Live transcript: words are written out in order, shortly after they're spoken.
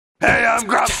I'm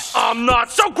Grumps. I'm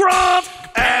not so Grump,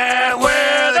 And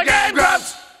we're the Game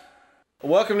Grumps.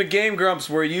 Welcome to Game Grumps,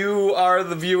 where you are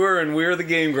the viewer and we're the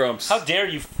Game Grumps. How dare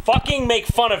you fucking make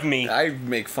fun of me? I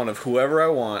make fun of whoever I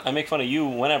want. I make fun of you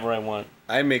whenever I want.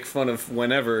 I make fun of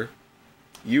whenever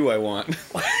I want.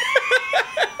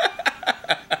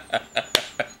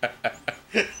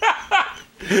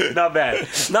 Not bad.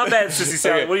 Not bad, Sissy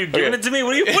Salad. Okay, What are you giving it to me?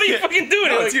 What are you fucking doing?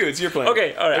 No, Like- it's you. It's your plan.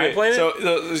 Okay, alright, I'm playing it?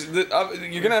 So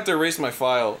you're gonna have to erase my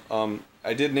file.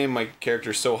 I did name my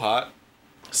character So Hot.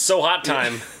 So hot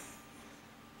time.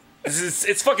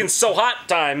 It's fucking so hot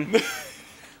time.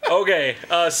 Okay,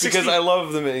 60, Because I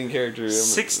love the main character.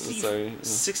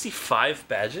 65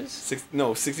 badges?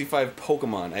 65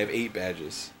 Pokemon. I have 8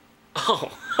 badges.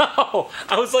 Oh,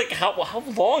 I was like, how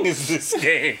long is this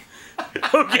game?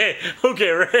 Okay,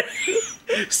 right.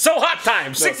 So hot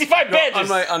time, 65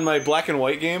 badges. On my black and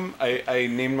white game, I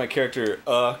named my character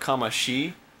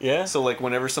she. Yeah. So like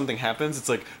whenever something happens, it's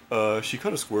like she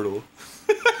caught a Squirtle.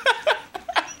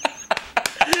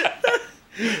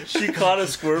 She caught a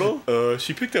Squirtle?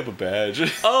 She picked up a badge.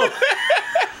 Oh.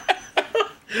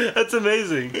 That's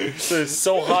amazing.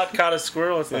 So hot caught a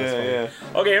squirrel. That's not funny. Yeah.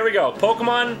 Okay, here we go.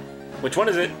 Pokemon. Which one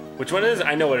is it? Which one is it?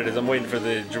 I know what it is. I'm waiting for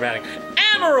the dramatic.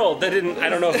 Emerald! That didn't. I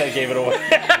don't know if that gave it away.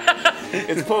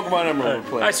 It's Pokemon Emerald. We're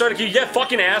playing. I started. Yeah,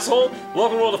 fucking asshole. Welcome to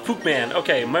the world of Poop Man.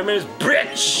 Okay, my name is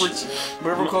Britch.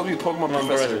 Whoever calls me Pokemon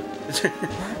Professor.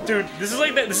 Dude, this is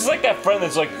like that. This is like that friend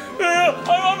that's like,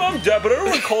 I'm dead, but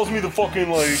everyone calls me the fucking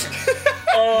like.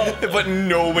 But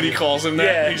nobody calls him that.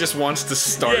 Yeah. He just wants to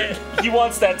start. Yeah, he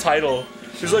wants that title.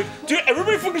 He's like, dude,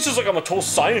 everybody fucking says like I'm a total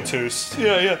scientist.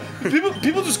 Yeah.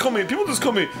 People just call me cool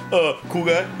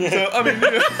guy. Yeah. So I mean,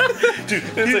 dude,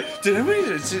 it's like, did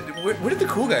everybody? Where did the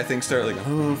cool guy thing start? Like, I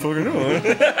don't fucking know.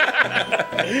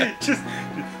 Just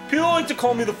people like to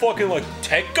call me the fucking like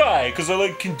tech guy because I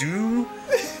like can do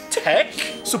tech.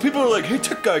 So people are like, hey,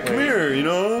 tech guy, come here, you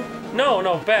know? No,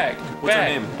 back. What's her back.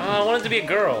 name? I wanted to be a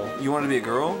girl. You want to be a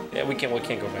girl? Yeah, we can't go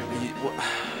back.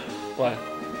 What?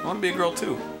 I want to be a girl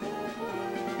too.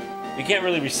 You can't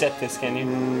really reset this, can you?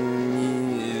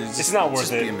 It's not worth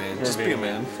just it. Be a man. Just be a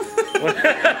man.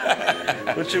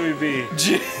 What should we be?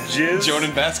 Jizz?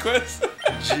 Jordan Vasquez?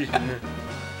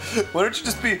 Why don't you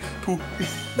just be poo?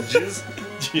 Jizz?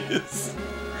 Jizz.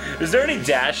 Is there any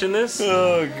dash in this?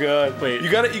 Oh god. Wait. You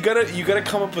gotta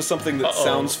come up with something that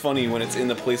sounds funny when it's in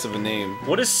the place of a name.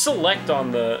 What is select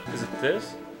on the? Is it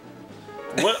this?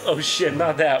 What? Oh shit,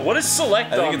 not that. What is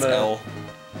select on the? I think it's L.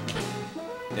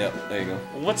 Yep, there you go.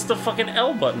 What's the fucking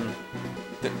L button?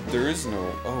 There is no.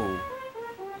 Oh.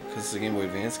 Because it's a Game Boy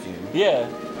Advance game. Yeah.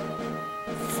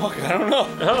 Fuck, I don't know.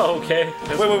 Oh, okay.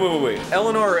 Wait.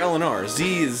 Eleanor or Eleanor?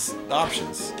 Z is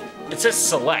options. It says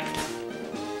select.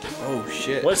 Oh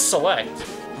shit. What's select?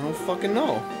 I don't fucking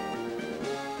know.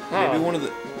 Huh. Maybe one of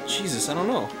the. Jesus, I don't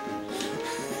know.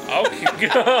 Okay,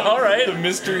 alright. The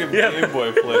mystery of Game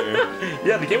Boy player.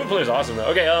 Yeah, the Game Boy player is awesome though.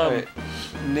 Okay, Right.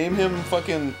 Name him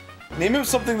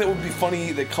something that would be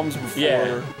funny that comes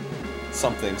before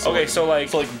something. So okay, so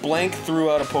like blank threw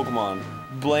out a Pokemon.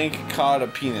 Blank caught a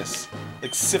penis.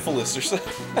 Like syphilis or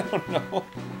something. I don't know.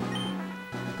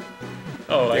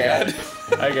 Oh, Dad.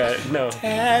 I got it. No.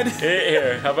 Dad.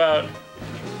 Here, how about...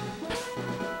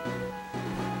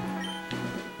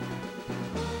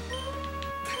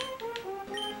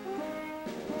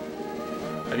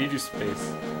 How do you do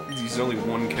space? There's only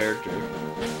one character.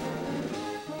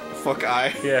 Fuck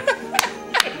I. Yeah.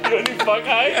 You want to do fuck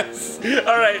I? Yes.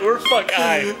 Alright, we're fuck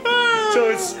I. So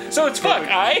it's fuck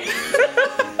I?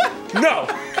 No.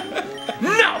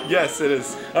 Yes, it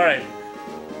is. Alright.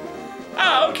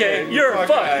 Ah, okay. You're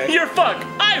fuck. I. You're fuck.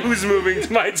 I who's moving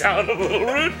to my town of Little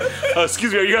Root.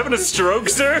 Excuse me, are you having a stroke,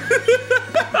 sir?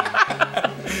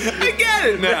 I get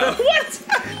it now. What?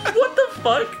 What the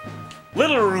fuck?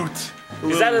 Little Root.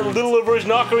 Is that a little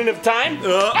version of Ocarina of Time?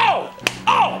 Oh!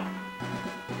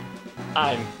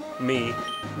 I'm me.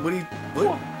 What?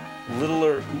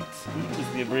 Littler Oot. Oot is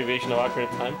the abbreviation of Ocarina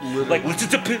of Time. Like,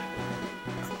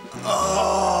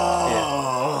 Oh.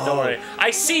 yeah. Don't worry. I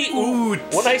see Oot.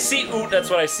 When I see Oot, that's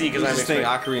what I see because I'm just saying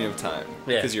expecting. Ocarina of Time.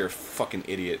 Yeah. Because you're a fucking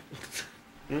idiot.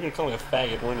 You're gonna call me a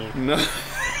faggot, weren't you? No.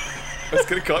 I was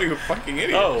gonna call you a fucking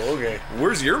idiot. Oh, okay.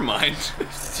 Where's your mind?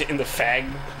 In the fag.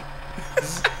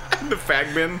 In the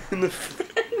fag bin. In the fag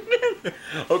bin.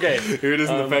 Okay. Here it is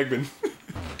in the fag bin.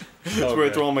 That's where I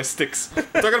throw all my sticks. I'm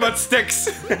talking about sticks.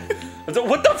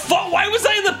 What the fuck? Why was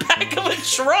I in the back of a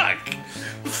truck?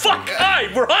 Fuck I,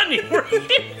 we're here.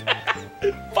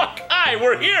 Fuck I,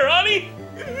 we're here, honey.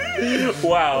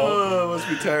 Wow. Oh, it must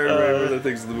be tiring riding with that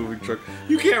thing's the moving truck.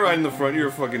 You can't ride in the front.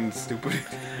 You're fucking stupid.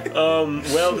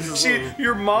 Well, this is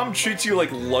Your mom treats you like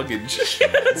luggage.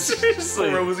 yeah, seriously.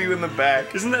 Throws you in the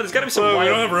back. Isn't that? There's gotta be some. Oh, we wild...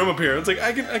 don't have room up here. It's like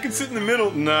I can sit in the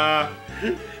middle. Nah,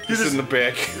 you sit in the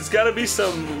back. There's gotta be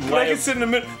some. But I can sit in the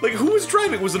middle. Like who was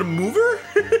driving? Was it a mover?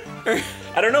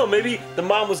 I don't know. Maybe the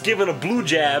mom was given a blue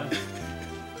jab,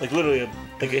 like literally,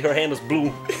 like her hand was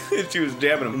blue, She was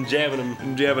jabbing him. and jabbing him.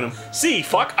 And jabbing him. See,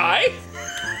 fuck, I.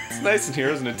 It's nice in here,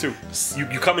 isn't it? Too. You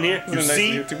come in here. You Isn't it nice see.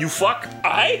 in here, too? You fuck,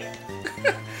 I.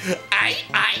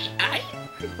 I.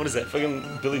 What is that?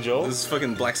 Fucking Billy Joel. This is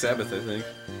fucking Black Sabbath, I think.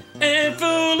 And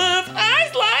full of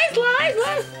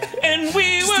lies, and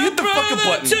we Just were hit the fucking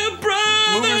brother button. to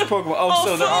brother. Movers, Pokemon. Oh, all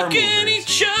so there are fucking movers.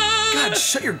 each other. God,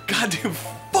 shut your goddamn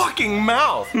fucking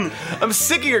mouth! I'm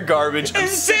sick of your garbage. I'm And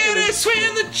sick of said this. it's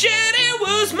when the jetty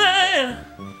was mine.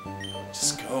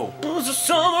 Just go. It was the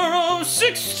summer of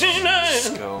 '69.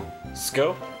 Just go.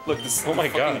 Sco? Look, this. Oh my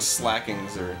fucking God.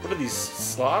 slackings are. What are these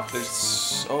sloths?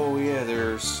 There's. Oh yeah,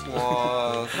 they're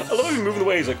sloths. I love him moving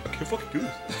away. He's like, I can't fucking do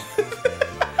this.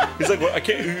 He's like, what? I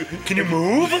can't. Can you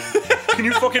move? Can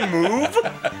you fucking move?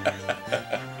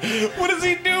 What is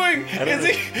he doing? Is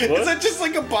he? What? Is that just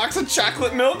like a box of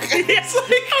chocolate milk? Yes.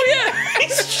 Oh yeah.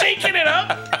 He's shaking it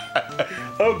up.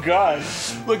 Oh god.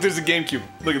 Look, there's a GameCube.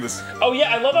 Look at this. Oh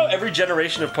yeah. I love how every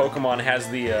generation of Pokemon has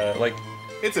the like.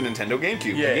 It's a Nintendo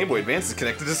GameCube. Yeah. The Game Boy Advance is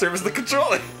connected to serve as the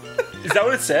controller. Is that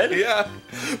what it said? Yeah.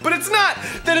 But it's not!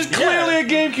 That is clearly a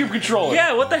GameCube controller!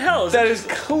 Yeah. What the hell? That is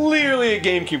clearly a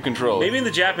GameCube controller. Maybe in the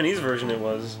Japanese version it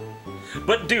was.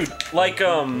 But dude, like,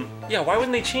 yeah, why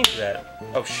wouldn't they change that?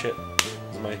 Oh shit. This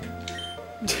is my...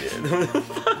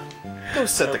 Go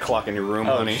set the clock in your room,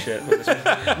 Oh honey. shit.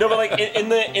 No, but like in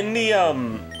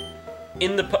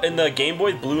the Game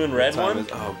Boy Blue and Red one.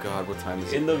 Oh god, what time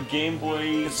is it? In the Game Boy,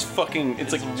 It's fucking.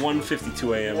 It's like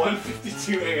 1:52 a.m.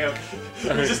 1:52 a.m.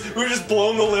 We're just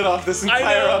blowing the lid off this I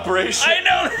entire know. operation. I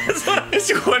know. That's what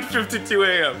It's 1:52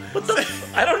 a.m. What the?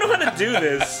 I don't know how to do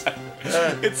this.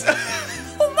 It's.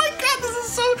 Oh my god, this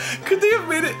is so. Could they have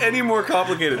made it any more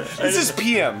complicated? This is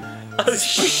PM. Oh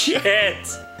shit.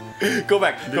 Go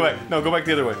back. Go back. No, go back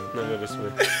the other way. No, go this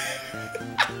way.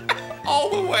 All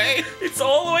the way. It's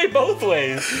all the way both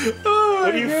ways. Oh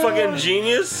What are you, my fucking God.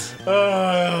 genius?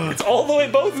 It's all the way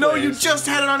both No, ways. you just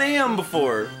had it on AM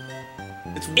before.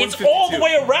 It's It's all the 1:52.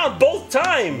 way around both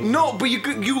times. No, but you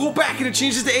go back and it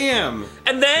changes to AM.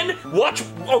 And then watch.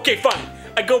 Okay, fine.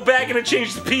 I go back and it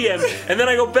changes to PM, and then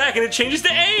I go back and it changes to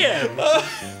AM.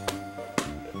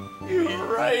 You're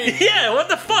right. Yeah, what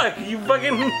the fuck? You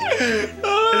fucking.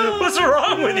 What's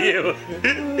wrong with you?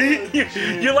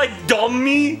 You're like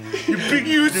dummy. You big.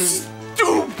 You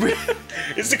Stupid.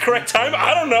 Is the correct time?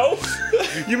 I don't know.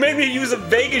 You made me use a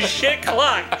Vegas shit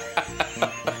clock.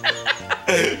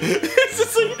 It's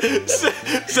just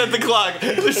like set the clock.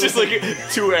 There's just like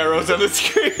 2 arrows on the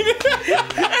screen.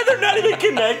 And they're not even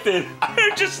connected.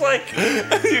 They're just like.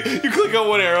 you click on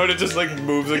one arrow and it just like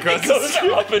moves across It the goes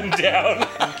screen. up and down.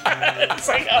 It's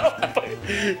like, oh,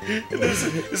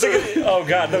 it's like, oh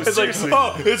god, no, It's like, seriously.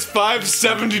 oh, it's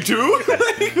 5:72.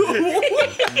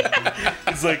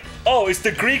 It's like, oh, it's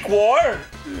the Greek War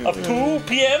of 2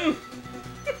 p.m.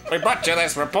 We brought you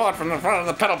this report from the front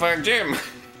of the Petalburg gym.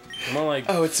 More like,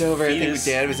 Oh, it's over. I think Fetus.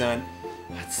 my dad was on.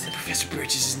 What's Professor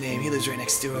Birch is his name? He lives right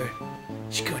next door.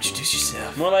 You should go introduce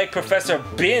yourself. more like Professor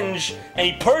Binge, and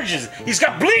he purges. He's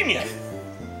got bulimia.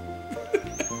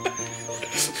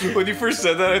 When you first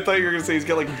said that, I thought you were gonna say he's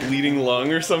got like bleeding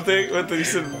lung or something. But then you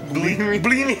said bulimia.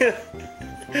 Bulimia.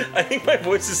 I think my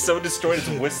voice is so distorted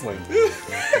it's whistling.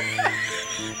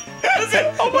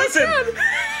 Listen, listen.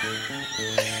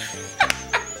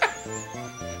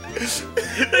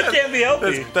 That can't be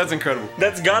healthy. That's incredible.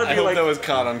 That's gotta I be hope like that was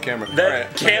caught on camera. that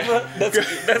Alright. camera.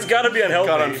 That's gotta be unhealthy.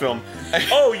 Caught on film.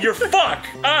 Oh, you're fuck.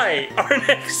 Our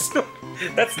next.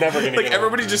 That's never gonna Like get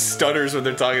everybody just stutters when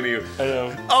they're talking to you. old. I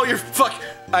know. Oh, you're fuck.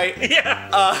 Yeah.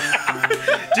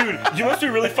 Dude, you must be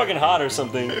really fucking hot or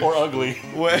something, or ugly.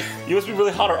 What? You must be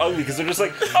really hot or ugly because they're just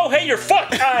like, oh hey, you're fuck.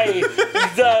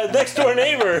 The next door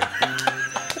neighbor.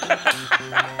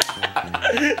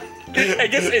 I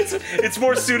guess it's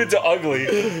more suited to ugly.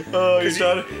 Oh, your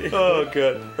daughter. Oh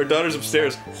god. Her daughter's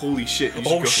upstairs. Holy shit. You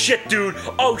should Oh go. shit, dude.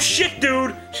 Oh shit,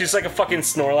 dude. She's like a fucking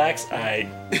Snorlax.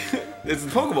 It's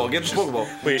the Pokeball. Get the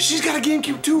Pokeball. Wait. She's got a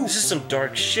GameCube too. This is some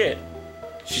dark shit.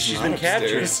 She's not been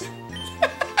captured. upstairs.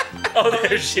 Oh,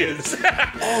 there she is.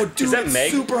 Oh, dude, Is that it's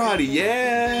Meg? super hottie.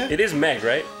 Yeah. It is Meg,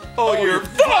 right? Oh, you're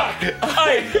fuck.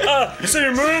 So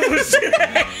your move was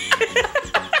today.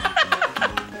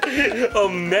 Oh,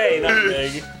 May, not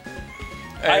Meg.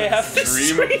 I have this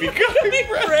dream of becoming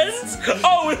friends.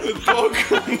 Oh, with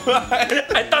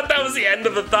Pokemon. I thought that was the end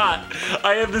of the thought.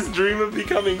 I have this dream of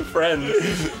becoming friends.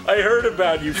 I heard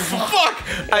about you. Fuck!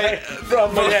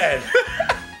 From my head.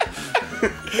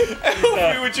 I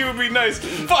hope with you would be nice.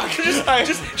 Fuck!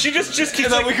 She just keeps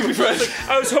and then we can be friends.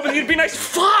 I was hoping you'd be nice.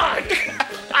 Fuck!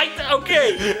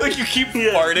 Okay. Like you keep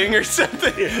farting or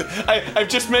something. I've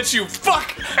just met you.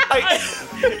 Fuck!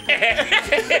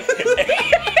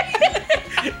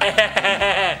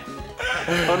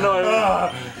 Oh no!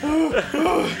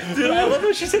 Dude, I love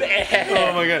how she said.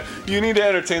 Oh my god! You need to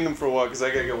entertain them for a while because I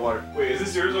gotta get water. Wait, is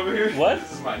this yours over here? What?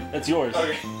 This is mine. That's yours.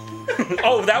 Okay.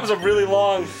 Oh, that was a really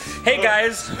long. Hey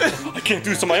guys, I can't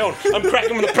do this on my own. I'm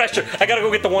cracking under the pressure. I gotta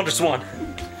go get the Wonder Swan.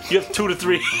 You have 2 to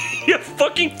 3. You have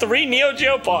fucking 3 Neo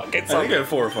Geo pockets. I think I have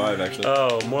 4 or 5 actually.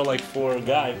 Oh, more like 4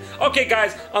 guy. Okay,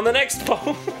 guys, on the next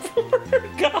guy.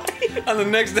 On the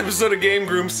next episode of Game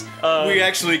Grumps, we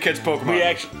actually catch Pokemon.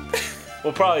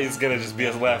 Well, probably it's gonna just be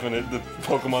us laughing at the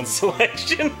Pokemon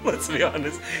selection. Let's be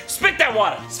honest. Spit that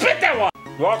water. Spit that water.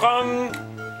 Welcome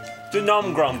to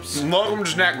Num Grumps. Welcome to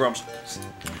Snack Grumps.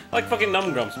 I like fucking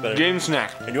Num Grumps better. Game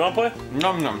snack. And you wanna play?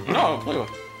 Num num. No, I'll play with.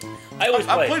 I always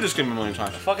play. I've played this game a million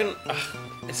times. Fucking,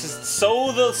 this is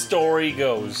so the story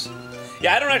goes.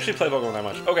 Yeah, I don't actually play Pokemon that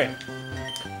much. Okay,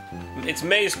 it's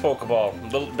May's Pokeball.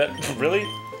 Little bit, really?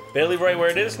 Barely right where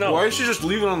it is? No. Why is she just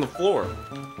leave it on the floor?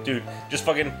 Dude, just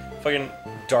fucking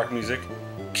dark music.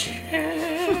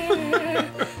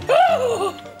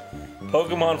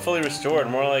 Pokemon fully restored,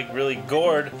 more like really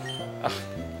gored.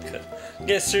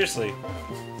 Yeah, seriously.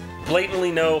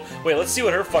 Blatantly no. Wait, let's see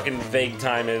what her fucking vague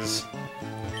time is.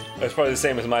 It's probably the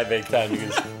same as my vague time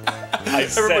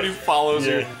because everybody follows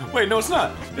you. Wait, no, it's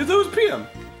not. It was PM.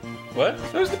 What?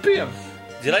 That was the PM.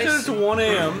 Did I? It's 1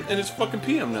 a.m. and it's fucking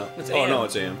PM now. It's oh AM. no,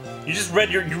 it's AM. You just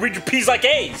read you read your P's like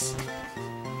A's.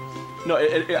 No,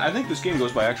 I think this game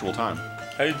goes by actual time.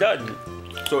 It does.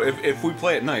 So if we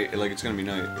play at night, like it's gonna be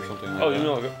night or something. Like Oh, that. you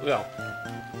know,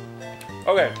 yeah.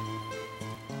 Okay.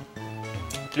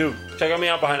 Dude, check me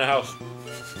out behind the house.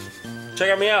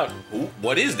 Check me out. Ooh,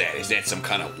 what is that? Is that some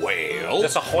kind of whale?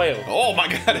 That's a whale. Oh my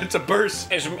god, it's a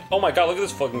burst. Oh my god, look at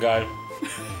this fucking guy.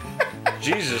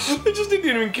 Jesus. They just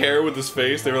didn't even care with his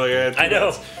face. They were like, I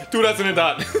know. 2 dots in a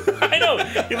dot. I know.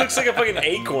 He looks like a fucking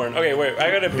acorn. Okay, wait.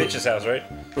 I got a bitch's house, right?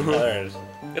 Oh, there it is.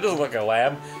 It doesn't look like a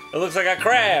lab. It looks like a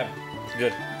crab.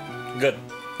 Good. Good.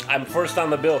 I'm first on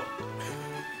the bill.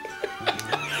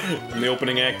 In the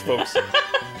opening act, folks.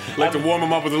 Like to warm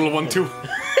him up with a little 1-2.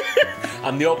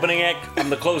 I'm the opening act. I'm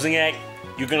the closing act.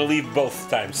 You're gonna leave both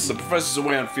times. The professor's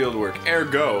away on field work.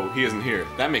 Ergo, he isn't here.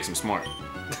 That makes him smart.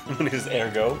 What is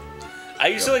ergo? I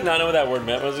used to like not know what that word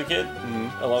meant when I was a kid,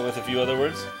 along with a few other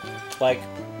words, like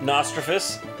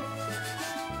nostrifus.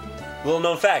 Little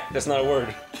known fact, that's not a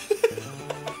word.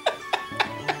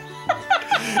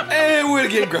 And we're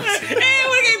Game Grumps. Hey,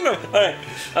 what a game!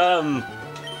 All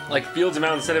right, like fields and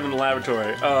mountains instead of in the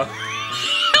laboratory. I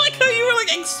like how you were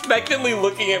like expectantly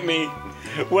looking at me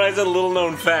when I said a little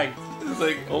known fact. It's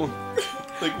like, Oh,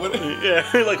 like what? yeah,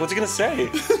 like what's he gonna say?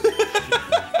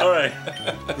 All right.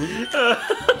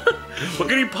 What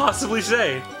could he possibly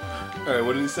say? All right,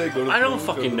 what did he say? Go to the I don't boo,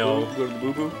 fucking go to know. the boo, go to the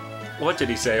boo boo. What did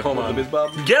he say? Hold The on. biz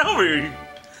bob. Get over here.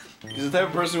 He's the type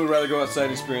of person who would rather go outside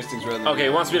and experience things rather than. Okay, he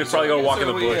wants me to probably go walk in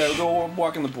the bush. Yeah, go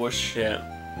walk in the bush. Yeah.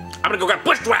 I'm gonna go get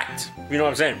bushwhacked! You know what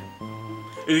I'm saying?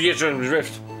 If you get your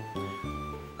drift.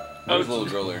 There's a little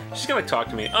girl there. She's gonna talk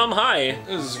to me. Hi.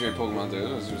 This is a scary Pokemon there.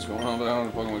 This is what's going on, but I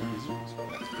don't know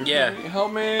Pokemon. Yeah.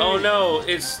 Help me! Oh no,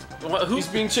 it's who? He's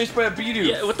being chased by a Bidoof.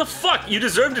 Yeah, what the fuck? You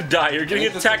deserve to die. You're getting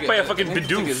attacked by a fucking I think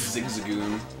Bidoof. it's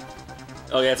Zigzagoon.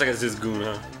 Oh yeah, it's like a Zizgoon,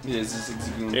 huh? Yeah, it's a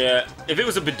Zigzagoon. Yeah. If it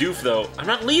was a Bidoof though, I'm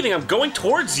not leaving. I'm going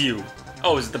towards you.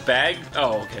 Oh, is it the bag?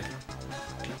 Oh, okay.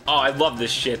 Oh, I love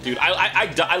this shit, dude.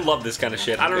 I love this kind of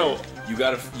shit. I don't know. You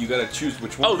gotta choose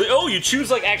which one. Oh, you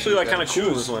choose like actually like kind of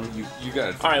cool this one. You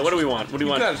gotta. All right, what do we want? What do you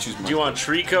want? You gotta choose. Do you want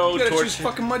Trico? You gotta Torch? choose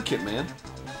fucking Mudkip, man.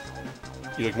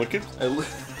 You like Mudkip?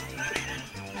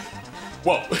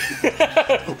 Whoa.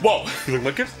 Whoa. You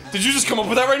like Mudkip? Did you just come up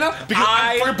with that right now? Because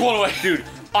I'm fucking blown away. Dude,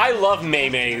 I love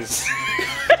Maymays.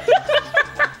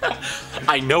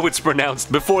 I know it's pronounced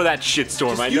before that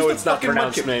shitstorm. I know it's not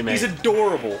pronounced Maymay. He's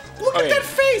adorable. Look at that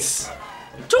face.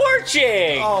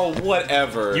 Torching! Oh,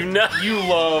 whatever. You know you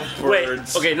love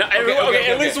birds. Wait, okay,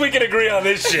 at least we can agree on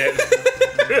this shit.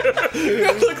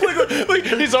 look,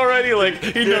 he's already like,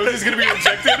 he knows he's gonna be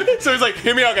rejected, so he's like,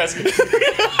 hear me out, guys. This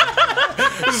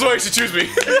is why you should choose me.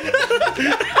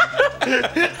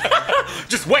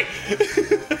 Just wait.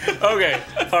 Okay,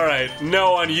 all right.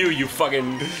 No on you, you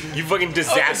fucking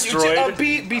disastroid.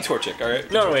 Be Torchic, all right?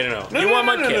 No, wait, no. You want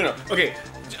Mudkip? No. Okay,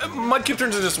 Mudkip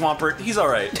turns into Swampert. He's all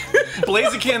right.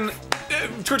 Blaziken,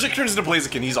 Torchic turns into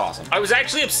Blaziken. He's awesome. I was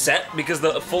actually upset because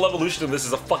the full evolution of this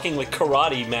is a fucking like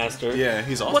karate master. Yeah,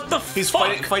 he's awesome. What the He's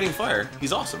fuck? fighting fire.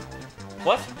 He's awesome.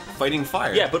 What? Fighting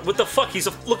fire. Yeah, but what the fuck? He's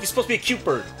supposed to be a cute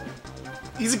bird.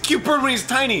 He's a cute bird when he's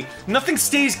tiny. Nothing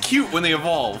stays cute when they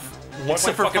evolve.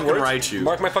 Except for fucking Raichu.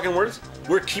 Mark my fucking words.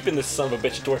 We're keeping this son of a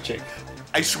bitch Torchic.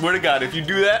 I swear to God, if you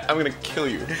do that, I'm gonna kill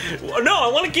you. No, I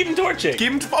want to keep him Torchic.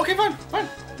 Keep him. Okay, fine. Fine,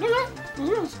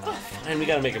 we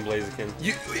gotta make him Blaziken.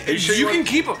 You can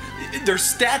keep them. Their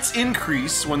stats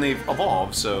increase when they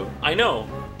evolve, so. I know.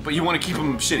 But you want to keep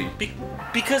them shitty.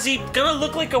 Because he's gonna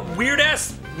look like a weird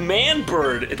ass man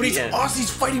bird at But he's the end. awesome. He's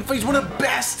fighting. He's one of the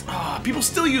best. People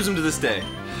still use him to this day.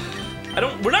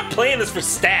 We're not playing this for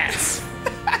stats.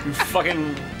 You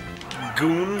fucking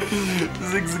goon.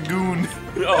 Zigzagoon.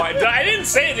 Oh, I didn't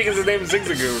say it because his name is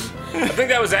Zigzagoon. I think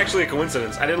that was actually a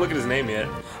coincidence. I didn't look at his name yet.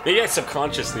 Maybe I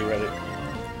subconsciously read it.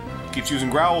 Keeps using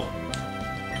Growl.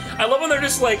 I love when they're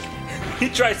just like, he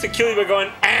tries to kill you by going,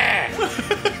 ah!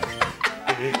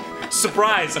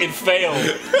 Surprise, it failed.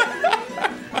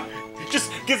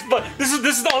 Just gets, but this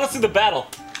is honestly the battle.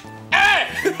 Ah!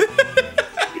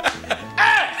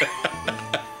 Ah!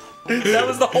 That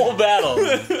was the whole battle.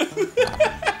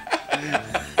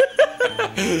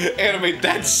 Animate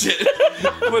that shit.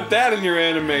 Put that in your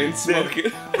anime and smoke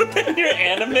it. Put that in your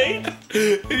anime?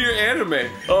 In your anime.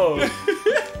 Oh.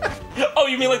 Oh,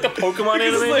 you mean like the Pokemon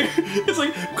anime? It's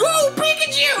like, go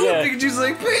Pikachu! Yeah. Pikachu's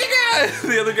like, Pika!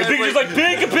 The other guy's Pikachu's like,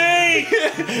 Pika-Pig!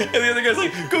 And the other guy's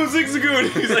like, go Zigzagoon!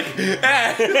 He's like,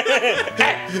 ah!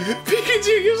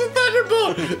 Pikachu, use a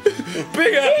Thunderbolt!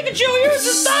 Pikachu, use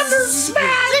a Thunder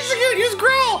Smash! Zigzagoon, use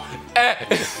Growl!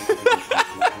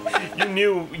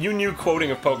 You knew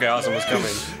quoting of Pokeawesome was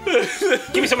coming.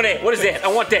 Give me some of that. What is that? I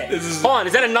want that. Hold on,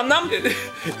 is that a num num?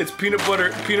 It's peanut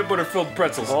butter filled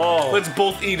pretzels. Oh. Let's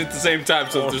both eat at the same time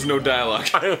so there's no dialogue.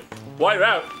 Why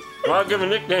that? I'll give a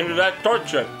nickname to that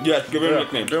Torchic. Yeah, give him a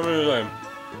nickname. Give me a name.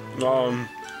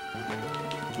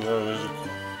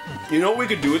 You know what we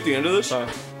could do at the end of this?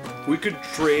 We could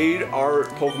trade our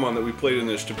Pokemon that we played in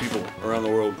this to people around the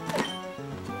world.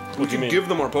 We could give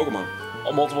them our Pokemon.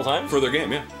 Oh, multiple times? For their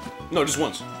game, yeah. No, just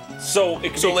once. So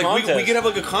it could be like a contest. we could have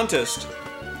like a contest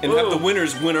and have the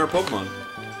winners win our Pokemon.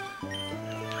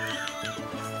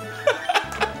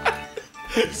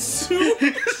 Soon.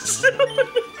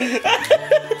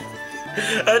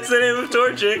 That's the name of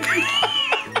Torchic.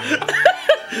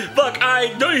 Fuck,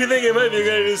 don't you think it might be a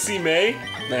good idea to see May?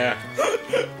 Nah.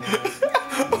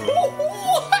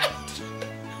 What?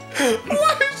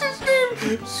 What is his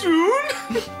name? Soon?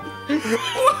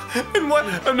 And what?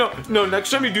 No. Next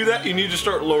time you do that, you need to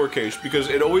start lowercase because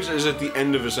it always is at the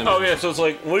end of a sentence. Oh yeah, so it's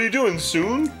like, what are you doing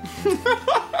soon?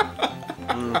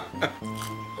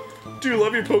 Do you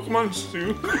love your Pokemon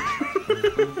soon?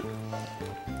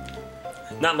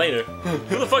 Not later.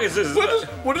 Who the fuck is this?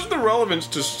 What is the relevance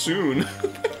to soon?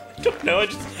 I don't know.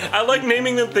 I like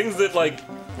naming them things that like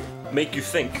make you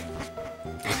think.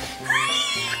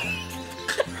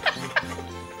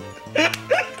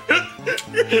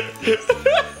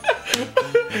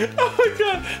 Oh my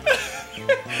god.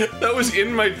 That was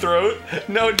in my throat.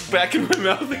 Now it's back in my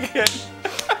mouth again.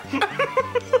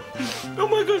 Oh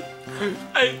my god.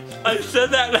 I said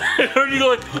that and I heard you go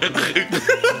like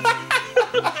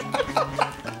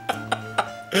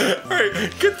Alright,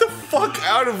 get the fuck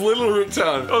out of Little Root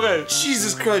Town. Okay.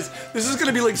 Jesus Christ. This is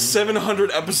gonna be like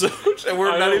 700 episodes and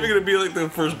we're not even gonna be like the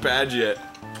first badge yet.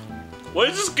 Why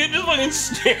is this kid just fucking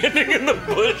standing in the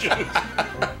bushes?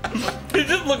 He's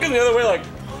just looking the other way like,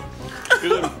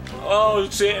 oh,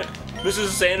 Mrs.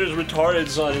 Sanders' retarded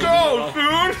son. Go,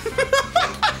 Soon!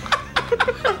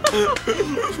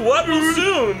 What will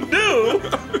Soon do?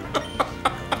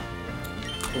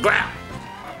 Wow.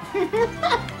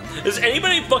 Does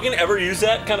anybody fucking ever use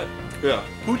that kind of? Yeah.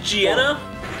 Hoochiana?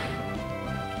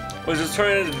 Was this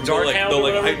turning into Dark Hound the or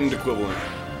whatever? heightened equivalent.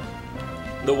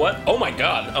 The what? Oh my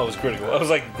god, that was critical. I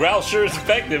was like, Growl sure is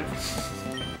effective.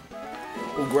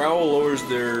 Well, Growl lowers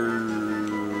their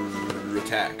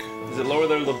attack. Does it lower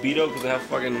their libido because of how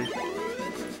fucking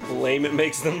lame it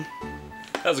makes them?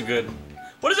 That was good.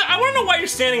 What is it? I want to know why you're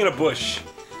standing in a bush.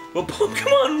 Well,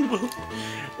 Pokemon.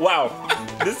 Wow.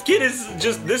 This kid is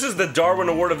just. This is the Darwin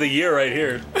Award of the year right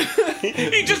here.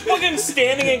 He's just fucking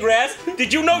standing in grass.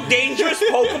 Did you know dangerous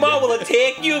Pokemon will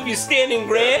attack you if you stand in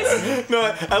grass?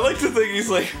 No, I like to think he's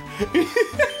like.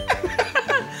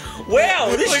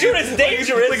 Wow, this shit is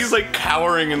dangerous. Like he's like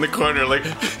cowering in the corner, like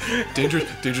dangerous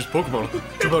Pokemon.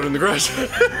 Jump out in the grass.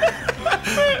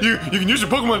 you can use your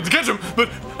Pokemon to catch him, but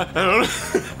I don't know.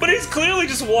 But he's clearly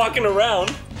just walking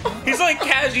around. He's like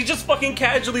he's just fucking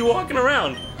casually walking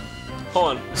around.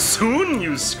 Hold on. Soon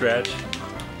use Scratch.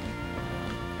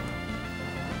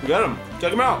 You got him.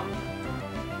 Check him out.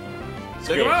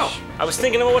 Check him out. I was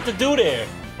thinking about what to do there.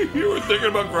 You were thinking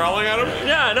about growling at him?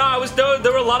 Yeah, no, I was. There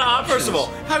were a lot of options. First of all,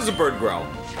 how does a bird growl?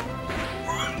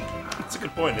 That's a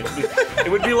good point. It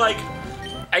would be like,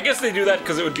 I guess they do that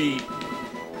because it would be.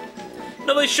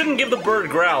 No, they shouldn't give the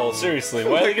bird growl. Seriously,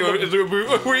 why? Like,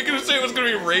 were you gonna say it was gonna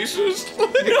be racist?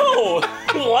 No.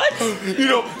 What? You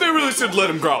know, they really should let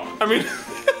him growl. I mean,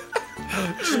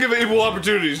 just give it equal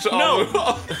opportunities. To No.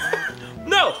 all.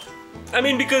 No. I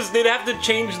mean, because they'd have to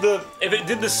change the. If it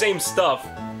did the same stuff,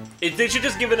 they should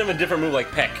just give him a different move,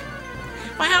 like peck.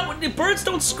 Wow, birds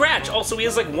don't scratch. Also, he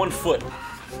has like 1 foot,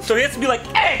 so he has to be like,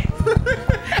 hey.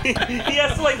 He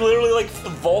has to like literally like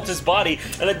vault his body,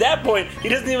 and at that point, he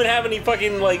doesn't even have any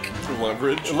fucking like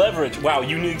leverage. Wow,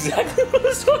 you knew exactly what I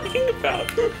was talking about.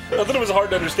 I thought it was hard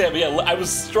to understand, but yeah, I was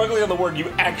struggling on the word. You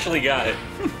actually got it.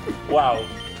 Wow.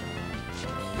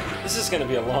 This is gonna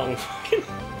be a long fucking.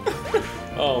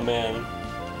 Oh man.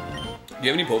 Do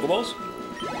you have any Pokeballs?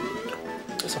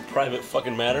 It's a private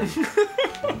fucking matter.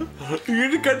 You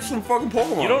need to catch some fucking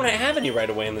Pokemon. You don't have any right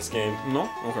away in this game. No?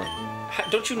 Okay.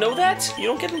 Don't you know that? You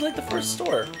don't get them like the first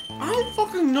store. I don't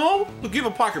fucking know. Look, you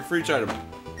have a pocket for each item.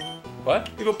 What?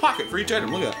 You have a pocket for each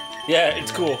item. Look at that. Yeah,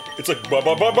 it's cool. It's like ba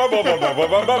ba ba ba ba ba ba ba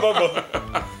ba ba ba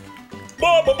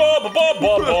ba ba ba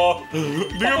ba ba.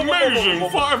 The amazing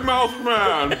five-mouthed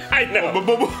man. I know.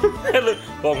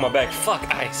 Oh my back. Fuck.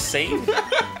 I saved.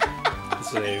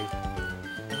 Save.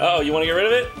 Oh, you want to get rid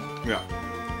of it? Yeah.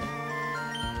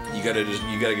 You gotta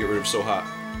get rid of So Hot.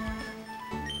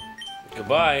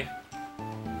 Goodbye.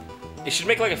 It should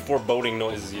make like a foreboding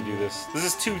noise as you do this. This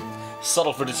is too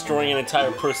subtle for destroying an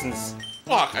entire person's.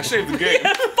 Fuck! I saved the game.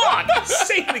 Yeah, fuck!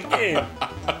 Save the game.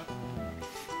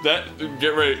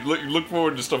 Get ready. Look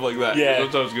forward to stuff like that. Yeah.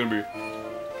 That's how it's gonna be.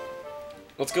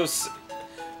 Let's go.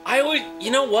 I always.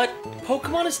 You know what?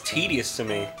 Pokemon is tedious to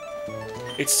me.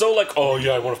 It's so like, oh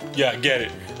yeah, I want to, yeah, get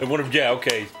it. I want to, yeah,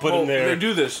 okay, put in there. They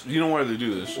do this. You know why they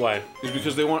do this? Why? It's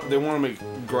because they want to make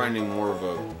grinding more of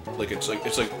a it's like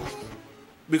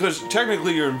because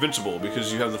technically you're invincible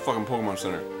because you have the fucking Pokemon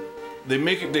Center. They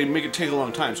make it take a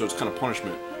long time, so it's kind of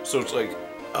punishment. So it's like,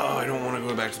 oh, I don't want to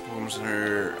go back to the Pokemon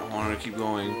Center. I want to keep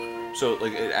going. So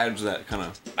like it adds that kind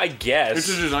of. I guess. It's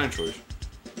a design choice.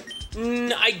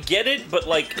 I get it, but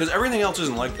like, because everything else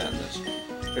isn't like that in this.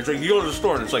 It's like you go to the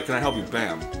store and it's like, can I help you?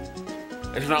 Bam.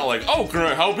 It's not like, oh, can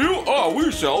I help you? Oh,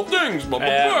 we sell things. Blah, blah,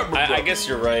 blah, blah, blah. I guess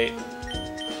you're right.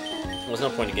 There's no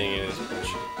point in getting into this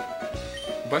bullshit.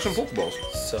 Buy some Pokeballs.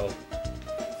 So.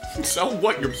 Sell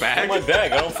what? Your bag? Sell my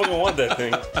bag. I don't fucking want that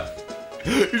thing.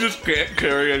 You just can't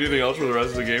carry anything else for the rest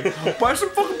of the game. Buy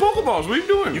some fucking Pokeballs. What are you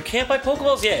doing? You can't buy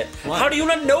Pokeballs yet. What? How do you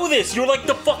not know this? You're like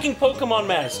the fucking Pokemon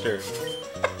master.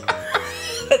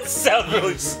 That sounds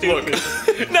really stupid.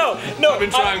 Look, no. I've been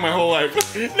trying my whole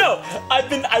life. No,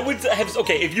 I would have,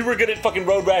 okay, if you were good at fucking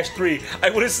Road Rash 3, I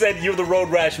would have said you're the Road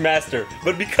Rash master.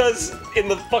 But because in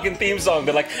the fucking theme song,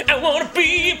 they're like, I wanna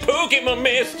be a Pokemon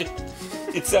master.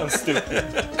 It sounds stupid.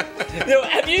 Yo,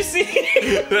 have you seen?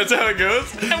 That's how it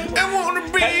goes? I wanna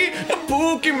be a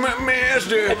Pokemon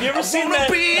master. Have you ever seen that?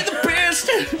 I wanna be the best.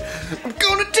 I'm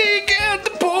gonna take out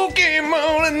the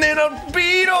Pokemon and then I'll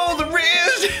beat all the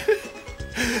rest.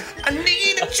 I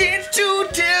need a chance to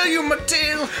tell you my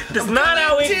tale. That's not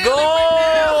how it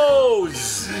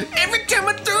goes. Every time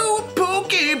I throw a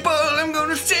Pokeball, I'm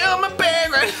gonna sell my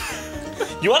bag right.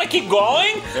 You wanna keep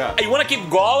going? Yeah. You wanna keep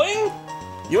going?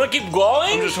 You wanna keep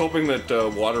going? I'm just hoping that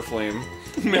Water Flame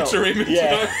makes a remix.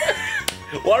 Yeah.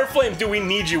 Water Flame, do we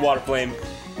need you, Water Flame?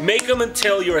 Make them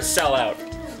until you're a sellout.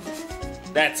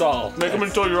 That's all. Make them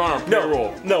until you're on a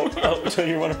pre-roll. No, until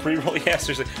you're on a pre-roll. Yeah,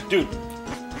 seriously. Dude.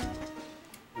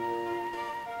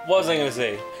 What was I gonna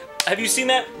say? Have you seen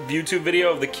that YouTube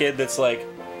video of the kid that's like,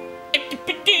 and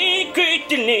you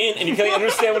can't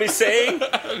understand what he's saying?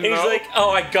 And he's like,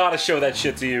 oh, I gotta show that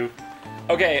shit to you.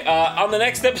 Okay, on the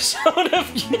next episode of...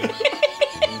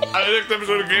 On the next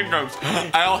episode of Game Grumps,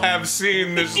 I'll have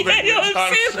seen this thing Yeah, you'll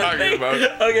have seen the thing. about.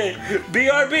 Okay,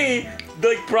 BRB,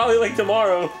 like probably like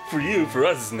tomorrow. For you, for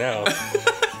us, it's now.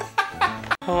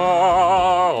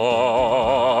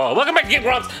 Welcome back to Game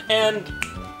Grumps, and...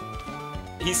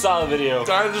 He saw the video.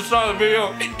 I just saw the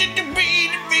video.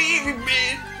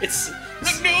 It's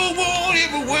like no one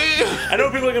ever will. I know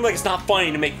people are gonna be like, it's not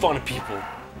funny to make fun of people,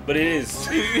 but it is.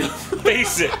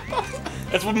 Face it.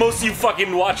 That's what most of you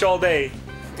fucking watch all day.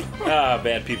 Ah,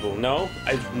 bad people. No,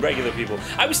 regular people.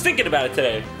 I was thinking about it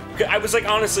today. I was like,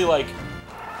 honestly, like,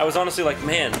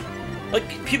 man,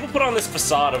 like, people put on this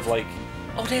facade of like,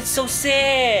 oh, that's so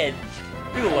sad.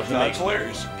 People love to make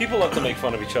hilarious. People love to make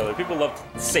fun of each other. People love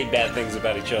to say bad things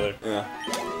about each other. Yeah.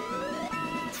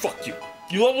 Fuck you.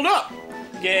 You leveled up.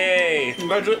 Yay.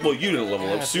 Congratulations. Well, you didn't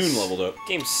level up. Soon leveled up.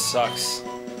 Game sucks.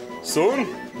 Soon?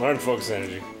 Learn focus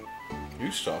energy.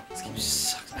 You suck. This game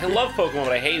sucks. I love Pokemon,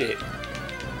 but I hate it.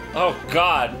 Oh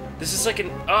God. This is like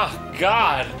an. Oh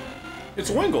God. It's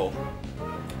Wingle.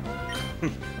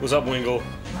 What's up, Wingle?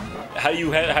 How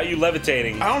you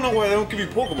levitating? I don't know why they don't give you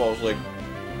Pokeballs. Like,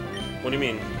 what do you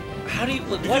mean? How do you?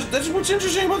 because that's what's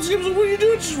interesting about this game. Is what do you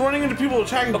do? It's just running into people,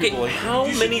 attacking Okay, people. Like, how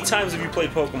many times have you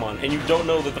played Pokemon and you don't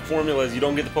know that the formula is you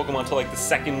don't get the Pokemon until like the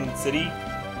second city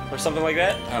or something like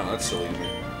that? I don't know. That's silly to me.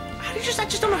 I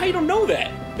just don't know how you don't know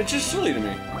that. It's just silly to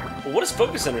me. Well, what does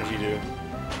focus energy do?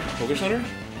 Focus Center?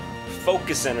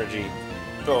 Focus energy.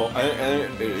 Oh,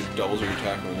 it doubles your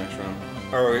attack in the next round.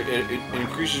 Or it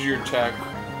increases your attack.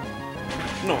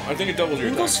 No, I think it doubles your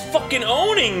Wingle's attack. fucking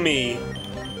owning me.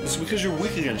 It's because you're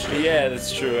weak against it. Yeah,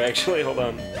 that's true. Actually, hold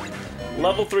on.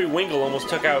 Level 3 Wingle almost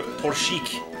took out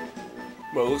Torchic.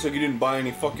 Well, it looks like you didn't buy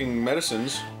any fucking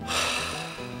medicines.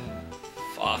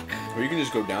 Fuck. Or you can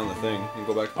just go down the thing and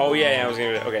go back to Oh yeah, I was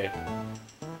gonna. Okay.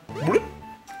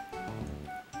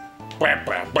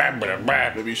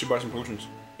 Maybe you should buy some potions.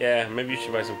 Yeah, maybe you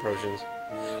should buy some potions.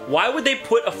 Why would they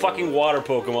put a fucking water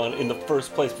Pokemon in the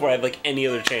first place before I had like any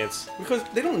other chance? Because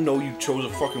they don't know you chose a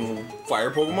fucking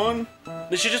fire Pokemon.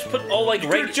 They should just put all like You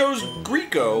could have chose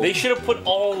Greeko. They should have put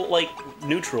all like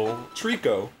neutral.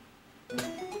 Trico.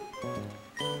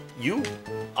 You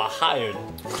are hired.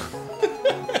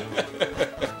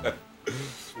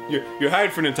 You're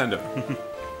hired for Nintendo.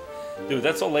 Dude,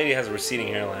 that old lady has a receding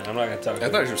hairline. I'm not gonna talk to I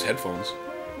her. thought she was headphones.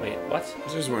 Wait, what?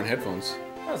 She's wearing headphones.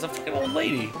 That was a fucking old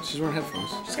lady. She's wearing headphones.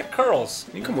 She's got curls.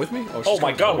 Can you come with me? Oh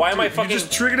my god, why am I dude, fucking... You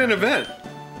just triggered an event.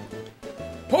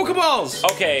 Pokeballs!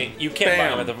 Okay, you can't buy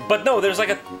them at the... But no, there's like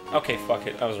a... Okay, fuck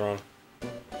it. I was wrong.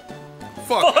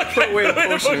 Fuck, I put away the Fuck.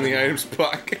 potion in the items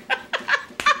pocket.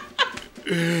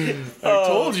 I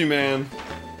told you, man.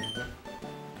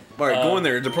 Alright, go in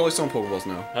there. They're probably selling Pokeballs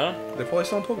now. Huh? They're probably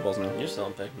selling Pokeballs now. You're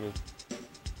selling Pikmin.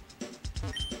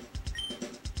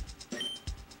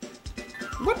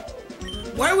 What?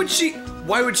 Why would she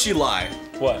lie?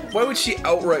 What? Why would she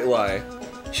outright lie?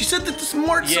 She said that the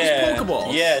Smart sells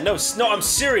Pokeballs. Yeah, no, I'm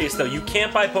serious though. You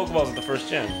can't buy Pokeballs at the first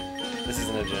gym. This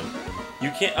isn't a gym. You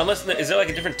can't, unless, is there like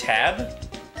a different tab?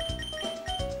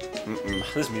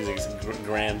 This music is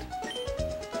grand.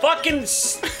 Fucking,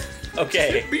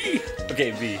 okay. B.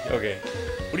 Okay, B, okay.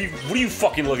 What are you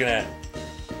fucking looking at?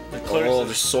 Oh,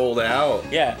 they're sold out.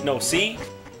 Yeah, no, see?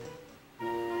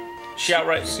 She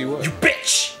outright. See what? You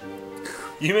bitch!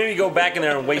 You made me go back in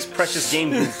there and waste precious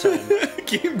game group time.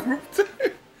 Game group time.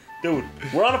 Dude,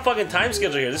 we're on a fucking time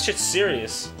schedule here. This shit's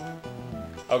serious.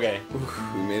 Okay.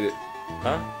 Oof, we made it.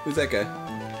 Huh? Who's that guy?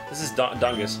 This is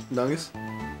Dungus. Dungus?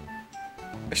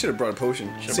 I should have brought a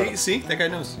potion. See? That guy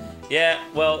knows. Yeah,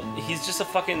 well, he's just a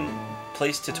fucking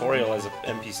place tutorial as an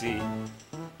NPC.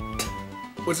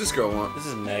 What's this girl want? This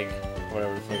is Meg.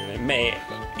 Whatever the fuck her name. Meg.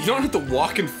 You don't have to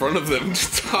walk in front of them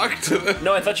to talk to them.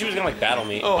 No, I thought she was gonna like battle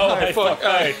me. Oh, hi, fuck,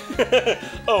 I.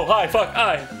 Oh, hi, fuck,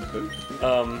 I.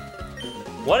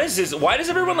 What is this? Why does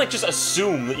everyone like just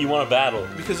assume that you want to battle?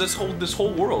 Because this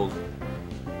whole world.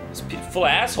 It's full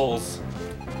of assholes.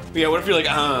 Yeah, what if you're like,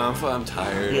 I'm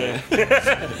tired. Yeah.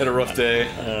 Had a rough day.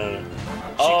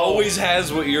 She always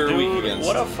has what you're weak against.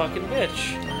 What a fucking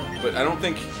bitch. But I don't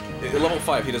think at level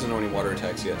 5 he doesn't know any water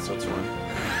attacks yet, so it's fine.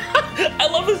 I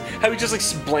love this. How he just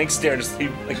like blank stare, just he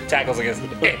like tackles against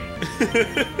it.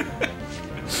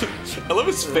 I love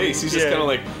his face. He's just kind of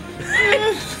like,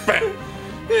 yeah,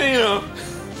 you know.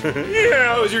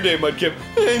 Yeah, how was your day, Mudkip?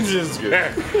 It's just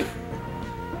good.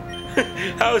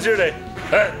 How was your day?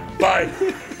 Bye.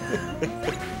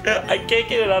 I can't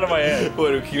get it out of my head.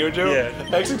 What, Okino Joe? Yeah.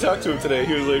 I actually talked to him today.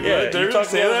 He was like, Yeah, did I you talked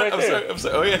to say him that? right I'm there. sorry. I'm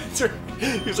sorry. Oh, yeah, that's right.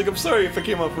 He was like, I'm sorry if I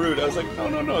came off rude. I was like,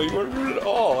 no, you weren't rude at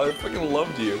all. I fucking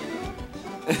loved you.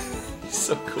 He's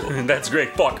so cool. That's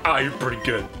great. Fuck, you're pretty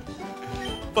good.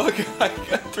 Fuck, I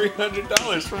got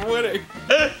 $300 from winning.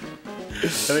 I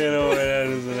think I know what that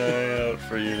is an eye out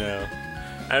for you now.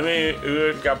 I mean,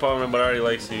 who got Pokemon but already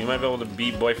likes you? You might be able to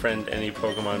beat boyfriend any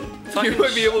Pokemon. You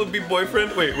might be able to be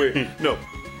boyfriend? Wait, no.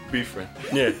 Be friend.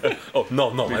 Yeah. Oh, no,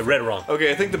 I read it wrong. Okay,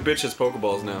 I think the bitch has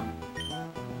Pokeballs now.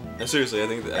 Seriously, I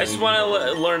think. I just want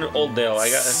to learn Old Dale. I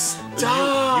got.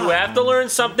 Stop. You have to learn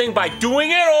something by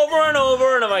doing it over and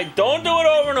over, and if I don't do it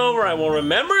over and over, I will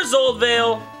remember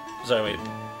Zoldvale. Sorry, wait.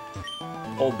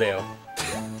 Old Dale.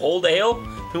 Old Ale?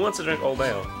 Who wants to drink Old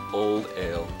Ale? Old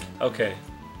Ale. Okay.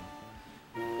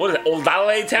 What is it? Old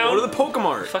Dale Town? Go to the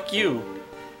Pokemart. Fuck you.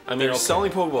 I mean, They're okay.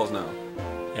 selling Pokeballs now.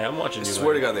 Yeah, I'm watching you. I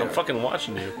swear to God they I'm are. fucking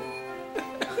watching you.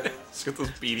 Just got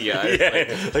those beady eyes.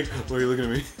 Yeah. Like, why are you looking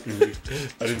at me?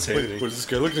 I didn't say What is this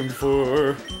guy looking at me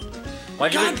for? Why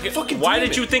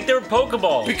did you think they were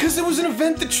Pokeballs? Because there was an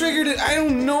event that triggered it. I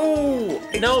don't know.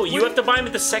 No, you have to buy them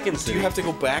at the second Do city. you have to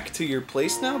go back to your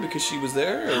place now because she was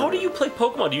there? Or? How do you play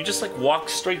Pokemon? Do you just like walk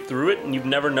straight through it and you've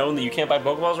never known that you can't buy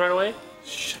Pokeballs right away?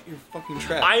 Shut your fucking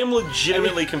trap. I am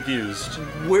legitimately confused.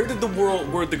 Where'd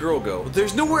the girl go?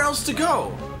 There's nowhere else to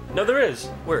go. No, there is.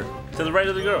 Where? To the right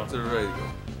of the girl. To the right to go.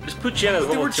 Just put Jen as But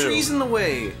there level were 2. trees in the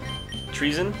way.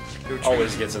 Treason There were always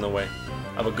trees. gets in the way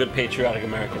of a good patriotic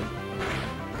American.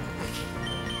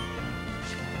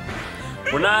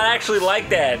 We're not actually like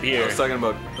that I here. was talking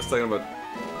about.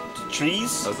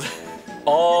 Trees? I was,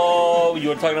 Oh, you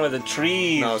were talking about the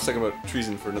trees. no, I was talking about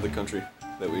treason for another country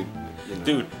that we. You know,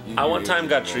 Dude, I one time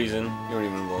got treason. You weren't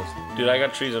even involved. Dude, I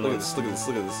got treason Look at once. this. Look at this.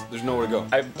 Look at this. There's nowhere to go.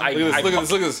 I, Look at this. Look at this. Look at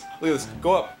this. Look at this. Look at this.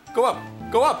 Go up.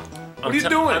 Go up. What are you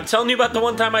doing? I'm telling you about the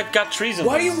one time I got treason.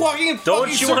 Why are you walking in Don't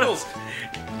fucking you wanna-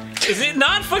 circles? Is it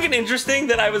not fucking interesting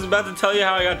that I was about to tell you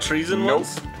how I got treason Nope.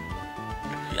 once?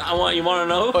 You want to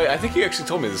know? Oh, wait, I think you actually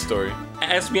told me this story.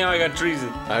 Ask me how I got treason.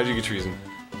 How'd you get treason?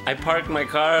 I parked my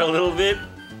car a little bit,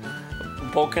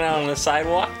 poking out on the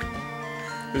sidewalk.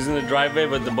 It was in the driveway,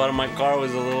 but the bottom of my car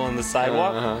was a little on the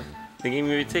sidewalk. Uh-huh. They gave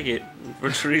me a ticket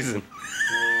for treason.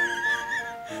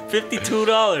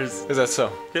 $52. Is that so?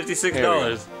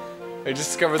 $56. I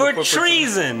just discovered For the footprints of-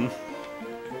 treason!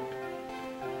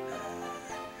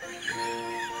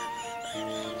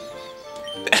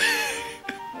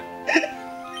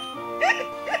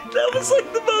 That was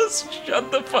like the most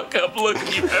shut the fuck up look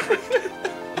you've ever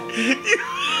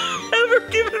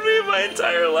given me in my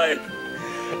entire life.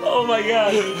 Oh my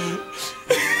god.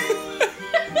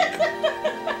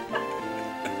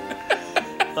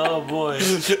 Oh boy.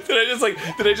 Did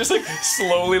I just like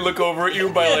slowly look over at you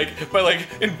by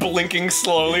and blinking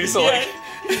slowly so Yeah.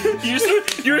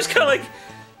 You were just kind of like.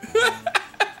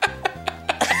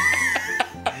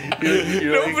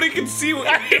 You're nobody can see what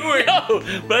I you're doing. know,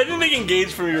 but I didn't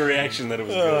engage from your reaction that it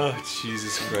was good. Oh,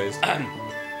 Jesus Christ.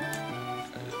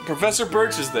 Professor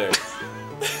Birch is there.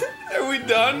 Are we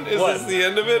done? Is What? this the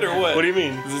end of it or what? What do you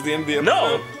mean? Is this the end of the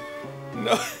No. episode?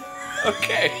 No.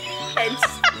 Okay.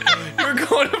 You're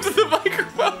going up to the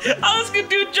microphone. I was gonna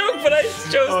do a joke, but I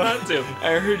chose not to.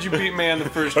 I heard you beat May on the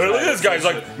first try. Hey, look at this guy. He's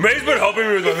like, May's been helping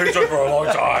me with my picture for a long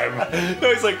time.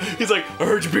 No, he's like, I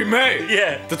heard you beat May.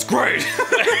 Yeah. That's great.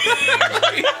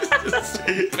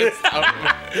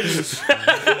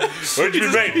 Where'd you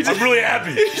be made? I'm really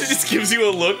happy. He just gives you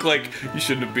a look like you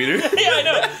shouldn't have beat her. Yeah, I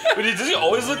know. But does he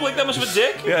always look like that much of a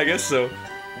dick? Yeah, I guess so.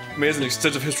 May has an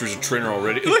extensive history as a trainer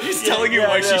already. Like he's Yeah, telling you yeah,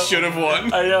 why I she know. should have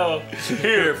won. I know.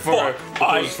 Here, fuck.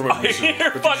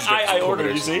 I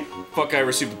ordered, you see? Fuck, I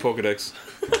received the Pokedex.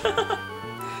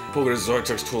 Pokedex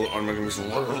Zartex tool automatically makes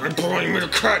me to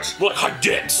catch. Look, hot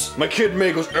dicks. My kid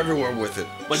May goes everywhere with it.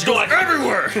 Let's go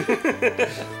Everywhere!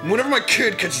 Whenever my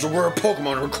kid catches a rare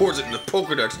Pokemon and records it in the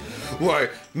Pokedex, why,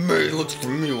 May looks to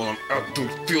me while I'm out doing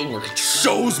field work and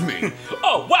shows me.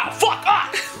 Oh, wow, fuck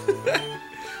off!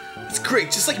 It's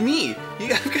great, just like me.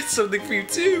 I've got something for you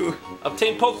too.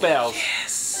 Obtain Pokeballs.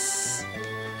 Yes.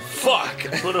 Fuck.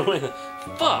 What a win.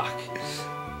 Fuck.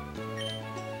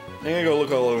 I'm gonna go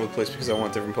look all over the place because I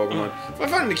want different Pokemon. If I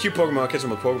find a cute Pokemon, I'll catch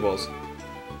them with Pokeballs.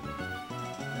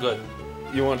 Good.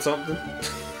 You want something?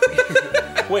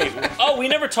 Wait, oh, we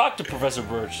never talked to Professor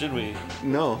Birch, did we?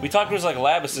 No. We talked to his, like,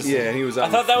 lab assistant. Yeah, and he was out I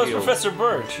in thought the that was field. Professor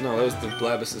Birch. No, that was the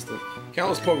lab assistant.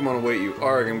 Countless Pokemon await you.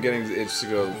 Arg, I'm getting the itch to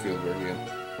go to the field work again.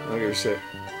 I don't give a shit.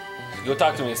 Go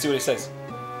talk to me and see what he says.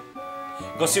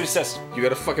 Go see what he says. You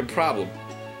got a fucking problem.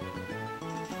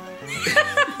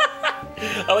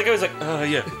 I like how he's like,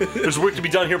 yeah. There's work to be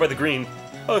done here by the green.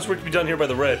 Oh, there's work to be done here by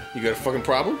the red. You got a fucking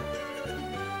problem?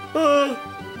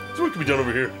 There's work to be done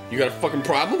over here. You got a fucking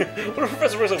problem? What if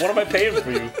Professor Birch's like, what am I paying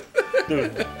for you?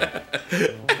 Dude.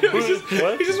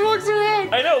 What? He just walks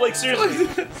around. I know, like, seriously.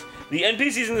 The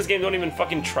NPCs in this game don't even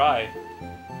fucking try.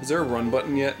 Is there a run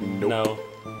button yet? Nope. No.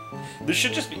 This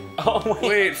should just be. Oh, wait.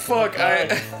 Wait, fuck,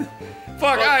 Alright.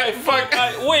 Fuck,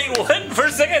 Wait, what? For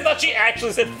a second, I thought she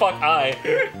actually said fuck I.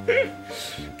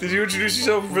 Did you introduce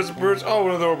yourself, Professor Birch? Oh,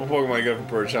 what adorable Pokemon you got from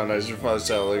Birch. How nice. Your father's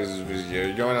child like this video.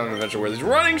 You're going on an adventure where there's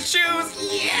running shoes.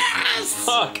 Yes!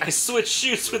 Fuck, I switched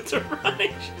shoes with the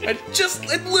running shoes.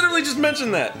 I literally just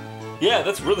mentioned that. Yeah,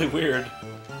 that's really weird.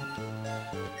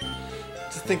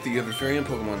 To think that you have a fairy and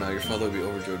Pokemon now, your father will be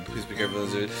overjoyed. Please be careful.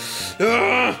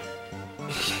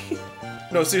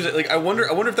 No, seriously, like I wonder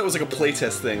if that was like a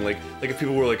playtest thing, like if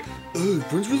people were like, "Oh,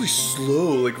 it runs really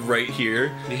slow, like right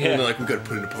here," Yeah. and they're like, "We gotta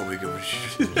put it in a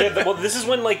Pokemon." Yeah, well, this is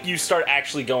when like you start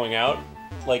actually going out.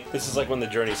 Like this is like when the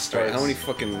journey starts. How many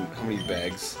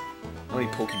bags? How many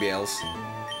Pokeballs?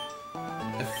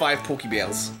 I have 5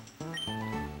 Pokeballs.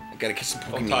 I gotta catch some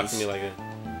Pokemies. Don't talk to me like it.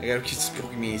 I gotta catch some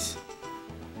Pokemies.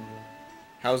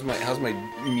 How's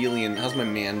my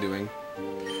man doing?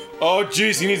 Oh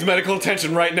jeez, he needs medical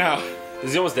attention right now.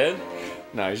 Is he almost dead?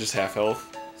 Nah, he's just half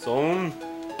health. So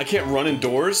I can't run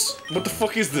indoors? What the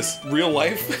fuck is this? Real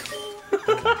life?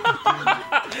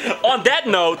 on that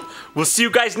note, we'll see you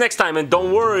guys next time, and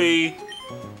don't worry.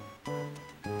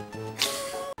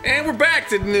 And we're back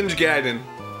to Ninja Gaiden.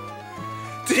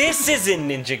 This isn't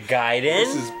Ninja Gaiden.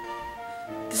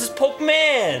 This is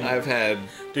Pokemon. I've had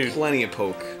plenty of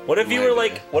poke. What if you were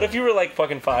like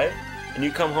fucking 5, and you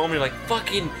come home and you're like,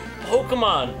 fucking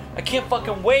Pokemon, I can't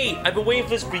fucking wait. I've been waiting for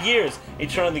this for years. And you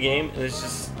turn on the game, and it's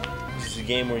just a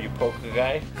game where you poke a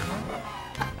guy.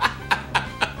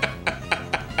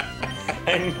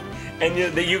 and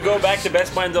you go back to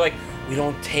Best Buy and they're like, we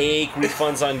don't take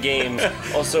refunds on games.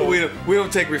 Also, we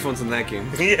don't take refunds in that game.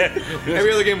 Yeah.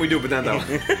 Every other game we do, but not that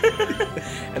one.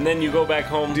 And then you go back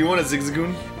home. Do you want a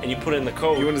Zigzagoon? And you put in the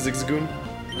code. You want a Zigzagoon?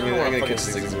 No, I'm gonna catch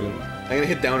a Zigzagoon. I'm gonna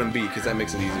hit down and B because that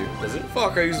makes it easier. Does it?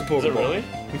 Fuck, I used a Pokeball. Is it really?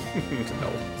 No.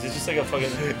 Is it just like a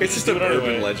fucking... It's just an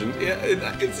urban legend. Yeah, it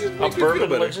makes a me feel bourbon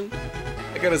better. legend?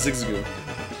 I got a Zigzagoon.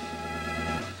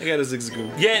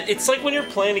 Yeah, it's like when you're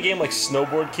playing a game like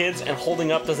Snowboard Kids and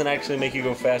holding up doesn't actually make you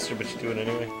go faster, but you do it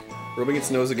anyway. Rubbing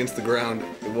its nose against the ground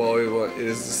while it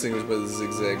is distinguished by the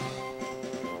zigzag.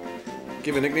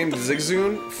 Give a nickname to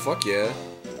Zigzagoon? Fuck yeah.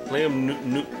 Name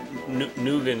him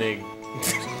Nooganig.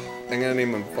 I'm gonna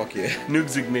name him Fuck yeah.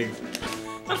 Noogzignig.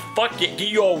 Not fuck it.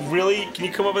 You all really? Can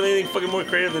you come up with anything fucking more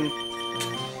creative than...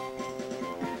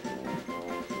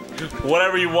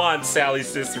 Whatever you want, Sally's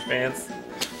sister pants.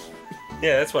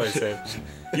 Yeah, that's what I said.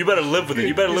 You better live with it.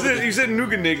 You better live with it. You said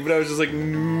Nooganig, but I was just like,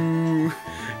 no.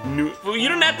 Well, you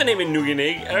don't have to name it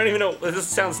Nooganig. I don't even know. This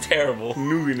sounds terrible.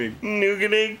 Nooganig.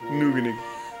 Nooganig? Nooganig.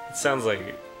 It sounds like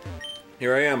it.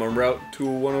 Here I am on Route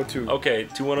 2102. Okay,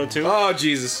 2102? Oh,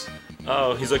 Jesus.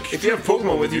 Oh, he's like, if you have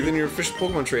Pokemon with you, then you're a official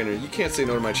Pokemon trainer. You can't say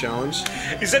no to my challenge.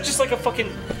 Is that just like a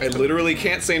fucking... I literally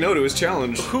can't say no to his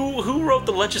challenge. Who wrote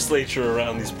the legislature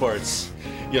around these parts?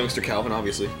 Youngster Calvin,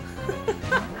 obviously.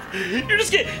 You're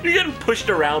getting pushed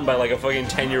around by like a fucking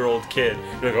 10-year-old kid.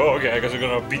 You're like, oh, okay, I guess I'm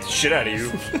gonna beat the shit out of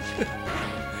you.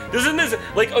 Isn't this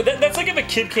like, oh, that's like if a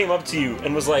kid came up to you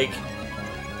and was like,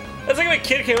 that's like if a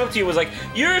kid came up to you and was like,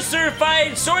 you're a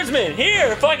certified swordsman,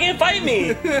 here, fucking fight me.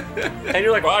 And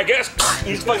you're like, well, I guess.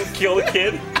 You just fucking kill the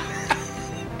kid.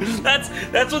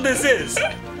 That's what this is.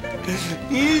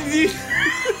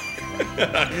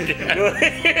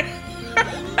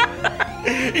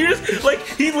 You just like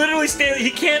he literally stands. He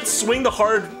can't swing the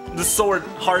sword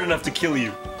hard enough to kill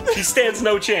you. He stands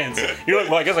no chance. You're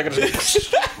like, well, I guess I could just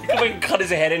fucking cut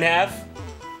his head in half.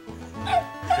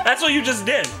 That's what you just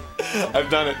did.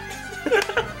 I've done it.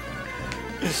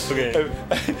 Okay.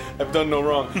 I've done no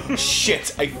wrong.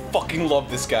 Shit, I fucking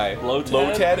love this guy.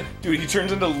 Lotad? Dude, he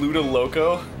turns into Luda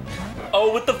Loco.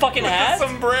 Oh, with the fucking hat? The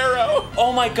sombrero.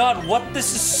 Oh my god, what?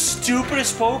 This is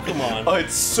stupidest Pokemon. Oh,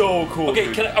 it's so cool. Okay,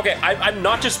 dude. I'm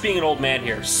not just being an old man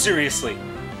here. Seriously.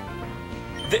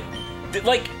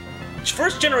 Like,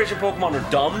 first generation Pokemon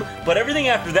are dumb, but everything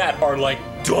after that are like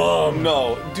dumb.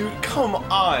 No, dude, come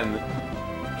on.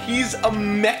 He's a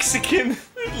Mexican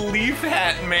leaf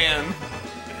hat man.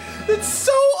 That's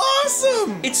so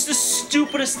awesome. It's the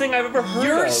stupidest thing I've ever heard of.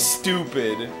 You're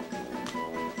stupid.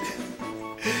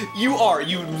 You are.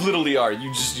 You literally are.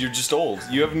 You're just old.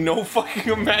 You have no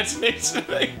fucking imagination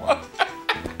anymore.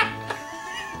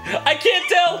 I can't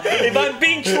tell if I'm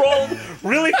being trolled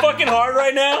really fucking hard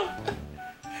right now.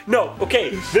 No,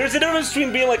 okay. There's a difference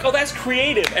between being like, oh, that's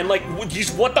creative, and like,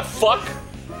 what the fuck?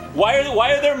 Why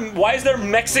is there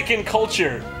Mexican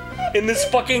culture in this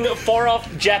fucking far-off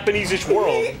Japanese-ish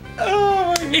world?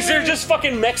 Oh my God. Is there just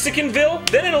fucking Mexicanville?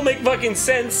 Then it'll make fucking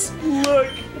sense. Look.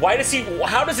 How does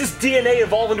his DNA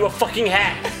evolve into a fucking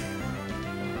hat?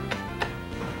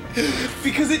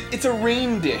 Because it's a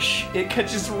rain dish. It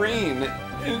catches rain.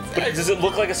 Does it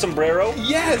look like a sombrero?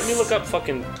 Yes. Let me look up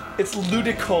fucking... It's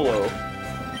Ludicolo.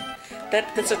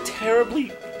 That's a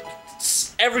terribly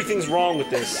everything's wrong with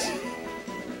this.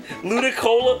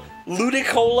 Ludicolo?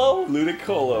 Ludicolo?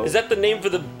 Ludicolo. Is that the name for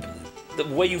the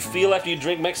way you feel after you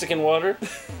drink Mexican water?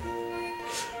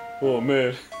 Oh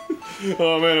man.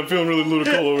 Oh man, I'm feeling really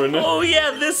Ludicolo right now. Oh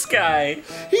yeah, this guy.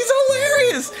 He's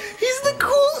hilarious. He's the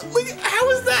cool. Like, how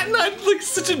is that not like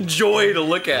such a joy to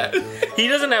look at? He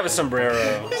doesn't have a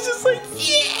sombrero. He's just like,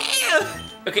 yeah.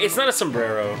 Okay, it's not a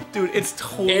sombrero. Dude, it's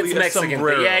totally It's a Mexican.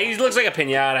 sombrero. Yeah, he looks like a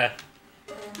piñata.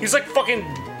 He's like fucking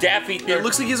Daffy. It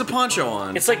looks like he has a poncho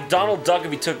on. It's like Donald Duck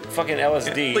if he took fucking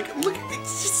LSD. Like, look,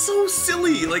 it's just so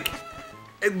silly. Like,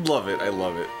 I love it. I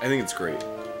love it. I think it's great.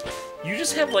 You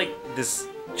just have like this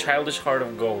childish heart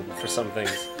of gold for some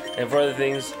things, and for other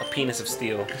things, a penis of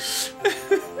steel,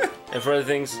 and for other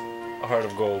things, a heart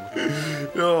of gold.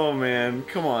 Oh man,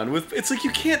 come on! It's like you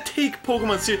can't take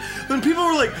Pokemon serious. When people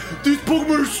were like, "These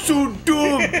Pokemon are so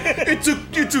dumb,"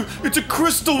 it's a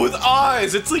crystal with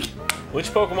eyes. It's like, which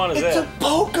Pokemon is it's that? a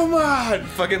Pokemon.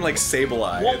 Fucking like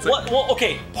Sableye. Well, It's like, well,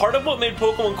 okay. Part of what made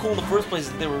Pokemon cool in the first place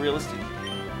is that they were realistic.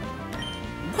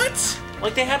 what?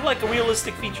 Like they had like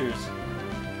realistic features.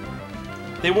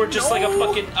 They weren't just like a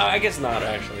fucking. I guess not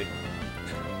actually.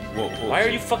 Whoa, Why are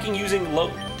you fucking using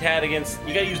Lotad against?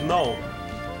 You gotta use no.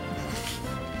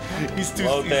 He's too.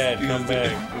 Lotad, come too-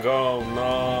 back. Go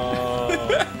no.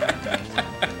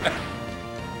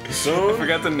 Soon. I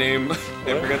forgot the name.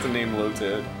 I forgot the name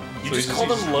Lotad. You So just he's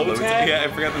called him Lotad? Yeah, I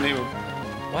forgot the name of.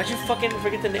 Why'd you fucking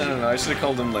forget the name? I don't know. I should have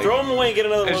called him like. Throw him away and get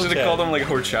another I Lotad. should have called him like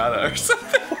Horchata or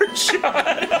something.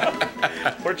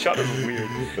 Horchata's weird.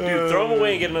 Dude, throw him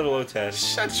away and get another Lotad.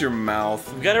 Shut your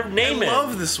mouth. You gotta name I it.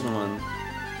 love this one.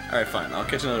 Alright, fine. I'll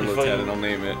catch another You Lotad fucking- and I'll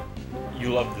name it.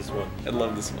 You love this one. I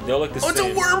love this one. They all look the Oh, it's a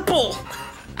same. Wurmple!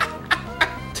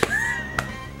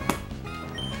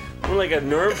 More like a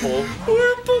Nurple.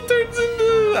 Wurmple turns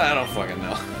into... I don't fucking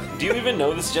know. Do you even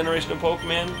know this generation of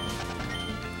Pokemon?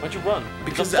 Why'd you run?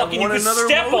 Because It's a I fucking, want you could another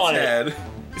step on it. Lotad.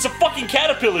 It's a fucking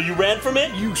caterpillar. You ran from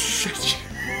it? You shit.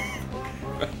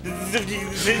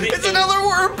 It's It's another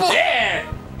Wurmple!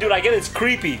 Yeah! Dude, I get it's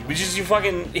creepy. We just you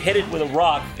fucking hit it with a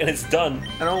rock and it's done.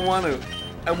 I don't want to.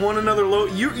 I want another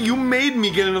You made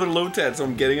me get another Lotad, so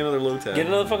I'm getting another Lotad. Get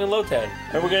another fucking Lotad.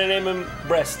 And we're gonna name him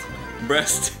Breast.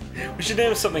 Breast. We should name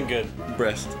him something good.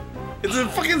 Breast. It's a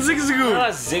fucking Zigzagoon! Not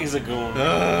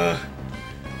Zigzagoon.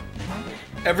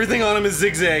 Everything on him is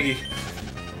zigzaggy.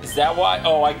 Is that why?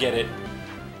 Oh, I get it.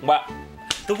 Wow.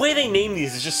 The way they name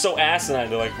these is just so asinine.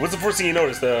 They're like, what's the first thing you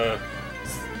notice?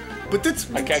 But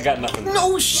that's... I got nothing.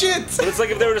 No shit! But it's like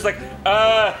if they were just like,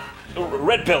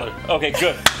 Red Pillar. Okay,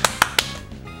 good.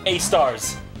 A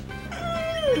stars.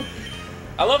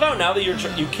 I love how now that you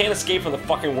can't escape from the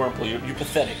fucking Wurmple. You're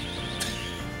pathetic.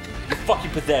 You're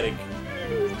fucking pathetic.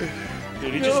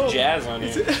 Dude, he No. just jazz on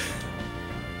you.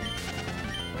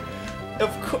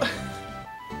 Of course.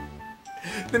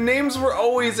 The names were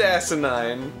always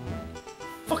asinine.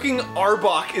 Fucking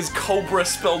Arbok is Cobra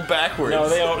spelled backwards.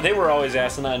 No, they were always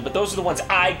asinine, but those are the ones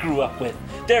I grew up with.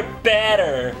 They're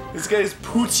better. This guy's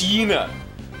Poochyena.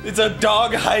 It's a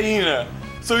dog hyena.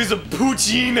 So he's a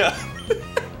Poochyena.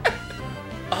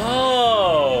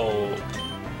 Oh.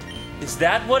 Is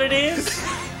that what it is?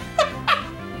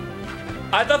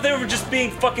 I thought they were just being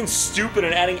fucking stupid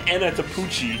and adding Enna to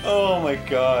Poochie. Oh my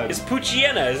god. It's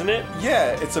Poochiena, isn't it?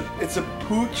 Yeah, it's a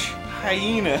pooch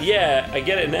hyena. Yeah, I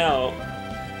get it now.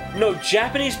 No,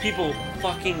 Japanese people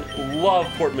fucking love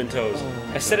portmanteaus.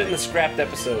 I said it in the scrapped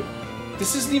episode.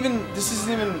 This is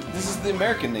the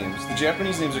American names. The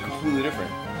Japanese names are completely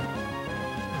different.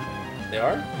 They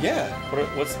are? Yeah.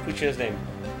 What's Poochiena's name?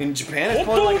 In Japan, it's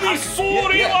probably like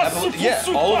yeah,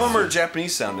 all of them are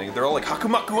Japanese sounding. They're all like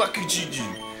Hakumaku Akujiji.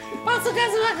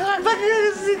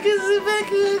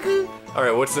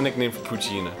 Alright, what's the nickname for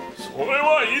Poochyena?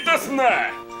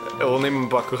 We'll name him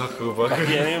Baku Haku Baku.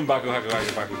 Yeah, name him Baku Haku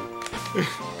Haku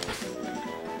Baku.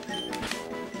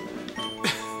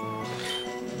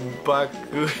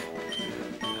 Baku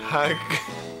Haku.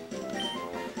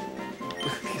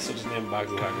 I guess I'll just name him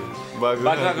Baku Haku. Baku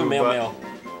Baku Haku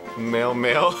male.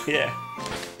 Male. Yeah.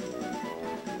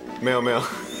 Male.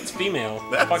 It's female.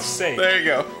 What the fuck's say? There you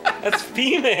go. That's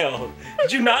female.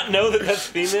 Did you not know that that's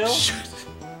female?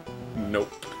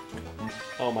 Nope.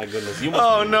 Oh my goodness. You must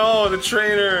Oh no, the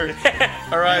trainer.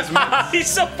 Our eyes meet. he's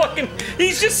so fucking.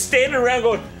 He's just standing around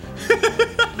going.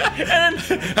 And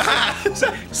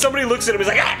then somebody looks at him. He's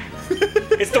like, ah!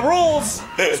 It's the rules.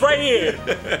 It's right here.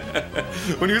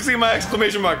 When you see my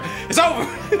exclamation mark, it's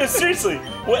over. Seriously.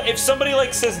 What if somebody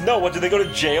like says no? What do they go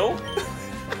to jail?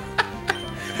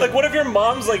 Like, what if your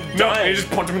mom's like No, and dying? you just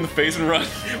punch him in the face and run.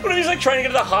 What if he's like trying to get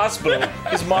to the hospital?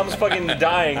 His mom's fucking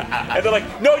dying, and they're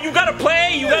like, "No, you gotta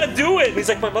play. You gotta do it." And he's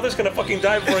like, "My mother's gonna fucking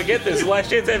die before I get this. It's the last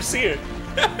chance I ever see her."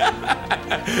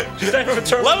 She's dying from a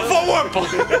terminal. Level 4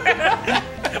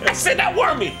 Wurmple! Like, say that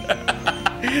Wormy.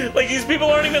 Like these people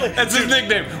aren't even like. That's his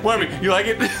nickname. Wormy, you like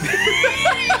it?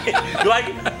 You like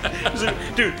it? He's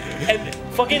like, dude, and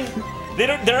fucking. They're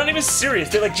not even serious.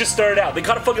 They like just started out. They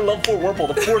caught a fucking level 4 Wurmple.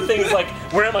 The poor thing is like,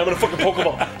 where am I? I'm gonna fucking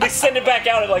Pokeball. They send it back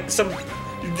out at like some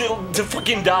to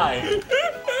fucking die.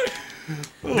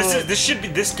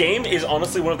 This game is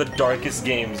honestly one of the darkest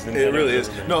games. It really is.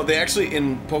 No, they actually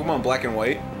in Pokemon Black and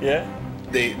White. Yeah.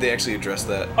 They actually address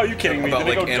that. Are you kidding me? About Did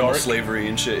like they go animal dark? slavery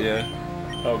and shit. Yeah.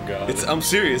 Oh god. I'm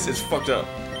serious. It's fucked up.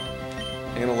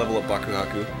 I'm gonna level up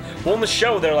Bakuhaku. Well, in the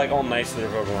show, they're like all nice to their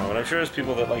Pokemon, but I'm sure there's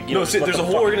people that like. You know, No, see, just let there's a them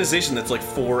whole fuck- organization that's like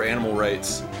for animal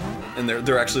rights, and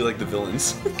they're actually like the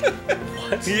villains.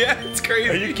 What? Yeah, it's crazy.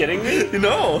 Are you kidding me?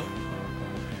 No.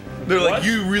 They're What? like,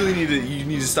 you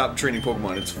need to stop training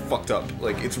Pokemon. It's fucked up.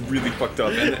 Like, it's really fucked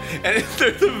up. And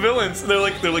they're the villains. They're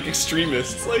like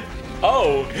extremists. Like,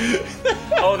 Oh.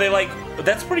 Oh, they like.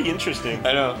 That's pretty interesting.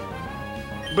 I know.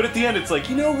 But at the end, it's like,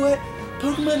 you know what?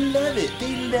 Pokemon love it.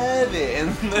 They love it. And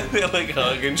they like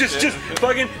hug and Just shit.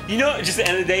 fucking, you know, just at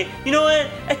the end of the day, you know what?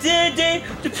 At the end of the day,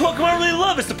 the Pokemon really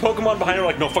love us. The Pokemon behind her are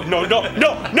like, no, fuck, no. Don't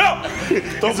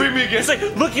beat me again. It's like,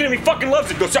 looking at me, fucking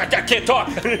loves it. Goes, I can't talk.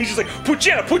 And he's just like,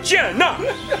 Puchana, no.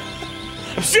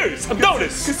 I'm serious, I'm doing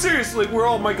this. Cause seriously, like, we're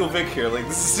all Michael Vick here. Like,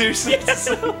 this is seriously.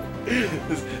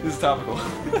 This is topical.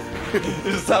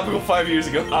 This is topical 5 years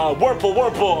ago.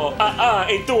 Wurmple,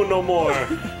 ain't doing no more.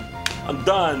 I'm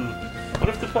done. What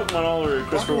if the Pokemon all were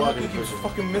Christopher Walken? keeps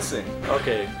fucking missing.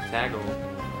 Okay, tackle.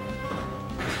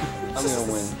 I'm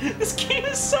gonna win. This game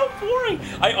is so boring.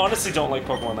 I honestly don't like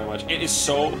Pokemon that much. It is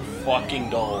so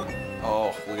fucking dull.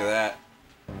 Oh, look at that.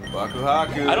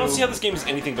 Bakuhaku. I don't see how this game is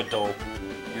anything but dull.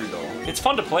 You're dull. It's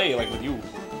fun to play, like with you,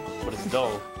 but it's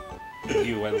dull. With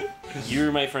you, and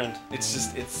you're my friend. It's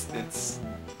just,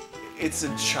 it's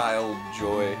a child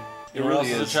joy. It You know what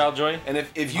really else is. a child joy? And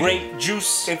if you Grape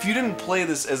juice. if you didn't play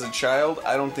this as a child,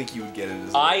 I don't think you would get it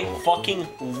as. I fucking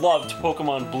loved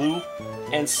Pokemon Blue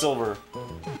and Silver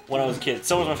when I was a kid.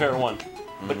 Silver was my favorite one.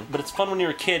 But it's fun when you're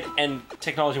a kid and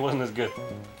technology wasn't as good.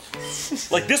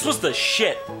 Like, this was the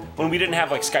shit when we didn't have,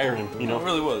 like, Skyrim, you know? It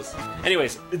really was.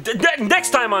 Anyways, next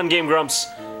time on Game Grumps,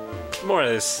 more of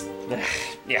this.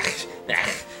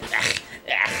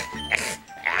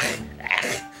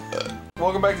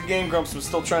 Welcome back to Game Grumps. I'm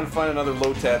still trying to find another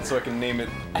Lotad so I can name it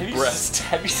Breast.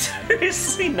 Have you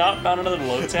seriously not found another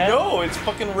Lotad? No, it's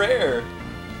fucking rare.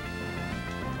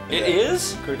 It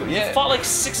is? Critical. You Yeah. fought like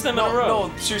 6 of them in a row.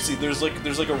 No, seriously, there's like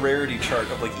a rarity chart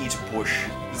of like each bush.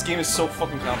 This game is so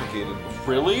fucking complicated.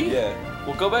 Really? Yeah.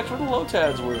 Well, go back to where the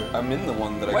Lotads were. I'm in the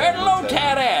one that I Where the got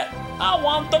Lotad at? I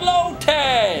want the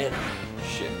Lotad!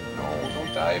 Shit. No,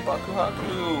 don't die,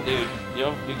 Bakuhaku. Dude,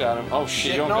 yo, you got him. Oh shit,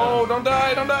 Shit, you don't no, got him. don't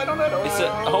die, don't die, don't die, don't die. It's a,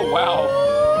 oh wow.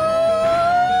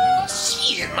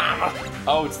 Shit, mama.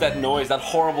 Oh, it's that noise, that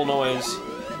horrible noise.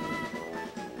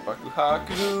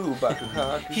 Bakuhaku,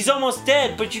 Bakuhaku. He's almost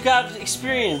dead, but you got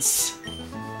experience.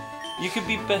 You could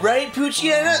be better. Right,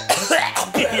 Puchiana?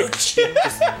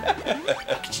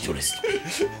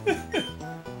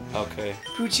 Okay.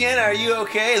 Puchiana, are you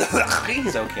okay?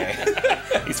 He's okay.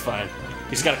 He's fine.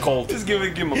 He's got a cold. Just give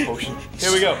him a potion.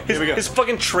 Here we go. Here we go. His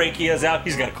fucking trachea's out.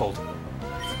 He's got a cold.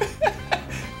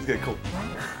 He's got a cold.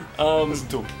 Listen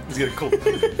to him. He's got a cold.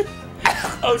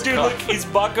 Oh, dude, look. He's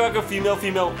Bakuhaku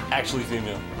female, actually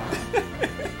female.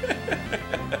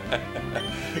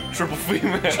 Triple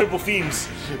female. Triple themes.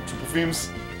 Triple themes.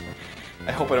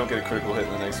 I hope I don't get a critical hit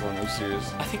in the next one. I'm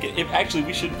serious. I think if actually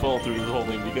we should follow through with the whole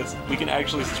thing because we can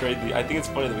actually trade these. I think it's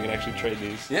funny that we can actually trade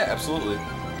these. Yeah, absolutely.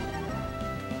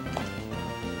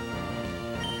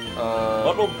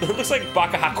 Oh, well, it looks like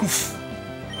Bakuhaku.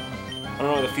 I don't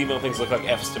know why the female things look like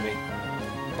F's to me.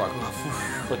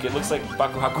 Look, it looks like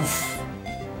Bakuhaku.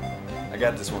 I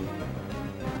got this one.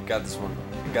 Got this one.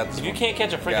 Got this If one. you can't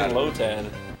catch a Got freaking it. Lotad,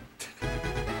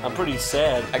 I'm pretty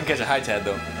sad. I can catch a high tad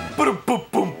though.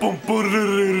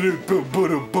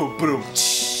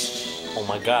 Oh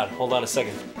my god, hold on a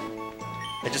second.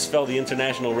 I just felt the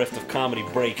international rift of comedy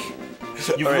break.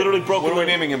 You've All right, literally broken what are we the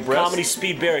naming him, Breast? comedy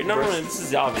speed barrier. No, Breast? this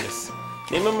is obvious.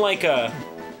 Name him like a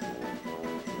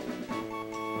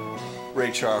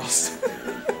Ray Charles.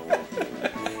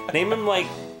 Name him like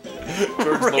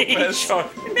George Ray Lopez.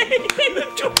 Name him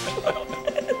George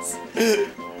Lopez.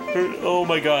 Oh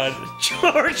my god,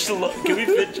 George Lopez. Can we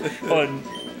fit on?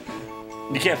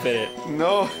 You can't fit it.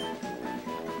 No.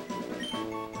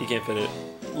 You can't fit it.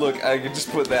 Look, I could just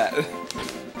put that.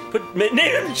 Name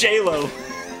him J-Lo.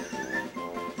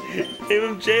 Name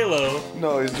him J-Lo.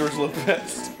 No, he's George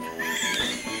Lopez.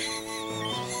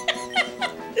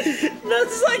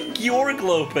 That's like Georg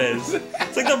Lopez.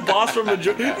 It's like the boss from Name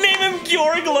him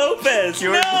Georg Lopez.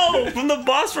 No, from the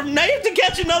boss from. Now you have to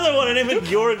catch another one and name him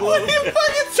Georg Lopez. What are you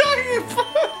fucking talking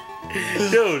about?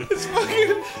 Dude, it's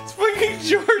fucking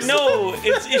George. No,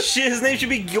 his name should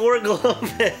be Georg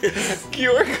Lopez.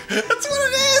 Georg. That's what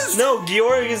it is. No,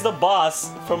 Georg is the boss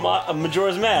from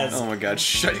Majora's Mask. Oh my God!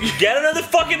 Shut. Get another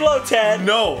fucking Lotad.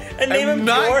 No, and name I'm him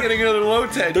not Georg. getting another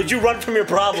Lotad. Don't you run from your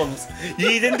problems. You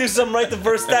didn't do something right the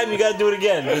first time. You gotta do it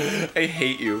again. I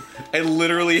hate you. I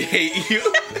literally hate you.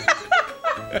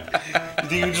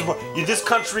 In this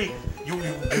country, you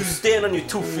stand on your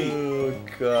 2 feet. Oh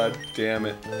God damn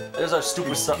it! There's our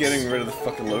stupid stuff. Getting rid of the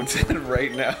fucking Lotad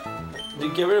right now.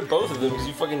 Dude, get rid of both of them because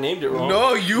you fucking named it wrong.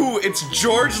 No, you. It's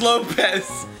George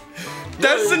Lopez.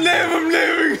 That's the name I'm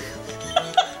naming.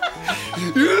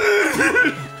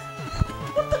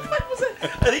 What the fuck was that?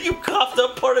 I think you coughed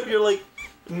up part of your like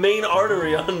main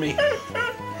artery on me.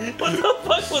 What the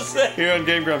fuck was that? Here on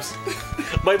Game Grumps.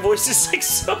 My voice is like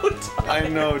so tired. I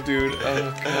know, dude.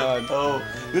 Oh God. Oh,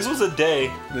 this was a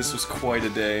day. This was quite a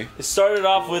day. It started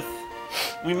off with,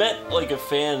 we met like a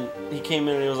fan. He came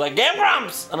in and he was like, "Game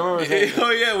Grumps!" I don't remember his name.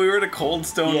 Oh yeah, we were at a Cold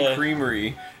Stone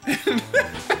Creamery.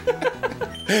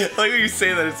 Like when you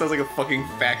say that, it sounds like a fucking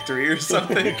factory or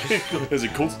something. There's a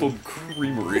Cold Stone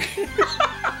Creamery.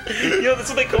 Yo, that's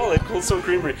what they call it, Cold Stone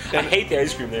Creamery. I hate the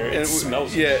ice cream there. It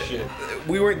smells like shit.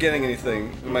 We weren't getting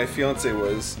anything. My fiance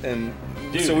was, and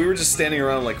Dude. so we were just standing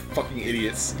around like fucking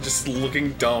idiots, just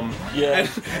looking dumb. Yeah.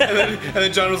 And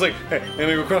then John was like, "Hey, I'm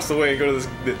gonna go across the way and go to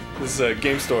this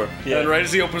game store." Yeah. And right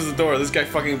as he opens the door, this guy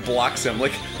fucking blocks him,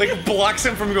 like blocks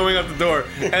him from going out the door.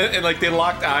 And like they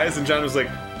locked eyes, and John was like,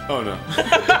 "Oh no."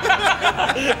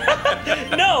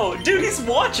 No, dude, he's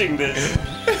watching this.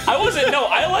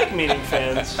 I like meeting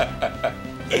fans.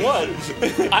 What?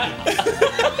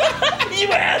 You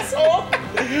asshole!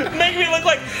 Make me look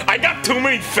like I got too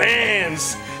many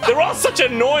fans. They're all such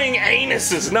annoying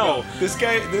anuses. No. This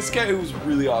guy was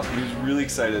really awesome. He was really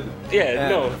excited. Yeah,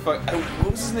 no.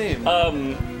 What was his name?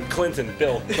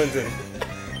 Bill Clinton.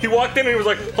 He walked in and he was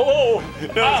like, "Hello,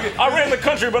 I ran the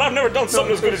country, but I've never done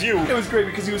something as good as you." It was great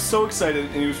because he was so excited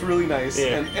and he was really nice.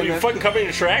 Yeah. And Are you fucking covering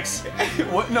your tracks?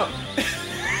 What? No.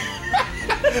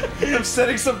 I'm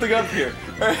setting something up here.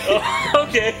 Oh,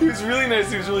 okay. He was really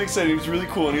nice. He was really excited. He was really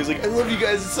cool. And he was like, "I love you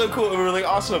guys. It's so cool." And we were like,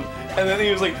 "Awesome." And then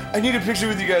he was like, "I need a picture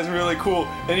with you guys." And we were like, "Cool."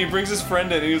 And he brings his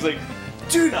friend in. And he was like,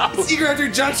 "Dude, it's Eager After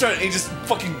Johnson." And he just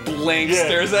fucking blank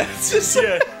stares at us. Just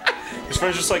His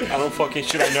friend's just like, "I don't fucking.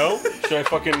 Should I know? Should I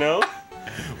fucking know?"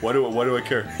 Why do I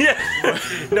care? Yeah.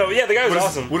 No, yeah, the guy was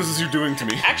awesome. What is this you're doing to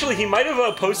me? Actually, he might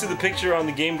have posted the picture on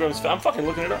the Game Grumps. I'm fucking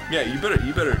looking it up. Yeah, he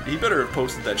better have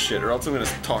posted that shit, or else I'm gonna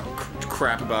talk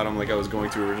crap about him like I was going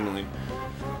to originally.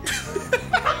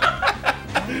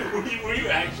 Were you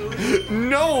actually?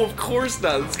 No, of course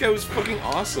not. This guy was fucking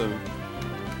awesome.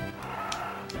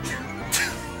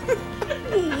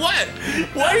 What?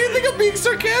 Why do you think I'm being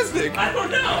sarcastic? I don't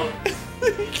know.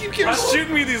 You keep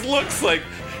shooting me these looks like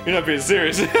you're not being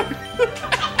serious. Wait,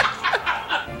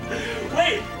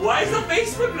 why is the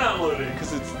Facebook not loading?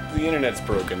 Because the internet's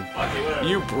broken. Okay, whatever.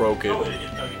 You broke it. Oh,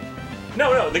 okay.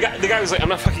 No, the guy was like, I'm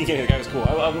not fucking kidding. The guy was cool.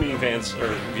 I love meeting fans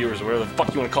or viewers or whatever the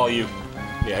fuck you want to call you.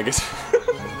 Yeah, I guess.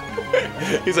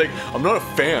 He's like, I'm not a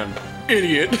fan,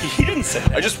 idiot. He didn't say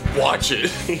that. I just watch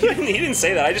it. He didn't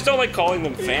say that. I just don't like calling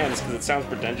them fans because it sounds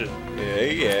pretentious.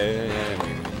 Yeah.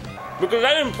 Because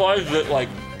that implies that, like,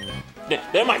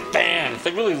 they're my fans.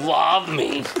 They really love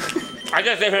me. I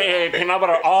just say peanut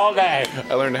butter all day.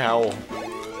 I learned howl.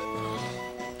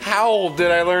 Howl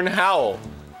did I learn howl?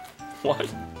 What?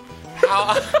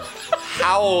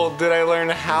 Howl did I learn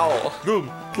howl?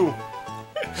 Cool.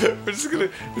 We're just gonna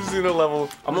level.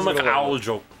 I'm gonna make an owl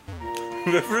joke.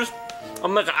 Ready for this?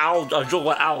 I'm gonna make a joke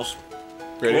about owls.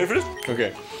 Ready for this?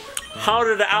 Okay. How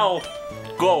did the owl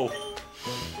go?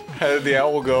 How did the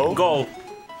owl go? Go.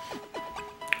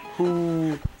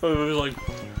 Who? It was like.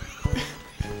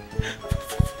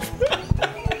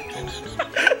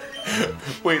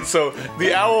 Wait, so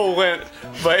the owl went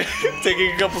by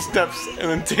taking a couple steps and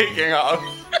then taking off.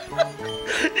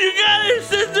 You got it,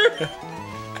 sister!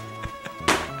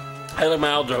 I like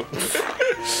my owl joke.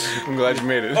 I'm glad you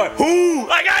made it. Right, who?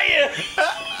 I got you!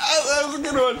 That was a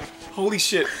good one. Holy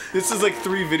shit. This is like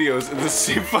 3 videos in the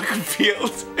same fucking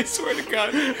field. I swear to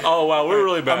God. Oh wow, we're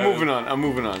really bad. I'm moving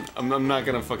on. I'm not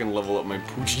gonna fucking level up my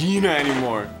Poochyena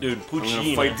anymore. Dude, Poochyena. I'm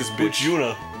gonna fight this bitch.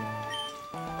 Poochyena.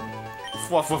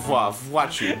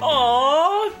 watch you.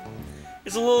 Aww!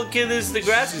 It's a little kid as the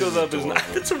grass goes up.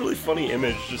 That's a really funny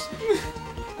image. Just.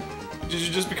 Did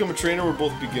you just become a trainer? We're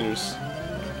both beginners.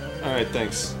 Alright,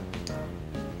 thanks.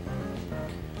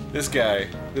 This guy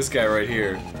right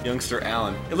here, youngster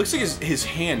Alan. It looks like his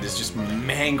hand is just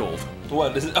mangled.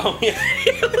 What is it? Oh yeah,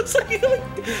 it looks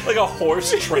like a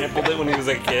horse trampled it when he was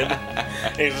a kid.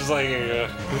 And he's just like.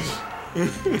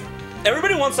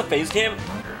 Everybody wants a face cam.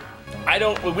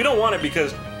 We don't want it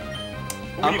because.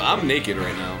 I'm naked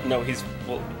right now. No,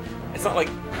 well. It's not like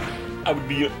I would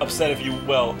be upset if you.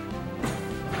 Well,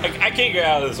 I can't get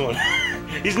out of this one.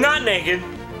 He's not naked.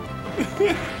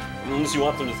 Unless you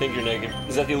want them to think you're naked.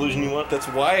 Is that the illusion you want? That's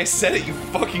why I said it, you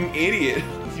fucking idiot.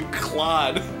 You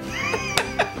clod.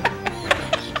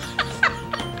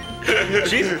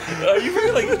 Jeez, are you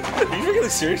freaking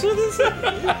serious with this?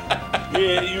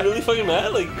 Yeah, you really fucking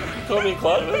mad? Like, you call me a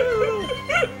clod?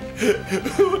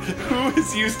 Who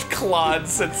has used clod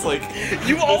since like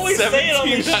you always say it on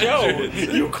the show?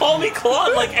 You call me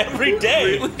clod like every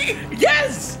day. Really?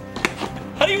 Yes.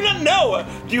 How do you not know?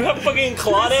 Do you have fucking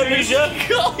clod amnesia?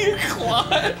 Call you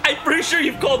clod? I'm pretty sure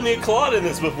you've called me a clod in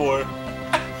this before.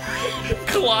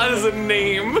 Clod is a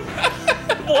name.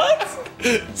 What?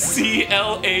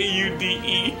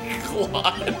 C-L-A-U-D-E.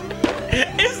 Clod.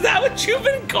 Is that what you've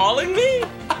been calling me?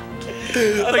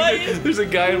 Like, there's a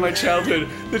guy in my childhood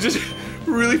that just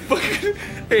really fucking.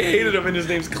 I hated him, and his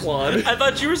name's Claude. I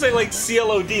thought you were saying like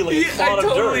C-L-O-D, like a clod I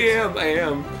totally of dirt. am. I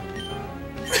am.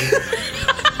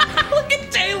 Look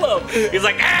at J-Lo. He's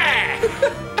like, ah!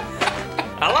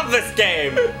 I love this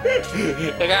game.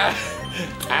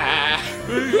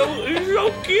 He's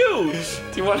so cute.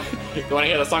 Do you want to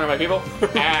hear the song of my people?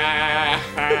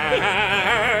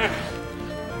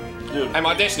 Dude. I'm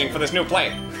auditioning for this new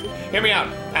play. Hear me out.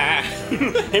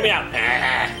 Hear me out.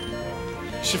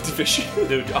 Shifty Fish.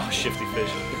 Dude, oh, Shifty Fish.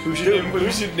 We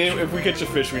should name, if we catch a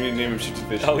fish, we need to name him Shifty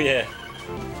Fish. Oh, yeah.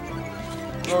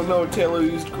 Oh no, Taylor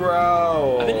used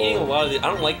growl. I've been eating a lot of these. I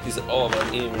don't like these at all, but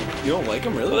I'm eating them. You don't like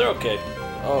them, really? Well, they're okay.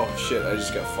 Oh shit, I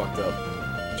just got fucked up.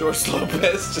 George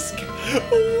Lopez just...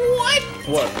 What?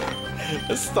 What?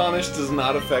 Astonished does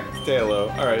not affect Taylor.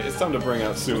 Alright, it's time to bring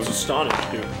out soon. It's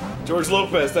astonished, dude. George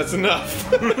Lopez, that's enough.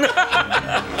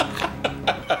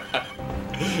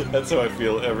 That's how I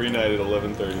feel every night at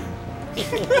 11:30.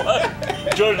 What?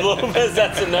 George Lopez,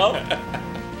 that's enough?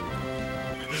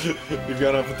 You've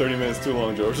gone on for 30 minutes too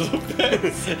long, George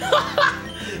Lopez.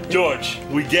 George,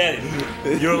 we get it.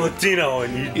 You're Latino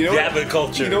and you have a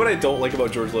culture. You know what I don't like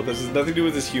about George Lopez? It has nothing to do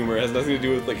with his humor. It has nothing to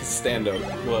do with like his stand-up.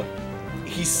 What?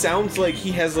 He sounds like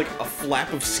he has like a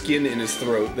flap of skin in his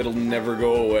throat that'll never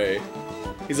go away.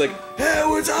 He's like, hey,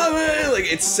 what's up, man?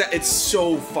 Like, it's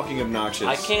so fucking obnoxious.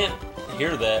 I can't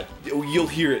hear that. You'll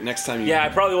hear it next time you... Yeah, I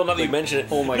probably will not even mention it.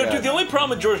 Oh my god. god. Dude, the only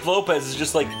problem with George Lopez is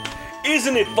just like,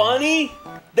 isn't it funny?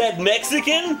 That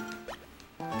Mexican?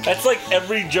 That's like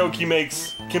every joke he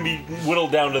makes can be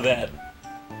whittled down to that.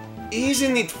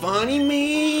 Isn't it funny,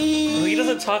 me? Well, he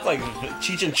doesn't talk like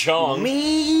Cheech and Chong.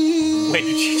 Me? Wait,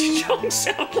 did Cheech and Chong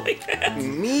sound like that?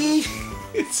 Me?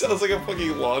 It sounds like a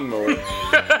fucking lawnmower.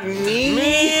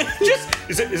 Me? Just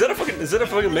is that a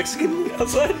fucking Mexican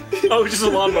outside? Oh, it's just a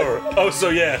lawnmower. Oh, so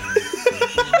yeah.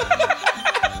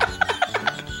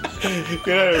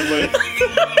 Good night, everybody.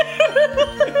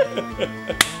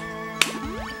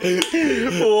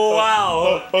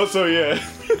 Wow. Oh, so yeah.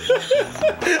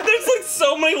 There's like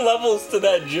so many levels to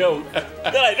that joke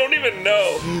that I don't even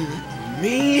know.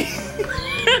 Me?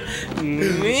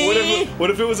 Me? What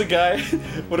if it was a guy?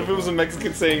 What if it was a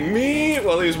Mexican saying me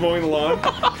while he was mowing the lawn?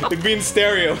 It'd be in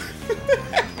stereo.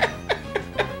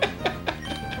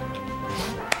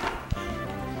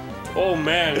 Oh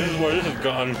man, this is where this has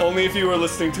gone. Only if you were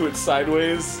listening to it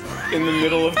sideways in the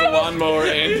middle of the lawnmower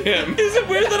and him. Is it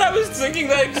weird that I was thinking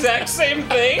that exact same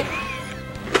thing?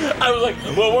 I was like,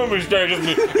 well, when we stereo,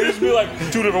 it just be like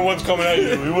two different ones coming at you.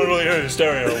 You wouldn't really hear it in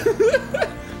stereo.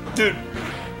 Dude,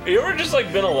 you ever just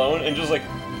like been alone and just like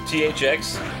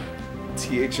THX?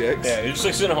 THX? Yeah, you're just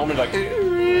like sitting at home and like.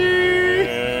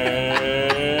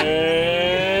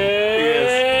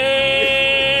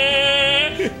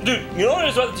 Dude, you know what it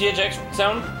is about the THX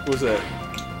sound? What's that?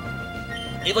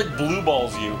 It like blue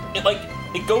balls you.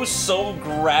 It goes so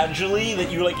gradually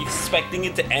that you're like expecting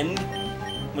it to end,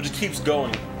 but it keeps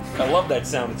going. I love that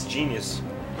sound. It's genius.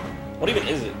 What even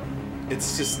is it?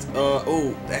 It's just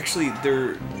oh, actually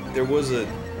there was a,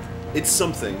 it's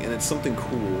something, and it's something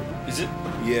cool. Is it?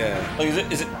 Yeah. Like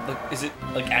is it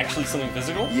like actually something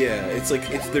physical? Yeah, it's like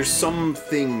there's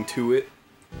something to it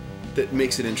that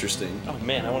makes it interesting. Oh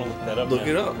man, I want to look that up. Look now.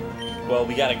 it up. Well,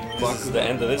 we gotta. This is the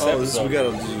end of this episode. We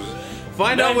gotta.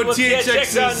 Find out what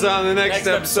THX is on the next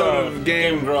episode of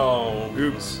Game Grumps.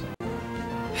 Oops.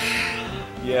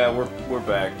 Yeah, we're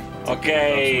back.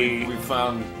 Okay. We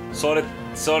found. So the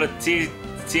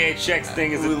THX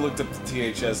thing is we looked up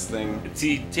the THS thing.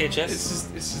 THS. It's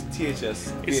just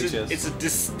THS. It's a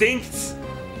distinct,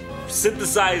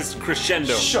 synthesized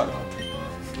crescendo. Shut up.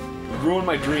 You ruined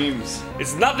my dreams.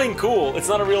 It's nothing cool. It's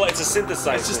not a real. It's a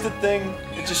synthesizer. It's just a thing.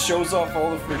 It just shows off all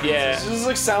the freaking. Yeah. It's just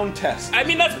like sound test. I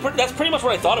mean, that's pretty much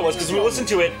what I thought it was, because when you listen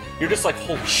to it, you're just like,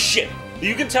 holy shit.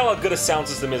 You can tell how good a sound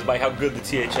system is by how good the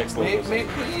THX logo is.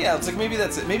 Yeah, it's like maybe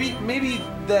that's it. Maybe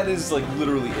that is like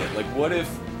literally it. Like, what if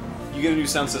you get a new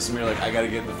sound system, you're like, I gotta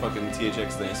get the fucking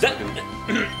THX thing.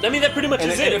 I mean, that pretty much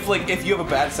is it. And if you have a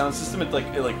bad sound system, it's like,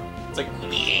 and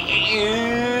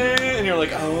you're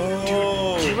like,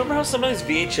 oh. Dude, do you remember how sometimes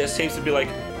VHS tapes would be like,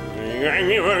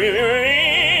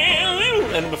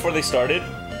 and before they started?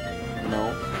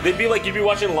 No. They'd be like, you'd be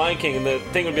watching Lion King, and the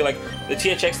thing would be like, the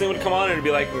THX thing would come on, and it'd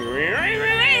be like,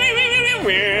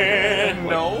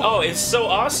 no. Oh, it's so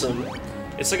awesome.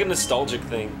 It's like a nostalgic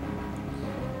thing.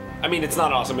 I mean, it's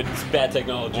not awesome. It's bad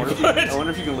technology. I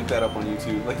wonder if you can look that up on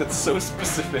YouTube. Like, that's so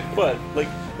specific. What? Like,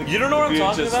 you don't know what I'm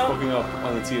talking about? VHS fucking up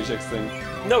on the THX thing.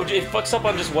 No, it fucks up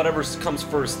on just whatever comes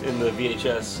first in the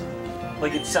VHS.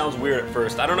 Like, it sounds weird at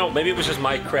first. I don't know. Maybe it was just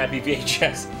my crappy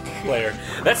VHS player.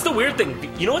 That's the weird thing.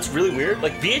 You know what's really weird?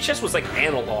 Like, VHS was like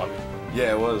analog.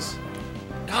 Yeah, it was.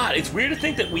 God, it's weird to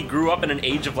think that we grew up in an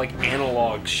age of like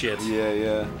analog shit.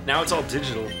 Yeah. Now it's all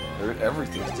digital.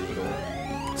 Everything's digital.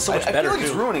 So much better, I feel like too.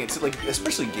 it's ruining it, like,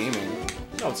 especially gaming.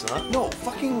 No, it's not. No,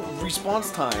 fucking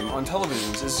response time on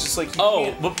televisions is just like, you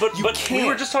Oh, can't, but we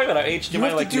were just talking about how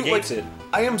HDMI like negates it.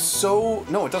 I am so...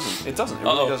 No, it doesn't. It doesn't. It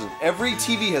really doesn't. Every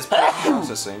TV has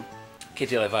processing.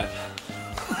 KTLA 5.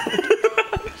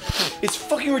 It's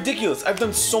fucking ridiculous. I've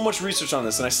done so much research on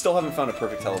this and I still haven't found a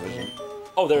perfect television.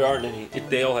 Oh, there aren't any.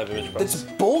 They all have image That's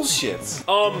processing. bullshit.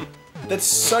 That's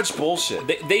such bullshit.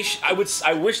 I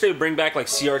wish they would bring back like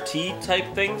CRT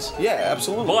type things. Yeah,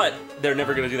 absolutely. But they're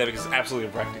never gonna do that because it's absolutely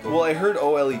impractical. Well, I heard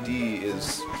OLED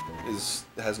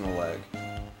has no lag.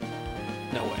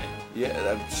 No way. Yeah,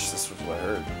 that's what I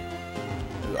heard.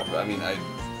 I mean, I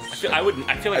feel like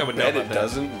I would know bet about it that.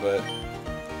 doesn't, but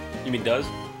You mean does?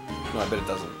 no, I bet it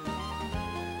doesn't.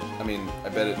 I mean, I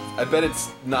bet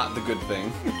it's not the good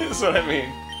thing. That's what I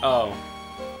mean. Oh.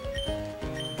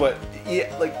 But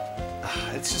yeah, like,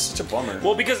 it's just such a bummer.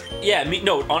 Well, because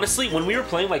no, honestly, when we were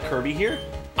playing like Kirby here,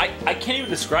 I can't even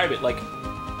describe it. Like,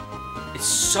 it's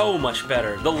so much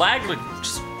better. The lag, like,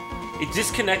 just it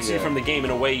disconnects you from the game in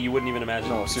a way you wouldn't even imagine.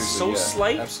 No, seriously, so yeah,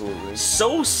 slight, absolutely,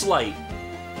 so slight,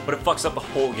 but it fucks up the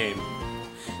whole game.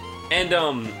 And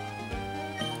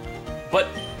but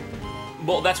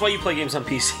well, that's why you play games on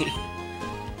PC.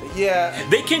 Yeah.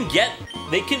 They can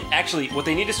actually, what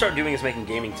they need to start doing is making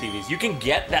gaming TVs. You can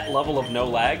get that level of no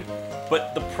lag,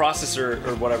 but the processor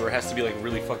or whatever has to be like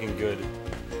really fucking good.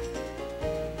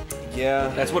 Yeah.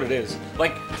 That's what it is.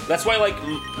 Like, that's why like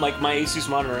my Asus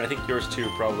monitor, and I think yours too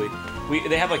probably,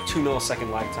 they have like 2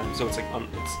 millisecond lag time, so it's like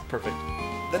it's perfect.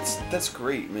 That's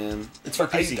great, man. It's for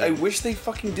PC. I wish they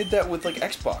fucking did that with like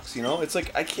Xbox. You know, it's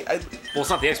like I can't. Well, it's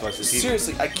not the Xbox. It's the TV.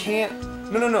 Seriously, I can't.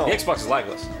 No. The Xbox is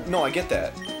lagless. No, I get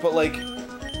that, but like,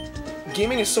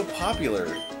 gaming is so popular.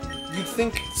 You'd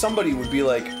think somebody would be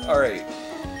like, all right.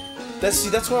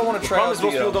 That's why I want to try out the. The problem is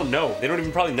most people don't know. They don't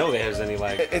even probably know that has any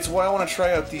lag. It's why I want to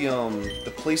try out the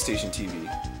PlayStation TV.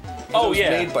 Because it was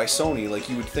made by Sony. Like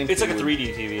you would think. It's like a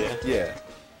 3D TV. Yeah.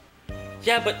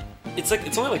 Yeah, but it's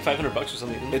only like $500 or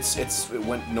something. It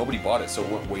went. Nobody bought it, so it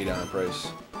went way down in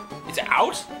price. It's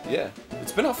out? Yeah,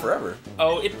 it's been out forever.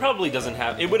 Oh, it probably doesn't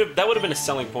have. That would have been a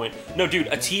selling point. No, dude,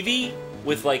 a TV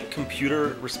with like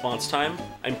computer response time,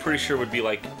 I'm pretty sure would be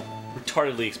like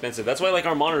retardedly expensive. That's why like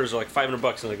our monitors are like $500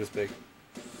 and like this big.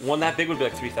 One that big would be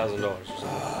like $3,000 or something.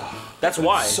 That's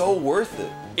why. It's so worth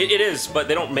it. It is, but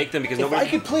they don't make them because nobody. If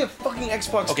I could play a fucking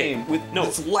Xbox game with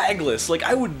it's lagless, like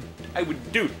I would,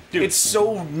 dude. It's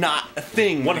so not a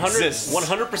thing.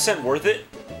 100% worth it,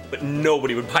 but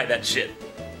nobody would buy that shit.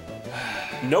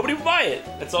 Nobody would buy it.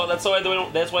 That's why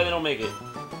they don't make it.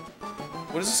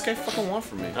 What does this guy fucking want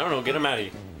from me? I don't know. Get him out of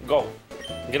here. Go.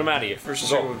 Get him out of here. First,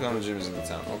 check what kind of gym is in the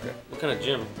town. Okay. What kind of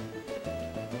gym?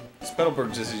 It's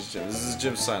Petalburg Jesse's gym. This is a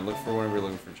gym sign. Look for whenever you're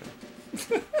looking for a gym.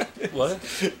 What?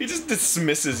 He just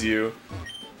dismisses you.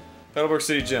 Petalburg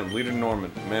City Gym. Leader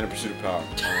Norman. Man in pursuit of power.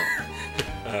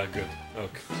 Good.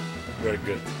 Okay. Very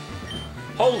good.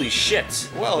 Holy shit.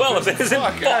 Well if it isn't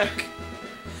fuck.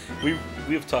 We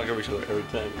have to talk over each other every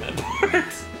time in that part.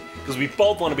 Because we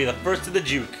both want to be the first to the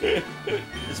juke.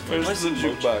 First to the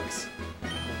jukebox.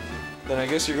 Then I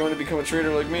guess you're going to become a trader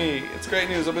like me. It's great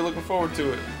news. I'll be looking forward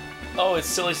to it. Oh, it's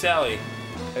Silly Sally.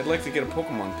 I'd like to get a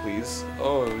Pokemon, please.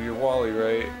 Oh, you're Wally,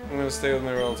 right? I'm gonna stay with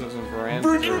my relatives in Veranda.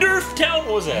 Verndurf Town,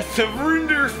 what was that? The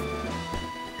Verndurf!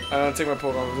 I don't take my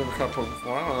Pokemon. I've never caught Pokemon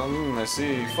before. I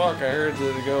see. Fuck, I heard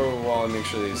that to go while I make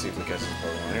sure they safely catch this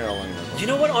Pokemon. Here, I'll let you know. You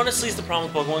know what honestly is the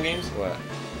problem with Pokemon games? What?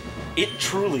 It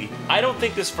truly, I don't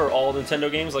think this for all Nintendo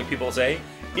games like people say,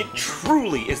 it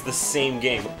truly is the same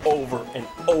game over and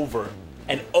over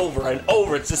and over and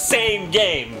over. It's the same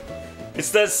game.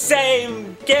 It's the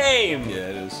same game! Yeah,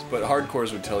 it is. But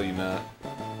hardcores would tell you not.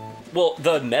 Well,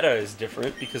 the meta is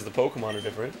different because the Pokemon are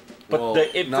different. But Well,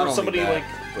 if not for somebody only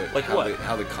that, like but what?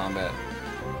 how the combat,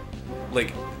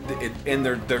 like, and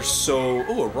they're so.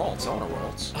 Oh, a Ralts. I want a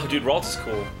Ralts. Oh, dude, Ralts is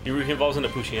cool. He evolves into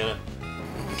Poochyena.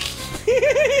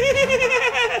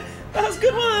 That was a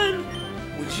good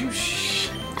one. Would you?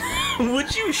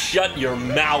 Would you shut your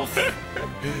mouth?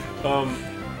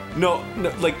 No,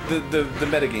 like the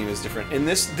metagame is different, and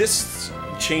this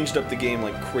changed up the game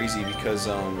like crazy because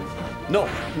no,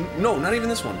 not even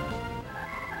this one.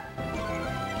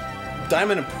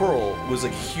 Diamond and Pearl was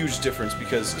like a huge difference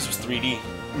because This was 3D.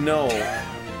 no,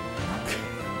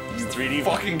 It's 3D.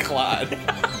 fucking Clod.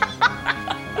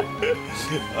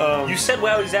 You said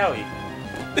Wowie Zowie.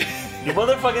 You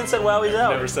motherfucking said Wowie Zowie.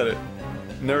 Never said it.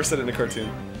 Never said it in a cartoon.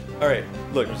 All right,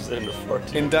 look. Never said it before,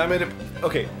 too. In Diamond,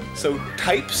 okay, so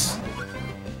types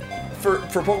for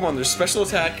Pokemon, there's special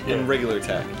attack and regular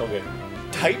attack. Okay.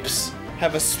 Types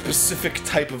have a specific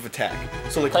type of attack.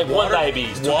 So like Type 1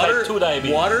 diabetes, type 2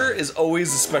 diabetes. Water is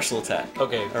always a special attack.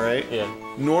 Okay. All right. Yeah.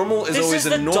 Normal is This always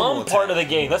is a the normal dumb attack. part of the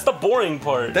game. That's the boring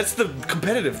part. That's the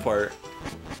competitive part.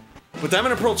 But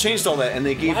Diamond and Pearl changed all that, and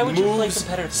they gave Why would you play moves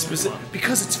competitive specific Pokemon?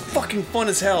 because it's fucking fun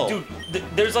as hell. Dude,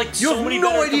 there's like you so have many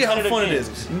no better idea how competitive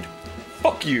fun games. it is.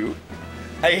 Fuck you.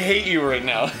 I hate you right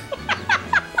now.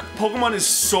 Pokemon is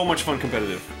so much fun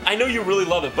competitive. I know you really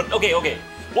love it, but okay.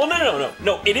 Well,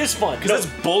 no, it is fun. Because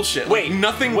that's bullshit. Like, Wait,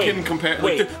 nothing wait, can compare.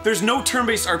 wait. Like, there's no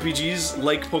turn-based RPGs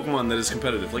like Pokemon that is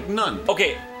competitive. Like, none.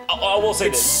 Okay, I will say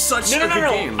It's this. such no, a good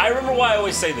game. I remember why I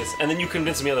always say this, and then you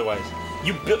convince me otherwise.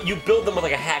 You build them with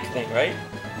like a hack thing, right?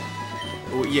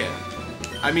 Well, yeah.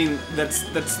 I mean, that's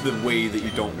the way that you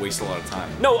don't waste a lot of time.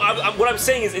 No, what I'm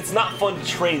saying is it's not fun to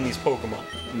train these Pokemon.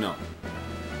 No.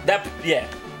 Yeah.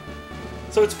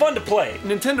 So it's fun to play.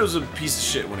 Nintendo a piece of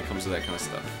shit when it comes to that kind of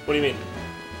stuff. What do you mean?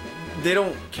 They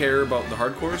don't care about the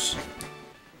hardcores.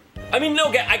 I mean, no,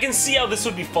 I can see how this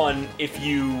would be fun if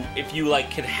you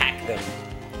like could hack them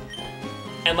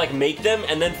and like make them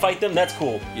and then fight them. That's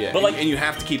cool. Yeah, but like, and you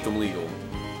have to keep them legal.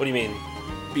 what do you mean?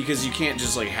 Because you can't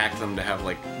just like hack them to have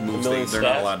like moves million they're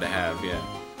not stats? allowed to have,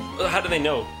 yeah. How do they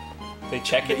know? They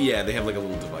check it? Yeah, they have like a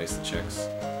little device that checks.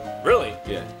 Really?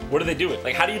 Yeah. What do they do it?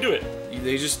 Like, how do you do it?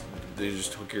 They just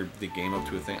hook the game up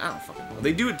to a thing. I don't fucking know.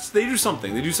 They do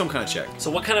something. They do some kind of check.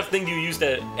 So what kind of thing do you use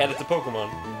to add it to Pokemon?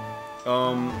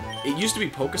 It used to be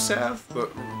Pokesav,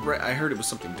 but I heard it was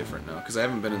something different now because I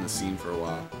haven't been in the scene for a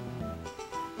while.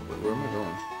 Where am I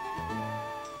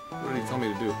going? What did he tell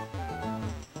me to do?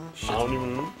 Shit. I don't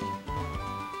even know.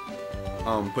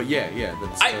 But yeah,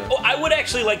 that's I would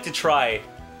actually like to try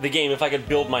the game if I could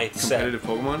build my set. competitive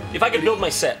Pokemon. If I could build my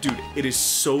set. Dude, it is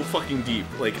so fucking deep.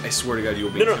 Like, I swear to God, you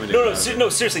will be No, intimidated. by it. no,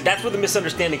 seriously, that's where the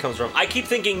misunderstanding comes from. I keep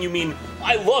thinking you mean,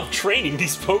 I love training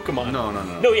these Pokemon. No.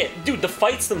 No, yeah, dude, the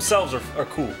fights themselves are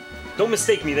cool. Don't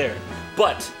mistake me there.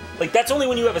 But, like, that's only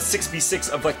when you have a 6v6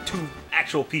 of, like, 2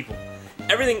 actual people.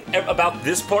 Everything about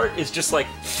this part is just like,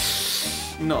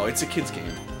 No, it's a kid's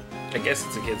game. I guess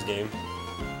it's a kid's game.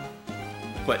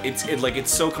 But it's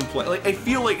so complex. Like, I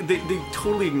feel like they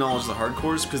totally acknowledge the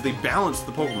hardcores because they balance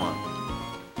the Pokemon.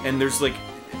 And there's like,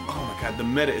 oh my God, the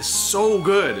meta is so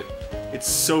good. It's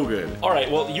so good. Alright,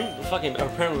 well, you fucking,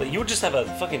 apparently, you just have a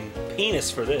fucking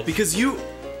penis for this. Because you'll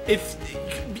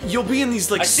be in these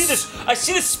like. I see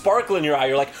this sparkle in your eye.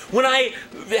 You're like, when I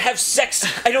have sex,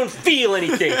 I don't feel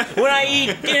anything. When I eat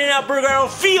In-N-Out Burger, I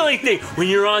don't feel anything. When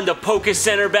you're on the Poke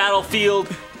Center battlefield,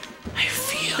 I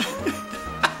feel.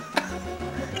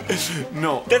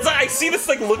 No, I see this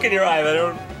like look in your eye, but I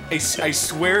don't. I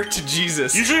swear to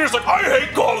Jesus. Usually you're just like, I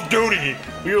hate Call of Duty.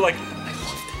 You're like, I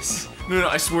love this. No,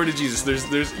 I swear to Jesus.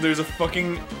 There's a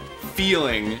fucking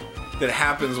feeling that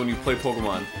happens when you play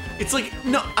Pokemon. It's like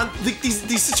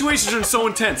these situations are so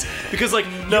intense because like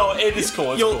No, it is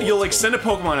cool. You'll like send a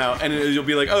Pokemon out and you'll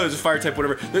be like, oh, there's a fire type,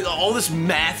 whatever. All this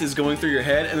math is going through your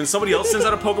head, and then somebody else sends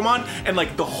out a Pokemon, and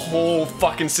like the whole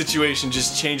fucking situation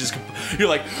just changes. You're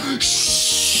like,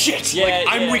 shh. shit! Yeah, like,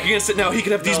 I'm yeah. weak against it now. He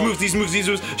could have these No. moves, these moves, these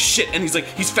moves. Shit! And he's like,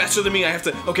 he's faster than me. I have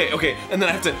to. Okay. And then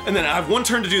I have to. And then I have one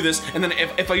turn to do this. And then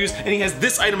if I use, and he has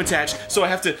this item attached, so I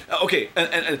have to. Okay.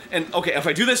 And okay, if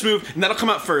I do this move, and that'll come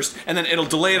out first, and then it'll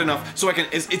delay it enough so I can.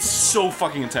 It's so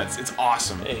fucking intense. It's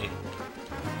awesome. Hey.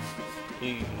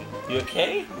 You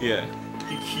okay? Yeah.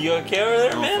 You okay over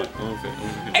there, man?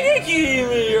 I think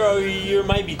you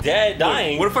might be dead,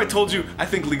 dying. What if I told you I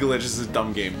think League of Legends is a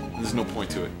dumb game? There's no point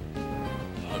to it.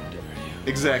 How dare you?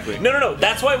 Exactly. No.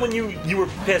 That's why when you were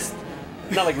pissed,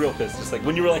 not like real pissed, just like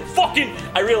when you were like fucking,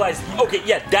 I realized, okay,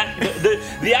 yeah, that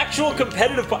the actual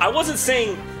competitive part. I wasn't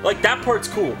saying like that part's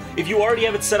cool. If you already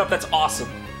have it set up, that's awesome,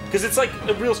 because it's like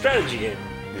a real strategy game.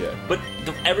 Yeah. But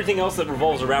everything else that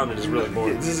revolves around it is really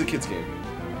boring. Yeah, this is a kid's game.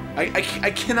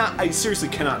 I seriously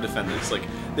cannot defend this. Like,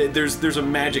 there's a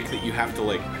magic that you have to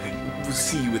like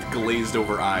see with glazed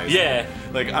over eyes. Yeah.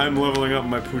 Like I'm leveling up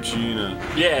my Puccina.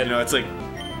 Yeah. You know, it's like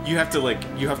you have to.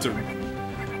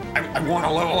 I want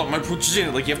to level up my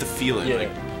Puccina. Like you have to feel it. Yeah.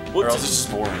 Like, Well, or else it's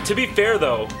just boring. To be fair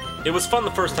though, it was fun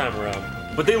the first time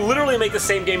around, but they literally make the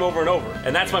same game over and over,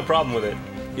 and that's my problem with it.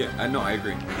 Yeah, I know. I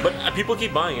agree. But people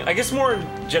keep buying it. I guess more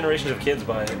generations of kids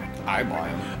buy it. I buy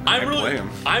them. I play them.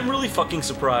 I'm really fucking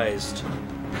surprised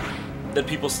that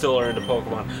people still are into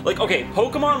Pokemon. Like, okay,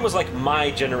 Pokemon was like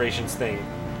my generation's thing.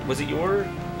 Was it your?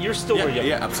 You're still Yeah, were young.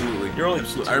 yeah, absolutely. You're only.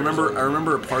 Absolutely. I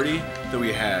remember a party that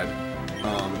we had.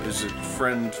 It was a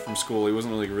friend from school. He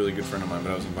wasn't really a really good friend of mine,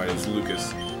 but I was invited. It was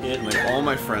Lucas. Yeah. And like all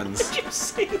my friends. Did you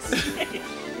say his name?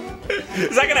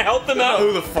 Is that gonna help them I out?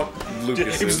 don't know who the fuck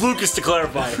Lucas It was is. Lucas, to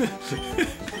clarify.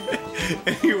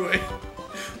 Anyway,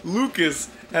 Lucas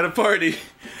had a party,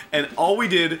 and all we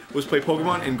did was play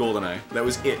Pokemon and GoldenEye. That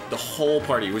was it. The whole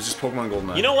party was just Pokemon and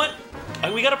GoldenEye. You know what?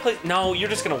 We gotta play. No, you're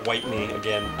just gonna wipe me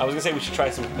again. I was gonna say we should try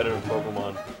some competitive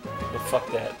Pokemon. But fuck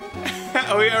that.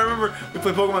 Oh yeah, I remember we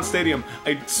played Pokemon Stadium.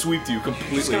 I sweeped you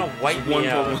completely. You're just gonna wipe One me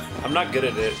out. Pokemon. I'm not good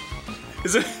at it.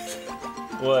 Is it?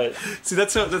 What? See,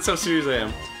 that's how serious I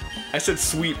am. I said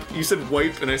sweep. You said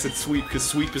wipe, and I said sweep because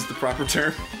sweep is the proper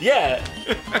term. Yeah.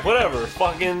 Whatever.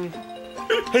 Fucking.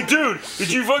 Hey, dude, did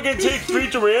you fucking take 3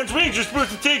 Durans wings? You're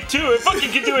supposed to take 2. I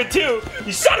fucking can do it too.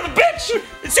 You son of a bitch! See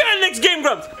you on the next game,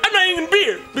 Grumps. I'm not even gonna be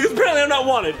here because apparently I'm not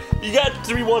wanted. You got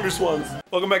 3 Wonder Swans.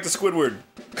 Welcome back to Squidward.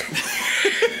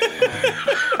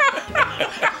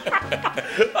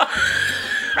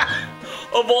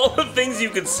 Of all the things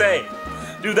you could say.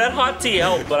 Dude, that hot tea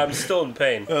helped, but I'm still in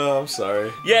pain. Oh, I'm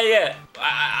sorry. Yeah.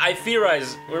 I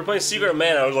theorized. We were playing Secret of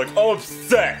Mana. I was like, oh, I'm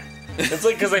upset. It's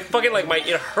like, because I fucking, like,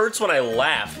 it hurts when I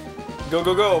laugh. Go,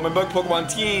 go, go. My bug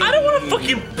Pokemon team. I don't want to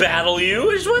fucking battle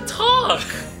you. I just want to talk.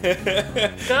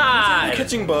 God.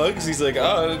 Catching bugs. He's like,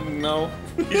 no.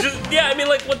 He's just, yeah, I mean,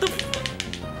 like, what the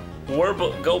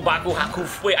Go Baku Haku.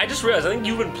 Wait, I just realized, I think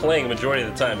you've been playing a majority of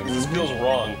the time because this feels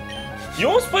wrong. You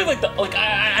almost played like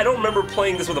I don't remember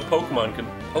playing this with a Pokemon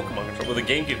controller, with a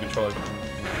GameCube controller.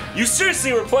 You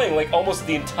seriously were playing like almost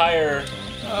the entire.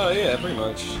 Oh yeah, pretty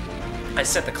much. I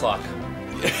set the clock.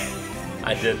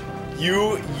 I did.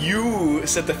 You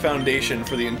set the foundation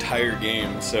for the entire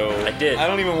game, so I did. I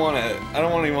don't even want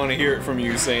to hear it from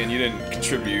you saying you didn't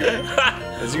contribute,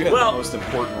 as you had the most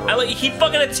important role. He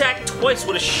fucking attacked twice.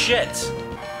 What a shit.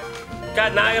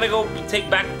 God, now I gotta go take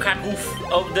back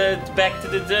back to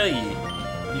the day.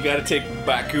 You gotta take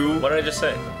Baku. What did I just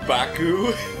say?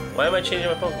 Baku. Why am I changing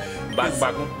my Pokemon?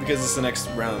 Baku. Because it's the next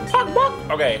round.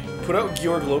 Okay. Put out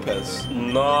Georg Lopez.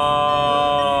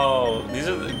 No. These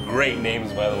are great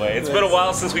names, by the way. It's been a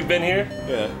while since we've been here.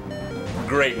 Yeah.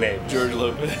 Great names. Georg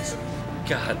Lopez.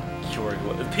 God, Georg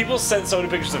Lopez. People sent so many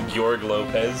pictures of Georg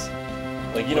Lopez.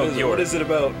 Like, you know, Georg. What is it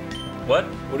about? What?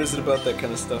 What is it about that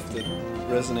kind of stuff that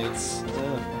resonates?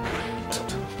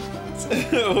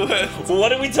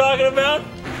 What are we talking about?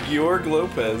 Georg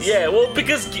Lopez. Yeah, well,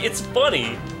 because it's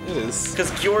funny. It is.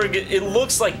 Because Georg, it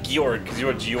looks like Georg, because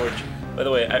you're George. By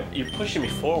the way, you're pushing me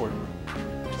forward.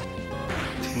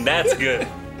 That's good.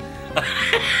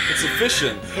 It's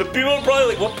efficient. People are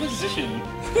probably like, what position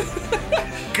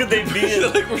could they be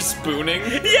in? Like we're spooning.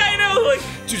 Yeah, I know. Like,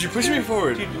 dude, you're pushing me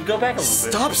forward. Dude, go back a little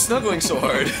bit. Stop snuggling so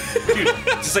hard. Dude,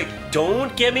 just like,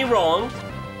 don't get me wrong.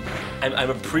 I'm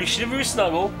appreciative of your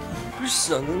snuggle. You're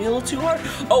snuggling me a little too hard.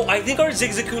 Oh, I think our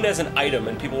Zigzagoon has an item,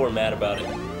 and people were mad about it.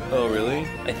 Oh, really?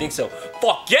 I think so.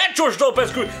 Fuck yeah, George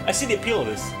Lopez. I see the appeal of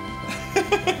this.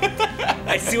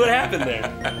 I see what happened there.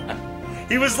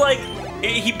 He was like,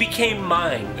 he became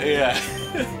mine. Yeah.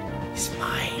 He's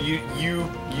mine.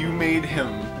 You made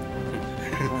him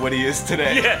what he is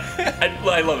today. Yeah,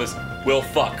 I love this. Well,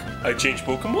 fuck. I changed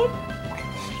Pokemon?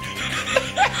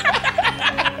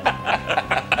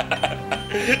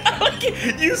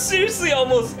 Like, you seriously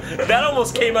almost, that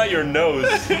almost came out your nose.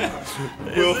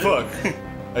 Well, fuck.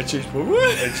 I changed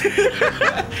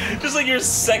Pokemon? Just like your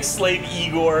sex slave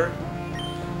Igor.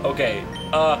 Okay,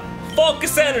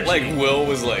 focus energy. Like, Will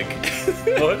was like...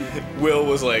 What? Will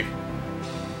was like,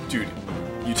 dude,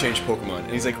 you changed Pokemon.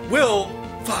 And he's like, Will,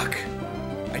 fuck.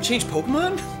 I changed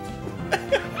Pokemon?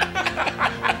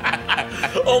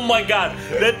 Oh my god,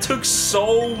 that took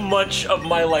so much of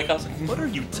my like. I was like, what are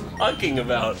you talking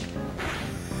about?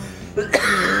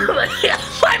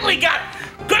 Finally got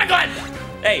it! Good.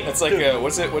 Hey, That's like,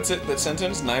 what's it, that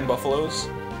sentence? 9 buffaloes?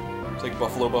 It's like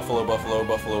buffalo, buffalo, buffalo,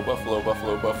 buffalo, buffalo,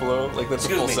 buffalo, buffalo. Like, that's a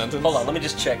full sentence? Hold on, let me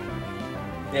just check.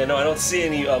 Yeah, no, I don't see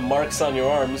any marks on your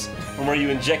arms from where you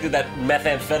injected that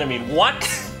methamphetamine. What?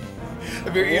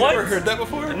 Have you ever heard that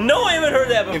before? No, I haven't heard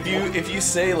that before. If you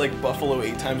say like buffalo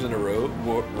 8 times in a row,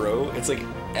 it's like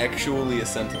actually a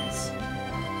sentence.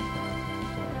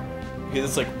 Because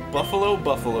it's like buffalo,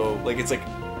 buffalo. Like it's like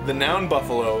the noun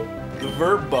buffalo, the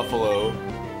verb buffalo.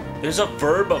 There's a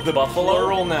verb of the buffalo?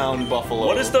 plural noun buffalo.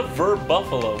 What is the verb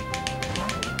buffalo?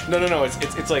 No.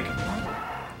 It's like.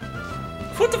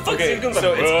 What the fuck? Okay, is it?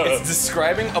 so it's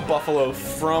describing a buffalo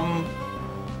from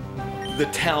the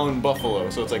town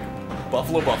Buffalo. So it's like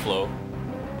buffalo, buffalo,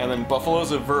 and then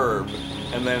buffalo's a verb,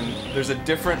 and then there's a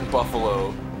different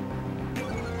buffalo,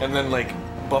 and then like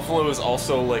buffalo is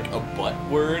also like a butt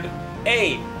word.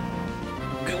 Hey,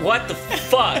 what the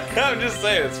fuck? I'm just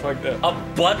saying, it's fucked up. A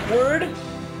butt word?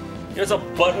 There's a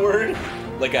butt word?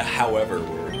 Like a however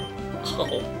word.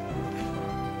 Oh.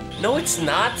 No, it's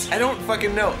not. I don't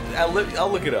fucking know. I'll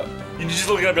look it up. You just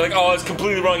look it up and be like, oh, it's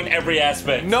completely wrong in every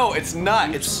aspect. No, it's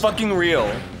not. It's fucking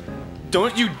real.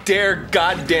 Don't you dare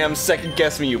goddamn second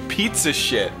guess me, you pizza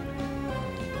shit.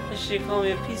 Why should you call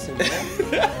me a pizza, man?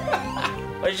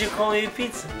 Why did you call me a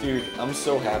pizza? Dude, I'm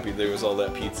so happy there was all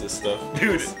that pizza stuff.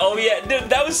 Dude, oh yeah, dude,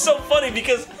 that was so funny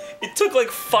because it took like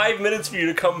 5 minutes for you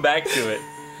to come back to it.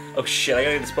 Oh shit, I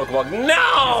gotta get this Pokeball. No!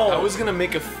 I was gonna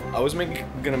make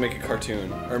a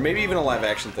cartoon, or maybe even a live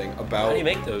action thing about. How do you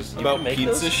make those? About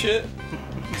pizza shit.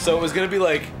 So it was gonna be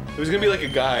like a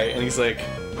guy, and he's like,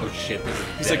 oh shit,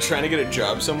 he's like trying to get a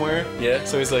job somewhere. Yeah.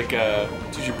 So he's like,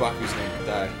 Tujubaku's gonna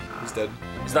die. He's dead.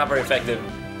 It's not very effective.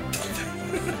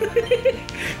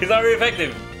 He's not very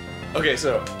effective. Okay,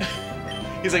 so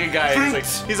he's like a guy.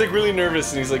 He's like really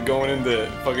nervous, and he's like going in to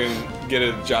fucking get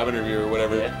a job interview or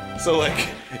whatever. Yeah. So like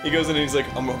he goes in and he's like,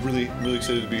 I'm really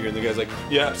excited to be here. And the guy's like,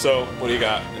 yeah. So what do you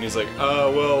got? And he's like,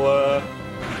 I'm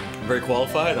very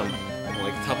qualified. I'm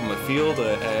like top of my field.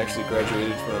 I actually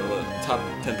graduated from the top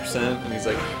 10%. And he's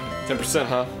like, 10%,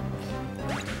 huh?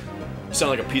 You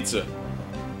sound like a pizza.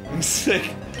 And he's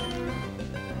like,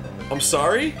 I'm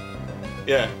sorry?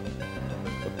 Yeah.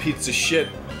 A pizza shit.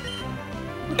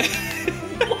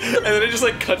 And then it just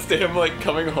like cuts to him like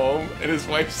coming home, and his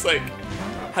wife's like,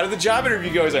 how did the job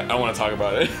interview go? He's like, I don't want to talk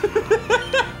about it.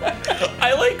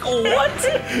 I like what?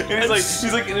 And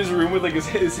he's like in his room with like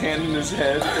his hand in his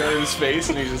head and in his face,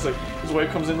 and he's just like, his wife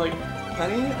comes in like,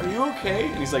 honey, are you okay?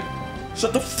 And he's like,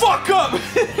 shut the fuck up!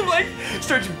 And like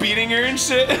starts beating her and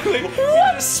shit. And, like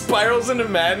what? Spirals into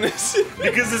madness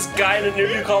Because this guy in an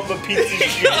interview called him a pizza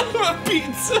shit. I'm a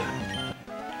pizza.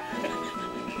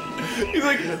 He's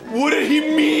like, what did he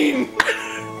mean?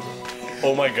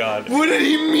 Oh my god. What did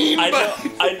he mean?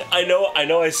 I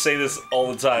know I say this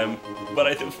all the time, but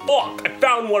I think, fuck, I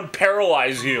found one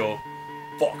paralyze you.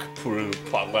 Fuck.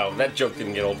 Wow, that joke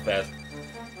didn't get old fast.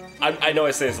 I know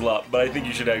I say this a lot, but I think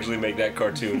you should actually make that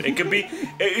cartoon.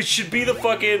 It should be the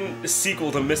fucking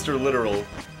sequel to Mr. Literal.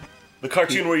 The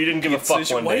cartoon where you didn't give a fuck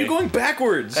one day. Why are you going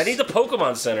backwards? I need the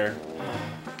Pokemon Center.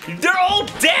 They're all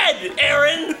dead,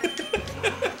 Aaron!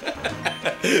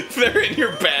 They're in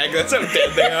your bag, that's how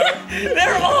dead they are.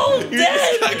 They're all You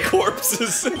dead! just got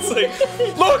corpses. It's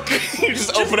like, look! You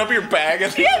just open up your bag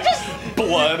and just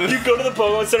blood. You go to the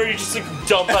Pokemon Center, you just like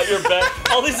dump out your bag.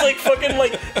 All these like fucking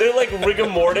like, they're like rigor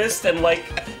mortis and like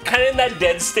kind of in that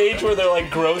dead stage where they're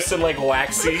like gross and like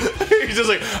waxy. He's just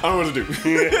like, I don't know what to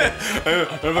do.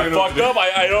 I fucked up,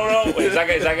 I don't know. Wait, is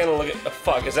that gonna look at,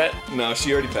 fuck, is that? No,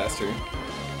 she already passed her.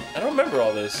 I don't remember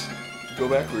all this. Go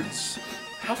backwards.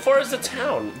 How far is the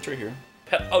town? It's right here.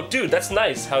 Oh, dude, that's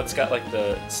nice how it's got like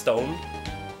the stone.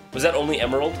 Was that only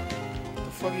emerald? What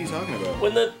the fuck are you talking about?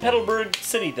 When the Petalburg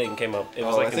City thing came up, it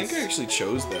was like I think I actually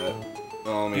chose that.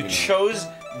 Oh, maybe you chose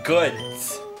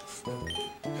goods.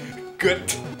 Good.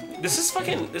 This is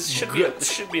fucking. This should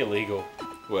be illegal.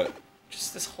 What?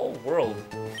 Just this whole world.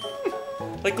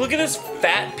 Like, look at this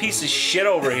fat piece of shit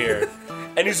over here.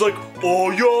 And he's like, oh,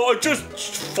 yo, I just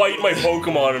fight my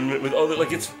Pokemon with other,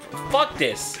 like, it's, fuck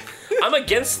this. I'm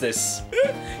against this.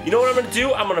 You know what I'm gonna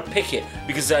do? I'm gonna pick it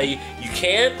because you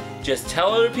can't just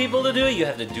tell other people to do it. You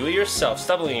have to do it yourself.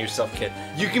 Stop looking at yourself, kid.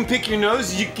 You can pick your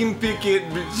nose. You can pick it,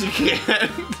 but you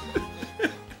can't.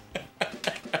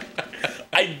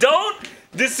 I don't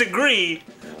disagree,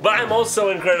 but I'm also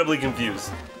incredibly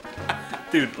confused.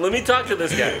 Dude, let me talk to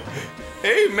this guy.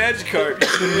 Hey, Magikarp,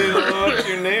 you know what's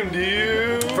your name, do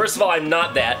you? First of all, I'm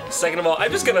not that. Second of all,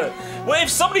 I'm just gonna... Well, if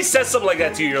somebody says something like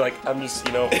that to you, you're like, I'm just,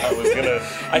 you know, I was gonna...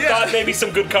 I thought maybe some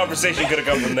good conversation could have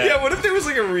come from that. Yeah, what if there was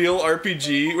like a real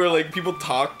RPG where like people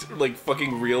talked like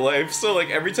fucking real life? So like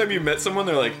every time you met someone,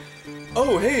 they're like,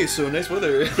 oh, hey, so nice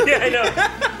weather. Yeah, I know.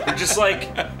 You're just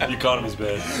like, the economy's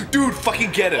bad. Dude,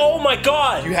 fucking get him. Oh my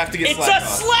god! You have to get It's slack a off.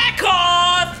 slack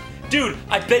off! Dude,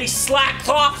 I bet he slacked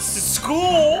off to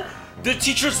school. The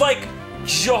teacher's like,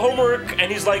 your homework,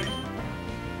 and he's like,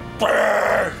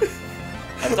 brrr.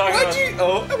 I'm talking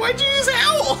about... Why'd you use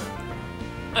owl?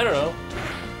 I don't know.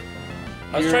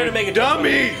 I was You're trying to make a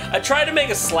dummy. joke. I tried to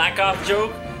make a slack off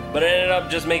joke, but it ended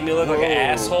up just making me look like an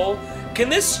asshole. Can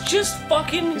this just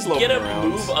fucking get a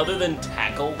move other than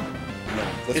tackle? No,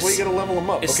 that's why you gotta level him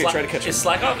up. Okay, try to catch him. Is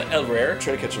slack off rare?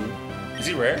 Try to catch him. Is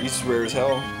he rare? He's rare as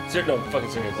hell. No,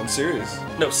 fucking serious. I'm serious.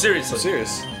 No, seriously. I'm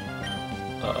serious.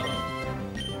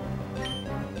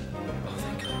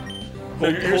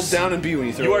 Hold down and B when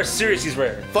you throw. You are serious, he's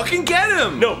rare. Fucking get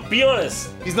him! No, be honest.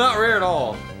 He's not rare at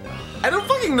all. I don't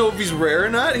fucking know if he's rare or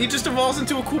not. He just evolves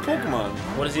into a cool Pokemon.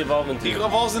 What does he evolve into? He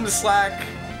evolves into Slack.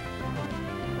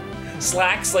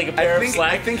 Slacks, like a pair of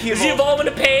slacks? I think he does he evolve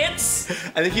into pants?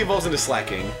 I think he evolves into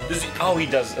Slacking. Oh, he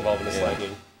does evolve into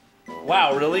slacking.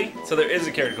 Wow, really? So there is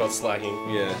a character called Slacking.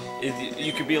 Yeah.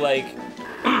 You could be like...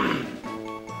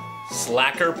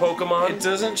 Slacker Pokemon? It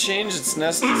doesn't change its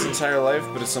nest its entire life,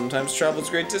 but it sometimes travels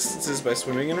great distances by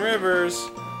swimming in rivers.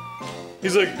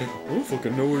 He's like... I don't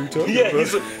fucking know what you're talking Yeah, about.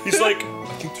 he's like...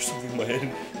 I think there's something in my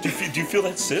head. Do you feel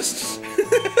that cyst? Do you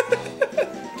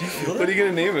feel that? What are you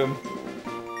gonna name him?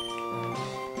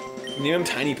 Name him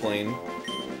Tiny Plane.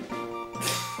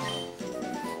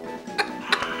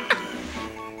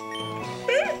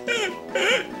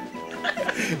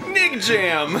 Nick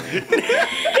Jam!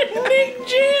 Nick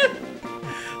Jam!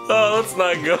 Oh, let's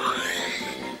not go.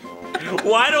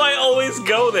 Why do I always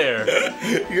go there?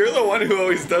 You're the one who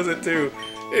always does it too.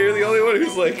 You're the only one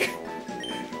who's like,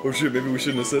 oh shit, maybe we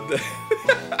shouldn't have said that.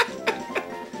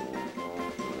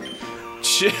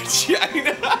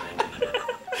 China?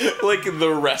 Like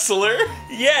the wrestler?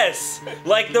 Yes!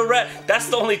 Like that's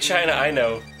the only China I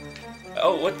know.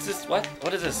 Oh, what's this? What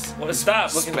is this? What is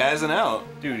stop? Looking Spazzing out.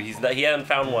 Dude, he hasn't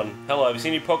found one. Hello, have you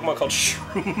seen any Pokemon called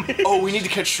Shroomish? Oh, we need to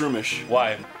catch Shroomish.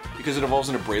 Why? Because it evolves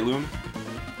into Breloom.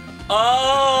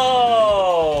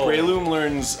 Oh! Breloom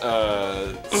learns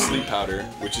Sleep Powder,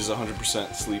 which is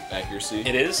 100% sleep accuracy.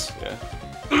 It is? Yeah.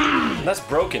 That's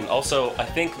broken. Also, I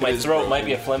think my throat might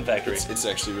be a phlegm factory. It's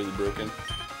actually really broken.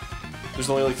 There's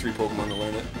only like 3 Pokemon to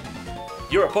learn it.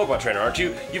 You're a Pokemon trainer, aren't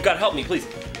you? You've got to help me, please.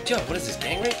 Joe, what is this,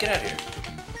 gang rape? Get out of here.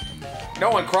 No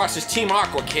one crosses Team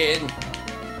Aqua, kid.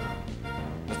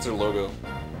 That's their logo.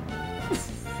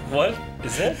 What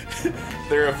is that?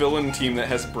 They're a villain team that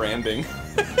has branding.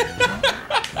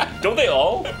 Don't they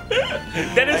all?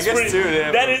 That is I guess pretty. too, they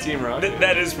have That is Team Rocket.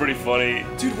 that is pretty funny.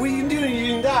 Dude, what are you doing? You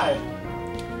didn't die.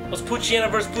 What's Poochyena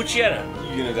versus Poochyena?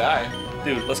 You're gonna die.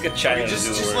 Dude, let's get China to do the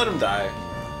Just work. let him die.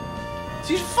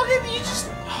 You just.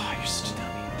 Oh, you're such a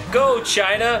dummy. Go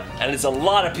China, and it's a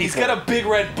lot of people. He's got a big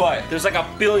red butt. There's like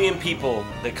 1 billion people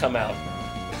that come out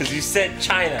because you said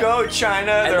China. Go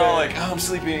China. And They're all then- like, oh, I'm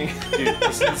sleeping. Dude,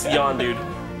 this is yawn, dude.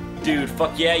 Dude,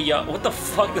 fuck yeah, yawn. What the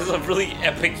fuck? This is a really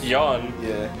epic yawn.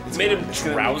 Yeah. It's Made him it's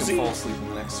gonna drowsy? Make him fall asleep in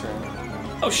the next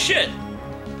turn. Oh shit!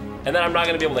 And then I'm not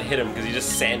gonna be able to hit him because he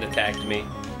just sand attacked me.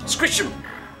 Scritch him!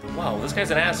 Wow, this guy's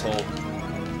an asshole.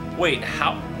 Wait,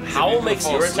 Howl makes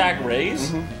fall your asleep? attack raise?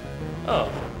 Mm-hmm.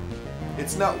 Oh.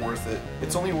 It's not worth it.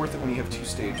 It's only worth it when you have 2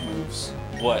 stage moves.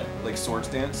 What? Like Swords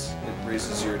Dance, it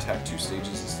raises your attack 2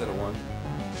 stages instead of 1.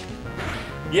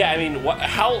 Yeah, I mean,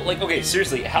 Howl, like, okay,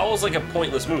 seriously, Howl's like a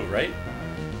pointless move, right?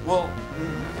 Well,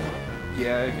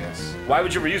 yeah, I guess. Why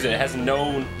would you ever use it? It has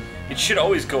no... It should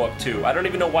always go up 2. I don't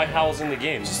even know why Howl's in the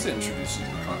game. Just to introduce you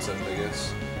to the concept, I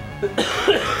guess.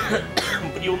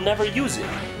 But you'll never use it.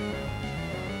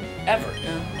 Ever.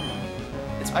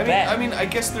 It's bad. I mean, I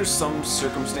guess there's some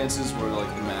circumstances where like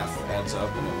the math adds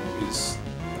up and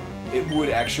it would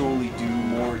actually do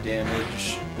more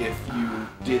damage if you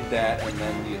did that and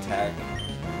then the attack,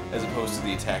 as opposed to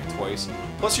the attack twice.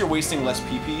 Plus, you're wasting less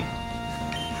PP.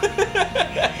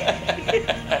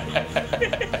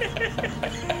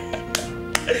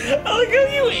 I like how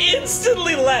you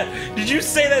instantly laughed. Did you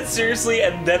say that seriously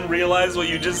and then realize what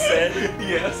you just said?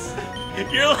 Yes.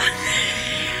 You're like...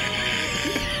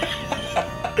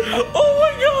 Oh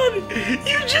my god!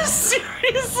 You just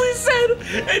seriously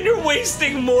said, and you're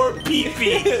wasting more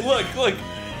pee-pee. Look.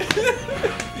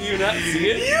 Do you not see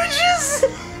it? You just...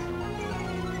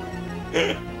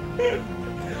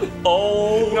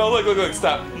 Oh... No, look,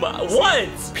 stop. What?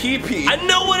 Pee-pee. I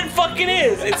know what it fucking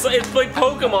is. It's like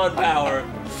Pokemon power.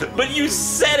 But you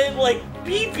said it like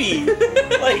pee-pee.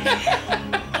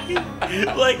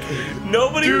 Like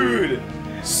nobody... Dude,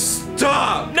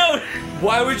 stop! No!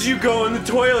 Why would you go in the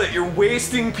toilet? You're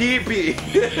wasting pee-pee.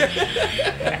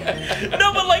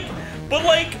 No, but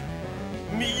like...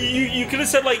 You could have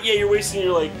said like, yeah, you're wasting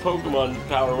your like Pokemon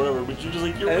power or whatever, but you're just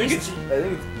like, you're wasting... I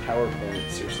think it's power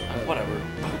points or something. Whatever.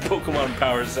 Pokemon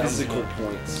power sounds Physical good.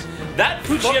 points. That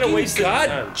puts you at a waste of God,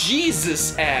 time.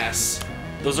 Jesus ass.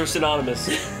 Those are synonymous.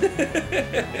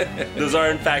 Those are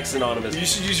in fact synonymous. You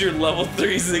should use your level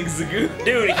 3 Zigzagoon.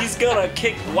 Dude, he's gonna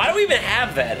kick... Why do we even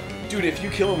have that? Dude, if you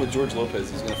kill him with George Lopez,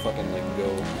 he's gonna fucking like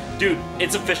go. Dude,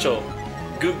 it's official.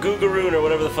 Googaroon or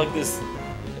whatever the fuck this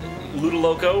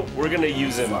Ludoloco, we're gonna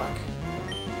use him. Fuck.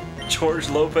 George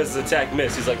Lopez's attack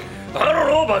missed. He's like, I don't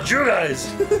know about you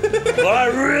guys, but I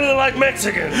really like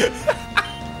Mexican.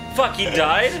 Fuck, he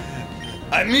died?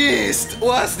 I missed.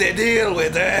 What's the deal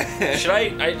with that?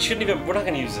 I shouldn't even. We're not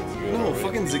gonna use Zigzagoon. No,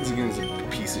 fucking Zigzagoon's a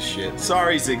piece of shit.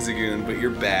 Sorry, Zigzagoon, but you're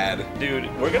bad. Dude,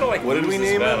 we're gonna like. What did lose we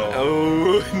this name battle. him?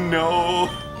 Oh no.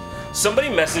 Somebody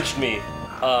messaged me.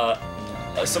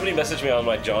 Somebody messaged me on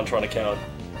my JonTron account,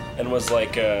 and was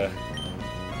like,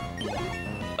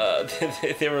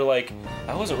 they were like,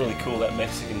 I wasn't really cool that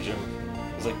Mexican joke.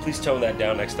 I was like, please tone that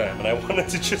down next time. And I wanted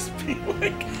to just be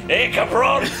like, hey,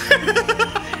 cabron.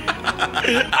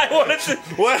 I wanted to.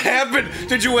 What happened?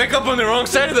 Did you wake up on the wrong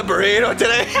side of the burrito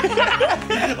today?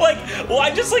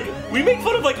 We make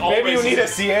fun of like all Maybe races. you need a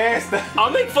siesta.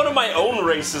 I'll make fun of my own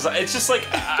races. It's just like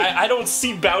I don't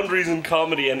see boundaries in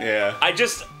comedy, and Yeah. I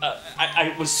just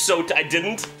I was so I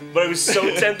didn't, but I was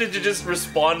so tempted to just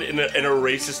respond in a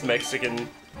racist Mexican.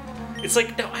 It's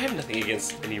like no, I have nothing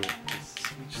against any races.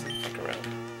 We just fuck around.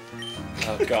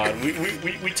 Oh god,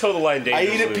 we toe the line I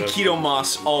dangerously. eat at Piquito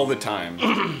Mas all the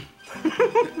time.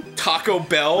 Taco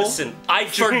Bell? Listen, I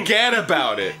drink. Forget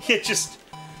about it. Yeah, just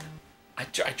I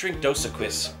drink Dos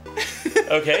Equis.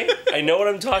 Okay, I know what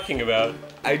I'm talking about.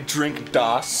 I drink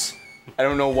DOS. I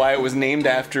don't know why it was named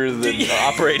after the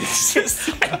operating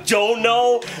system. I don't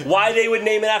know why they would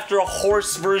name it after a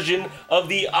horse version of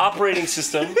the operating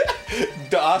system.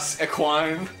 DOS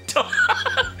Equine.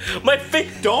 My face.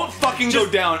 Don't fucking go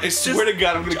down. I swear to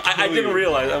God, I'm gonna kill I didn't you.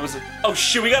 realize. I was. Oh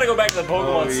shit, we gotta go back to the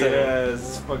Pokemon Center. Yeah,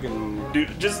 it's fucking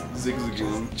Dude, just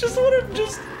Zigzagoon.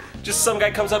 just some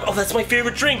guy comes up. Oh, that's my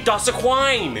favorite drink, Dos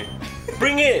Equine.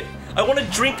 Bring it. I want to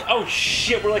drink. Oh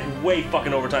shit, we're like way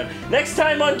fucking overtime. Next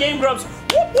time on Game Grumps.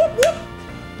 Whoop whoop whoop.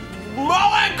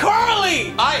 Mo and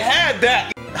Carly. I had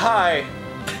that. Hi.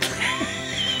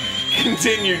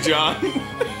 Continue, John.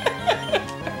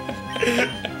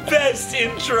 Best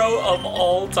intro of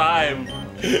all time.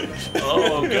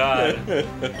 Oh god.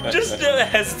 Just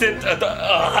hesitant.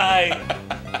 Hi.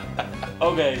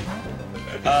 Okay.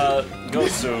 Go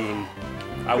soon.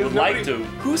 I would like to.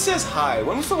 Who says hi?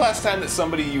 When was the last time that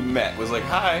somebody you met was like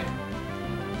hi?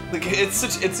 Like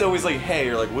it's always like hey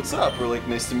or like what's up or like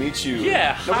nice to meet you.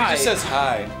 Yeah, Nobody hi. just says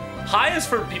hi. Hi is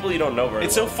for people you don't know very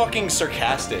It's well. so fucking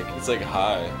sarcastic. It's like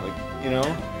hi, like you know.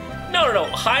 No.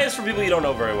 Hi is for people you don't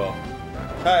know very well.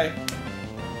 Hi.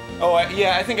 Oh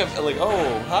yeah, I think I've like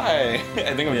oh hi.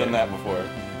 I think I've done that before.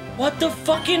 What the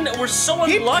fucking? We're so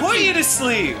He unlucky. put you to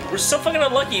sleep. We're so fucking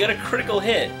unlucky. You got a critical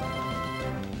hit.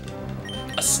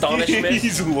 Astonishment.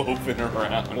 He's loafing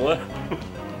around. What?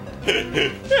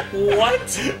 What?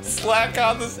 Slack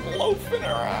on this loafing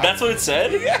around. That's what it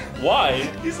said? Yeah. Why?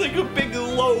 He's like a big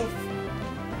loaf.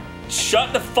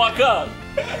 Shut the fuck up.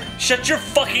 Shut your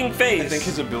fucking face. I think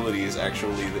his ability is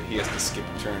actually that he has to skip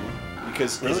a turn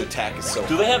because his attack is so.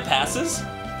 Do they have passes?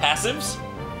 Passives?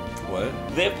 What?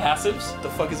 Do they have passives? What the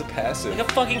fuck is a passive? Like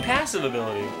a fucking passive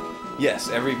ability. Yes,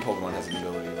 every Pokemon has an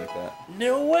ability like that.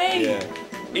 No way.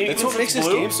 Yeah. That's what makes this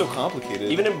game so complicated.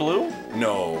 Even in blue?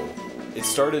 No. It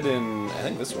started in, I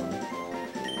think, this one.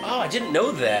 Oh, I didn't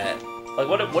know that. Like,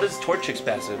 what is Torchic's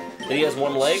passive? That he has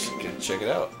one leg? Check it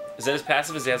out. Is that his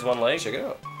passive? Is he has one leg? Check it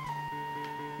out.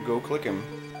 Go click him.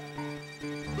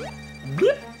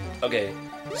 Okay,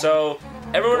 so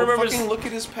everyone Go remembers. fucking look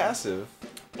at his passive.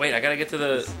 Wait, I gotta get to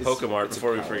the Pokemart It's a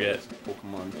before we power. forget. It's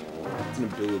Pokemon. It's an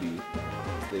ability,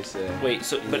 as they say. Wait,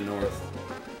 so in but the north.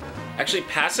 actually,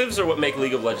 passives are what make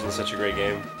League of Legends such a great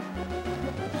game.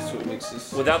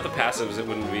 Genesis. Without the passives, it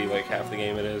wouldn't be like half the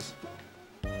game it is.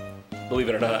 Believe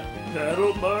it or not.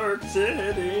 Battlemark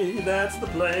City, that's the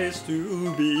place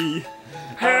to be.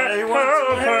 I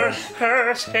want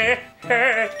to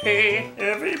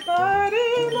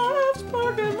everybody loves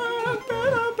Pokemon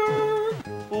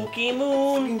Battleborn.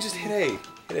 Pokemon. Fucking just hit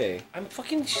A. Hit A. I'm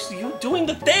fucking just you doing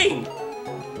the thing.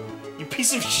 You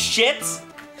piece of shit.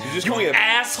 You just You call me a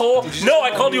asshole. just No, I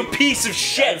call called me- you a piece of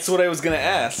shit. That's what I was gonna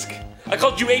ask. I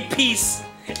called you a piece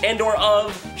and/or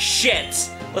of shit.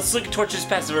 Let's look at Torch's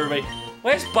passive, everybody.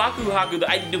 Why is Baku Haku?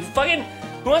 I do fucking.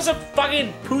 Who wants a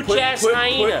fucking pooch ass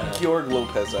hyena? Put Georg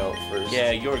Lopez out first.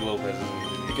 Yeah, Jorg Lopez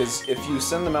is. Because if you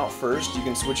send them out first, you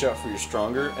can switch out for your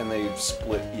stronger, and they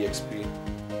split EXP.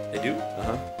 They do?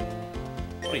 Uh-huh.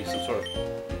 What are you, some sort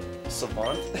of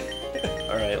savant?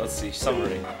 Alright, let's see.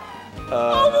 Summary.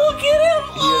 Look at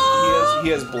him! He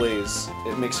has Blaze.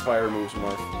 It makes fire moves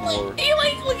more. He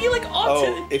like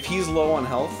Oh, if he's low on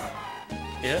health,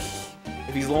 Yeah?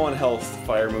 if he's low on health,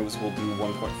 fire moves will do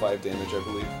 1.5 damage, I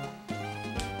believe.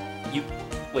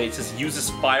 Wait, it says uses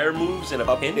fire moves in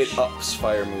a pinch? It ups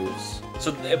fire moves.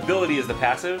 So the ability is the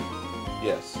passive?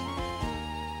 Yes.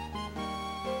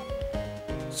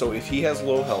 So if he has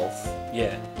low health,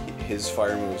 Yeah. his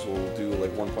fire moves will do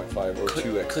like 1.5 or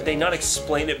 2x. Could they not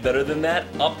explain it better than that?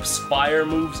 Ups fire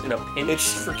moves in a pinch?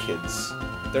 It's for kids.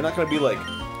 They're not gonna be like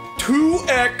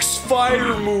 2x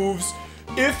fire moves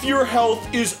if your health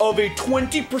is of a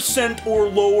 20% or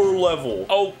lower level.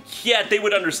 Oh, yeah, they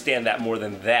would understand that more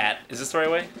than that. Is this the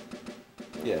right way?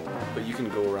 Yeah, but you can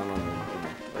go around on the.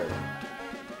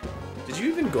 Did you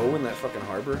even go in that fucking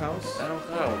harbor house? I don't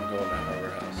go in that harbor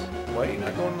house. Why are you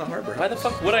not going in the harbor house? Why the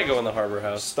fuck would I go in the harbor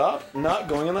house? Stop not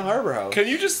going in the harbor house. Can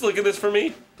you just look at this for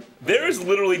me? There is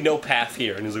literally no path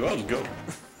here. And he's like, I'll just go.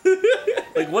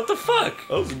 Like, what the fuck?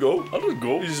 I'll just go. I'll just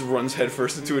go. He just runs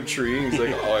headfirst into a tree and he's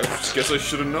like, oh, I just guess I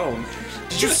should have known.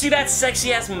 Did you see that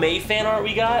sexy ass May fan art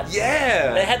we got?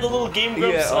 Yeah! It had the little Game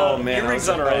Grumps Yeah, oh man, earrings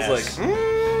on her I ass. was like,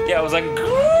 Yeah, I was like,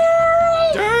 girl!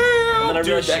 damn! And then I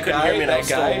realized she that couldn't guy, hear me and I that was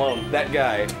still guy, alone. that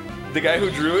guy, the guy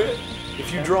who drew it,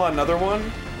 if you draw another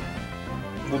one,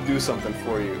 we'll do something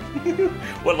for you.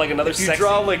 What, like another If you sexy...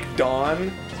 draw like Dawn,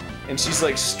 and she's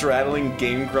like straddling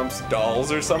Game Grumps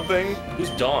dolls or something, Who's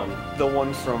Dawn? the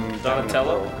one from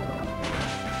Donatello?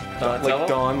 Donatello? Like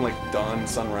Dawn, like Dawn,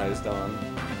 Sunrise Dawn.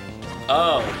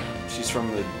 Oh, She's from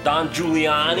the. Don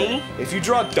Giuliani? If you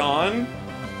draw Dawn,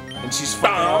 and she's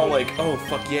fucking all like, oh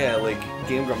fuck yeah, like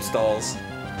Game Grumps dolls,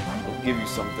 I'll give you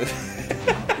something.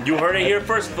 You heard it here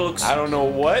first, folks. I don't know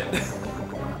what,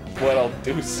 but I'll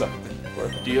do something for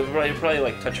her. Do you probably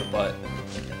like touch her butt?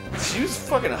 She was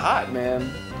fucking hot,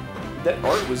 man. That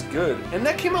art was good, and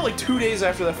that came out like 2 days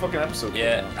after that fucking episode.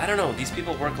 Yeah, I don't know. These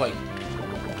people work like...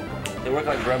 They work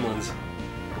like gremlins.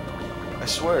 I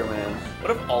swear, man. What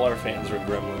if all our fans were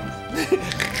gremlins?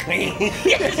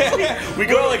 We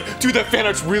go like, dude, that fan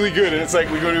art's really good, and it's like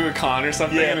we go to a con or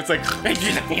something, Yeah. and it's like,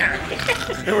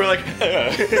 and we're like,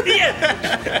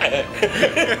 Yeah!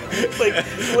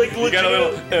 like you got a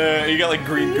little, you got like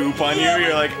green goop on you.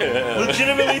 You're like,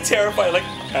 legitimately terrified. Like,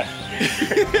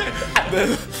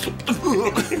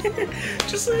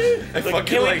 just like, fucking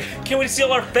can't, like- can't wait to see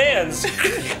all our fans.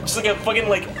 Just like a fucking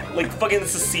like fucking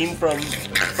it's a scene from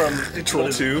Troll what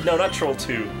is- 2? No, not Troll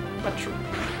 2. Not Troll.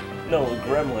 No,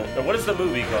 Gremlin. Or what is the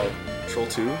movie called? Troll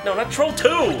 2? No, not Troll 2.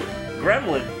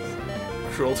 Gremlin.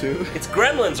 Troll 2? It's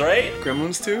Gremlins, right?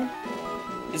 Gremlins 2?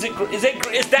 Is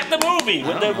that the movie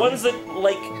with the don't know. ones that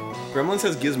like Gremlins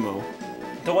has Gizmo.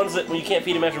 the ones that when you can't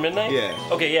feed them after midnight? Yeah.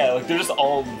 Okay, yeah, like they're just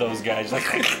all those guys, like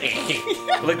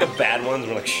like the bad ones.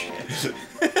 We're like shit.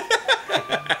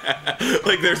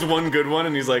 Like there's one good one,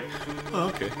 and he's like, oh,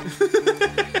 okay.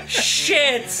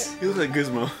 Shit! You look like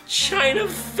Gizmo. China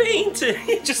fainted.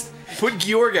 Just Put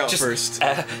Georg out first.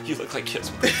 you look like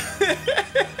Kids.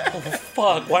 Oh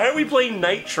fuck! Why are we playing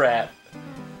Night Trap?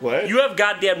 What? You have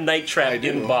goddamn Night Trap I do.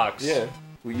 in box. Yeah.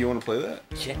 You want to play that?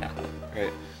 Yeah.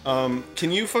 Right.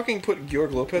 Can you fucking put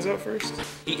Georg Lopez out first?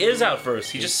 He is out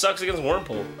first. He just sucks against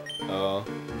Wurmple. Oh.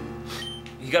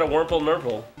 He got a Wurmple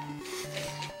Nurple.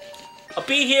 I'll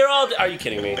be here all day. Are you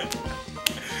kidding me?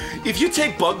 If you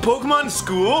take bug Pokemon to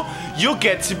school, you'll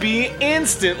get to be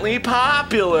instantly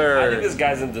popular. I think this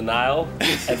guy's in denial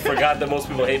and forgot that most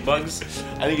people hate bugs.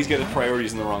 I think he's got his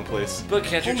priorities in the wrong place. But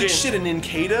catcher Holy Jane, shit, a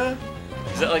Nincada?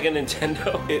 is that like a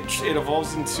Nintendo? It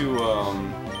evolves into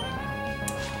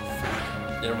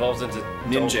It evolves into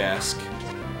Ninjask.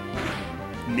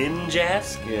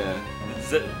 Ninjask? Yeah. Is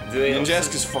that, do they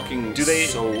Ninjask is fucking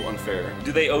so unfair.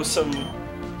 Do they owe some?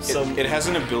 It has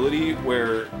an ability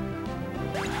where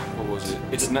what was it?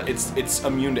 It's not. It's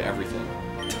immune to everything.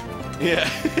 Yeah.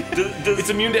 Does It's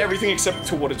immune to everything except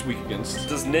to what it's weak against.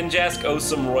 Does Ninjask owe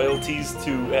some royalties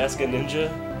to Ask a Ninja?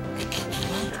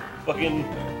 Fucking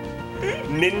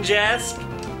Ninjask?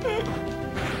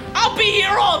 I'll be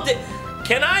here all day.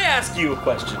 Can I ask you a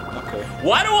question? Okay.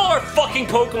 Why do all our fucking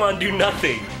Pokemon do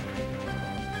nothing?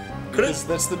 Because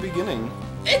that's the beginning.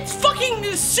 It's fucking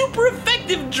super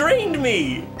effective drained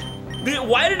me.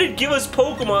 Why did it give us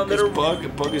Pokemon that are...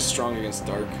 Bug is strong against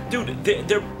Dark. Dude,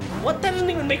 they're... What? That doesn't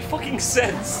even make fucking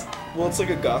sense. Well, it's like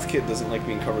a goth kid doesn't like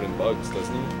being covered in bugs,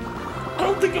 doesn't he? I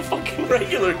don't think a fucking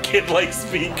regular kid likes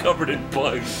being covered in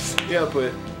bugs. Yeah,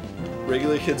 but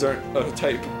regular kids aren't a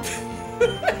type.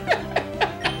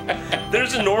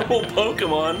 There's a normal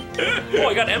Pokemon. Oh,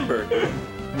 I got Ember.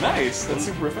 Nice, that's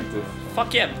super effective.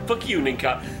 Fuck yeah, fuck you,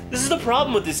 Ninka. This is the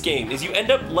problem with this game, is you end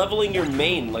up leveling your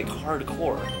main, like,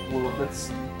 hardcore. Well,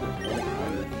 that's...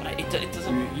 It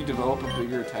doesn't... You develop a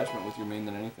bigger attachment with your main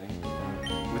than anything.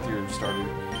 With your starter.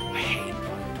 I hate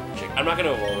Torchic. I'm not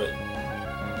gonna evolve it.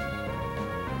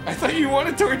 I thought you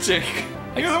wanted Torchic.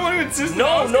 You're the one who insisted No,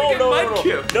 I was gonna get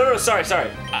Mudkip. No, sorry.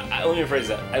 Let me rephrase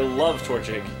that. I love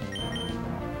Torchic.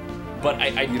 But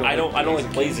I don't like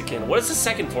Blaziken. What is the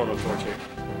second form of Torchic?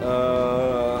 I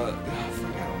don't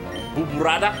know.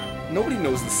 Buburada? Nobody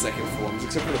knows the second forms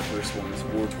except for the first ones,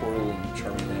 Wartortle and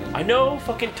Charmander. I know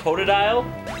fucking Totodile,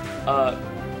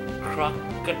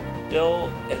 Crocodile,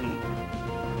 and...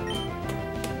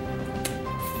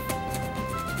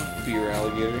 Fear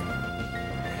Alligator.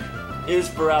 It is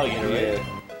for alligator, right? Yeah.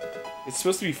 It's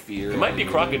supposed to be Fear. It might be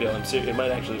Crocodile, I'm serious. It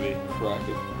might actually be.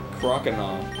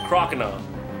 Croconaw. Croconaw.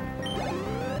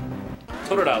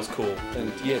 Totodile's cool.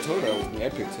 And yeah, Totodile with me. I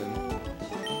picked him.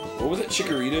 What was it?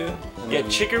 Chikorita? And Yeah,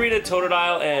 then Chikorita,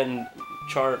 Totodile, and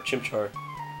Chimchar. Chimchar.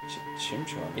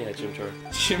 Yeah, Chimchar.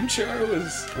 Chimchar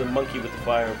was... The monkey with the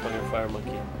fucking fire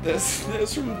monkey.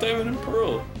 That's from Diamond and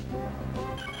Pearl.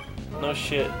 No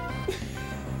shit.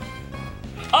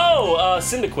 Oh,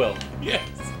 Cyndaquil. Yes.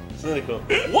 Cyndaquil.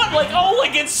 What?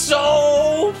 Like it's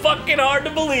so fucking hard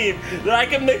to believe that I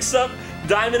can mix up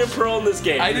Diamond and Pearl in this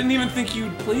game. I didn't even think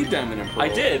you'd played Diamond and Pearl. I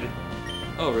did.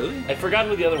 Oh, really? I forgot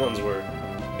who the other ones were.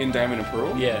 In Diamond and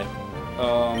Pearl? Yeah.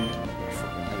 I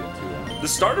did too. The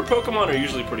starter Pokemon are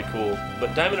usually pretty cool,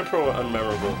 but Diamond and Pearl are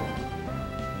unmemorable.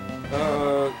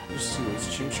 Let's see, there was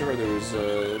Chimchar, there was,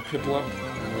 Piplup,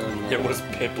 and then... There was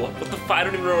Piplup. What the fuck? I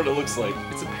don't even know what it looks like.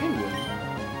 It's a penguin.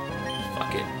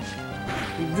 Fuck it.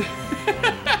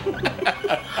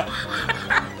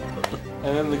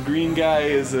 And then the green guy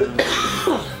is a...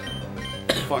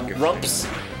 Fuck it. Rumps?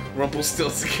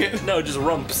 Rumpelstiltskin. No, just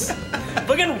Rumps.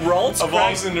 Fucking Ralts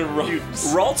Evolves into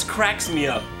Rumps. Ralts cracks me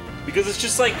up. Because it's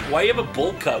just like, why you have a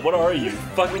bowl cut? What are you?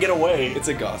 Fucking get away. It's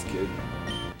a goth kid.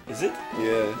 Is it?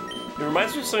 Yeah. It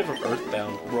reminds me of something from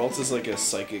Earthbound. Ralts is like a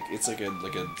psychic, it's like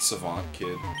a savant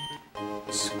kid.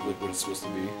 It's like what it's supposed to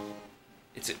be.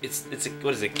 It's a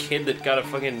what is it, a kid that got a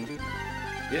fucking...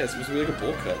 Yeah, it's supposed to be like a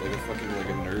bowl cut, like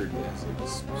a nerd. Yeah,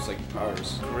 it's like psychic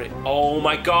powers. Great. Oh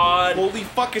my god! Holy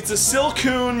fuck, it's a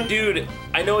Silcoon! Dude,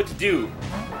 I know what to do.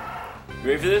 You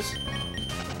ready for this?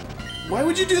 Why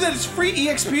would you do that? It's free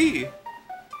EXP!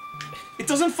 It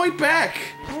doesn't fight back!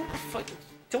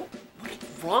 Don't...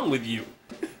 What's wrong with you?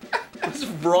 What's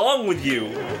wrong with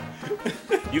you?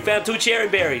 You found 2 cherry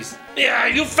berries. Yeah,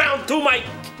 you found 2, my...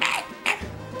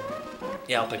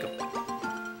 Yeah, I'll pick them.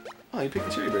 Oh, you picked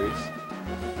the cherry berries.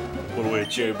 Put away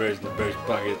cherry berries in the berry's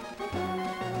pocket.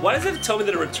 Why does it tell me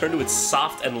that it returned to its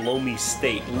soft and loamy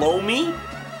state? Loamy?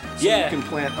 So yeah. you can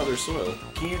plant other soil.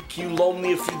 Can you loan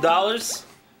me a few dollars?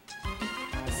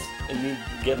 I need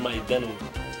to get my dental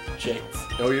checked.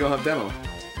 Oh, you don't have demo?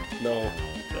 No,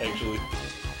 actually.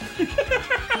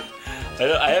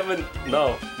 I haven't.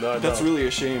 No, I don't. That's really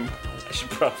a shame. I should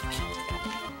probably.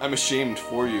 I'm ashamed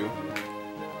for you.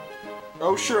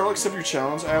 Oh, sure, I'll accept your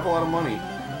challenge. I have a lot of money.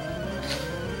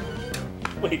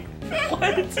 Wait,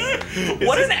 what?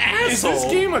 What an asshole! Is this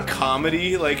game a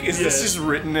comedy? Like, is this just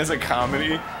written as a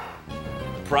comedy?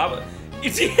 Probably.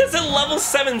 He has a level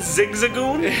 7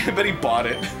 Zigzagoon? But he bought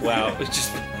it. Wow, it's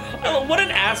just... what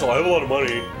an asshole, I have a lot of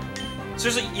money.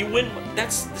 Seriously, you win...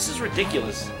 This is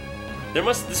ridiculous.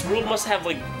 This world must have,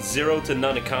 like, 0 to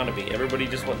none economy. Everybody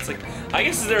just wants, like... I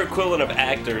guess it's their equivalent of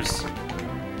actors.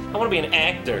 I want to be an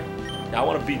actor. I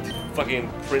want to be fucking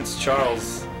Prince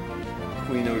Charles.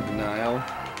 Queen of Denial.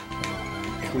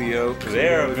 Cleo.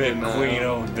 They're a bit Queen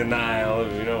of Denial,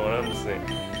 if you know what I'm saying.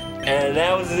 And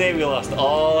that was the day we lost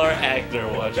all our actor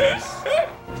watchers.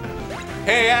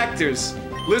 Hey actors,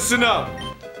 listen up.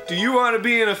 Do you want to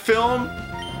be in a film?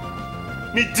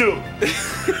 Me too.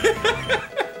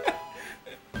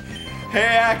 Hey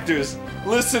actors,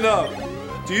 listen up.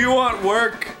 Do you want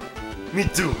work? Me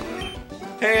too.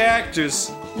 Hey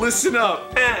actors, listen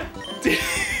up. Do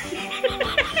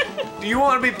you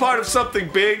want to be part of something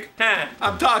big?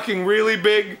 I'm talking really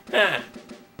big.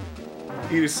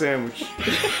 Eat a sandwich.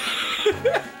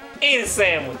 Eat a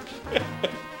sandwich.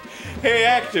 Hey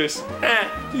actors,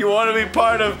 you want to be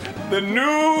part of the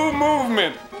new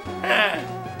movement?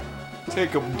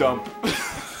 Take a dump.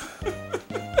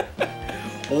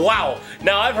 Wow.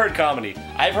 Now I've heard comedy.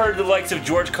 I've heard the likes of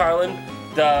George Carlin,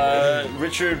 the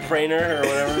Richard Prayner or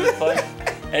whatever the fuck.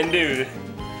 And dude,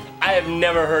 I have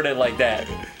never heard it like that.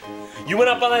 You went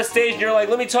up on that stage and you're like,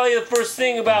 let me tell you the first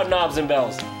thing about knobs and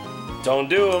bells. Don't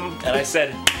do them. And I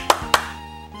said,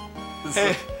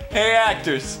 Hey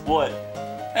actors, what?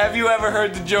 have you ever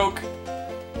heard the joke?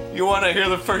 You want to hear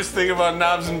the first thing about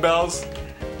knobs and bells?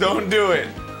 Don't do it.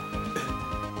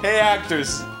 Hey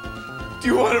actors, do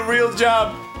you want a real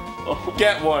job?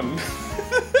 Get one.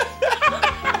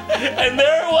 And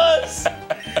there it was.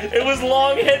 It was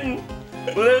long hidden.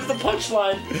 Well, there's the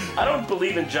punchline. I don't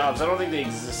believe in jobs. I don't think they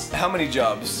exist. How many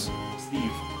jobs?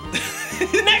 Steve.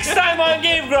 Next time on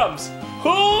Game Grumps.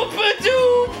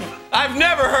 Hoop-a-doop. I've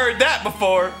never heard that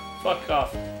before. Fuck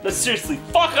off. No, seriously,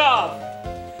 fuck off.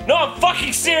 No, I'm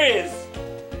fucking serious.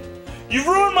 You've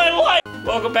ruined my life.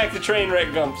 Welcome back to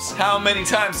Trainwreck Grumps. How many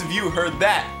times have you heard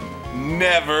that?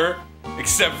 Never.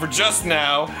 Except for just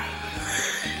now.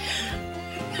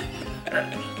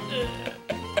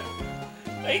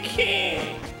 I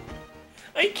can't.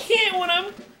 I can't when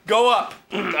I'm... Go up.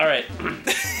 Alright.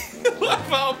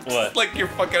 What? Like you're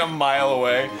fucking a mile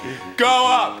away. Go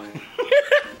up.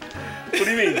 What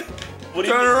do you mean? What do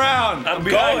you Turn mean? around. I'm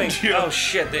behind going. you. Oh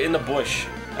shit, they're in the bush.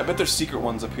 I bet there's secret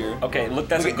ones up here. Okay, look,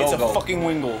 that's Look, a go-go. It's a fucking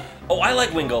wingle. Oh, I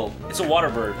like Wingle. It's a water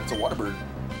bird. It's a water bird.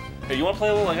 Hey, you wanna play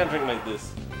a little? I gotta drink like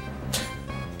this.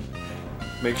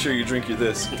 Make sure you drink your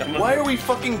this. Why are we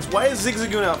fucking... Why is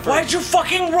Zigzagoon out first? Why'd you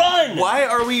fucking run? Why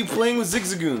are we playing with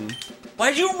Zigzagoon?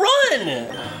 Why'd you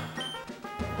run?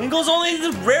 Wingle's only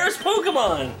the rarest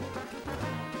Pokemon.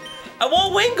 I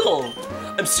want Wingle.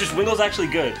 I'm serious, Wingle's actually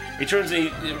good. It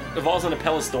evolves into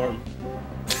Pellistorm.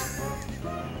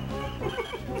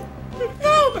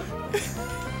 No!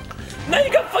 Now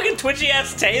you got fucking twitchy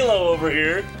ass Tailo over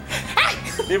here.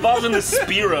 He evolves into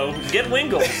Spearow. Get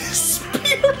Wingle.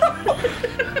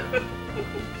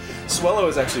 Swellow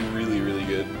is actually really, really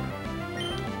good.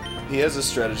 He has a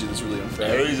strategy that's really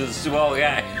unfair. He's a swell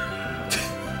guy.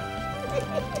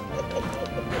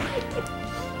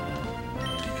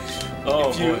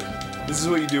 Oh, boy. This is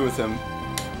what you do with him.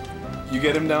 You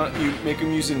get him down, you make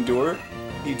him use Endure,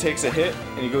 he takes a hit,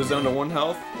 and he goes down to 1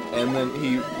 health, and then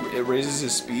it raises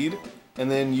his speed, and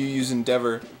then you use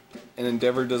Endeavor, and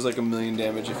Endeavor does like 1,000,000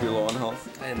 damage if you're low on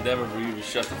health. I endeavor for you to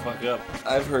shut the fuck up.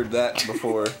 I've heard that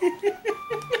before.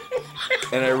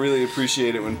 And I really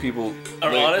appreciate it when people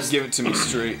Are honest? give it to me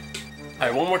straight.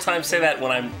 Alright, one more time say that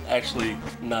when I'm actually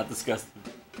not disgusted.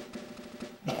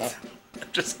 I'm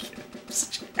just kidding. I'm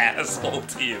such an asshole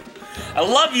to you. I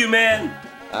love you, man!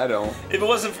 I don't. If it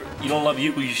wasn't for... You don't love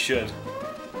you, you should.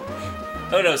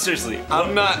 Oh no, seriously.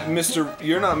 I'm not Mr.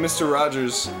 You're not Mr.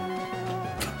 Rogers.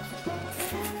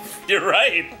 You're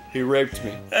right. He raped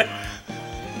me.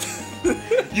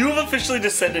 You have officially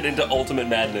descended into ultimate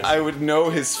madness. I would know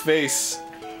his face.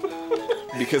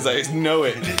 Because I know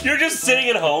it. You're just sitting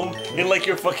at home in like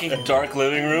your fucking dark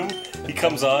living room. He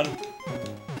comes on.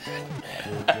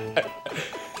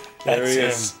 There he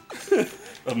That's him.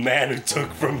 A man who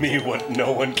took from me what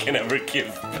no one can ever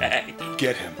give back.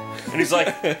 Get him. And he's like,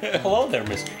 hello there,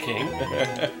 Mr. King.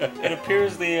 It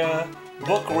appears the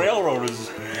book railroad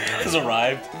has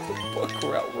arrived. Book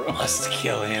railroad. Must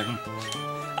kill him.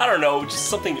 I don't know, just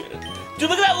something. Dude,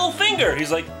 look at that little finger.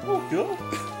 He's like, oh, yeah.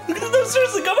 Look at no,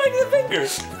 seriously, go back to the finger.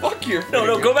 Fuck your finger.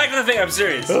 No, go back to the finger. I'm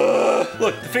serious.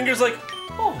 Look, the finger's like,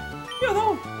 oh, yeah, that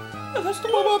one. Yeah, that's the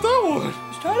one. What about that one?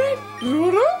 Is that it?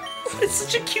 It's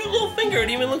such a cute little finger. It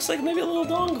even looks like maybe a little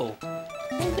dongle. A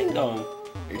little ding dong.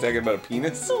 Are you talking about a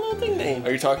penis? It's a little ding dang.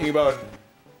 Are you talking about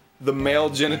the male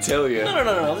genitalia?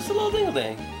 No. It's a little dingle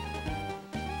dang.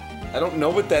 I don't know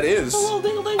what that is. A little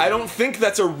dingle dang. I don't think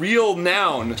that's a real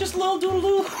noun. Just a little doodle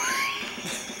doo.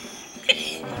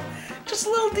 Just a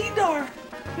little dee-dar.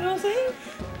 You know what I'm saying?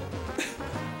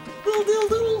 Little diddle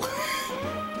doodle.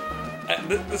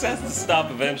 This has to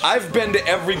stop eventually. I've been to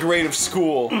every grade of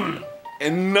school,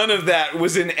 and none of that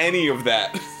was in any of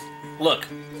that. Look,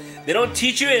 they don't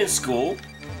teach you in school,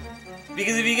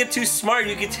 because if you get too smart,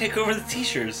 you can take over the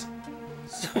teachers.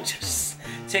 So just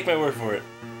take my word for it.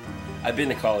 I've been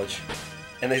to college,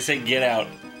 and they say get out.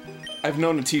 I've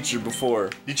known a teacher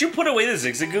before. Did you put away the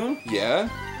Zigzagoon? Yeah?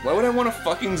 Why would I want a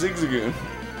fucking Zigzagoon?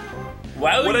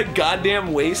 What a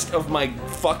goddamn waste of my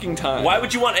fucking time. Why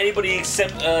would you want anybody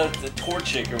except the tour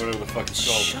chick or whatever the fuck it's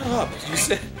called? Shut up.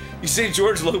 You say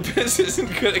George Lopez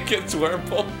isn't good at Kids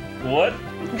Wormhole? What?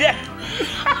 Yeah.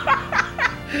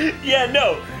 Yeah,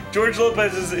 no. George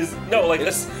Lopez is no, like,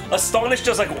 Astonished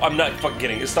does like, I'm not fucking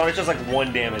kidding. Astonished does like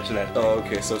 1 damage to that. Oh,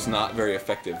 okay, so it's not very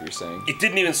effective, you're saying. It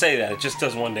didn't even say that, it just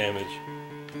does 1 damage.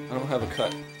 I don't have a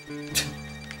cut.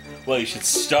 Well, you should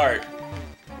start.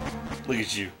 Look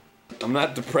at you. I'm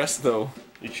not depressed, though.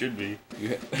 You should be.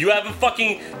 You have a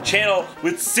fucking channel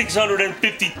with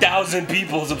 650,000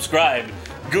 people subscribed.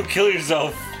 Go kill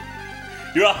yourself.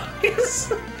 You're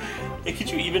obvious. Hey, could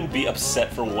you even be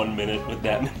upset for 1 minute with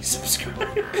that many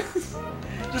subscribers?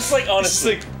 Just like,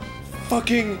 honestly. It's like,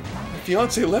 fucking, my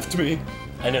fiance left me.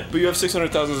 I know. But you have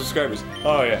 600,000 subscribers.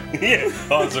 Oh, yeah. Yeah.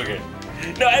 Oh, it's okay.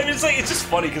 No, I mean, it's like, it's just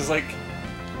funny, because, like,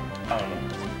 I don't know.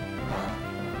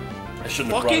 I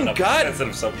shouldn't have brought it up. It's a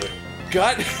sensitive subject.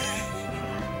 God. I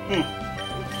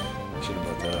should have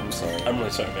brought that up. I'm sorry. I'm really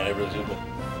sorry, man. I really should have.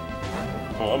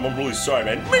 Oh, I'm really sorry,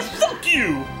 man. Man, fuck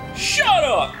you! Shut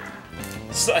up!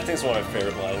 So, I think it's one of my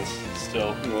favorite lines,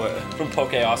 still. What? From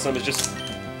Poke Awesome. It's just,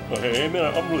 oh, hey,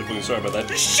 man, I'm really fucking sorry about that.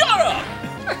 Just shut up!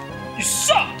 You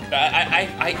suck!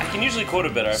 I can usually quote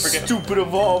it better. I forget. Stupid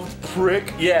evolved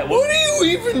prick. Yeah. What do you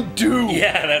even do?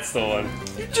 Yeah, that's the one.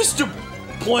 You're just a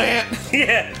plant.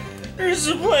 Yeah. There's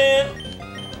a plant.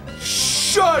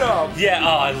 Shut up. Yeah.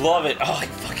 Oh, I love it. Oh, I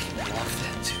fucking love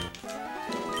that too.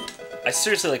 I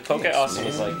seriously like Poke Awesome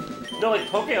is like. No, like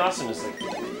Poke Awesome is like.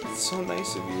 It's so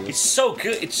nice of you. It's so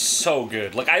good. It's so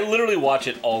good. Like I literally watch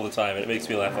it all the time, and it makes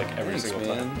me laugh like every single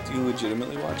time. Do you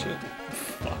legitimately watch it?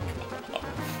 Fuck.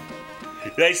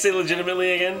 Did I say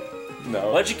legitimately again?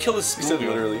 No. Why'd you kill this? You said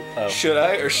literally. Oh. Should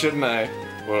I or shouldn't I?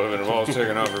 Well, it involves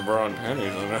taking off your bra and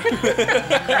panties, doesn't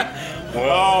it?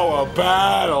 Oh, a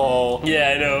battle.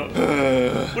 Yeah, I know.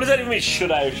 What does that even mean?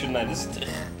 Should I or shouldn't I? This,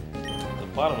 the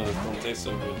bottom of this don't taste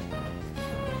so good.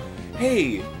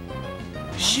 Hey,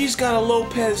 she's got a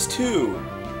Lopez too.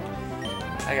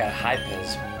 I got high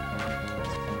pez.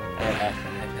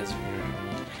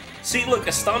 See, look,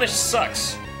 Astonished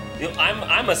sucks. You know,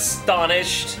 I'm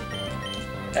astonished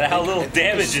at how little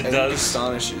damage it does.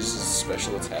 Astonish is a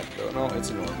special attack, though. No, it's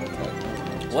a normal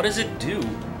attack. What does it do?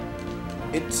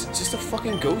 It's just a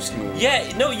fucking ghost move.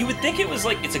 Yeah, no, you would think it was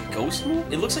like, it's a ghost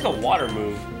move? It looks like a water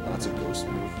move. No, it's a ghost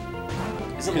move.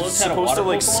 Isn't It's supposed to,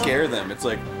 like, scare them. It's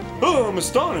like, oh, I'm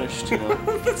astonished, you know?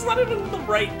 That's not even the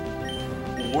right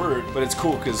word. But it's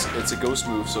cool, because it's a ghost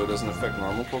move, so it doesn't affect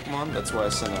normal Pokemon. That's why I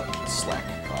sent out Slack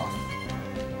Cough.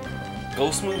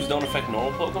 Ghost moves don't affect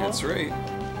normal Pokemon? That's right.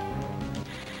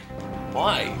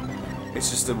 Why? It's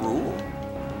just a rule.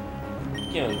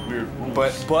 Yeah, weird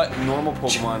rules. But normal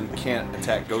Pokemon can't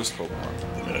attack ghost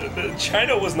Pokemon.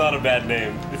 China was not a bad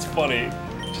name. It's funny.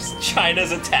 Just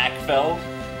China's attack fell.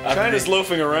 China's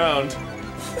loafing around.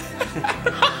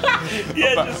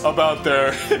 Yeah, about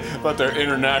their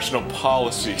international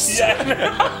policies.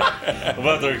 Yeah.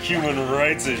 About their human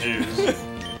rights issues.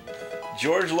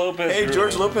 George Lopez. Hey,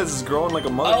 George Lopez is growing like a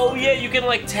motherfucker. Oh yeah, you can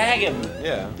like tag him.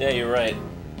 Yeah. Yeah, you're right.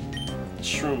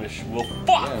 Shroomish. Well,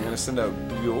 fuck. Yeah, I'm gonna send out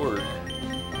Bjorg.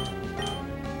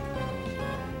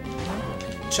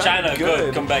 China,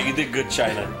 good. Come back. You did good,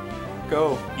 China.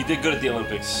 Go. You did good at the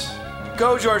Olympics.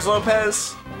 Go, George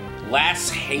Lopez. Lass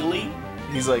Haley.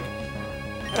 He's like,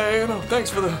 hey, you know, thanks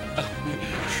for the.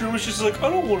 Shroomish is like, I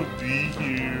don't want to be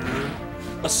here.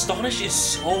 Astonish is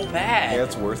so bad. Yeah,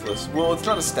 it's worthless. Well, it's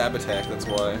not a stab attack. That's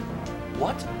why.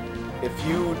 What? If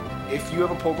you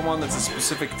have a Pokemon that's a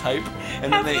specific type,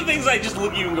 and Half then the things I just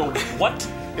look at you and go, what?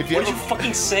 If you what did you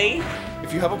fucking say?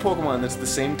 If you have a Pokemon that's the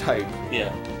same type,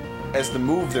 Yeah. as the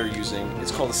move they're using,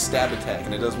 it's called a stab attack,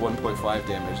 and it does 1.5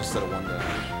 damage instead of 1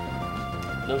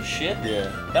 damage. No shit?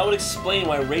 Yeah. That would explain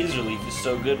why Razor Leaf is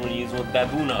so good when you use it with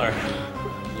Baboonar.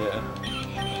 Yeah.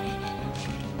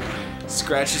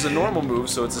 Scratch is a normal move,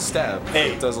 so it's a stab.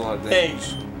 Hey. It does a lot of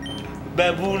damage. Hey.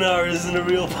 Baboonar isn't a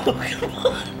real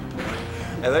Pokemon.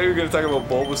 I thought you were gonna talk about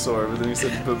Bulbasaur, but then you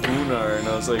said Baboonar, and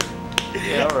I was like,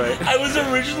 yeah, alright. I was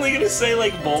originally gonna say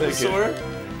like Bulbasaur,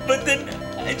 but then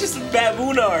I just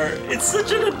Baboonar. It's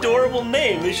such an adorable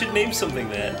name. They should name something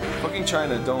that. Fucking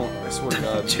China, don't. I swear to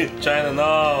God. China,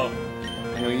 no.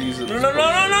 I'm gonna use it. No.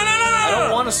 I I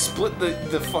don't want to split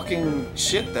the fucking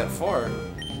shit that far.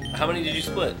 How many did you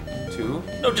split? 2?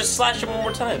 No, just slash him one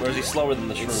more time. Or is he slower than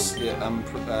the shroom? Yeah, I don't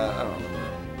remember.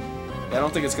 I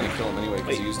don't think it's gonna kill him anyway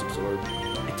because he used Absorb.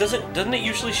 It doesn't it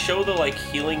usually show the like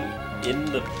healing in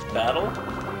the battle?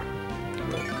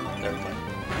 Never mind.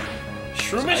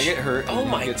 Shroomish? I get hurt. Oh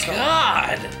my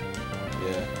god!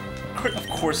 Yeah. Of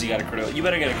course you got a critical. You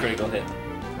better get a critical hit.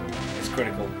 It's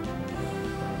critical.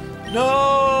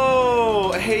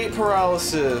 No! I hate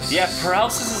paralysis. Yeah,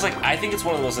 paralysis is like, I think it's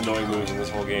one of the most annoying moves in this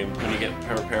whole game when you get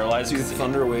paralyzed. Dude,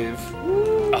 Thunder Wave.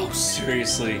 Oh,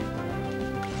 seriously.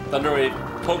 Thunder Wave.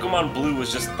 Pokemon Blue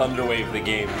was just Thunder Wave the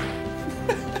game.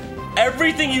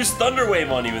 Everything used Thunder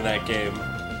Wave on you in that game.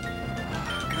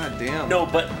 God damn. No,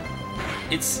 but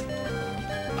it's...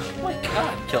 Oh my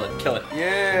god. Kill it, kill it.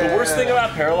 Yeah. The worst thing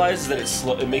about paralyzed is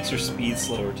that it makes your speed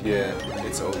slower too. Yeah,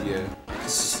 it's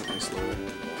consistently slower.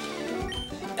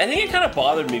 I think it kind of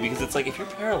bothered me because it's like, if you're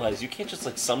paralyzed, you can't just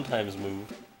like sometimes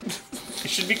move. It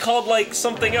should be called like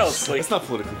something else. Like, it's not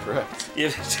politically correct.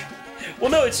 Yeah.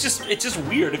 Well, no, it's just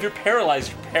weird. If you're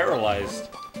paralyzed, you're paralyzed.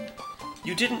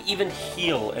 You didn't even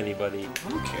heal anybody. I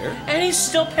don't care. And he's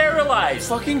still paralyzed.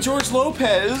 Fucking George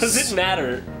Lopez. Does it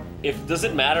matter if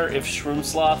Shroom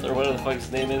Sloth or whatever the fuck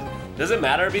his name is? Does it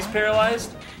matter if he's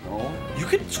paralyzed? No. You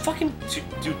could fucking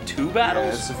do 2 battles.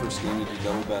 Yeah, that's the first game to do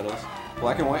double battles.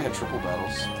 Black and White had triple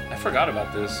battles. I forgot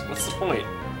about this. What's the point?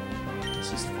 It's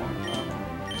just fun.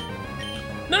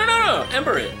 No,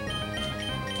 Ember it.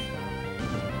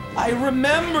 I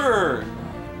remember.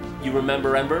 You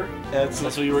remember Ember? That's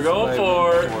what you were going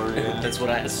for. Yeah. That's what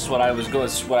I was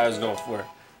going for.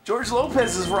 George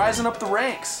Lopez is rising up the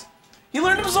ranks. He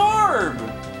learned Absorb.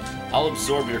 I'll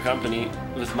absorb your company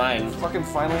with mine. Fucking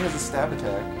finally has a stab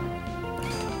attack.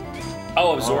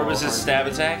 Oh, Absorb is his stab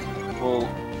attack? Well,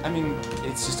 I mean,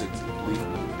 it's just a leaf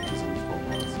move. He's a leaf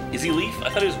Pokemon. Is he leaf? I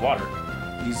thought he was water.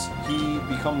 He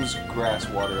becomes grass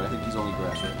water. I think he's only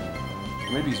grass right now.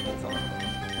 Or maybe he's both on.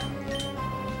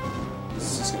 This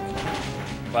is just gonna kill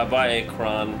him. Bye-bye,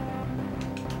 Kron.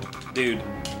 Dude,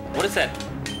 what is that?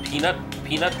 Peanut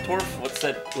Torf? What's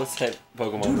that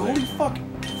Pokemon? Dude, thing? holy fuck.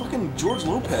 Fucking George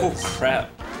Lopez. Oh, crap.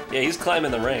 Yeah, he's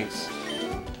climbing the ranks.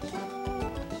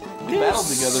 We battled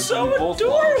together, so but we both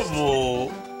adorable.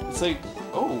 lost. It's like,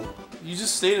 oh, you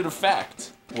just stated a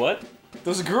fact. What?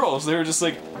 Those girls, they were just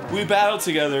like, we battled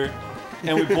together,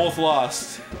 and we both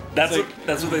lost. That's like,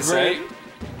 what they great. say.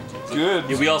 Good.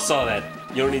 Yeah, we all saw that.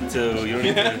 You don't need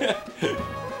to.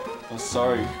 I'm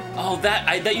sorry. Oh,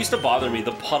 that used to bother me.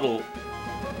 The puddle,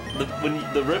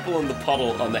 the ripple in the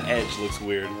puddle on the edge looks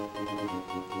weird.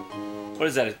 What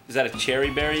is that? Is that a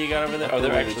cherry berry you got over there? Oh,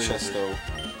 they're actually Chesto.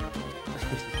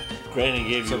 Granny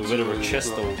gave you a bit of a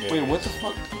chesto. Wait, what the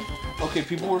fuck? Okay,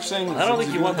 people were saying that I don't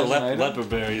think you want the Zigzagoon has an item. leopard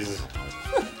berries.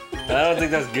 I don't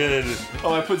think that's good.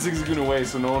 Oh, I put Zigzagoon away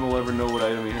so no one will ever know what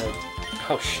item he had.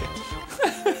 Oh shit.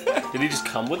 Did he just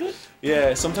come with it?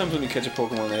 Yeah, sometimes when you catch a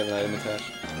Pokemon, they have an item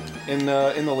attached.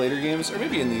 In the later games, or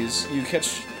maybe in these, you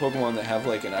catch Pokemon that have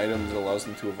like an item that allows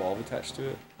them to evolve attached to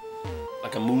it.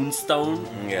 Like a moonstone?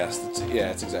 Yes,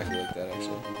 it's exactly like that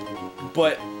actually.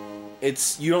 But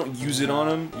you don't use it on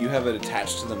them, you have it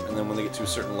attached to them, and then when they get to a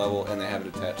certain level and they have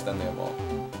it attached, then they evolve.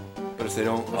 But if they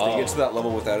don't, if they get to that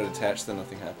level without it attached, then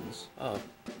nothing happens. Oh.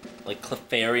 Like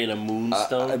Clefairy and a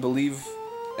moonstone? I believe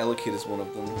Elekid is one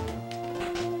of them.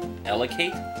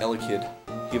 Elekid? Elekid.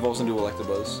 He evolves into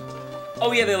Electabuzz.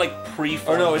 Oh yeah, they like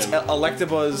pre-form. Or no, it's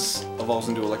Electabuzz evolves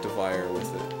into Electivire with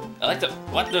it.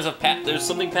 What? There's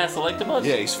something past Electabuzz?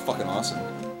 Yeah, he's fucking awesome.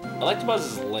 Electabuzz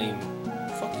is lame.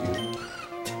 Fuck you.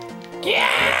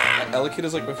 Yeah! Elekid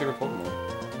is like my favorite Pokemon.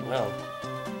 Well.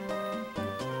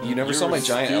 You never saw my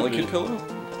giant stupid. Elekid pillow?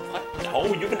 What? No,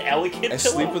 you have an Elekid pillow? I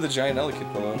sleep with a giant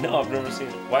Elekid pillow. No, I've never seen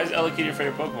it. Why is Elekid your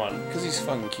favorite Pokemon? Because he's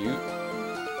fucking cute.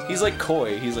 He's like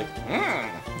coy. He's like,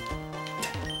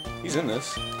 He's in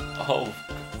this. Oh,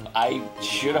 I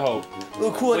should hope.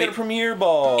 Oh, cool! I got a Premier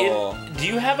Ball. Do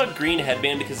you have a green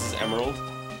headband because it's emerald?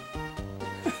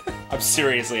 I'm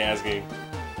seriously asking.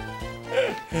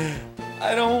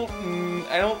 I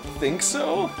don't think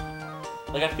so.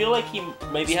 Like, I feel like he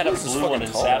maybe had a This is blue one fucking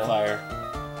in tall. Sapphire.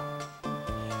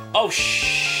 Oh,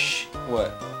 shh.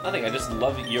 What? Nothing. I just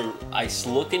love your. I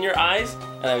looked in your eyes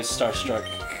and I was starstruck.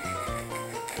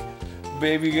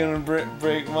 Baby gonna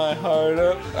break my heart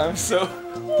up. I'm so.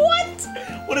 What?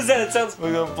 What is that? It sounds.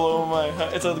 We're gonna blow my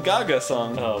heart. It's a Gaga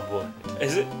song. Oh boy.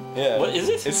 Is it? Yeah. What is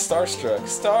it? It's Starstruck.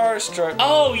 Starstruck.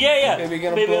 Oh yeah. Baby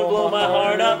gonna blow my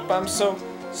heart up. I'm so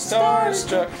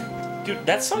starstruck. Dude,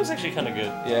 that song's actually kind of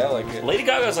good. Yeah, I like it. Lady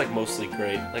Gaga's like mostly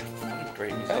great. Like fucking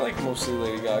great music. I like mostly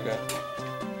Lady Gaga.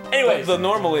 Anyways, The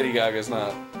normal Lady Gaga's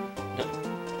not.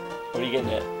 what are you getting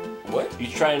at? What? You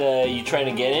trying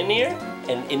to get in here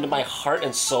and into my heart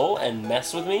and soul and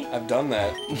mess with me? I've done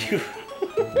that. You.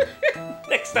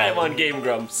 Next time on Game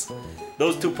Grumps,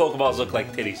 those two Pokeballs look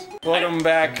like titties. Welcome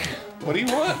back. What do you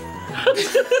want?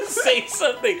 Say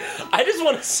something. I just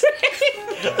want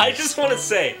to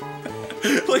say.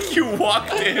 Like you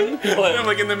walked in, What? and I'm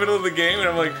like in the middle of the game, and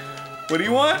I'm like, what do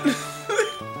you want?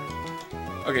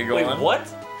 Okay, go Wait, on. what?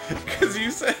 Because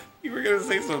you said you were gonna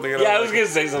say something. Yeah, I was gonna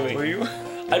say something. Were you?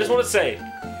 I just want to say.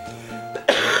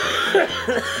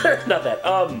 Not that.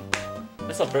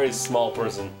 That's a very small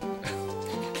person.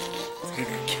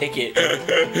 Kick it.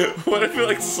 What if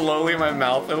like slowly my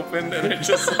mouth opened and it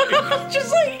just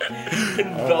Just like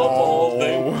envelop the whole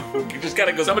thing. You just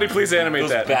gotta go. Somebody please animate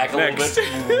goes that. back a Next.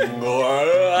 little bit.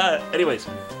 Anyways,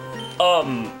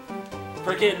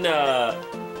 freaking.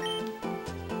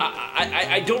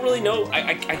 I don't really know.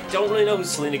 I don't really know who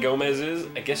Selena Gomez is.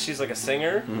 I guess she's like a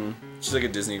singer. Mm-hmm. She's like a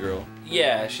Disney girl.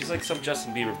 Yeah, she's like some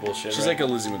Justin Bieber bullshit. She's right? like a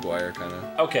Lizzie McGuire kind of.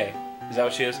 Okay, is that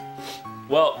what she is?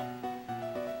 Well,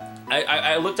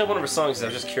 I looked up one of her songs because I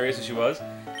was just curious who she was.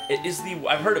 It is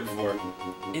I've heard it before.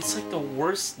 It's like the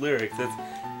worst lyric.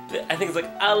 I think it's like,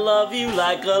 I love you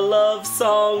like a love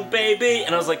song, baby.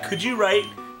 And I was like, could you write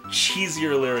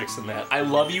cheesier lyrics than that? I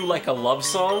love you like a love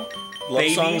song, Love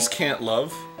baby. songs can't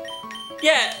love.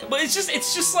 Yeah, but it's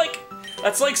just like,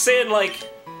 that's like saying like,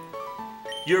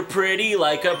 you're pretty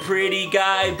like a pretty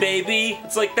guy, baby.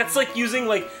 It's like, that's like using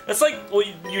like, that's like what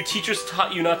your teachers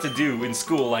taught you not to do in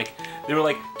school. Like, they were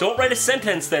like, don't write a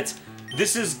sentence that's,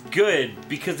 this is good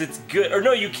because it's good. Or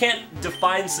no, you can't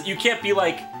define, you can't be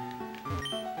like,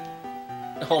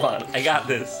 hold on, I got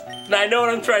this. Now I know what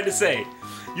I'm trying to say.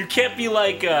 You can't be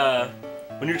like,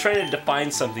 when you're trying to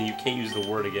define something, you can't use the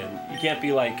word again. You can't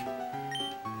be like,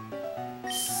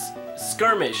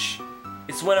 skirmish.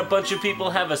 It's when a bunch of people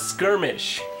have a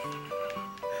skirmish.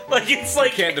 Like, it's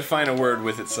like... You can't define a word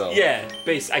with itself. Yeah,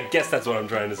 I guess that's what I'm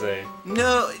trying to say.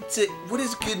 No, what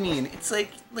does good mean? It's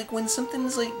like when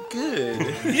something's like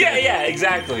good. Yeah,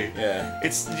 exactly. Yeah.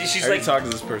 She's I like, talk to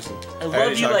this person. I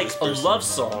love you like a love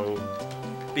song,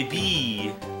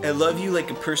 baby. I love you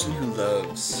like a person who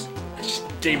loves.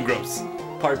 Dame Grumps,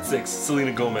 Part 6,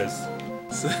 Selena Gomez.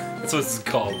 That's what this is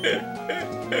called.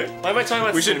 Why am I talking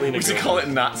about Selena Gomez? We should call it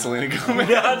not Selena Gomez.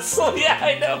 Yeah,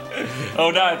 I know.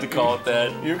 Oh, now I have to call it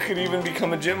that. You could even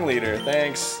become a gym leader.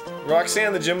 Thanks.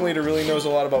 Roxanne, the gym leader, really knows a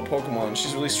lot about Pokemon.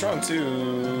 She's really strong,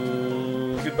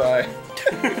 too. Goodbye.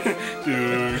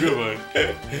 Dude, goodbye.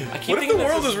 What if the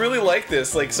world is really like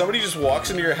this? Like, somebody just walks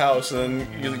into your house and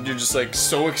then you're just, like,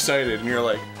 so excited and you're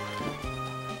like...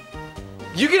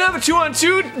 You can have a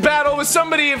 2-on-2 battle with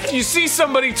somebody if you see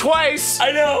somebody twice!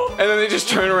 I know! And then they just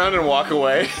turn around and walk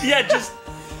away. Yeah, just...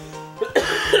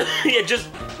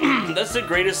 that's the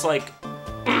greatest, like,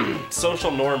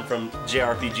 social norm from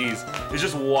JRPGs. Is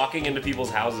just walking into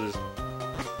people's houses.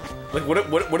 Like, what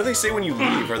do they say when you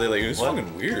leave? Are they like, it's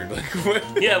fucking weird? Like, what?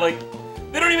 Yeah, like,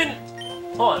 they don't even...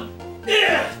 Hold on.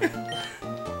 Yeah!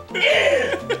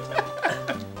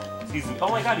 Oh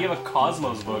my god, you have a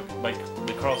Cosmos book by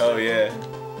Carl Sagan. Oh, yeah.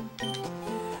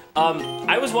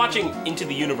 I was watching Into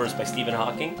the Universe by Stephen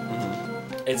Hawking.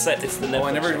 Mm-hmm. It's the Netflix Oh,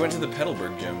 I never show. went to the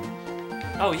Petalburg gym.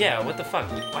 Oh yeah, what the fuck?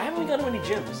 Why haven't we gone to any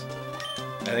gyms?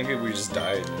 I think we just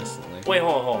died instantly. Wait,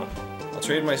 hold on. I'll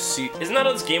trade my seat. Isn't that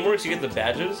how this game works? You get the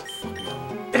badges?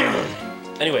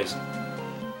 Anyways,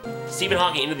 Stephen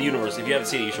Hawking Into the Universe, if you haven't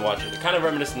seen it, you should watch it. It's kind of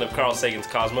reminiscent of Carl Sagan's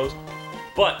Cosmos.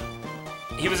 But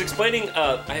he was explaining,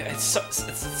 it's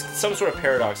some sort of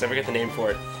paradox, I forget the name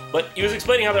for it. But he was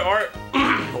explaining how there are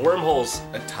wormholes.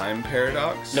 A time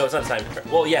paradox? No, it's not a time paradox.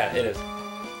 Well, yeah, it is.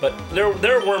 But there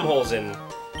are wormholes in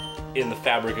the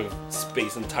fabric of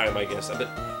space and time, I guess.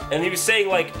 And he was saying,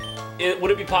 like, would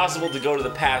it be possible to go to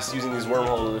the past using these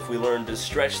wormholes if we learned to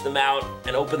stretch them out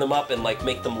and open them up and, like,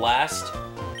 make them last?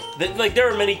 Like,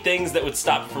 there are many things that would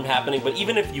stop it from happening, but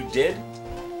even if you did,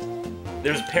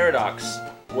 there's a paradox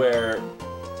where,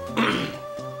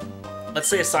 let's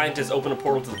say a scientist opened a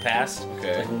portal to the past,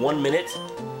 like 1 minute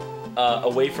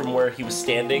away from where he was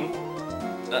standing.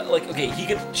 He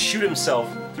could shoot himself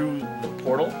through the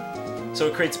portal, so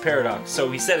it creates a paradox.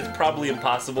 So he said it's probably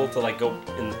impossible to, like, go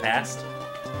in the past,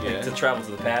 to travel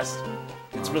to the past.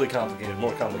 It's really complicated,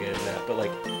 more complicated than that. But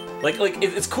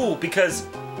it's cool because,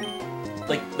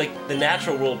 like the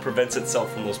natural world prevents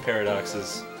itself from those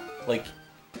paradoxes. I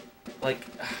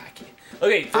can't.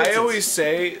 Okay, I always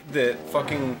say that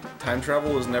fucking time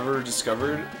travel is never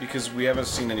discovered because we haven't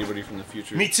seen anybody from the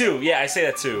future. Me too. Yeah, I say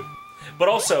that too. But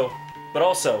also,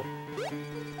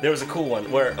 there was a cool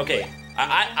one where,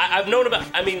 I've known about,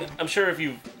 I'm sure if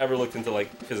you've ever looked into,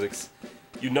 like, physics,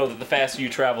 you know that the faster you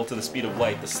travel to the speed of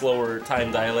light, the slower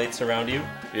time dilates around you.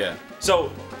 Yeah.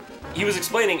 So, he was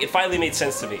explaining, it finally made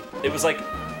sense to me. It was like,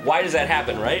 why does that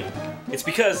happen, right? It's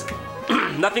because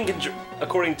nothing can,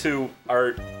 according to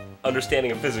our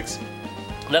understanding of physics,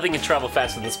 nothing can travel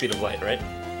faster than the speed of light, right?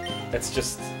 That's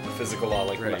just a physical law,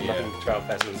 like nothing can travel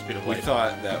faster than the speed of light. We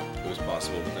thought that it was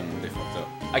possible, but then they fucked up.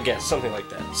 I guess, something like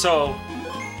that. So,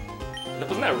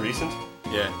 wasn't that recent?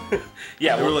 Yeah.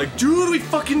 Yeah, They were like, dude, we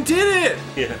fucking did it!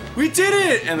 yeah. We did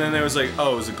it! And then they was like,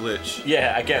 oh, it was a glitch.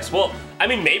 Yeah, I guess. Well, I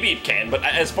mean, maybe it can, but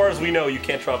as far as we know, you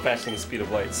can't travel faster than the speed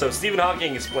of light. So Stephen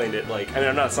Hawking explained it like, I mean,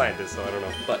 I'm not a scientist, so I don't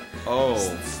know, but... Oh,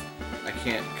 I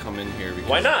can't come in here because...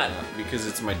 Why not? Because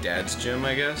it's my dad's gym,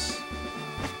 I guess.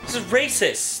 This is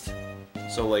racist!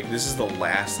 So, like, this is the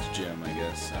last gym, I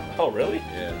guess. Oh, really?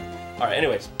 Yeah. Alright,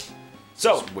 anyways.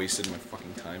 So, Just wasted my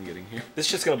fucking time getting here. this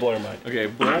shit's gonna blow your mind. Okay,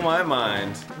 blow my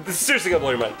mind. This is seriously gonna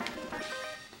blow your mind.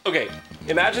 Okay,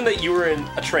 imagine that you were in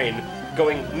a train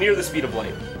going near the speed of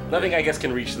light. Nothing, I guess,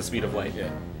 can reach the speed of light. Yeah.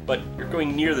 But you're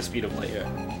going near the speed of light. Yeah.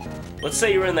 Let's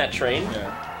say you were in that train,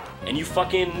 Yeah. and you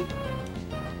fucking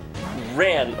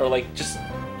ran, or like just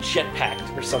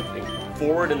jetpacked or something,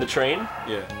 forward in the train.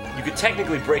 Yeah. You could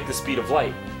technically break the speed of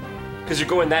light. Because you're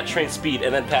going that train speed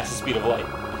and then past the speed of light.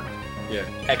 Yeah.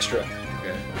 Extra.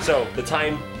 Okay. So, the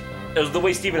time, it was the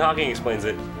way Stephen Hawking explains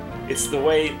it, it's the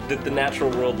way that the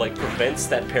natural world, like, prevents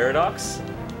that paradox.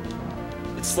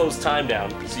 It slows time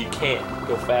down, so you can't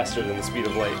go faster than the speed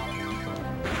of light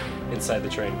inside the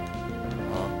train.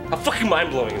 How fucking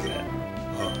mind-blowing is that?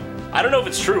 I don't know if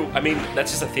it's true. I mean, that's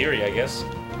just a theory, I guess.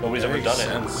 Nobody's ever done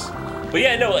it. But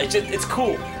yeah, no, it's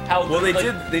cool. How Well, they like,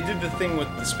 did the thing with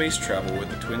the space travel with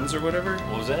the twins or whatever.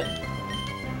 What was that?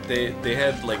 They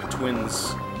had like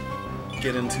twins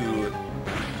get into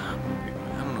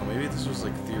I don't know, maybe this was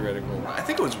like theoretical. I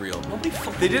think it was real.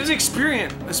 They did an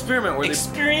experiment where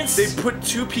they put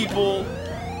two people,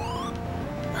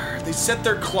 they set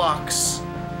their clocks,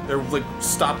 their like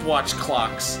stopwatch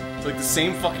clocks, to like the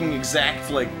same fucking exact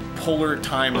like polar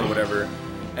time or whatever,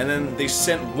 and then they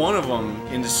sent one of them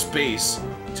into space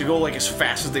to go like as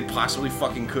fast as they possibly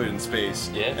fucking could in space.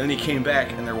 Yeah. And then he came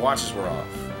back and their watches were off.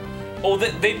 Oh,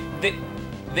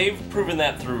 they've proven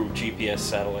that through GPS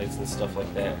satellites and stuff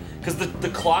like that. Because the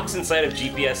clocks inside of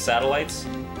GPS satellites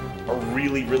are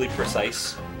really, really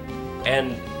precise.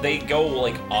 And they go,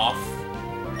 like, off.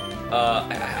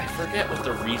 I forget what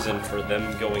the reason for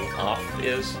them going off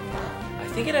is. I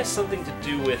think it has something to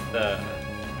do with,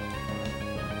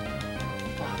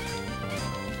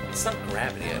 it's not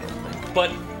gravity, I don't think.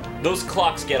 But those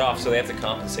clocks get off, so they have to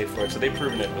compensate for it. So they've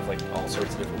proven it with, like, all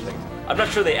sorts of different things. I'm not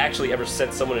sure they actually ever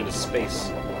sent someone into space.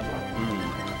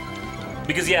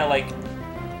 Because, yeah, like...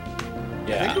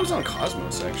 Yeah. I think it was on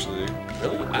Cosmos, actually.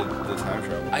 Really? The time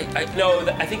travel.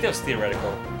 I think that was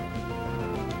theoretical.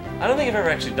 I don't think I've ever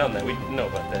actually done that. We know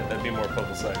about that. That'd be more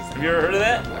publicized. Have you ever heard of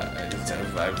that?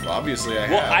 Obviously, I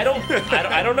have. Well,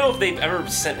 I don't know if they've ever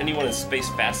sent anyone in space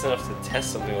fast enough to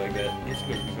test something like that. It's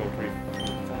going to be going pretty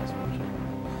fast.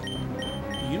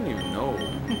 You don't even know.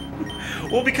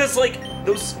 Well, because, like,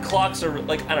 those clocks are,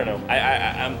 like, I don't know.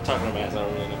 I'm talking to my ass, I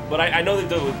don't really know. But I know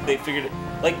that they figured it,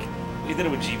 like, they did it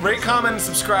with GPS. Rate, comment, and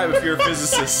subscribe if you're a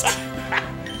physicist.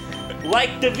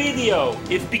 Like the video,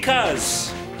 if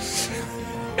because...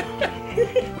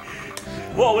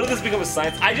 Whoa, when did this become a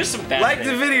science? I just am fascinated. Like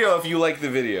the video if you like the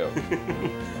video.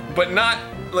 But not,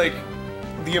 like,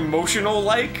 the emotional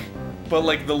like, but,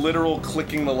 like, the literal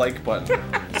clicking the like button.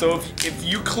 So if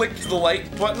you clicked the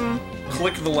like button,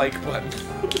 click the like button.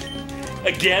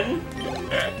 Again?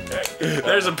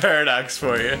 There's a paradox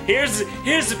for you. Here's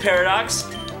the paradox.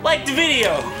 Like the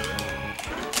video.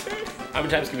 How many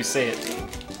times can we say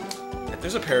it?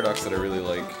 There's a paradox that I really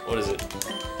like. What is it?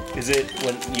 Is it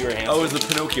when you were hamster? Oh, it's the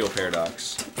Pinocchio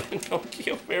paradox.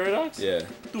 Pinocchio paradox? Yeah.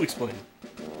 Do explain.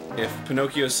 If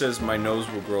Pinocchio says, my nose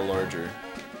will grow larger.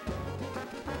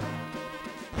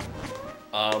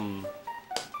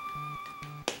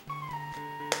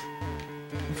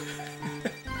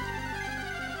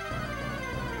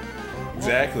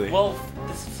 Exactly. Well,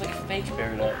 this is like a fake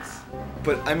paradox.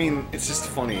 But, I mean, it's just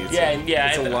funny. It's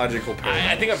It's a logical paradox.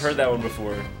 I think I've heard that one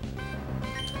before.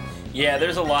 Yeah,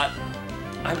 there's a lot.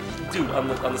 Dude, on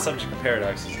the subject of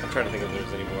paradoxes, I'm trying to think if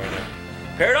there's any more right now.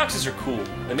 Paradoxes are cool.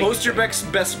 Post your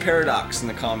best paradox in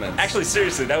the comments. Actually,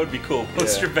 seriously, that would be cool.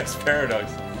 Post Yeah. your best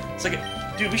paradox. It's like,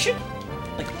 dude, we should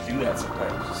like do that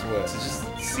sometimes. Just What? to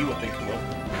just see what they come up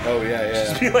with. Oh, yeah.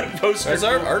 Just be like, post your Because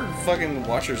our fucking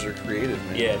watchers are creative,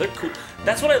 man. Yeah, they're cool.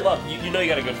 That's what I love. You know you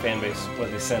got a good fan base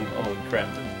when they send, oh crap.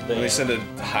 When they send a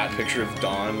hot picture of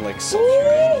Dawn, like, Ooh,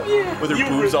 self-shooting. yeah. With her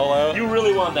boobs all out. You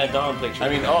really want that Dawn picture.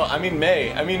 I mean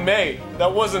May.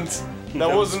 That wasn't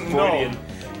Freudian.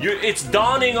 It's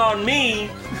dawning on me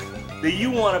that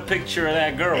you want a picture of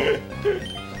that girl.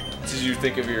 Did you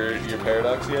think of your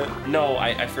paradox yet? No,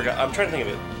 I forgot. I'm trying to think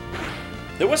of it.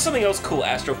 There was something else cool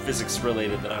astrophysics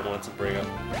related that I wanted to bring up.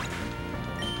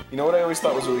 You know what I always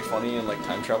thought was really funny in, like,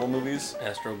 time travel movies?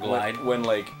 Astroglide. When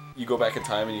like, you go back in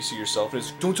time and you see yourself and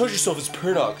it's, don't touch yourself, it's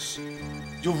paradox.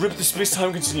 you'll rip the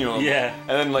space-time continuum. Yeah. And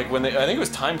then like when I think it was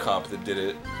Time Cop that did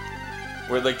it,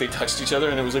 where like they touched each other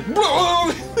and it was like,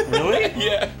 really?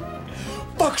 Yeah.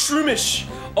 Fuck Shroomish.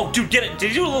 Oh, dude, get it? Did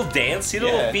you do a little dance? You did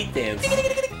a little feet dance.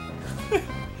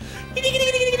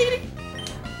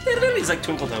 He's like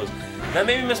Twinkle Toes. That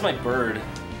made me miss my bird.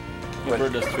 My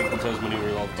bird does Twinkle Toes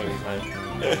maneuvers all the fucking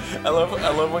time. I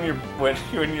love when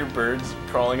your bird's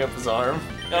crawling up his arm.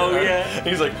 Oh yeah. And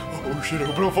he's like, oh shit,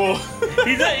 open a fall.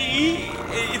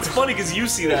 It's funny because you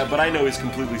see that, but I know he's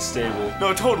completely stable.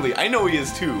 No, totally. I know he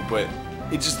is too, but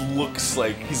it just looks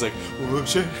like he's like, oh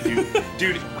shit.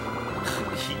 Dude,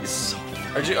 he is so.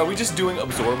 Are we just doing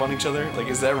absorb on each other? Like,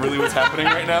 is that really what's happening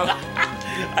right now?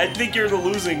 I think you're the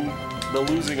losing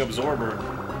absorber.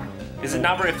 Is it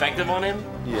not very effective on him?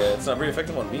 Yeah, it's not very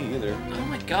effective on me either. Oh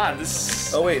my god,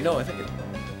 this. Oh wait, no, I think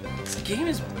This game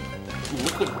is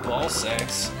liquid ball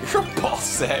sacks. you're a ball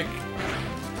sack.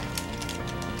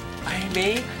 I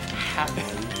may have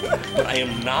one, but I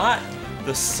am not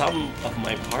the sum of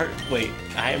my part. Wait,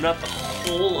 I am not the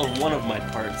whole of one of my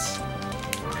parts.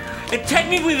 And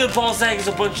technically, the ball sack is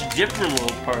a bunch of different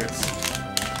little parts.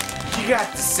 You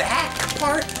got the sack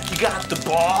part, you got the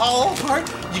ball part,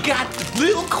 you got the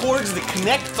little cords that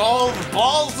connect all the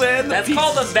balls and the That's pieces.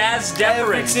 called the vas deferens.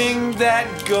 Everything that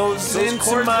goes Those into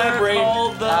cords my are brain.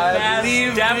 called the I vas believe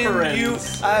in you.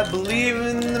 deferens. I believe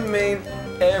in the main.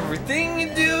 Everything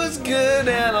you do is good,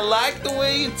 and I like the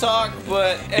way you talk.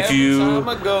 But every time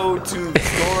I go to the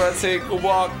store, I take a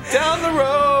walk down the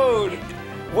road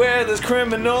where there's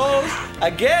criminals.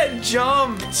 I get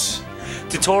jumped.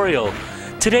 Tutorial.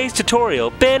 Today's tutorial.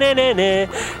 Ba-na-na-na.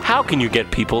 How can you get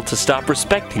people to stop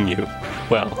respecting you?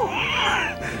 Well,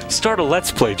 start a Let's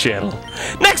Play channel.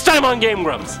 Next time on Game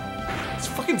Grumps. Just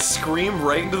fucking scream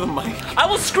right into the mic. I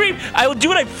will scream. I will do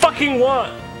what I fucking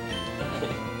want.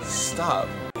 Stop.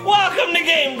 Welcome to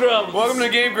Game Grumps. Welcome to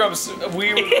Game Grumps.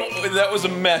 That was a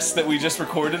mess that we just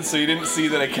recorded, so you didn't see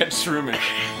that I catch Shroomish.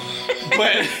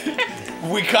 But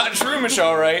we caught Shroomish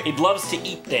all right. It loves to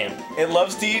eat damp. It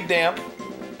loves to eat damp.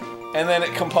 And then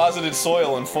it composited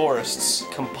soil in forests.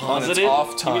 Composited? On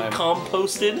its off time. You mean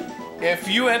composted? If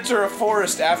you enter a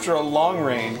forest after a long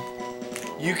rain,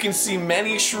 you can see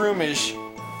many Shroomish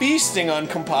feasting on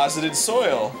composited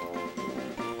soil.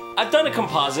 I've done a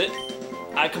composite.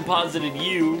 I composited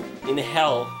you in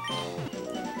hell.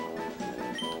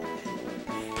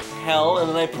 Hell, and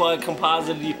then I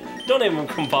composited you. Don't name him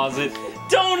Composite.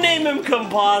 Don't name him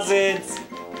Composite!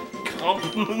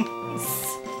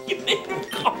 Compliments. You made him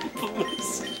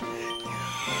compliments.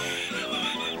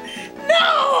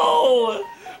 No!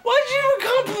 Why'd you do a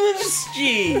compliments G?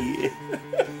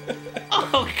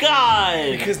 Oh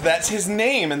god! Because that's his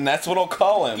name, and that's what I'll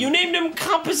call him. You named him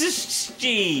Composition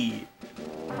G.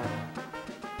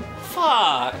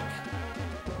 Fuck.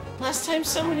 Last time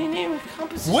somebody named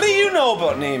Composition. What do you know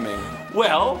about naming?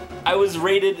 Well, I was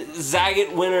rated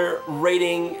Zagat winner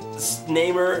rating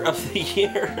namer of the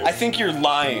year. I think you're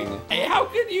lying. Hey, how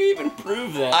could you even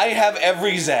prove that? I have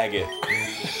every Zagat.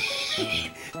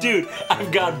 Dude, I've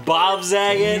got Bob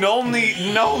Zagat. Only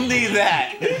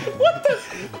that. What the?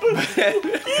 What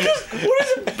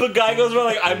is it? The guy goes around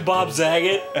like, I'm Bob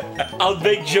Zagat. I'll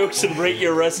make jokes and rate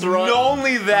your restaurant.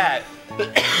 Only that.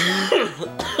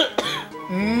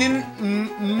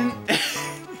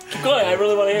 Go ahead, I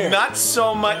really want to hear. Not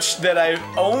so much that I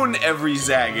own every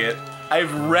Zagat,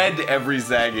 I've read every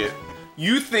Zagat.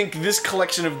 You think this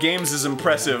collection of games is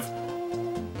impressive?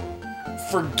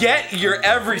 Forget your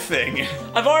everything.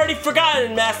 I've already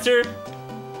forgotten, Master.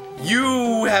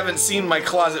 You haven't seen my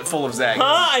closet full of Zagats.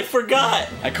 Huh? I forgot.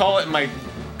 I call it my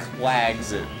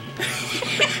Clagsit.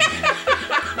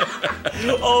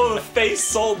 Oh, the face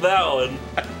sold that one.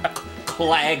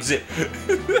 Clagsit.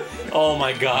 Oh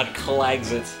my god,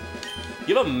 Clagsit.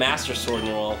 You have a Master Sword in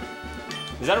your wall.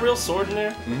 Is that a real sword in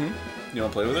there? Mm-hmm. You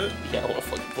wanna play with it? Yeah, I wanna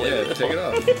fucking play with it. Take it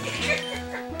off.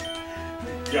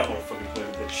 Yeah, I wanna fucking play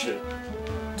with that shit.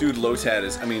 Dude,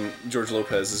 George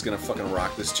Lopez is gonna fucking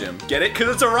rock this gym. Get it? Cause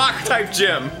it's a rock type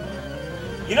gym.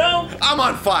 You know, I'm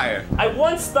on fire. I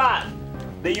once thought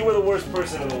that you were the worst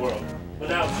person in the world, but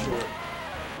now I'm sure.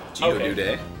 Geodude,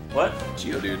 eh? What?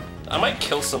 Geodude. I might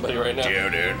kill somebody right now.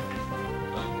 Geodude.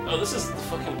 Oh, this is the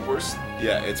fucking worst.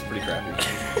 Yeah, it's pretty crappy.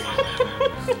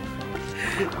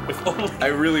 If only I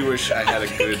really wish I had a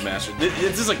good master.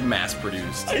 This is like mass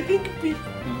produced. I think it'd be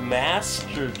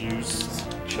master-juiced.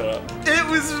 Shut up. It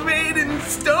was made in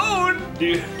stone!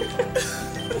 Dude.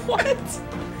 What?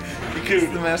 Because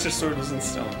the Master Sword was in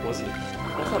stone. Was it?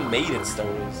 What kind of made in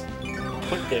stone is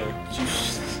put there?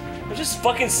 I'm just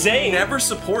fucking saying. Never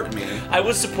support me. I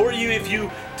would support you if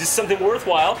you did something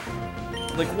worthwhile.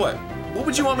 Like what? What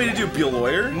would you want me to do? Be a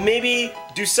lawyer? Maybe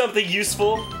do something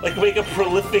useful, like make a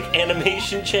prolific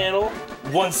animation channel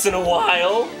once in a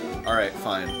while. All right,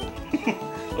 fine.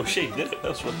 Oh shit, you did it. That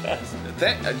was real fast.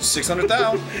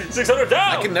 600,000. 600,000.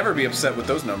 I can never be upset with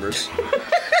those numbers.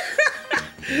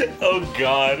 Oh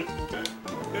god.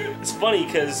 It's funny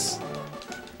because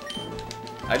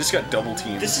I just got double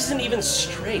teamed. this isn't even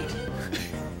straight.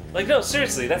 Like, no,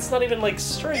 seriously, that's not even like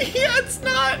straight. Yeah, it's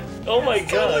not. Oh my god.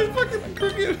 Totally fucking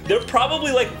crooked. They're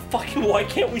probably like, fucking, why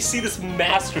can't we see this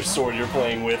Master Sword you're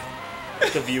playing with?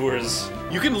 The viewers.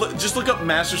 You can just look up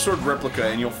Master Sword replica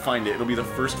and you'll find it. It'll be the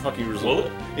first fucking result. Will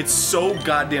it? It's so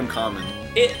goddamn common.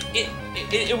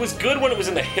 It was good when it was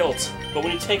in the hilt, but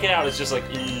when you take it out, it's just like,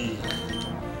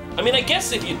 I mean, I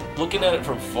guess if you're looking at it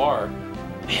from far,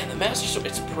 man, the Master Sword,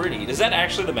 it's pretty. Is that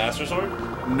actually the Master Sword?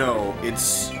 No,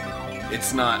 it's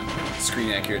not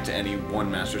screen accurate to any one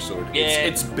Master Sword. Yeah.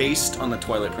 It's based on the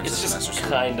Twilight Princess It's Master just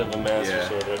Sword. kind of a Master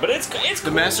Sword, but it's cool.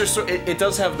 The Master Sword, it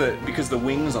does have because the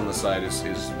wings on the side is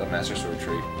a Master Sword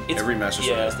trait. Every Master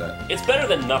Sword has that. It's better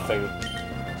than nothing.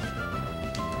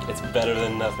 It's better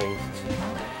than nothing.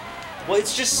 Well,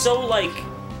 it's just so like,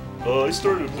 I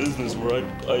started a business where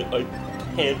I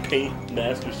hand paint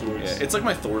Master Swords. Yeah, it's like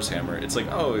my Thor's hammer. It's like,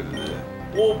 oh.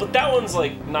 Well, but that one's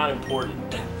like not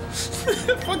important.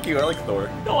 Fuck you, I like Thor.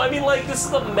 No, I mean like this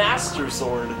is the Master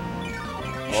Sword.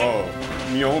 Oh,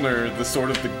 Mjolnir, the sword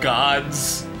of the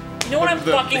gods. You know what I'm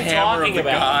fucking hammer talking of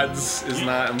the about? gods is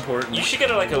not important. You should get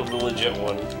like a legit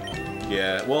one.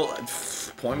 Yeah, well,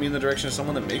 point me in the direction of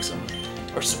someone that makes them.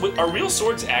 Are real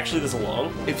swords actually this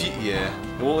long? Yeah.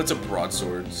 Well, it's a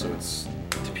broadsword, so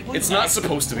it's not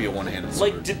supposed to be a one-handed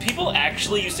sword. Like, did people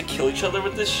actually used to kill each other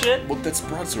with this shit? Well, that's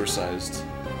broadsword sized.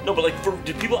 No, but like,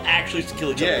 did people actually used to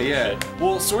kill each other with this shit?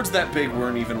 Well, swords that big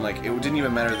weren't even like, it didn't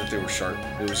even matter that they were sharp.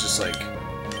 It was just like,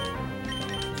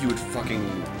 you would fucking...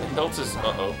 The hilt is,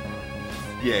 uh-oh.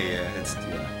 Yeah,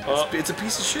 it's a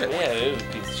piece of shit. Yeah, it is a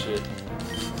piece of shit.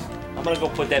 I'm gonna go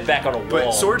put that back on a wall.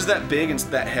 But swords that big and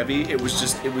that heavy, it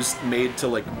was made to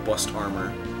like bust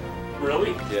armor.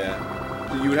 Really?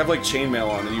 Yeah. You would have like chainmail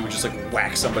on and you would just like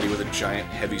whack somebody with a giant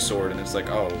heavy sword and it's like,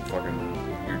 oh,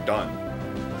 fucking, you're done.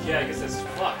 Yeah, I guess that's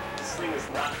fuck. This thing is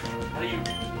not. How do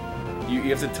you? You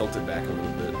have to tilt it back a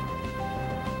little bit.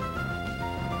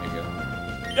 There you go.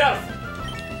 Yes!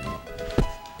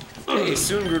 Hey,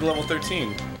 soon grew to level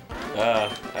 13. I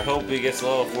hope he gets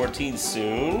level 14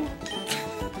 soon.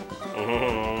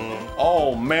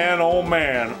 Oh man,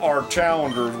 our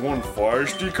challenger's one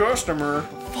feisty customer.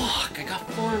 Fuck, I got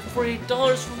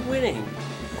 $448 for winning.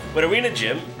 Wait, are we in a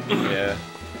gym? Yeah.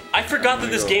 I forgot that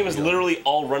this game is literally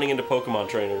all running into Pokemon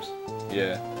trainers.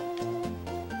 Yeah.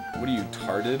 What are you,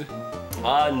 tarded?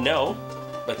 No.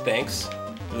 But thanks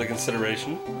for the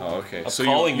consideration. Oh, okay. Of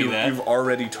calling me that. You've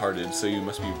already tarded, so you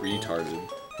must be retarded.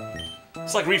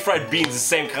 It's like refried beans, the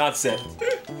same concept.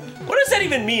 What does that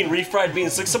even mean, refried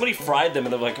beans? It's like somebody fried them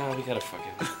and they're like, oh, we gotta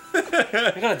fucking...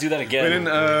 we gotta do that again.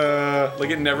 Like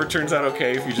it never turns out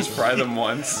okay if you just fry them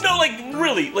once. No, like,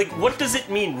 really, like, what does it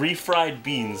mean, refried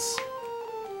beans?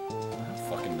 I don't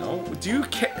fucking know. Do you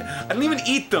care? I don't even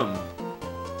eat them.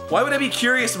 Why would I be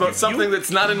curious about something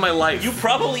that's not in my life? You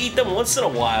probably eat them once in a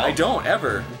while. I don't,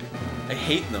 ever. I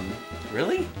hate them.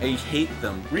 Really? I hate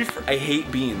them. I hate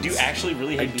beans. Do you actually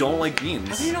really hate beans? I don't like beans.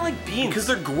 How do you not like beans? Because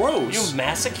they're gross. You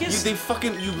masochist?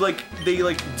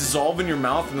 They dissolve in your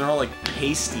mouth and they're all like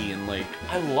pasty and like...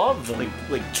 I love them.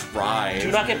 Like dry. Do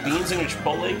you not get beans in your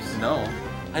Chipotles? No.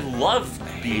 I love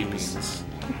beans. beans.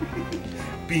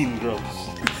 Bean grumps.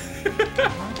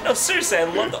 No, seriously, I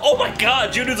love them. Oh my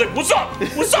god, Judu's like, what's up?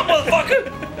 What's up, motherfucker?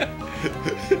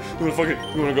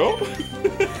 You wanna go?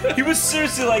 He was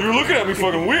seriously like, You're looking at me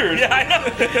fucking weird. yeah, I know.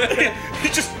 He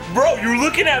just, bro, you were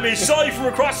looking at me. I saw you from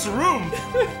across the room.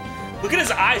 Look at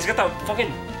his eyes. He's got the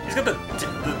fucking, he's got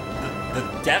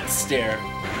the death stare.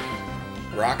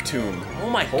 Rock Tomb. Oh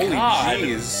my Holy god.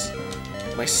 jeez.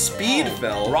 My speed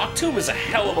fell. Rock Tomb is a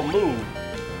hell of a move.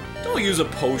 Don't use a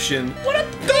potion. What a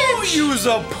Don't use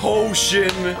a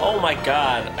potion. Oh my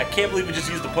god. I can't believe we just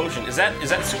used the potion. Is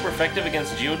that super effective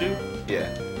against Geodude? Yeah.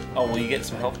 Oh, well, you get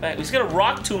some health back. He's gonna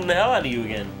Rock Tomb the hell out of you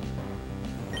again.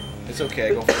 It's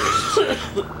okay, I go first.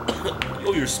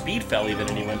 Oh, your speed fell even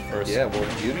and he went first. Yeah, well,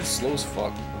 dude's slow as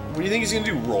fuck. What do you think he's gonna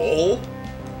do, roll?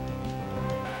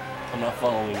 I'm not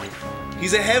following you.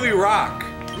 He's a heavy rock.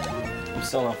 I'm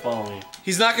still not following you.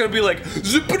 He's not gonna be like,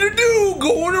 zip-a-da-doo,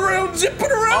 going around,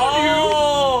 zipping around you.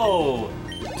 Oh!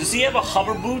 Does he have a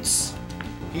hover boots?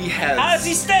 He has. How does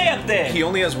he stay up there? He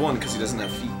only has one because he doesn't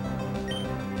have feet.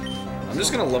 I'm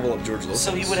just gonna level up George Lopez.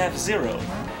 So he would have 0.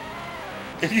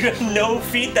 If you have no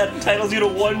feet, that entitles you to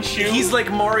one shoe. He's like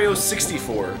Mario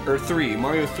 64 or 3,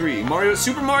 Mario 3,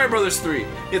 Super Mario Brothers 3.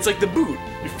 It's like the boot.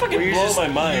 You fucking blow my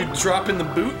mind. You drop in the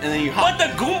boot and then you hop. But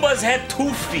the Goombas had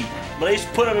 2 feet, but they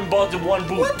just put them in both in one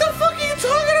boot. What the fuck are you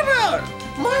talking about?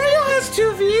 Mario has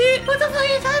 2 feet. What the fuck are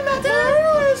you talking about, dude?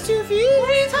 Mario has 2 feet. What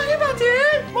are you talking about,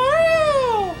 dude?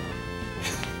 Mario.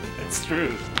 It's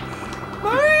true.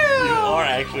 Mario. You are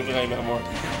actually talking about more.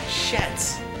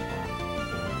 Shit.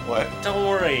 What? Don't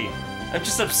worry. I'm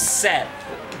just upset.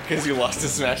 Because you lost to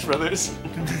Smash Brothers?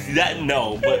 That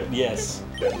no, but yes.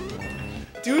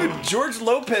 Dude, George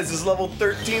Lopez is level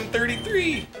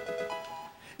 1333.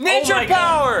 Nature my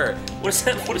power! God. What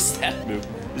is that move?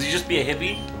 Does he just be a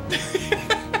hippie?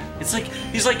 It's like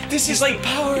he's like This he's is like the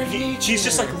power of nature. He's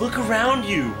just like, look around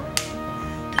you.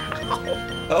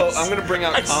 Oh, I'm gonna bring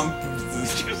out Did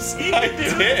you see I it,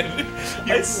 dude? did.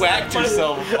 You whacked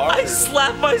yourself hard. I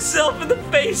slapped myself in the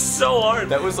face so hard.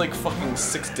 That was like fucking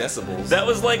 6 decibels. That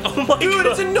was like, oh my Dude, god.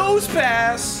 it's a nose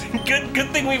pass!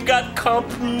 Good thing we've got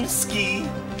Kompski.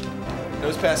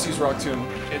 Nose pass use Rock Tomb.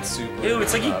 It's super. Ew,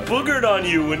 it's like he boogered on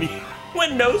you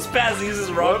when Nose Pass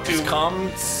uses Rock Tomb.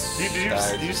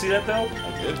 Did you see that though?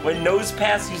 I did. When Nose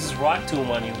Pass uses Rock Tomb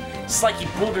on you, it's like he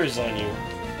boogers on you.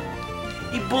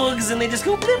 He boogs and they just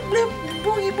go blip blip,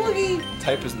 boogie boogie.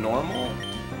 Type is normal.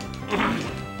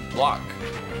 Block.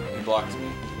 He blocked me.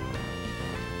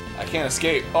 I can't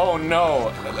escape. Oh no!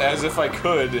 As if I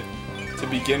could to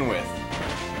begin with.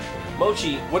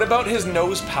 Mochi. What about his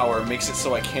nose power makes it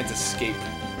so I can't escape?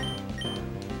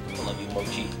 I love you,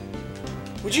 Mochi.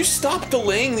 Would you stop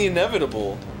delaying the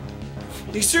inevitable?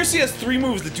 He seriously has 3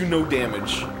 moves that do no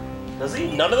damage. Does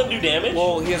he? None of them do damage?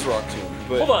 Well, he has Rock Tomb,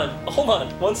 but... Hold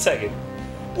on, 1 second.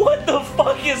 What the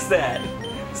fuck is that?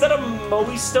 Is that a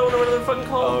Moe Stone or whatever they're fucking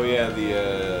called? Oh yeah,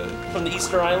 the From the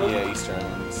Easter Island? Yeah, Easter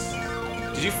Islands.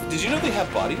 Did you know they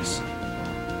have bodies?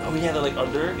 Oh yeah, they're like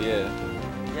under? Yeah.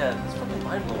 Yeah, that's fucking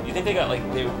mind blowing. Do you think they got like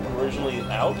they were originally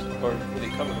out or were they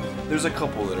covered? There's a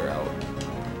couple that are out.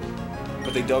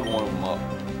 But they dug one of them up.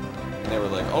 And they were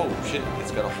like, oh shit,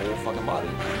 it's got a whole fucking body.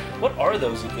 What are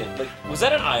those again? Like, was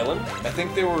that an island? I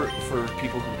think they were for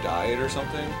people who died or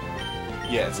something.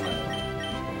 Yeah, it's an island.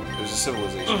 There's a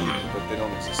civilization, but they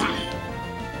don't exist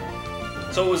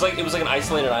anymore. So it was like an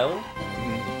isolated island?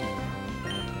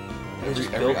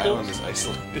 Every island is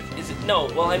isolated. Is it? No.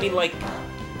 Well, I mean, like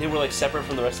they were like separate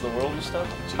from the rest of the world and stuff.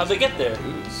 How'd they get there?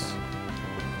 Ooze.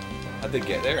 How'd they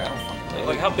get there? I don't fucking know.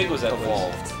 Like how big was that?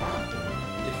 Evolved.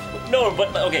 No,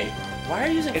 but okay. Why are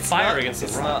you using fire against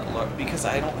It's the rock? not because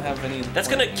I don't have any. That's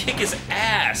gonna kick his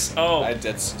ass. Oh,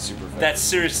 that's super fast. that's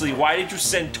seriously. Why did you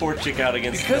send Torchic out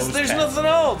against? Because Nose there's Pass? nothing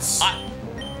else.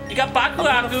 You got I'm gonna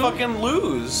Bakuaku. fucking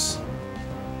lose.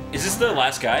 Is this the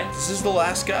last guy? This is the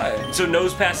last guy. So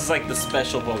Nose Pass is like the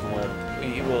special Pokemon.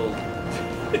 He will.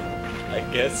 I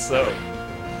guess so.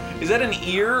 Is that an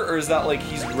ear, or is that like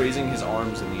he's raising his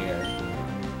arms in the air?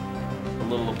 A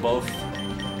little of both.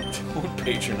 Don't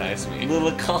patronize me. A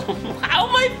little calm. How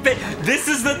am I? This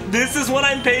is when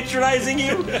I'm patronizing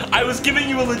you. I was giving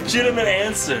you a legitimate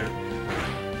answer.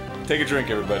 Take a drink,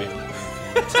 everybody.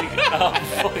 Oh,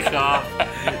 fuck off.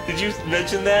 Did you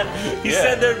mention that? He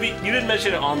said there'd be. You didn't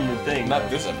mention it on the thing. Not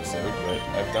this episode, but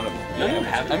I've done it before. No, you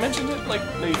haven't. I mentioned it like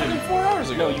No, you didn't. 4 hours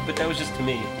ago. No, but that was just to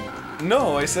me.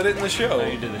 No, I said it in the show. No,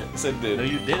 you didn't. I said did. No,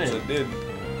 you didn't. I said did.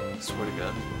 I swear to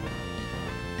God.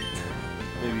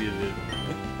 Maybe you did.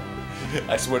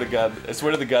 I swear to God. I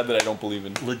swear to the God that I don't believe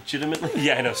in. Legitimately?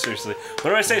 Yeah, I know, seriously.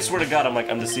 Whenever I say swear to God, I'm like,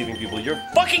 I'm deceiving people. Your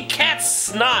fucking cat's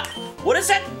snot! What is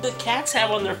that the cats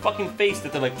have on their fucking face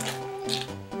that they're like...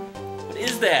 What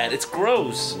is that? It's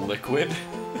gross. Liquid.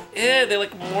 Yeah, they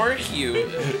like mark you.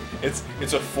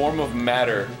 It's a form of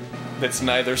matter that's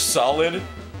neither solid,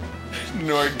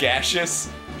 nor gaseous,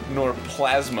 nor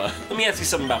plasma. Let me ask you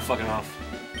something about fucking off.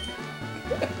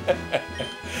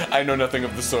 I know nothing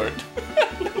of the sort.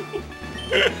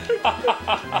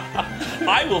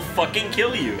 I will fucking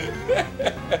kill you.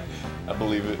 I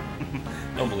believe it.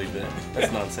 Don't believe that.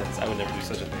 That's nonsense. I would never do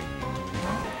such a thing.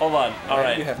 Hold on. All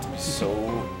right. You have to be so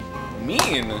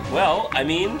mean. Well, I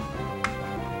mean,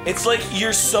 It's like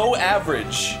you're so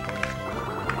average.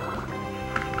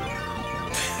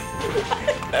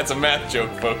 That's a math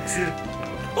joke, folks.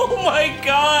 oh my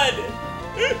god!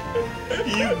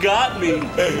 You got me.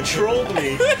 You trolled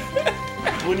me.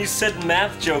 When you said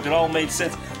math joke, it all made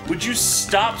sense. Would you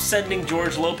stop sending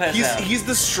George Lopez out? He's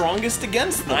the strongest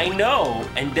against them. I know,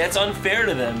 and that's unfair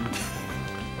to them.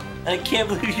 I can't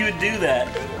believe you would do that.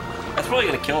 That's probably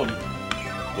gonna kill him.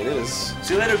 It is.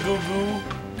 See you later, Goo Goo.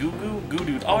 Goo Goo? Goo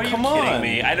Dude. Oh, are you come kidding on.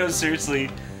 me? I know, seriously.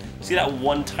 See that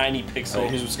one tiny pixel?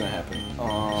 Alright, here's what's gonna happen.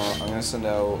 I'm gonna send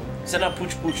out... Send out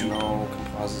Pooch Poochu. No,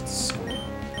 composites.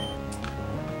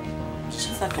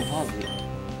 It's not composite.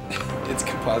 It's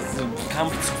composites.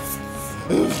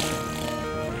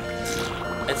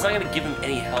 It's not gonna give him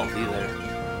any health either.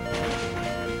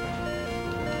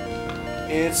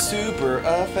 It's super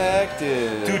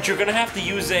effective. Dude, you're gonna have to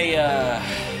use a,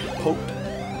 Pope.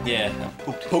 Yeah.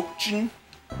 Poachin.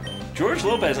 George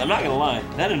Lopez, I'm not gonna lie,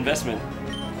 that investment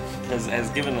has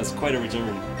given us quite a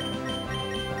return.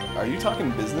 Are you talking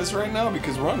business right now?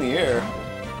 Because we're on the air.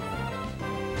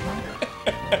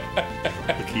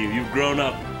 Look at you, you've grown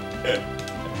up.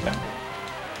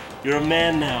 You're a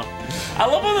man now. I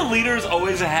love how the leaders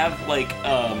always have, like,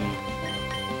 I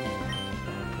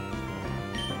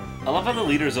love how the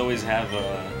leaders always have,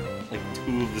 like,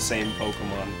 2 of the same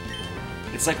Pokemon.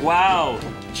 It's like, wow,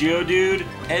 Geodude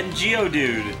and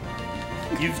Geodude.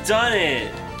 You've done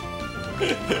it.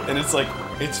 And it's like,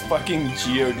 it's fucking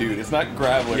Geodude. It's not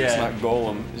Graveler, it's Yeah. not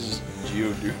Golem. It's just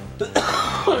Geodude.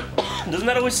 Doesn't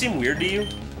that always seem weird to you?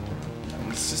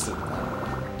 It's just a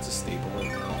staple.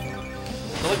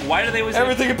 But, like, why do they always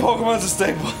Everything in Pokemon's a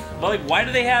staple. But, like, why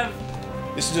do they have...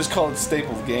 You should just call it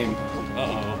Staples Game.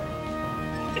 Uh-oh.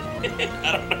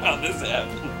 I don't know how this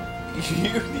happened.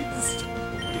 You need to stop.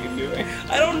 What are you doing?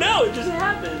 I don't know, it just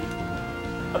happened.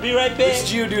 I'll be right back.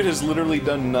 This Geodude has literally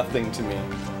done nothing to me.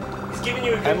 He's giving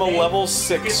you a good I'm a name. level He's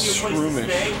 6 giving you a place to Shroomish.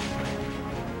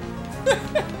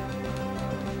 stay.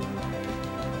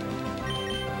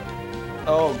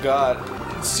 Oh god.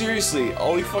 Seriously,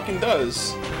 all he fucking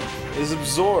does is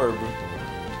absorb.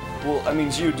 Well, I mean,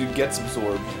 Geodude gets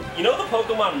absorbed. You know the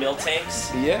Pokemon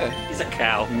Miltanks? Yeah. He's a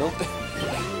cow.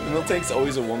 Miltank's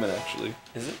always a woman, actually.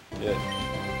 Is it? Yeah.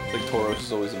 It's like Tauros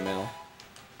is always a male.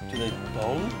 Do they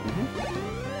bone?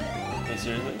 Mm-hmm. Wait,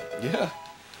 seriously? Yeah.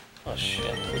 Oh shit.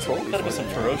 It's holy Gotta be fucking some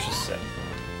hell. ferocious set.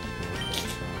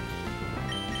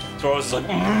 Tauros is like,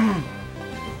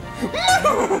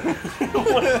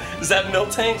 What? Is that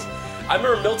Miltanks? I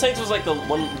remember Miltanks was like the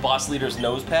one boss leader's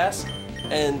nose pass,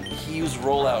 and he used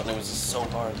rollout, and it was just so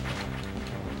hard.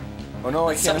 Oh no,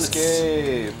 I can't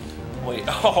escape. Wait,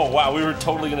 oh wow, we were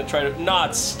totally gonna try to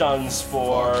not stun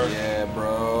spore. Yeah,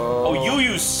 bro. Oh, you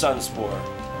use Sunspore.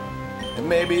 It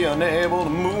may be unable to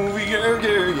move,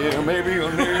 yeah, maybe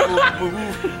unable to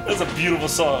move. That's a beautiful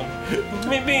song.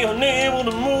 Maybe unable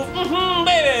to move,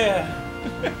 baby.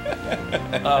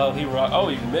 Oh, he rock. Oh,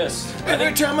 he missed.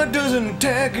 Every time it doesn't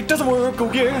attack, it doesn't work,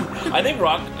 oh yeah. I think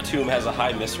Rock Tomb has a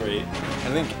high miss rate.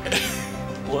 I think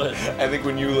What? I think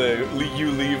when you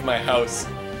leave my house,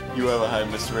 you have a high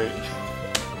miss rate.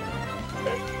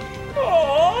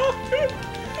 Aww.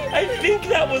 I think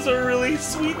that was a really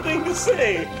sweet thing to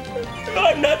say, but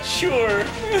I'm not sure.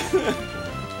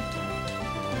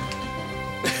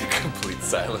 Complete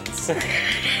silence.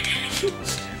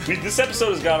 This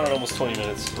episode has gone on almost 20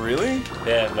 minutes. Really?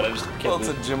 Yeah, but I just kept Well, it's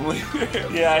it. a gym leader.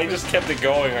 Yeah, I just kept it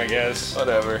going, I guess.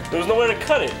 Whatever. There was nowhere to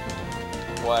cut it.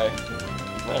 Why? I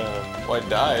don't know. Why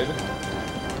died?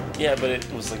 Yeah, but it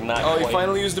was like not Oh, quite. he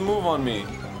finally used a move on me.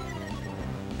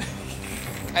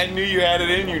 I knew you had it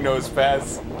in you, Nose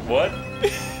Pass. What?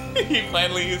 He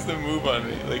finally used a move on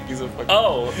me. Like he's a fucking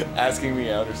Oh. asking me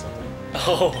out or something.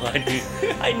 Oh,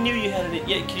 I knew you had it.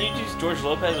 Yeah, can you use George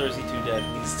Lopez or is he too dead?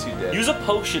 He's too dead. Use a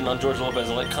potion on George Lopez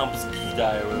and let Comps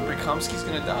die or whatever. Rikomsky's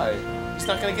gonna die. He's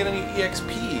not gonna get any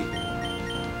EXP.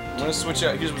 I'm gonna switch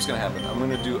out. Here's what's gonna happen. I'm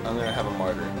gonna have a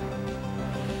martyr.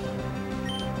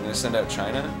 I'm gonna send out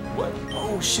China. What?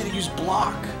 Oh shit! He used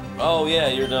block. Oh yeah,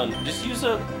 you're done. Just use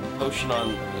a potion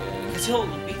on. Yeah. Because he'll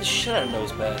beat the shit out of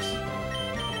Nose Pass.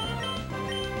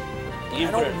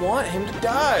 I don't want him to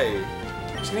die.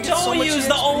 He's gonna get so Don't much use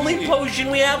the EXP. only potion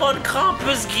we have on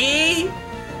Compass Gee!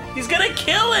 He's gonna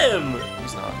kill him!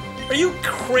 He's not. Are you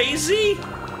crazy?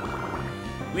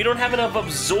 We don't have enough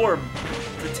absorb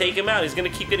to take him out. He's gonna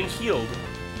keep getting healed.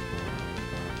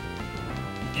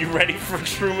 You ready for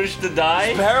Shroomish to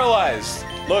die? Paralyzed.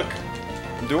 Look,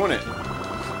 I'm doing it.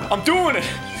 I'm doing it.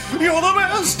 You're the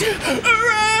best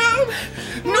around.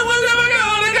 No one's ever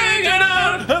gonna take you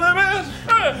down. You're the best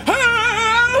around.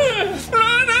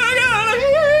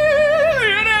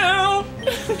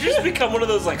 Did you just become one of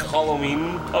those like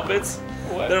Halloween puppets?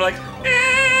 What? They're like,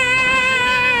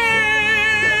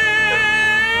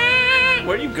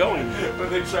 where are you going? But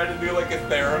they tried to do like a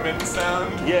theremin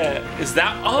sound. Yeah, is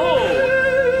that, oh!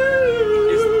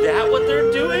 Is that what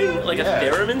they're doing? Like Yeah.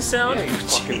 a theremin sound? Yeah, you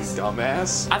fucking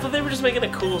dumbass. I thought they were just making a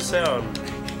cool sound.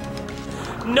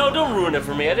 No, don't ruin it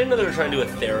for me. I didn't know they were trying to do a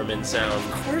theremin sound.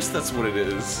 Of course that's what it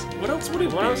is. What else would it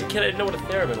be? When I was a kid, I didn't know what a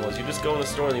theremin was. You just go in the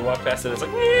store and you walk past it and it's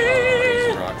like...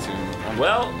 It's a rock tune.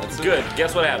 Well, that's good.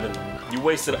 Guess what happened? You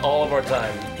wasted all of our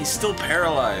time. He's still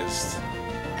paralyzed.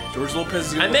 George Lopez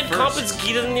is gonna I go meant first.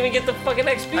 He doesn't even get the fucking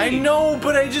XP. I know,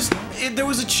 but there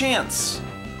was a chance.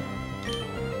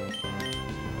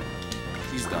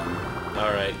 He's done.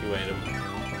 Alright, you wait him.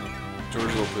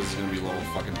 George Lopez is gonna be level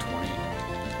fucking 20.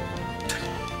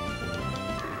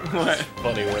 What?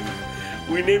 Funny one.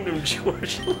 We named him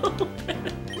George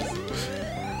Lopez.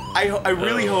 I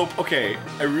really hope. Okay,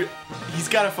 he's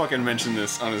gotta fucking mention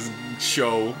this on his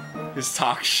show, his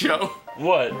talk show.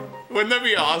 What? Wouldn't that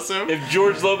be awesome? If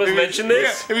George Lopez mentioned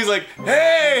this? Yeah, if he's like,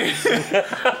 hey,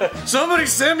 somebody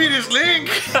send me this link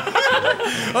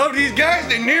of these guys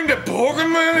that named a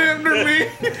Pokemon after me.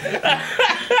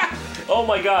 Oh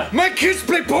my god. My kids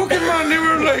play Pokemon. They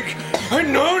were like, I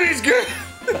know these guys.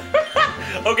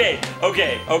 Okay.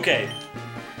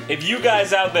 If you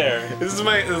guys out there...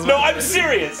 No, I'm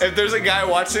serious! If there's a guy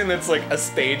watching that's like a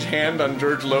stagehand on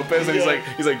George Lopez and he's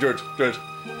like, George,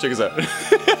 check us out.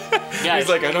 Guys, he's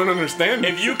like, I don't understand.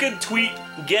 If you could tweet,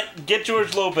 get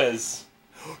George Lopez.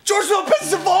 George Lopez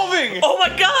is evolving! Oh my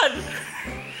god!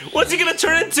 What's he gonna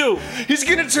turn into? He's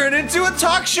gonna turn into a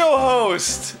talk show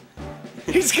host!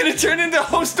 He's gonna turn into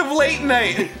host of Late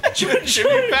Night!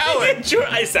 Jimmy Fallon!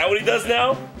 Is that what he does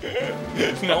now?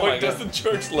 No, my he does the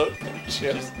George Lopez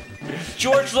shows.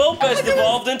 George Lopez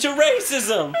evolved into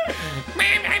racism!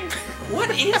 What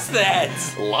is that?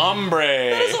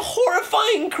 Lombre! That is a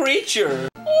horrifying creature!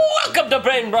 Welcome to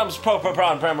Brain Grumps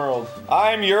Premerald.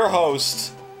 I'm your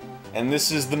host, and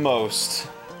this is the most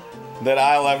that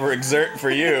I'll ever exert for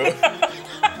you.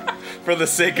 For the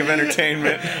sake of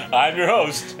entertainment. I'm your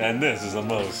host, and this is the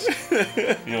most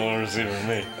you'll ever see from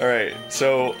me. Alright,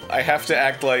 so I have to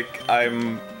act like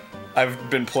I've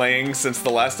been playing since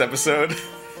the last episode.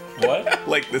 What?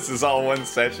 Like this is all one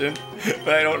session,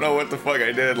 but I don't know what the fuck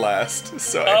I did last.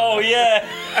 So oh yeah.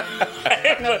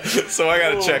 So I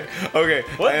gotta check. Okay,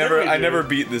 What I never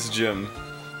beat this gym.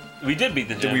 We did beat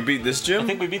the gym. Did we beat this gym? I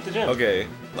think we beat the gym. Okay,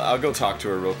 I'll go talk to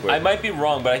her real quick. I might be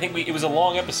wrong, but I think it was a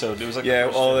long episode. It was like Yeah, the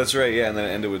first oh gym. that's right. Yeah, and then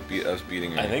it ended with us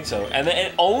beating her. I think so. And then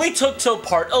it only took till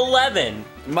part 11.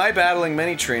 My battling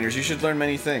many trainers, you should learn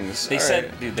many things. They All said,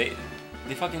 right. dude, they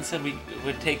fucking said we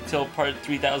would take till part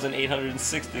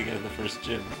 3,860 to get to the first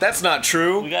gym. That's not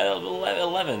true. We got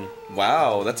 11.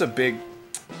 Wow, that's a big.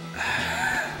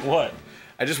 What?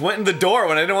 I just went in the door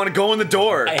when I didn't want to go in the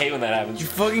door. I hate when that happens. You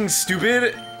fucking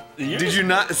stupid. Did you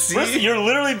not see? First, you're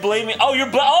literally blaming. Oh, you're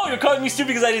calling me stupid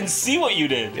because I didn't see what you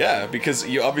did. Yeah, because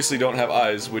you obviously don't have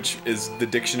eyes, which is the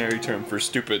dictionary term for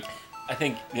stupid. I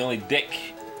think the only dick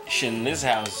in this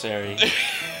house, Harry, is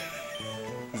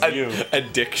you. A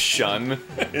dick shun.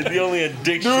 It's the only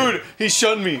addiction. Dude, he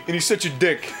shunned me, and he's such a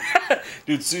dick.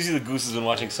 Dude, Susie the Goose has been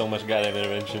watching so much goddamn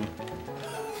Intervention.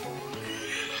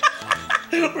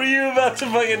 Were you about to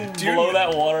fucking blow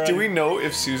that water? Do we know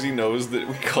if Susie knows that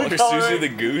we call her call her- Susie the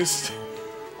Goose?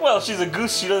 Well, she's a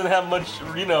goose. She doesn't have much,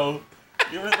 you know.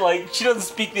 Like, she doesn't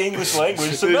speak the English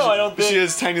language, so no, I don't think. She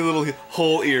has tiny little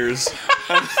hole ears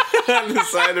on the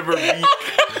side of her beak.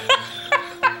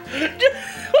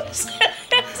 What's that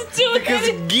have to do with Because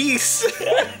anything? geese,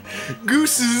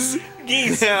 gooses,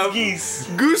 Geese. have Geese.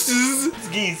 gooses It's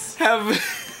geese.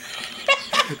 have.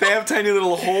 They have tiny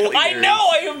little hole ears. I know,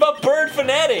 I am a bird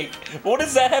fanatic. What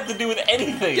does that have to do with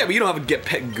anything? Yeah, but you don't have a get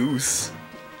pet goose.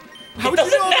 It doesn't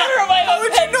matter if I have How a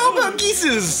would pet you know goose. about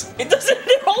geeses? It doesn't.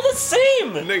 They're all the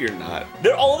same. No, you're not.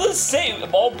 They're all the same.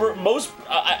 Most.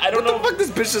 I don't know. What the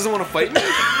fuck? This bitch doesn't want to fight me.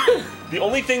 The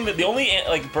only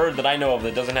like bird that I know of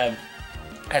that doesn't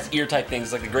has ear type things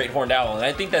is like the great horned owl, and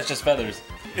I think that's just feathers.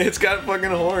 It's got fucking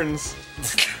horns.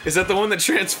 Is that the one that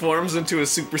transforms into a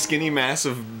super skinny mass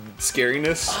of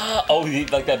scariness? Oh, you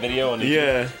like that video on YouTube?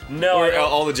 Yeah. No, I Where don't.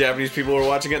 all the Japanese people were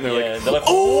watching it and Yeah, they're like,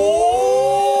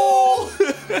 oh!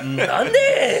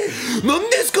 Nande?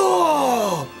 Nandesu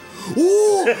ka?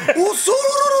 Oh!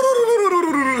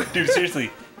 Dude,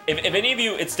 seriously. If any of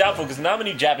you, it's doubtful because not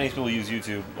many Japanese people use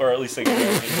YouTube, or at least like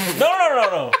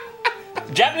no.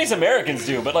 Japanese Americans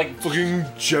do, but like, Fucking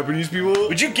Japanese people?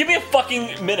 would you give me a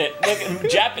fucking minute?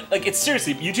 Like it's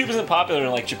seriously, YouTube isn't popular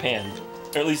in like Japan,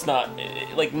 or at least not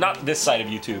this side of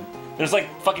YouTube. There's like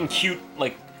fucking cute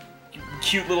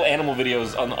little animal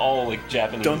videos on all like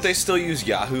Japanese. Don't they still use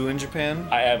Yahoo in Japan?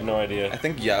 I have no I idea.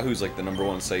 think Yahoo's like the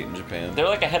 #1 site in Japan. They're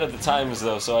like ahead of the times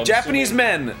though, so I'm Japanese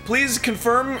assuming- men, please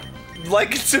confirm,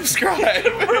 like, and subscribe.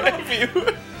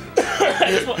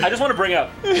 I just want to bring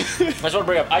up.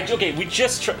 Okay, we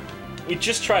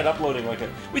just tried uploading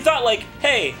we thought like,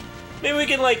 hey, Maybe we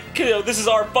can, like, you know, this is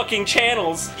our fucking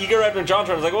channels. Arin and Jon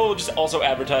was like, well, we'll just also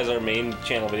advertise our main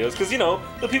channel videos, because, you know,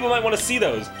 the people might want to see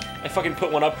those. I fucking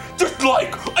put one up. Just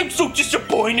like, I'm so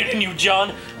disappointed in you,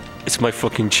 Jon. It's my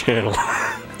fucking channel.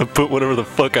 I put whatever the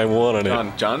fuck I want on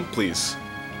it. Jon, please.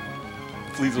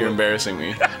 Please, You're embarrassing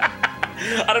me.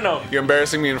 I don't know. You're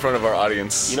embarrassing me in front of our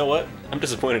audience. You know what? I'm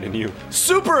disappointed in you.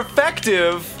 Super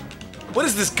effective? What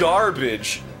is this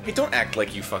garbage? Hey, don't act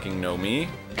like you fucking know me.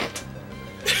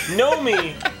 Know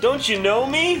me? Don't you know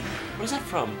me? Where's that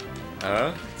from?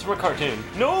 It's from a cartoon.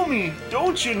 Know me?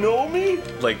 Don't you know me?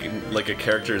 Like a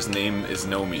character's name is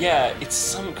Know Me. Yeah, it's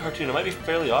some cartoon. It might be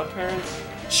Fairly Odd Parents.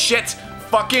 Shit!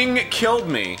 Fucking killed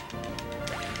me.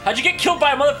 How'd you get killed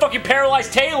by a motherfucking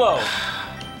paralyzed Halo?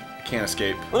 Can't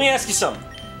escape. Let me ask you something.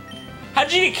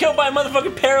 How'd you get killed by a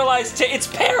motherfucking paralyzed It's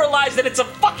paralyzed and it's a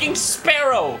fucking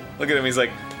sparrow! Look at him, he's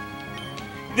like,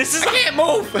 This is- I can't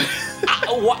move!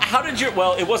 How did you-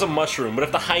 well, it was a mushroom, but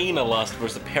if the hyena lost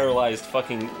versus the paralyzed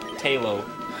fucking Halo,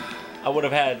 I would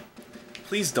have had...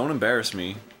 Please don't embarrass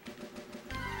me.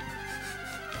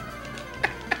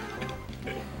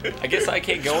 I guess I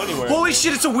can't go anywhere. Holy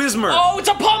shit, it's a Whismer! Oh, it's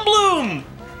a Pumbloom!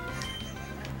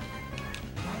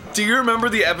 Do you remember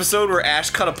the episode where Ash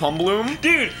cut a Pumbloom?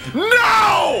 Dude!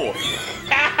 No!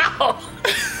 Ow!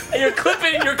 You're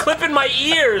clipping my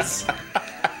ears!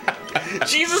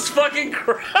 Jesus fucking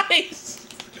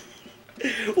Christ!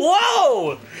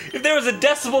 Whoa! If there was a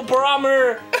decibel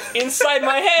barometer inside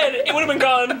my head, it would have been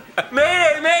gone,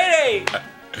 Mayday, Mayday!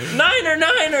 Niner,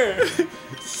 Niner!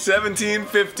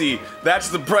 17.50. That's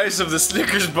the price of the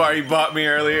Snickers bar you bought me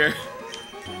earlier.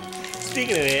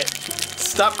 Speaking of it,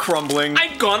 Stop crumbling.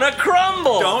 I'm gonna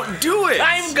crumble! Don't do it!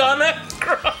 I'm gonna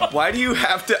crumble! Why do you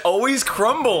have to always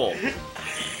crumble?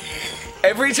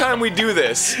 Every time we do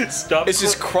this, Stop it's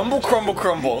just crumble, crumble,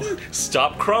 crumble.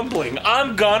 Stop crumbling.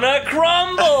 I'm gonna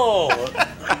crumble!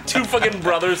 Two fucking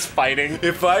brothers fighting.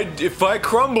 If I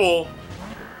crumble,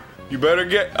 you better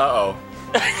get. Uh-oh.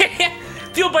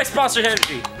 Fueled by sponsored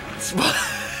energy.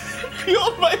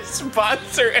 Fueled by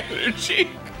sponsor energy.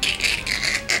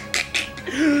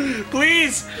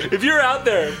 Please, if you're out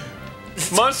there.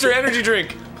 Monster Energy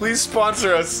Drink, please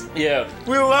sponsor us. Yeah.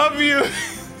 We love you.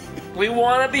 We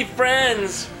wanna be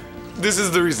friends. This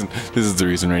is the reason. This is the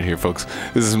reason right here, folks.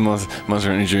 This is Monster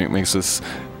Energy Drink makes us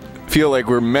feel like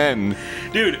we're men.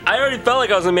 Dude, I already felt like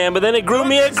I was a man, but then it grew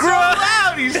me a grump.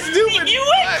 Loud, you stupid. You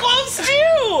went close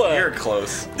too. You're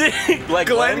close. Like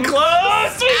Glenn Close.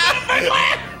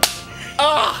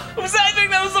 I think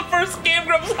that was the first Game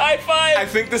Grumps high five. I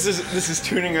think this is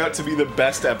turning out to be the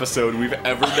best episode we've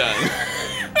ever done.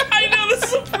 I know, this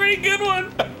is a pretty good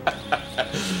one.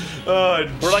 Oh,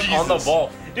 We're like on the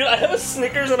ball. Dude, I have a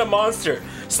Snickers and a Monster.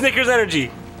 Snickers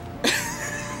Energy.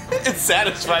 It's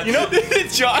satisfying. You know,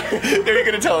 Jon, are you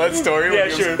gonna tell that story? Yeah,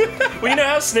 sure. Well, you know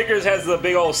how Snickers has the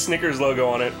big old Snickers logo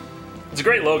on it? It's a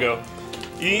great logo.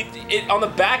 On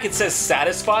the back it says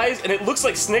satisfies, and it looks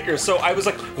like Snickers, so I was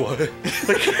like, what?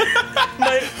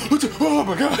 Oh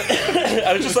my god.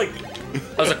 I was like,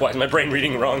 why is my brain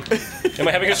reading wrong? Am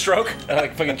I having a stroke? And I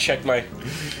like fucking checked my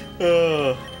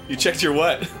You checked your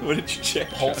what? What did you check?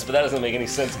 pulse, but that doesn't make any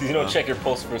sense because you don't check your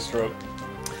pulse for a stroke.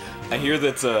 I hear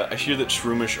that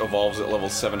Shroomish evolves at level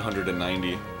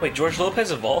 790. Wait, George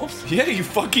Lopez evolved? Yeah, you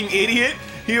fucking idiot!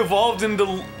 He evolved into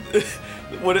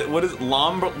what is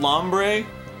Lombre?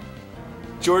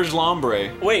 George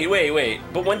Lombre. Wait.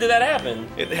 But when did that happen?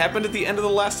 It happened at the end of the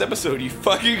last episode. You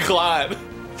fucking clod.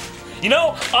 You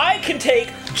know, I can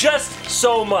take just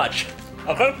so much.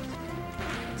 Okay?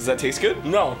 Does that taste good?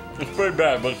 No, it's pretty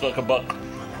bad, but it's like a buck.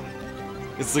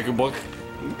 It's like a book.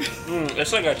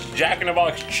 It's like a Jack in the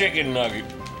Box chicken nugget.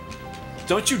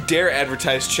 Don't you dare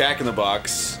advertise Jack in the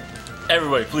Box.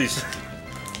 Everybody, please.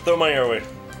 Throw money our way.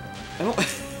 I don't.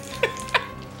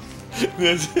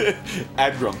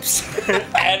 Ad Grumps.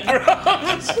 And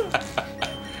Grumps.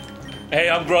 Hey,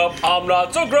 I'm Grump. I'm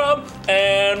not so Grump.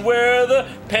 And we're the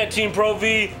Pantene Pro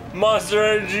V, Monster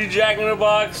Energy, Jack in the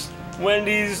Box,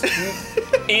 Wendy's,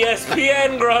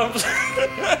 ESPN Grumps.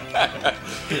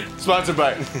 Sponsored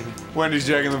by Wendy's,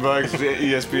 Jack in the Box,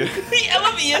 ESPN. I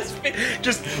love ESPN.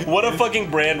 Just what a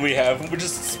fucking brand we have. We're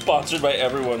just sponsored by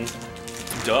everyone.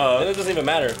 Duh. And it doesn't even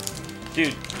matter.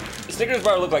 Dude, the Snickers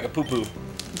bar looked like a poo-poo.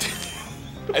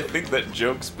 I think that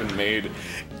joke's been made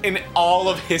in all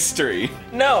of history.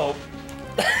 No.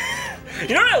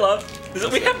 You know what I love? Is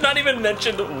that we have not even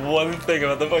mentioned one thing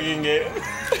about the fucking game.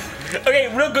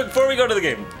 Okay, real quick, before we go to the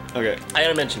game, Okay. I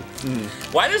gotta mention,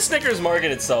 why does Snickers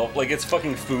market itself like it's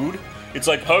fucking food? It's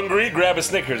like, hungry, grab a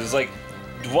Snickers. It's like,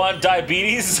 want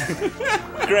diabetes?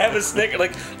 Grab a Snicker.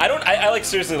 Like, I like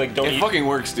seriously, like, don't It eat. fucking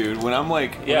works, dude. When I'm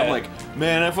like, Yeah.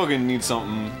 man, I fucking need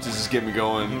something to just get me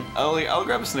going. I'll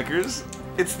grab a Snickers.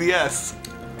 It's the S.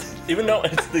 Even though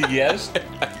it's the yes.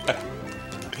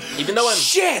 Even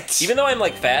though I'm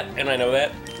like fat and I know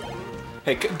that.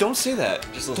 Hey, don't say that.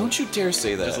 Just listen. Don't you dare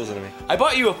say that. Just listen to me. I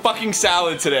bought you a fucking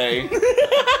salad today.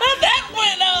 That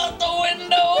went out the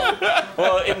window.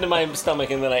 Well, into my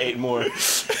stomach, and then I ate more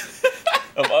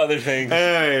of other things.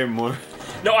 Hey, more.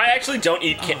 No, I actually don't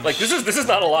eat like this is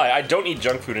not a lie. I don't eat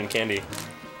junk food and candy.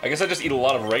 I guess I just eat a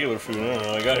lot of regular food. I don't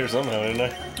know. I got here somehow, didn't I?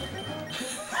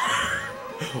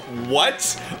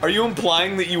 What? Are you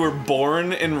implying that you were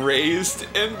born and raised,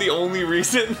 and the only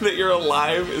reason that you're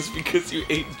alive is because you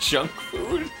ate junk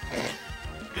food?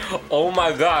 Oh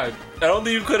my god. I don't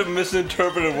think you could have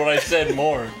misinterpreted what I said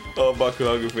more. Oh,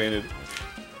 Bakuhagu fainted.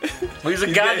 Well, he's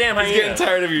a goddamn hyena. He's getting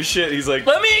tired of your shit. He's like,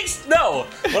 Let me no.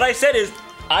 What I said is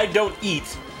I don't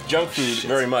eat junk food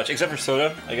very much, except for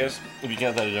soda, I guess, if you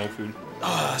count that as junk food.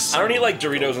 I don't eat like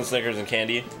Doritos and Snickers and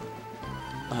candy.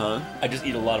 I just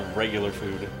eat a lot of regular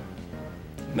food.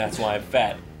 And that's why I'm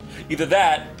fat. Either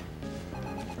that,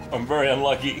 I'm very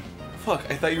unlucky. fuck,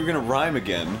 I thought you were gonna rhyme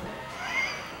again.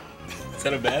 Is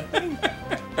that a bad thing?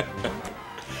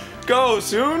 Go,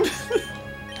 soon!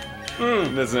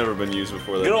 That's never been used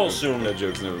before. That Good old joke. soon. That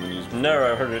joke's never been used before.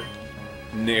 Never, I've heard it.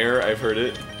 Nair, I've heard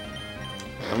it.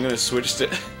 I'm gonna switch to...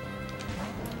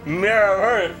 Never, I've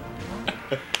heard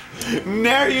it.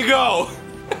 There you go!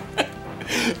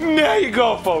 There you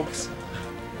go, folks!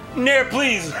 Nair,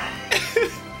 please.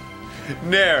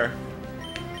 Nair.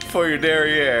 For your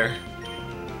derriere.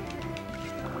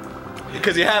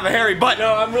 Because you have a hairy butt.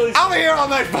 No, I'm really. I'll be here all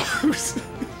night, folks!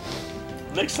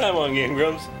 Next time on Game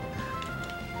Grumps,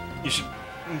 you should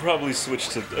probably switch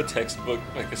to a textbook,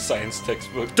 like a science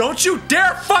textbook. Don't you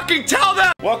dare fucking tell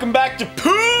them! Welcome back to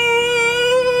Pooh!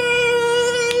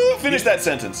 Finish that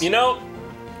sentence. You know,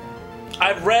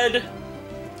 I've read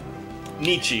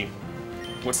Nietzsche.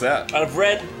 What's that? I've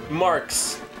read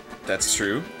Marx. That's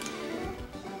true.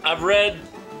 I've read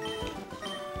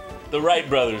the Wright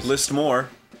brothers. List more.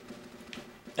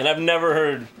 And I've never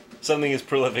heard something as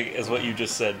prolific as what you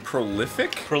just said.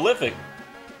 Prolific? Prolific.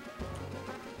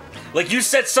 Like, you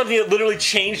said something that literally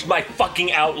changed my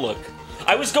fucking outlook.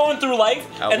 I was going through life,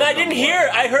 and I didn't hear.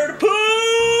 I heard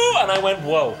poo, and I went,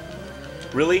 whoa.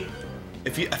 Really?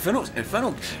 If I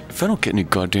don't get any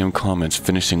goddamn comments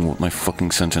finishing what my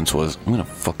fucking sentence was, I'm gonna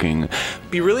fucking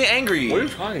be really angry. What are you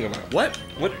talking about? What?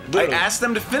 What? I asked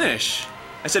them to finish.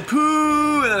 I said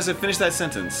poo, and then I said finish that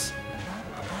sentence.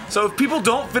 So if people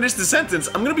don't finish the sentence,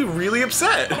 I'm gonna be really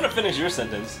upset. I'm gonna finish your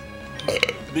sentence.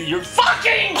 You're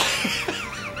fucking.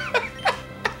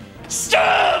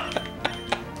 Stop!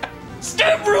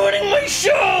 Stop ruining my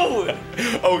show!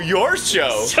 Oh, your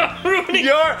show. Stop ruining.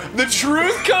 The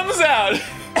truth comes out.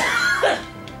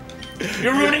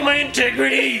 You're ruining my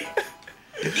integrity.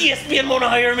 ESPN won't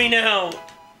hire me now.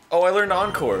 Oh, I learned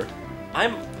Encore. I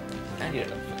need a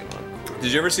fucking encore.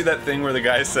 Did you ever see that thing where the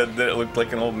guy said that it looked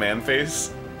like an old man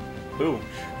face? Who?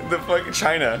 The fucking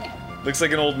China looks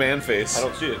like an old man face. I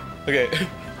don't see it. Okay,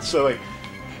 so like,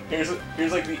 here's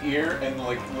like the ear and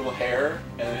like little hair,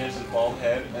 and then here's his bald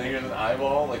head, and then here's an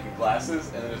eyeball, like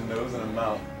glasses, and then his nose and a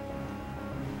mouth.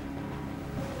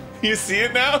 You see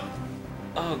it now?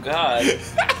 Oh god.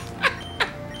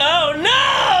 Oh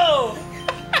no!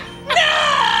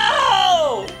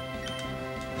 No!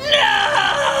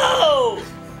 No!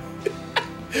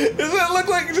 Doesn't that look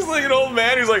like just like an old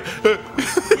man who's like,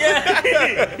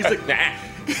 Yeah. He's like,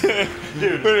 nah.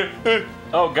 Dude.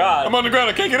 Oh god. I'm on the ground,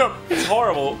 I can't get up. It's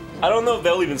horrible. I don't know if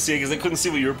they'll even see it because they couldn't see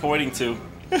what you were pointing to.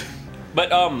 But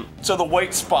So the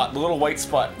white spot, the little white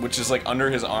spot, which is like under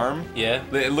his arm, yeah.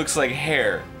 it looks like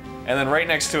hair. And then right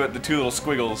next to it, the two little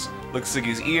squiggles looks like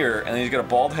his ear, and then he's got a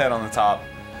bald head on the top.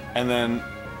 And then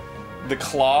the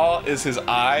claw is his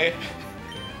eye.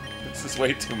 This is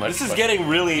way too much. This is getting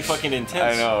really fucking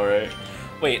intense. I know, right?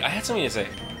 Wait, I had something to say.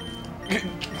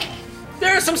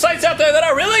 There are some sites out there that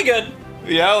are really good.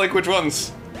 Yeah, like which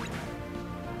ones?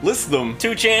 List them.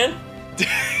 2chan.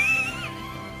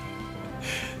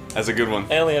 That's a good one.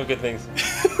 I only have good things.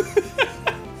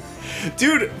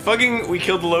 Dude, fucking, we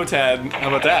killed the Lotad. How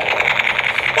about that?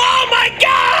 Oh my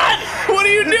god! What are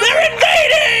you doing? They're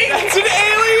invading! That's an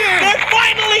alien! They're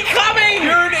finally coming!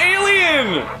 You're an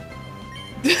alien!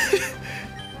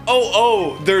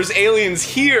 Oh, there's aliens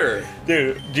here.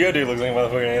 Dude, Geodude looks like a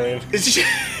motherfucking alien.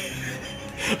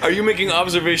 Are you making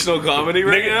observational comedy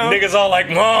right now? Niggas all like,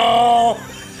 no!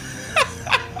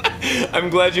 I'm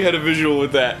glad you had a visual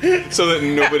with that, so that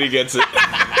nobody gets it.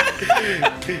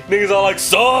 Niggas all like,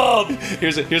 stop!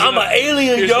 Here's I'm an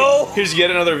alien, yo! Here's yet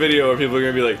another video where people are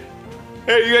gonna be like,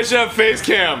 hey, you guys should have face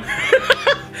cam.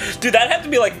 Dude, that'd have to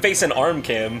be like face and arm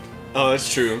cam. Oh,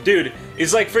 that's true. Dude,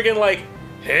 it's like freaking like,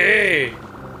 hey,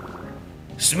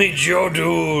 it's me, Joe,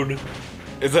 dude.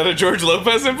 Is that a George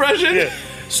Lopez impression? Yeah.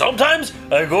 Sometimes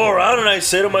I go around and I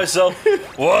say to myself,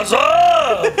 what's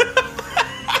up?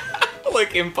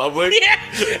 Like in public? Yeah.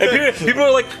 And people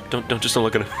are like, don't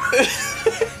look at him.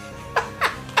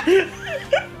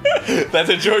 That's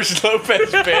a George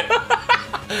Lopez bit.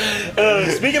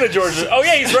 Speaking of George, oh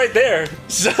yeah, he's right there.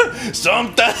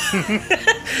 Sometimes.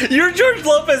 Your George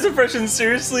Lopez impression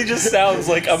seriously just sounds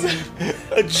like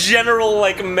a general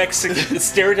like Mexican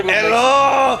stereotypical.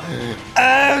 Hello,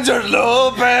 I'm George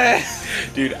Lopez.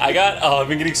 Dude, I've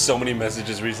been getting so many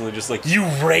messages recently, just like, you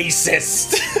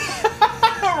racist.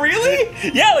 Really?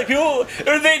 Yeah, like people,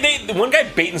 or one guy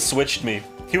bait and switched me.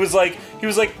 He was like,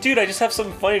 dude, I just have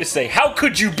something funny to say. How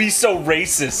could you be so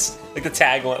racist? Like the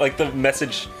tagline, like the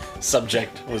message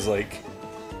subject was like,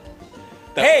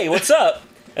 hey, what's up?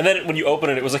 And then when you open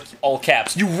it, it was like all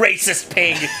caps, you racist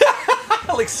pig.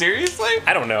 Like, seriously?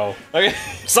 I don't know. Okay.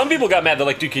 Some people got mad. They're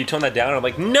like, dude, can you tone that down? And I'm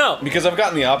like, no. Because I've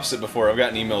gotten the opposite before. I've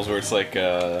gotten emails where it's like,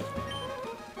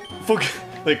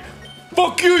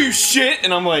 fuck you, you shit!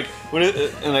 And I'm like, what is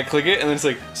it? And I click it, and then it's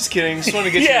like, just kidding, just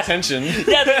wanted to get your attention.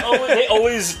 Yeah, they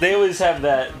always have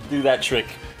that, do that trick.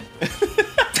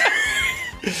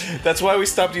 That's why we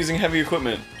stopped using heavy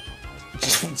equipment.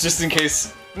 Just in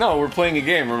case. No, we're playing a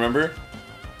game, remember?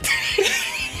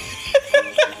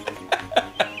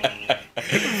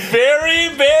 Very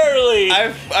barely.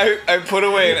 I put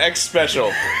away an X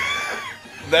special.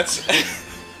 That's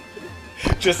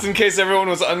just in case everyone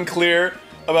was unclear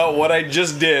about what I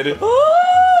just did.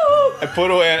 I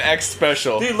put away an X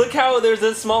special. Dude, look how there's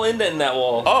a small indent in that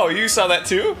wall. Oh, you saw that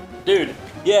too? Dude,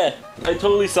 yeah, I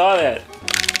totally saw that.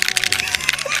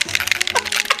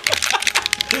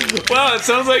 Wow, it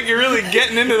sounds like you're really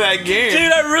getting into that game.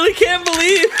 Dude, I really can't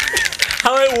believe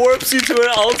how it warps you to an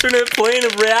alternate plane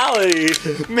of reality.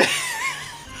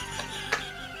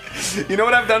 You know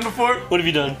what I've done before? What have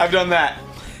you done? I've done that.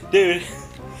 Dude.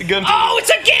 Oh, it's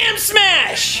a Gam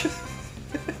Smash!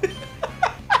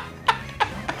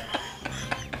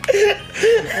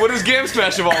 What does Gam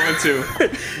Smash evolve into?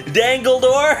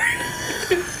 Dangledore?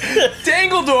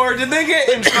 Dangledore? Did they get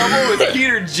in trouble with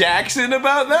Peter Jackson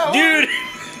about that one? Dude,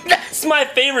 that's my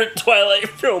favorite Twilight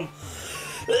film.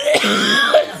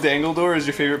 Dangledore is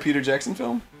your favorite Peter Jackson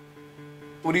film?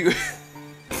 What do you...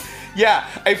 Yeah,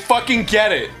 I fucking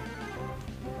get it.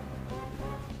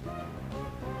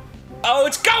 Oh,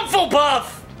 it's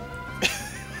Gumfullpuff!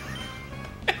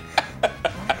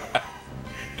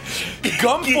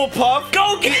 Gumfullpuff?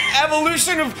 Go get the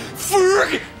evolution of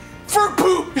Ferg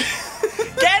Poop!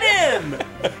 Get him!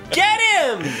 Get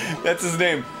him! That's his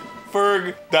name.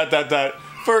 Ferg...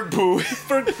 Ferg Poo.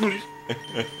 Ferg Poo.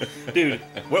 Dude,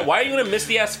 why are you in a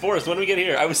misty ass forest? When do we get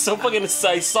here? I was so fucking...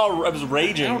 I was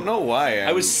raging. I don't know why.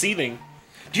 I was seething.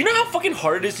 Do you know how fucking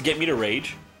hard it is to get me to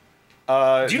rage?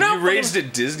 Do you know you raged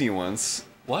at Disney once.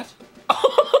 What?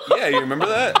 Yeah, you remember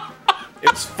that?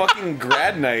 It was fucking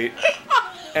grad night,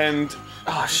 and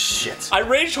oh shit. I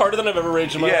raged harder than I've ever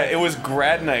raged in my life. Yeah, it was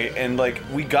grad night, and like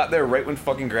we got there right when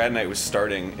fucking grad night was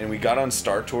starting, and we got on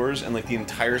Star Tours, and like the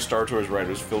entire Star Tours ride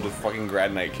was filled with fucking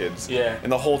grad night kids. Yeah.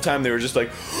 And the whole time they were just like,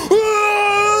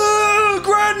 ah,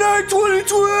 grad night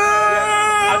 2012.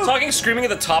 Yeah. I'm talking screaming at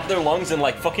the top of their lungs, and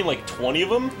like fucking like 20 of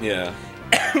them. Yeah.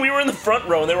 We were in the front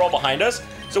row and they were all behind us.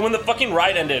 So when the fucking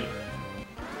ride ended,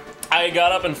 I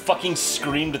got up and fucking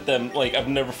screamed at them like I've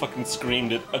never fucking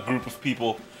screamed at a group of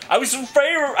people. I was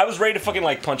ready to fucking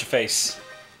like punch a face.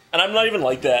 And I'm not even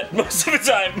like that most of the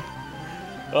time.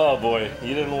 Oh boy,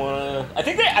 you didn't wanna... I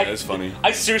think That's funny.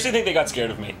 I seriously think they got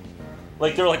scared of me.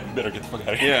 Like, they were like, better get the fuck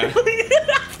out of here. Yeah.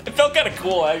 It felt kind of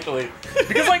cool, actually.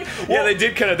 Because, like... Well, yeah, they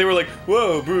did kind of... They were like,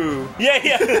 whoa, bro. Yeah,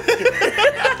 yeah.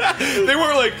 They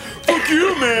weren't like, fuck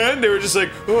you, man. They were just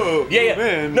like, oh, yeah.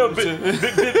 man. No,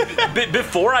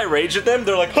 before I raged at them,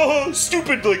 they're like, oh,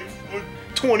 stupid, like,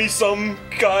 20-some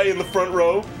guy in the front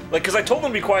row. Like, because I told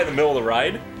them to be quiet in the middle of the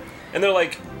ride. And they're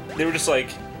like... They were just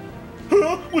like...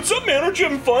 Huh? What's up, man? Aren't you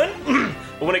having fun?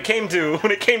 But when it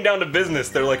came down to business,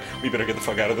 they're like, we better get the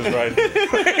fuck out of this ride.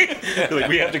 They're like,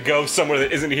 we have to go somewhere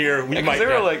that isn't here. We might. They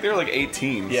were like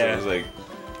 18. Yeah. So it was like.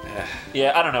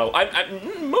 Yeah, I don't know.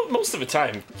 Most of the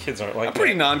time, kids aren't like. I'm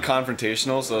pretty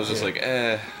non-confrontational, so I was just like,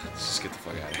 let's just get the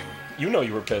fuck out of here. You know,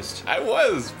 you were pissed. I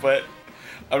was, but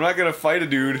I'm not gonna fight a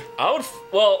dude. I would.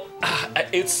 Well,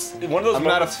 it's one of those. I'm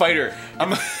not a fighter.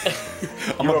 I'm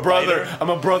a brother.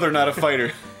 I'm a brother, not a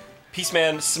fighter. Peace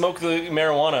Man, smoke the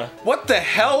marijuana. What the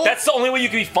hell? That's the only way you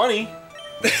can be funny.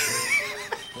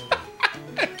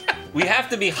 We have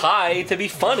to be high to be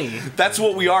funny. That's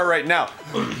what we are right now.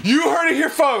 You heard it here,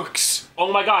 folks.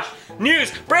 Oh my gosh.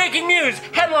 News! Breaking news!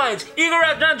 Headlines! Eagle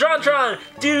Rap Jontron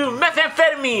do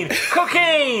methamphetamine!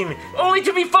 Cocaine! Only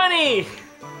to be funny!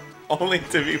 Only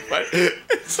to be funny.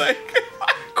 It's like...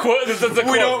 Quote, that's a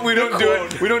quote. We don't do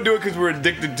it. We don't do it because we're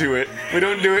addicted to it. We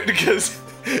don't do it because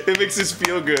it makes us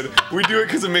feel good. We do it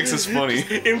because it makes us funny.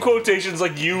 In quotations,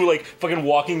 like you, like fucking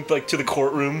walking like to the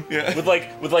courtroom, Yeah. with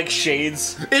like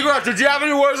shades. Eagle Rap, did you have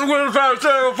any words for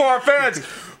our fans?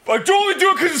 I totally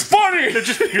do it because it's funny.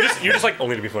 You're just like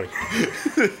only to be funny.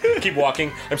 Keep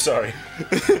walking. I'm sorry.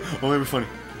 Only to be funny.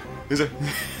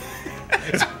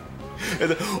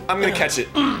 I'm gonna catch it.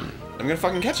 I'm gonna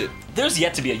fucking catch it. There's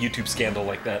yet to be a YouTube scandal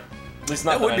like that. At least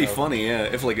not That would I be know. funny, yeah.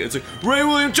 If like it's like Ray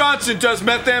William Johnson does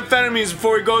methamphetamines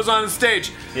before he goes on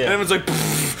stage, Yeah. and everyone's like,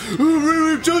 oh, Ray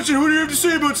William Johnson, what do you have to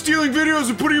say about stealing videos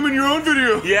and putting them in your own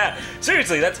video? Yeah,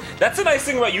 seriously, that's the nice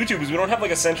thing about YouTube is we don't have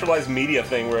like a centralized media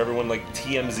thing where everyone like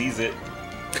TMZs it.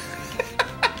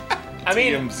 I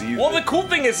mean, TMZs well, it. the cool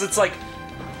thing is it's like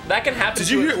that can happen. Did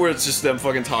you hear it where it's just them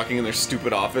fucking talking in their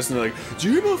stupid office and they're like, did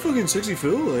you hear about fucking Sexy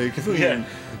Phil? Like, fucking, Yeah.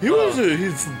 he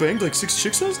banged like 6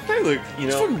 chicks last night? Like, You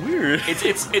it's know, fucking weird.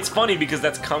 It's funny because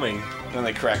that's coming. And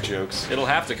they crack jokes. It'll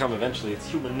have to come eventually. It's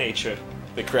human nature.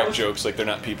 They crack jokes like they're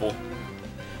not people.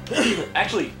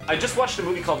 Actually, I just watched a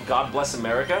movie called God Bless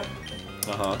America.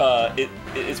 Uh-huh.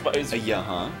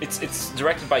 It's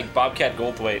directed by Bobcat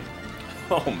Goldthwait.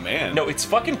 Oh, man. No, it's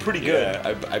fucking pretty good.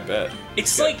 Yeah, I bet.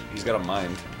 It's like He's got a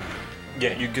mind.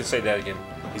 yeah, you could say that again.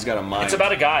 He's got a mind. It's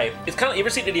about a guy. It's kind of you ever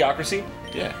seen Idiocracy?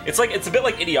 Yeah. It's a bit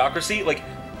like Idiocracy. Like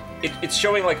it's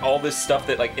showing like all this stuff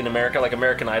that like in America, like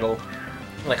American Idol,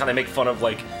 like how they make fun of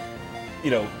like,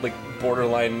 you know, like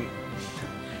borderline,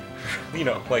 you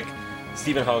know, like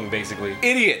Stephen Hung basically.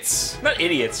 Idiots! Not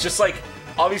idiots, just like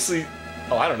obviously.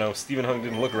 Oh, I don't know. Stephen Hung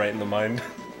didn't look right in the mind.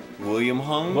 William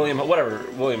Hung? William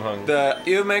Hung.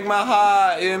 You make my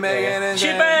heart, you make it.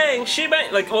 She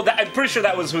bang. Like, well, I'm pretty sure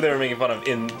that was who they were making fun of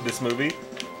in this movie.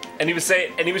 And he was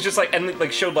saying, and he was just like, and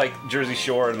like showed like Jersey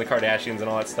Shore and the Kardashians and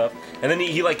all that stuff. And then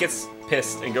he like gets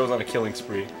pissed and goes on a killing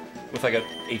spree with like a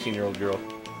 18-year-old girl.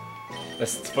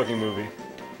 That's the fucking movie.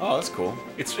 Oh, that's cool.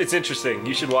 It's interesting.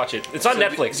 You should watch it. It's on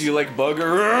Netflix. Do you like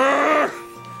Bugger?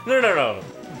 No.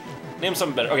 Name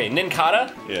something better. Okay,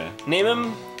 Ninkata. Yeah. Name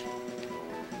him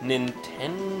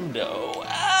Nintendo.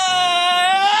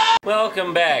 Ah!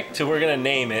 Welcome back to We're Gonna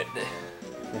Name It.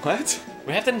 What?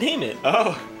 We have to name it.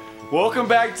 Oh. Welcome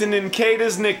back to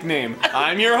Ninkata's Nickname.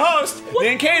 I'm your host,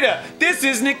 Ninkata. This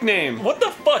is Nickname. What the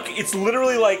fuck? It's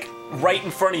literally like right in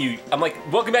front of you. I'm like,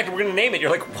 welcome back to We're Gonna Name It. You're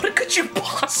like, what could you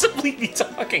possibly be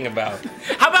talking about?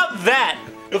 How about that?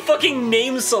 The fucking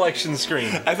name selection screen.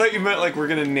 I thought you meant like we're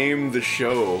gonna name the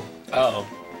show. Oh.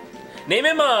 Name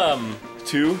him,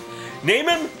 2? Name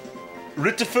him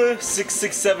Rittifer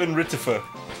 667 Rittifer.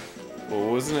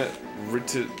 Well, wasn't it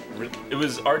It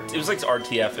was like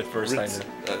RTF at first. I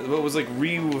knew. what was like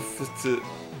Rittifer.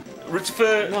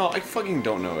 No, I fucking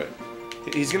don't know it.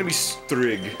 He's gonna be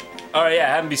Strig. Alright, yeah,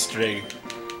 have him be Strig.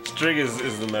 Strig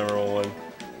is the memorable one.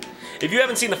 If you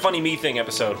haven't seen the Funny Me Thing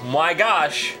episode, my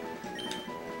gosh.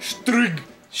 Strig.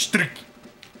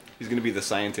 He's gonna be the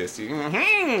scientist.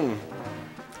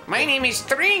 My name is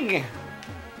Strig.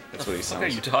 That's what he sounds. What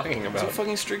are you talking That's about? what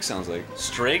fucking Strig sounds like.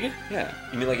 Strig? Yeah.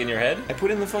 You mean like in your head? I put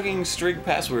in the fucking Strig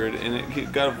password and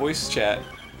it got a voice chat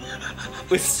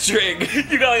with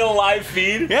Strig. You got like a live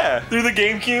feed? Yeah. Through the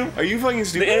GameCube? Are you fucking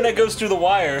stupid? The internet goes through the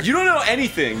wire. You don't know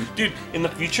anything. Dude, in the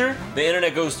future, the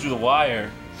internet goes through the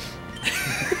wire.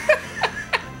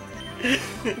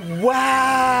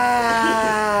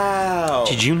 Wow.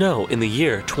 Did you know in the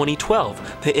year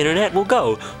 2012, the internet will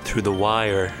go through the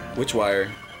wire? Which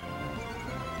wire?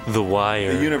 The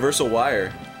wire. The Universal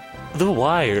Wire. The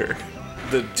wire.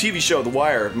 The TV show The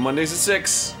Wire, Mondays at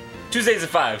 6. Tuesdays at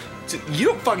 5. You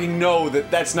don't fucking know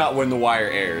that that's not when The Wire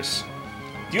airs.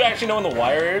 Do you actually know when the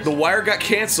wire airs? The Wire got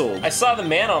canceled. I saw the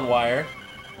man on Wire.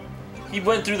 He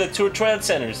went through the two trade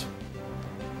centers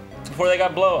before they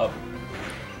got blow up.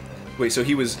 Wait, so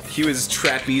he was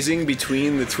trapezing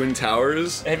between the Twin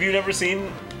Towers? Have you never seen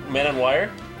Man on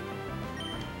Wire?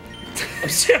 I'm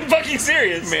fucking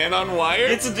serious. Man on Wire?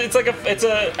 I think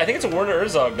it's a Werner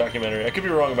Herzog documentary. I could be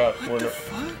wrong about Werner.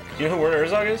 Fuck? You know who Werner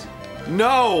Herzog is?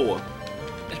 No.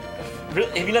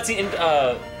 Really? Have you not seen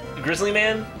Grizzly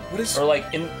Man? What is Or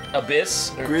like in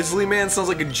Abyss? Or Grizzly Man? Sounds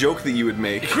like a joke that you would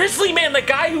make. Grizzly Man, the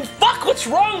guy who what's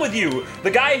wrong with you?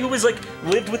 The guy who was like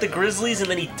lived with the Grizzlies and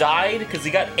then he died because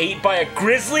he got ate by a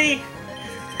grizzly.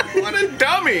 What a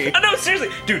dummy! No, seriously,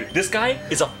 dude, this guy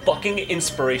is a fucking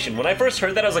inspiration. When I first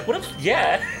heard that, I was like, what if,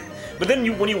 yeah. But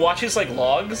then when you watch his, like,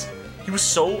 logs, he was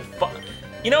so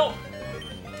you know,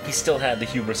 he still had the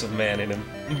hubris of man in him.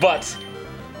 But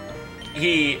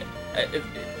he,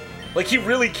 like, he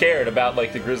really cared about,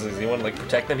 like, the Grizzlies. He wanted to, like,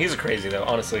 protect them. He was crazy, though,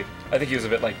 honestly. I think he was a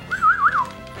bit, like...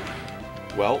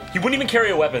 Well... He wouldn't even carry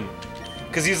a weapon.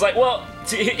 Because he's like, well...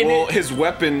 his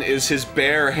weapon is his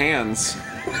bare hands.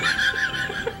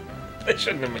 That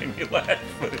shouldn't have made me laugh,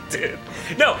 but it did.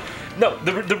 No,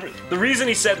 the reason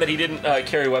he said that he didn't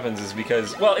carry weapons is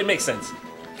because, well, it makes sense.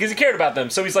 Because he cared about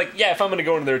them, so he's like, yeah, if I'm gonna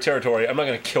go into their territory, I'm not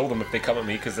gonna kill them if they come at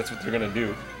me, because that's what they're gonna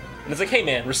do. And it's like, hey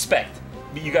man, respect.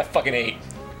 You got fucking 8.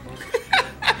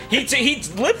 He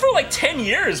lived for like 10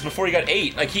 years before he got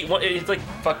 8. Like, he's like,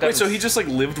 fucked up. Wait, so he just, like,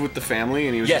 lived with the family,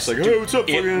 and he was yes, just like, dude, hey, what's up,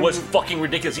 it fucking... was fucking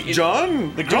ridiculous.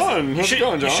 John? John? How's it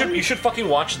going, John? You should fucking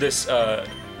watch this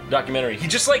documentary.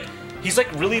 He's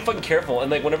like really fucking careful, and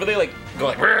like whenever they like go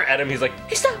like at him, he's like,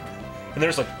 hey, stop, and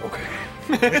they're just like, okay.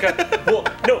 Well,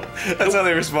 no, that's how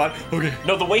they respond. Okay.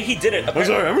 No, the way he did it. I'm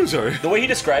sorry. I'm sorry. The way he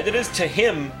described it is to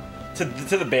him, to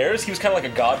the Bears, he was kind of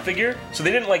like a god figure, so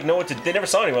they didn't like know what to. They never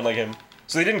saw anyone like him,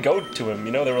 so they didn't go to him.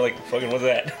 You know, they were like, fucking, what's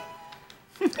that?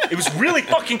 It was really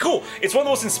fucking cool. It's one of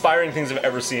the most inspiring things I've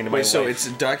ever seen in my life. Wait, so it's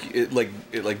it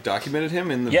documented him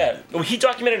in the... Yeah, well, he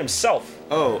documented himself.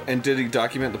 Oh, and did he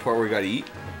document the part where he got eat?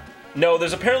 No,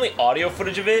 there's apparently audio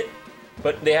footage of it,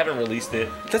 but they haven't released it.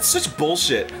 That's such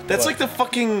bullshit. That's like the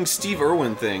fucking Steve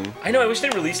Irwin thing. I know, I wish they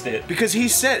released it. Because he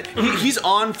said, he's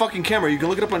on fucking camera, you can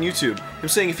look it up on YouTube, him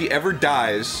saying if he ever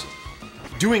dies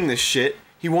doing this shit,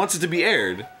 he wants it to be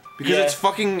aired. Because it's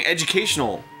fucking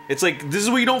educational. It's like, this is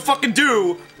what you don't fucking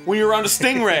do when you're around a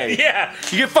stingray. Yeah.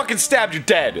 You get fucking stabbed, you're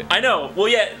dead. I know. Well,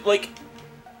 yeah, like,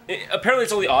 apparently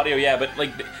it's only audio, yeah, but,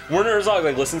 like, Werner Herzog,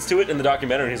 like, listens to it in the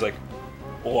documentary, and he's like,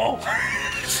 whoa.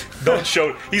 Don't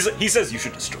show... He says, you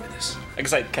should destroy this. I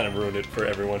guess I kind of ruined it for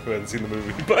everyone who hasn't seen the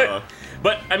movie.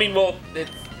 But I mean, well,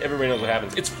 everybody knows what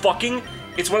happens. It's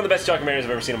one of the best documentaries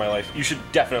I've ever seen in my life. You should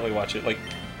definitely watch it. Like,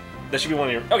 that should be one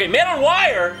of your... Okay, Man on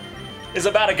Wire is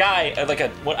about a guy, like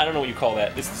what I don't know what you call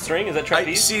that. Is the string? Is that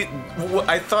trapeze?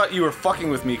 I thought you were fucking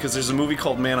with me because there's a movie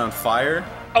called Man on Fire.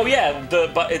 Oh yeah,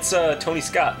 but it's Tony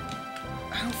Scott.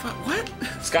 I don't fuck... What?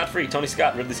 Scott Free, Tony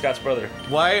Scott, Ridley Scott's brother.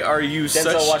 Why are you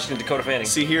Denzel Washington, Dakota Fanning.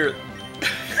 See here...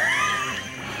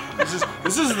 this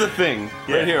is the thing.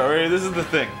 Right here, alright? This is the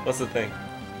thing. What's the thing?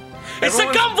 It's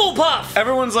a Gumble Puff!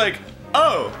 Everyone's like,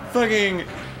 oh, fucking...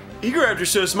 Igor Raptor's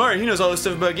so smart, he knows all this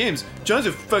stuff about games. John's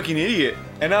a fucking idiot.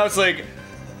 And now it's like,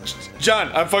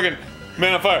 John, I'm fucking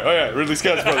Man on Fire. Oh yeah, Ridley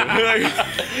Scott's brother.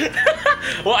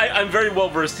 Well, I'm very well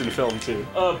versed in film too.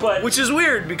 But which is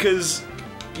weird because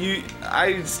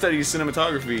I study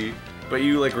cinematography, but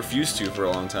you like refused to for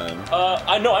a long time.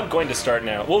 I know I'm going to start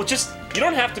now. Well, just you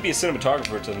don't have to be a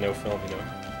cinematographer to know film, you know.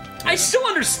 Yeah. I still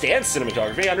understand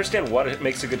cinematography. I understand what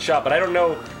makes a good shot, but I don't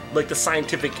know like the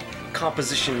scientific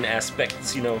composition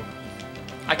aspects, you know.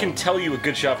 I can tell you a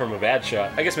good shot from a bad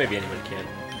shot. I guess maybe anyone can.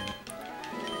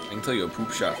 I can tell you a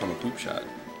poop shot from a poop shot.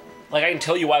 Like, I can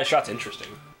tell you why a shot's interesting.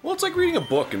 Well, it's like reading a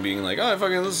book and being like, oh,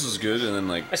 fucking, this is good, and then,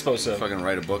 like... I suppose so. Fucking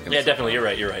write a book and yeah, definitely, you're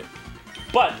right.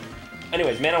 But,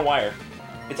 anyways, Man on Wire.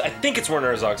 I think it's Werner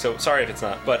Herzog, so sorry if it's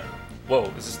not, but... Whoa,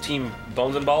 is this Team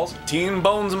Bones and Balls? Team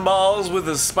Bones and Balls with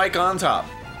a spike on top.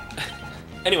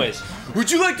 Anyways. Would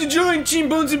you like to join Team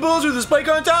Bones and Balls with a spike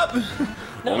on top?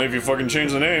 No. Only if you fucking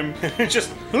change the name.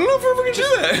 Just... I don't know if we're fucking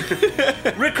do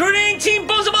that. Recruiting Team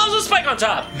Bones and Balls with spike on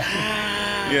top!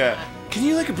 Yeah. Can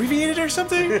you, like, abbreviate it or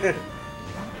something?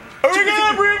 Are we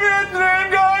gonna abbreviate the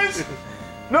name, guys?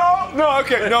 No? No,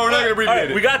 okay. No, we're not gonna abbreviate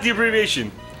it. We got the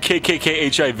abbreviation.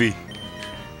 KKKHIV.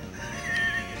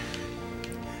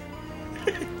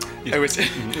 I wish.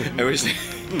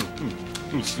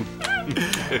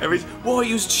 Whoa, I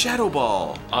used Shadow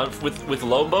Ball. With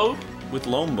Lombo? With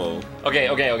Lombo. Okay.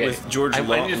 With George I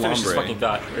need to finish this Lombre. fucking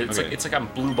thought. It's like I'm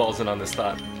blue ballsing on this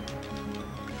thought.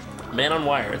 Man on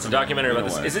Wire. It's a documentary about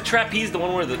this. Is it trapeze? The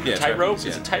one where the tightrope? Yeah.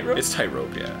 Is it tightrope? It's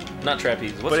tightrope, yeah. Not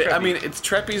trapeze. What's But trapeze? I mean, it's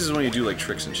trapeze is when you do like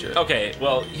tricks and shit. Okay,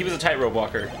 well, he was a tightrope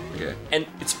walker. Okay. And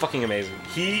it's fucking amazing.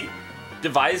 He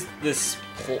devised this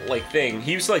like thing.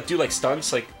 He used to like do like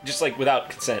stunts, like just like without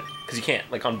consent, because you can't,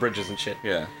 like on bridges and shit.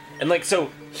 Yeah. And like so,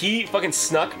 he fucking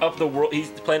snuck up the world. He's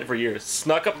planned it for years.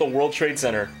 Snuck up the World Trade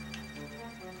Center.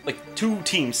 Like 2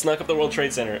 teams snuck up the World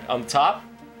Trade Center on top.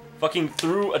 Fucking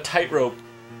threw a tightrope,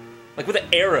 like with an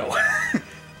arrow,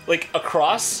 like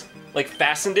across, like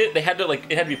fastened it. They had to like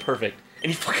it had to be perfect.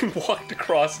 And he fucking walked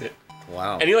across it.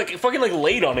 Wow. And he like fucking like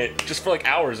laid on it just for like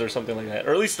hours or something like that,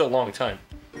 or at least a long time.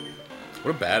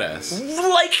 What a badass.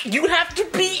 Like, you have to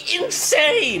be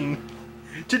insane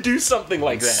to do something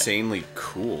like that. Insanely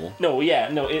cool. No, yeah,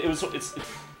 no, it's...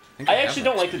 I actually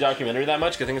don't like the documentary that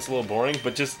much, 'cause I think it's a little boring,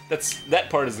 but just, that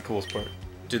part is the coolest part.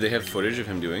 Do they have footage of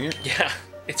him doing it? Yeah,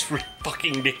 it's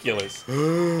fucking ridiculous.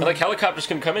 And, like, helicopters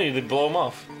can come in and they'd blow him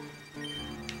off.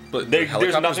 But There's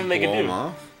nothing they could do. Him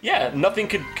off? Yeah, nothing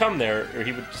could come there, or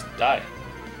he would just die.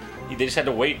 They just had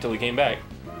to wait till he came back.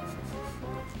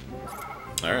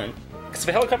 Alright. Because if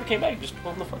a helicopter came back, just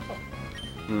blow him the fuck up.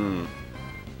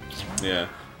 Yeah.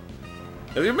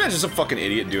 Can you imagine some fucking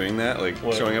idiot doing that? Like,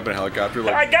 What? showing up in a helicopter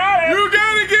like, I got it! you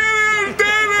gotta get him,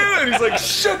 damn it! And he's like,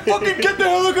 shit, fucking get the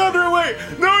helicopter away!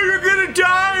 No, you're gonna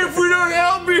die if we don't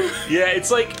help you! Yeah,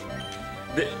 it's like...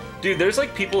 Dude, there's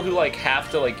like people who like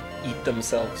have to like eat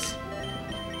themselves.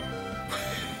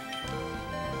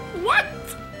 What?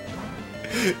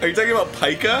 Are you talking about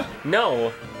pica? No,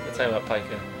 I'm not talking about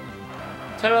pica.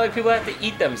 I'm talking about like people that have to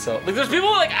eat themselves. Like there's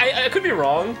people like, I could be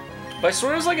wrong, but I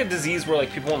swear it's like a disease where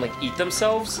like people want to like eat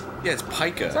themselves. Yeah, it's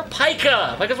pica. It's not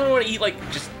pica! Pica's when you want to eat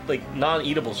like just like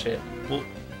non-eatable shit. Well,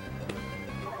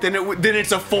 then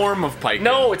it's a form of pica.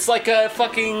 No, it's like a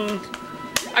fucking...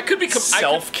 I could be...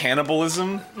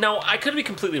 Self-cannibalism? No, I could be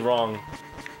completely wrong.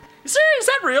 Is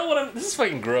that real? This is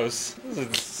fucking gross. This is the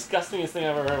disgustingest thing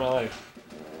I've ever heard in my life.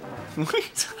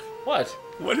 Wait. What?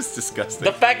 What is disgusting?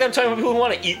 The fact that I'm talking about people who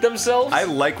want to eat themselves? I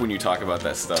like when you talk about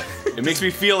that stuff. It makes me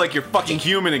feel like you're fucking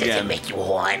human again. Does it make you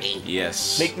horny?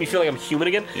 Yes. Make me feel like I'm human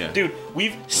again? Yeah. Dude,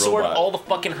 we've soared Robot. all the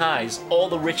fucking highs, all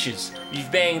the riches. We've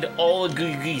banged all the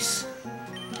geese.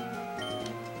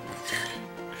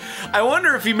 I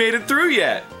wonder if he made it through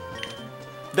yet.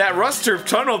 That rust turf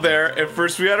tunnel there, at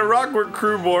first we had a rockwork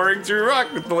crew boring through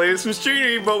rock with the latest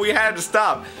machinery, but we had to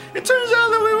stop. It turns out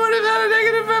that we would have had a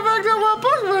negative effect on what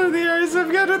Pokemon in the area, so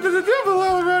we got nothing to do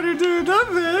below around here doing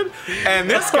nothing. And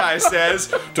this guy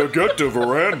says, to get to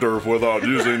Verandorf without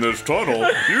using this tunnel,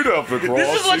 you'd have to cross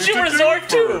This is what you resort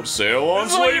to. Sail on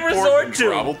This is what you Slateport resort and to.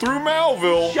 travel through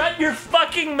Malville. Shut your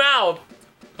fucking mouth!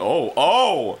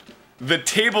 Oh, the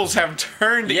tables have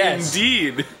turned Yes.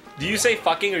 indeed. Do you say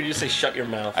fucking or do you say shut your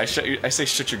mouth? I say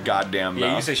shut your goddamn mouth.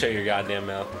 Yeah, you say shut your goddamn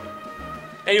mouth.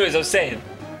 Anyways, I was saying,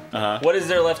 what is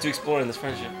there left to explore in this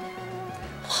friendship?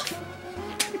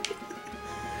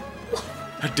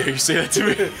 How dare you say that to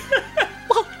me?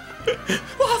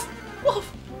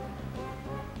 Love.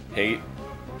 Hate.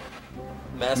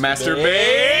 Masturbate.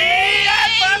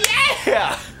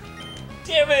 Yeah.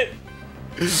 Damn it.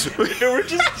 We're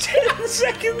just 10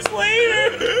 seconds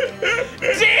later.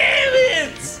 Damn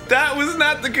it. That was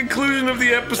not the conclusion of the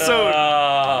episode.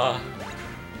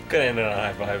 Could end on a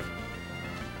high five.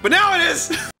 But now it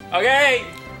is. Okay.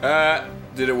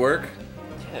 Did it work?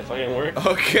 Yeah, it fucking worked.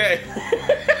 Okay.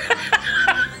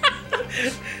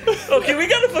 Okay, we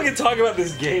gotta fucking talk about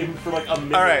this game for like a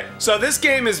minute. Alright, so this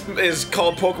game is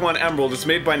called Pokemon Emerald. It's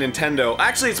made by Nintendo.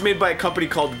 Actually, it's made by a company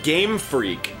called Game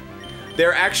Freak.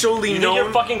 They're actually You known... think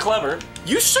you're fucking clever?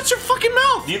 You shut your fucking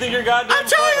mouth! Do you think you're goddamn I'm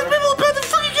telling clever? people about the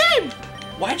fucking game!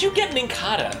 Why'd you get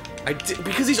Ninkata? I did,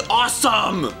 because he's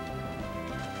awesome!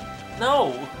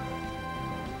 No.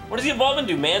 What does he evolve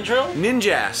into? Mandrill?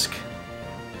 Ninjask.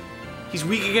 He's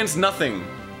weak against nothing.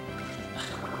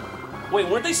 Wait,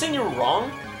 weren't they saying you were wrong?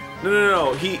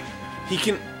 No.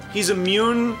 He's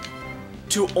immune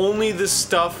to only the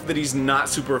stuff that he's not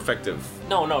super effective.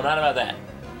 No, not about that.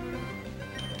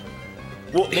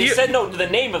 Well, They said no to the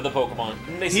name of the Pokemon.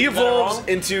 Didn't they say he you got it evolves wrong?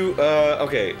 into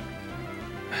okay.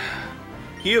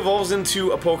 He evolves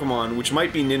into a Pokemon which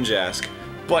might be Ninjask,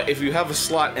 but if you have a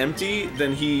slot empty,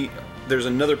 then there's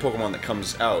another Pokemon that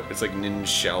comes out. It's like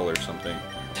Ninshell or something.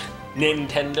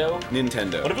 Nintendo?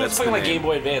 Nintendo. What if it was That's fucking the like name. Game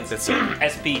Boy Advance? That's it.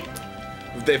 SP.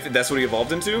 That's what he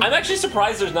evolved into? I'm actually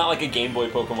surprised there's not like a Game Boy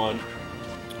Pokemon.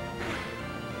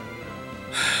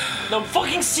 No, I'm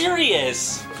fucking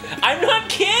serious! I'm not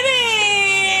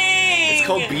kidding! It's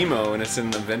called BMO and it's in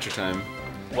Adventure Time.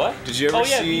 What? Did you ever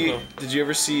see? Beemo. Did you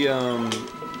ever see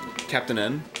Captain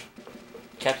N?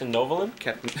 Captain Novolin?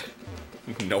 Captain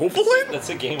Novolin? That's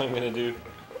a game I'm gonna do.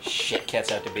 Shit,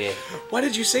 cat's out to be. Why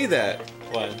did you say that?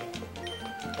 Why?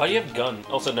 Why do you have gun?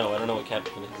 Also, no, I don't know what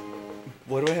Captain is.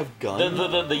 Why do I have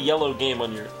gun? The yellow game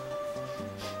on your...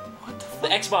 What the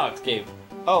Xbox game.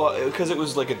 Oh, because it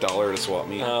was like $1 to swap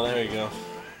meet. Oh, there you go.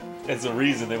 That's the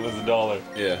reason it was $1.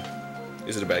 Yeah.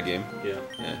 Is it a bad game? Yeah.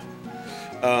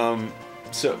 Yeah.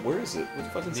 So where is it? What the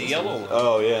fuck is The this? yellow one.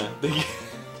 Oh yeah.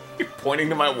 You're pointing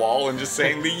to my wall and just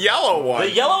saying the yellow one.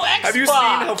 The yellow Xbox! Have you seen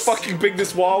how fucking big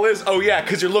this wall is? Oh yeah,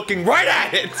 because you're looking right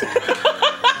at it.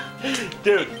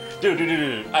 Dude.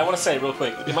 I want to say real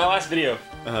quick. In my last video,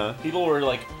 people were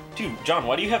like dude, John,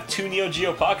 why do you have 2 Neo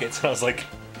Geo Pockets? And I was like,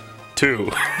 2.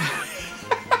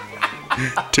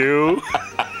 2?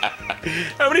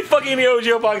 How many fucking Neo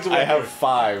Geo Pockets do we I have here?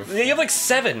 5. Yeah, you have like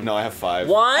 7. No, I have 5.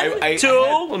 1,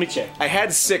 2. Let me check. I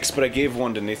had 6, but I gave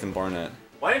one to Nathan Barnett.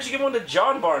 Why didn't you give one to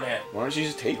John Barnett? Why don't you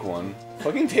just take one?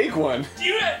 Fucking take one. Do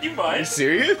you Are mind? you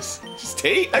serious? Just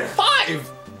take. I have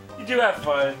 5. You do have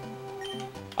 5.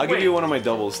 I'll give Wait. you one of my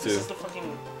doubles too. This is the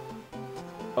fucking.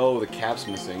 Oh, the cap's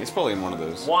missing. It's probably in one of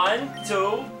those. 1,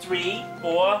 2, 3,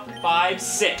 4, 5,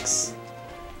 6.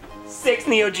 6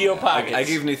 Neo Geo Pockets. I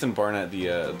gave Nathan Barnett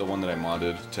the one that I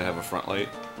modded to have a front light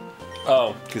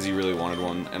Oh, because he really wanted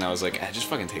one, and I was like, just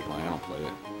fucking take mine. I don't play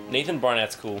it. Nathan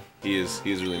Barnett's cool. He is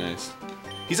really nice.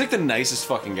 He's like the nicest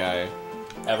fucking guy.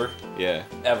 Ever. Yeah.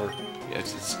 Ever. Yeah,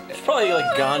 it's Probably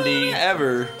like Gandhi.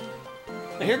 ever.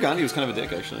 I hear Gandhi was kind of a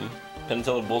dick actually. Penn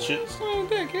Teller bullshit. Kind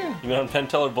of a dick, yeah. You know Penn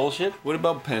Teller bullshit? What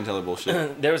about Penn Teller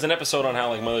bullshit? There was an episode on how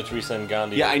like Mother Teresa and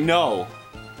Gandhi. Yeah, I know.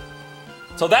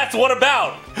 So that's what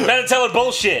about Penn Teller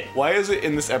bullshit. Why is it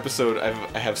in this episode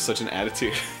I have such an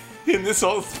attitude? In this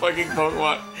whole fucking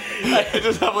Pokemon, I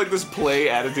just have like this play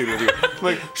attitude with you. I'm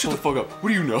like, shut the fuck up. What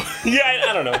do you know? Yeah,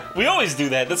 I don't know. We always do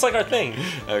that. That's like our thing.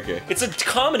 Okay, It's a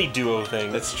comedy duo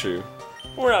thing. that's true.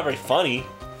 We're not very funny.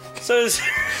 So it's,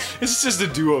 It's just a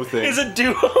duo thing. it's a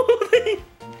duo thing.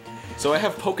 So I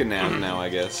have Pokenap now, I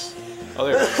guess. Oh,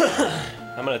 there.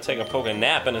 I'm gonna take a poke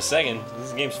nap in a second.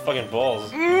 This game's fucking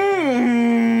balls.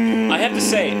 I have to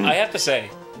say,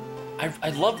 I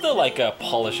love the like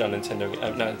polish on Nintendo.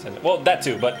 Not Nintendo. Well, that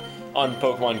too, but on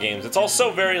Pokemon games, it's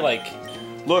also very like.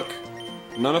 Look,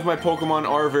 none of my Pokemon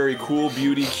are very cool,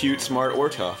 beauty, cute, smart, or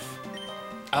tough.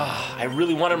 I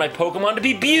really wanted my Pokemon to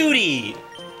be beauty.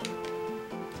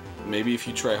 Maybe if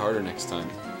you try harder next time.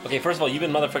 Okay, first of all, you've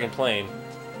been motherfucking playing.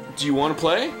 Do you want to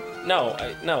play? No,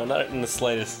 no, not in the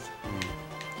slightest.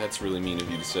 That's really mean of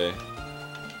you to say.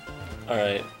 All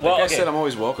right. Well, Like I okay. said, I'm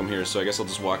always welcome here, so I guess I'll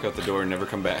just walk out the door and never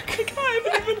come back.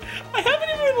 I haven't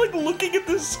even like looking at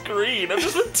the screen. I've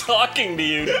just been talking to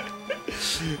you.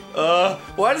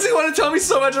 Why does he want to tell me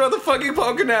so much about the fucking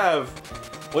Pokenav?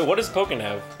 Wait, what does Pokken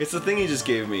have? It's the thing he just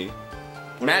gave me.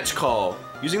 Match call.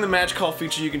 Using the match call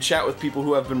feature, you can chat with people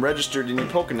who have been registered in your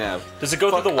Pokenav. Does it go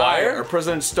through the I wire? or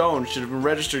President Stone should have been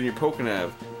registered in your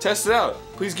Pokenav. Test it out.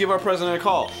 Please give our president a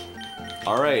call.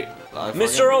 All right.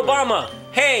 Mr. Obama,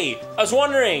 hey, I was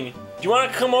wondering, do you want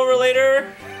to come over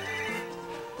later?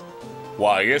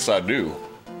 Why, yes, I do.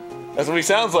 That's what he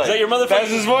sounds like. Is that your motherfucking? That's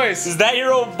his voice. Is that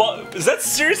your Is that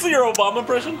seriously your Obama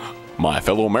impression? My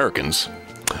fellow Americans,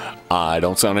 I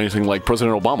don't sound anything like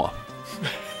President Obama.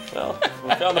 Well,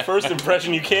 we found the first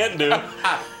impression you can't do.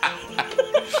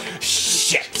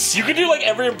 Shit. You can do like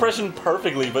every impression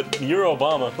perfectly, but you're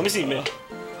Obama. Let me see, man.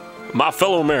 My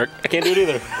fellow American. I can't do it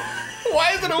either.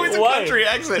 Why is it always a Why? country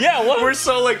accent? Yeah, what? We're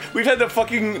so like, we've had the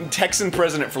fucking Texan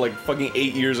president for like fucking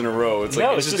 8 years in a row. It's like,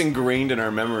 No, it's it's just just- ingrained in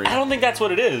our memory. I don't think that's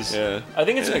what it is. Yeah. I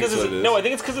think it's I think because that's what it is. no, I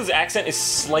think it's because his accent is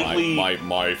slightly.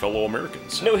 My fellow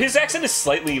Americans. No, his accent is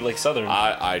slightly like southern.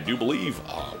 I do believe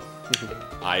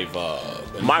I've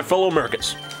my fellow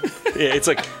Americans. Yeah, it's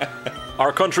like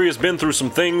our country has been through some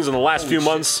things in the last few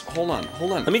months. Hold on.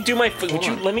 Let me do my. Would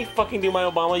you on. let me fucking do my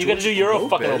Obama? You got to do your George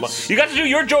fucking Lopez. Obama. You got to do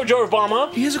your Jojo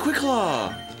Obama. He has a quick claw.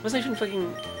 What's that even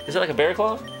fucking? Is that like a bear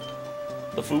claw?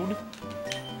 The food?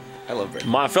 I love Brandon.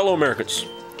 My fellow Americans,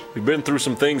 we've been through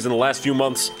some things in the last few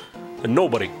months, and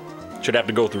nobody should have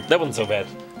to go through. That wasn't so bad.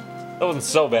 That wasn't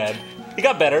so bad. It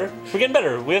got better. We're getting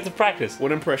better. We have to practice.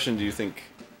 What impression do you think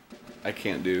I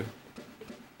can't do?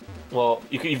 Well,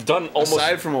 you've done almost.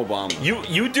 Aside from Obama.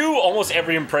 You do almost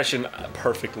every impression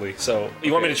perfectly. So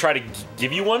you want me to try to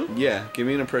give you one? Yeah, give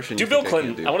me an impression. Do you Bill think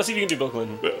Clinton. can't I want to see if you can do Bill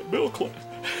Clinton. Bill Clinton.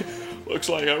 Looks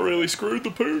like I really screwed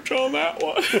the pooch on that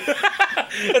one.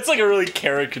 That's like a really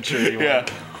caricature. Yeah.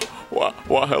 Why,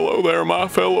 hello there, my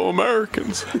fellow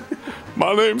Americans.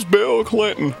 My name's Bill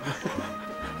Clinton.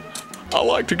 I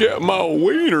like to get my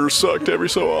wiener sucked every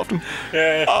so often.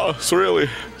 Yeah. Oh,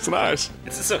 it's nice.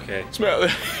 It's okay. Smell.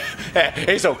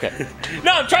 It's okay.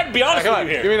 No, I'm trying to be honest Come with on,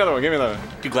 you here. give me another one. Give me another one.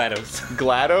 Do GLaDOS.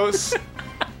 GLaDOS.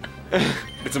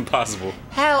 It's impossible.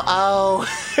 Hello.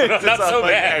 Not so Like,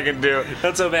 I bad. can do.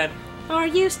 Not so bad. Are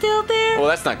you still there? Well,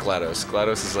 that's not GLaDOS.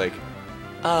 GLaDOS is like.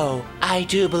 Oh, I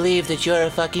do believe that you're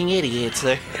a fucking idiot,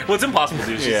 sir. Well, it's impossible to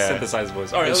do. She's Yeah. a synthesized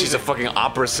voice. All right, And let me she's a see. fucking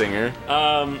opera singer.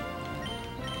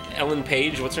 Ellen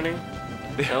Page. What's her name?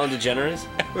 Ellen DeGeneres.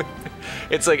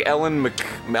 It's like Ellen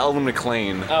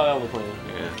McLean. Oh, Ellen McLean.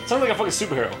 Yeah. Sounds like a fucking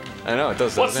superhero. I know it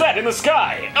does. What's doesn't it? that in the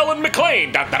sky? Ellen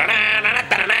McLean. And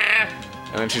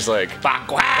then she's like.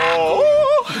 Oh.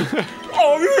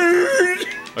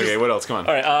 Okay, what else? Come on.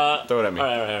 All right. Throw it at me. All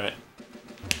right.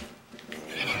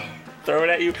 throw it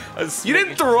at you. You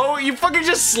didn't throw it. You fucking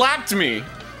just slapped me.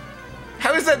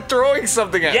 How is that throwing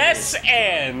something at me? Yes,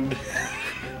 and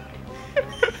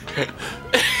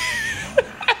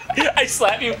I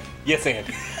slap you. Yes, and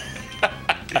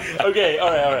okay.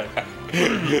 All right.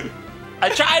 I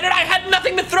tried it. I had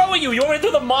nothing to throw at you. You want me to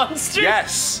throw the monster?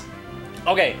 Yes.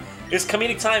 Okay. It's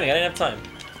comedic timing. I didn't have time.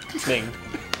 Thing.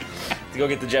 To go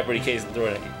get the Jeopardy case and throw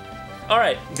it at you. All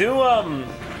right. Do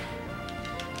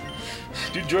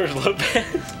George Lopez.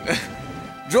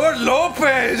 George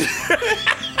Lopez.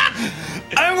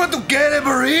 I'm going to get a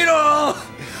burrito.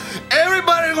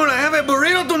 Everybody's gonna have a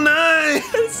burrito tonight.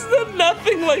 This is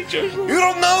nothing like George Lopez. You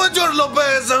don't know what George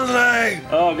Lopez sounds like.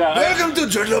 Oh god. Welcome to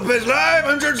George Lopez Live.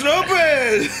 I'm George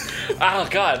Lopez. Oh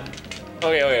god.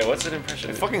 Okay. What's an impression?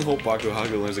 I fucking hope Baku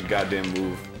Haku learns a goddamn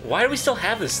move. Why do we still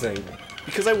have this thing?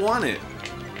 Because I want it.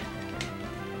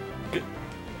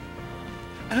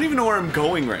 I don't even know where I'm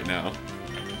going right now.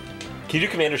 Can you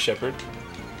do Commander Shepard?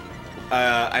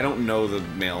 I don't know the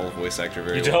male voice actor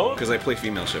very well. You don't? Because I play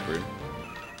female Shepard.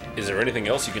 Is there anything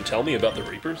else you can tell me about the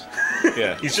Reapers?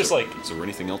 Yeah. He's just like... Is there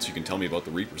anything else you can tell me about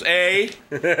the Reapers?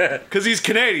 Because he's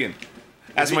Canadian.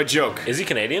 That's my joke. Is he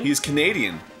Canadian? He's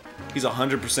Canadian. He's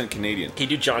 100% Canadian. Can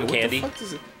you do John Candy? What the fuck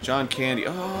is it? John Candy.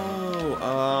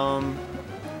 Oh,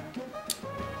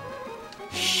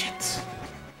 Shit.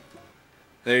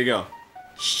 There you go.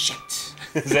 Shit.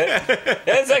 Is that?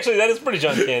 That is pretty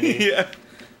John Candy.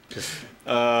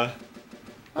 Yeah.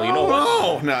 Well, you know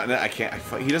what? No, I can't.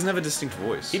 He doesn't have a distinct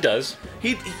voice. He does.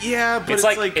 Yeah, but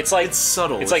It's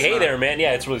subtle. It's like, hey not- there, man.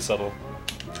 Yeah, it's really subtle.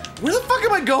 Where the fuck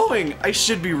am I going? I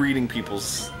should be reading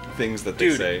people's things that they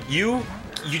Dude, say. you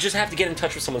just have to get in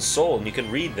touch with someone's soul, and you can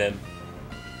read them.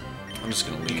 I'm just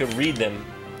gonna leave. You can read them.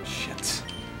 Shit.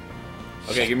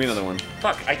 Okay, give me another one.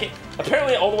 Fuck, I can't.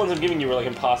 Apparently, all the ones I'm giving you are like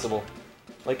impossible.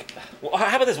 Like, well,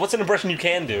 how about this? What's an impression you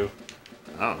can do?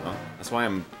 I don't know. That's why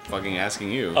I'm fucking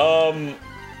asking you. Can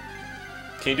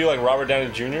you do like Robert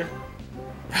Downey Jr.?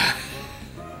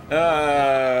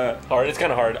 Hard. It's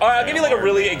kind of hard. All right, I'll give you like a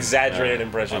really exaggerated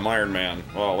impression. I'm Iron Man.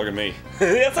 Oh, look at me.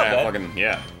 That's not bad. Fucking,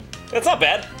 yeah. That's not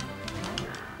bad.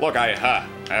 Look, I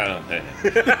don't know.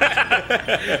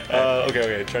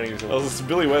 Okay. Trying to give you some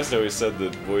Billy West always said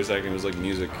that voice acting was like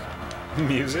music.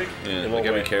 music. Yeah, In like what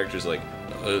every way? character's like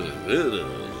it's,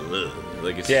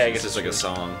 Yeah, I it's guess just it's like a true.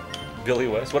 song. Billy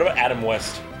West. What about Adam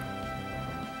West?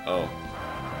 Oh.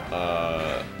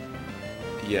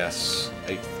 Yes.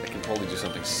 I can probably do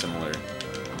something similar.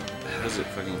 How does it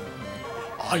fucking...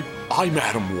 I'm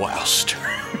Adam West.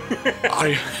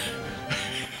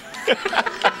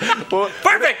 Well,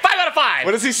 Perfect. 5 out of 5.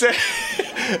 what does he say?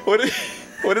 What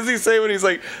does he say when he's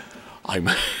like, I'm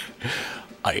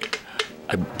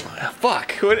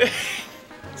fuck? What?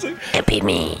 It's like, Happy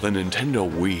me. the Nintendo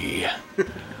Wii.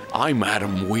 I'm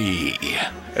Adam Wii.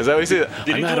 is that what he said?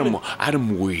 Did he I'm do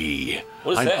Adam Wii.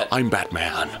 What is that? I'm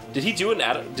Batman. Did he do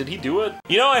Did he do it?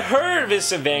 You know, I heard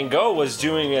Vincent Van Gogh was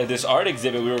doing this art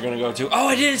exhibit we were gonna go to. Oh,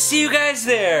 I didn't see you guys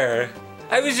there.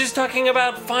 I was just talking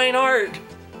about fine art.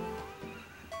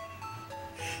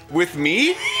 With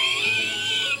me?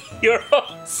 Your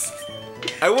host.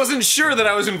 I wasn't sure that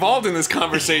I was involved in this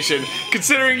conversation,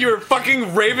 considering you were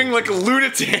fucking raving like a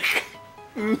lunatic.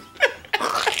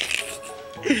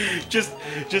 Just.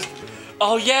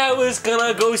 Oh yeah, I was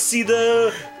gonna go see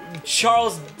the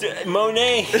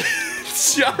Monet.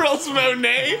 Charles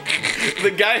Monet?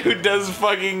 The guy who does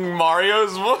fucking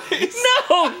Mario's voice?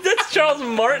 No, that's Charles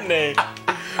Martinet.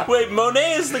 Wait,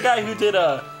 Monet is the guy who did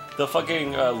the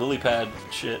fucking lily pad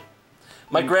shit.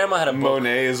 My grandma had a book.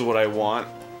 Monet is what I want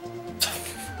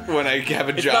when I have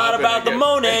a It's job. not and I about the get-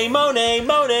 Monet.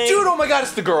 Dude, oh my god,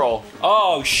 it's the girl.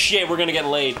 Oh shit, we're gonna get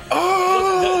laid.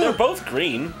 Oh! They're both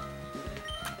green.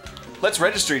 Let's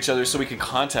register each other so we can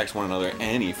contact one another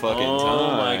any fucking time.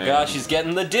 Oh my gosh, she's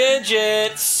getting the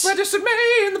digits. Registered me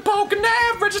in the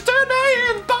Pokénav. Registered me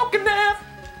in the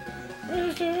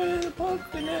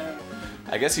Pokénav.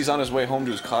 I guess he's on his way home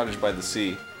to his cottage by the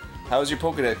sea. How's your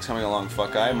Pokédex coming along,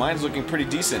 fuck guy? Mine's looking pretty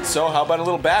decent. So, how about a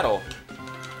little battle?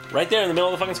 Right there in the middle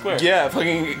of the fucking square. Yeah,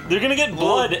 fucking... They're gonna get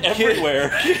blood everywhere.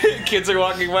 Kids are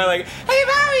walking by like, hey,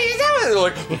 mommy, is that what... They're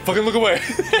like, fucking look away.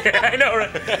 I know,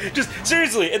 right? Just,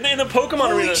 seriously, in the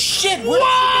Pokemon arena. shit,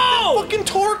 Whoa! Fucking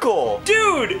Torkoal.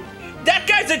 Dude! That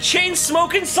guy's a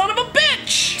chain-smoking son of a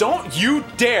bitch! Don't you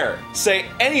dare say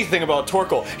anything about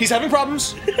Torkoal. He's having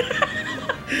problems.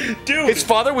 Dude! His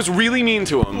father was really mean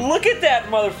to him. Look at that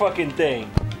motherfucking thing.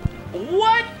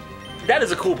 What? That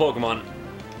is a cool Pokemon.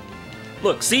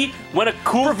 Look, see? When a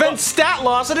cool... Prevent stat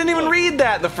loss. I didn't even read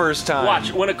that the first time.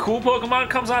 Watch, when a cool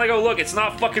Pokemon comes on, I go, look, it's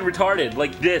not fucking retarded.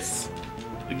 Like this.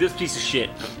 Like this piece of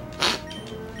shit.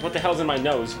 What the hell's in my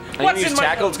nose? I'm What's gonna in use my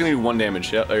tackle, nose? it's gonna do 1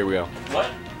 damage. Yep, there we go. What?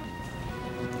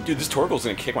 Dude, this Torkoal's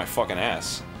gonna kick my fucking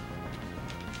ass.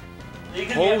 You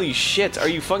can Holy shit, are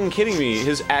you fucking kidding me?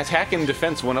 His attack and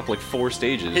defense went up like 4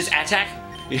 stages. His attack?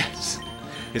 Yes.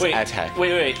 His Wait, attack.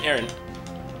 Wait, Aaron.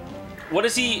 What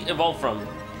does he evolve from?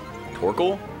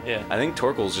 Torkoal? Yeah. I think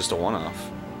Torkoal's just a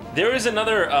one-off. There is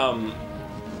another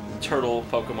turtle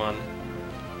Pokemon.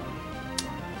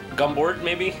 Gumbort,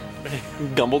 maybe?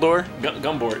 Gumbledore?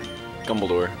 Gumbort.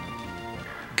 Gumbledore.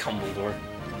 Gumbledore.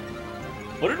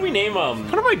 What did we name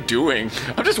What am I doing?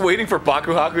 I'm just waiting for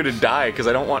Bakuhaku to die because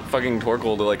I don't want fucking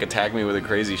Torkoal to like attack me with a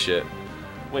crazy shit.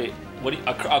 Wait, what?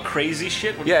 A crazy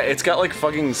shit? What Yeah, it's got like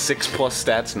fucking 6+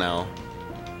 stats now.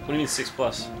 What do you mean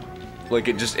 6+? Like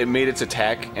it made its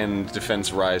attack and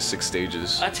defense rise 6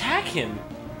 stages. Attack him!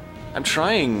 I'm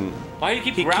trying. Why do you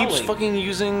keep He growling? keeps fucking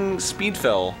using Speed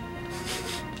Fell.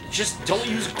 Just don't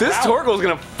use This growl. Torkoal's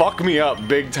gonna fuck me up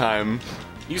big time.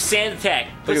 Use sand attack.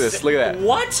 Look at this, look at that.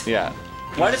 What? Yeah.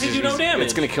 Why does he do no damage?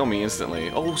 It's gonna kill me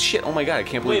instantly. Oh shit, oh my god, I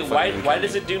can't believe Wait, why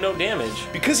does it do no damage?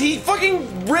 Because he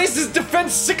fucking raised his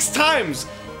defense 6 times!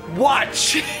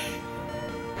 Watch!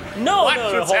 No, Watch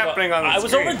no, what's hold happening on the I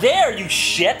was screen. over there, you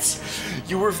shit!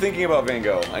 You were thinking about Van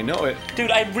Gogh, I know it.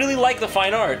 Dude, I really like the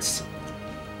fine arts.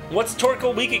 What's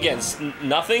Torkoal weak against?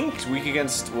 Nothing? He's weak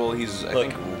against, well, he's, I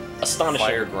Look, think, astonish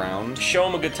fire him. ground. Show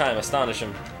him a good time, astonish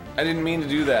him. I didn't mean to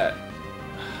do that.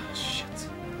 Shit.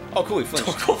 Oh, cool, he flinched.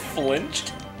 Torkoal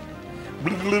flinched?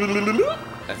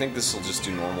 I think this will just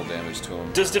do normal damage to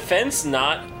him. Does defense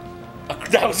not...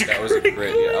 That was a That was a crit.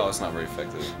 crit, yeah. Oh, it's not very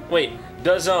effective. Wait,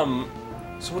 does,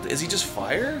 So what, is he just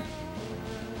fire?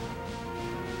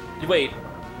 Wait,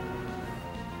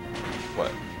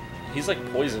 What? he's like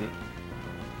poison.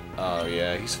 Oh,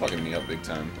 yeah, he's fucking me up big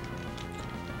time.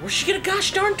 Where'd she get a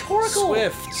gosh darn Torkoal?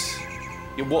 Swift.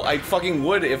 Yeah, well, I fucking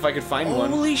would if I could find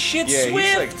one. Holy shit, Yeah, Swift!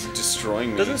 he's like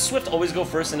destroying me. Doesn't Swift always go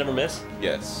first and never miss?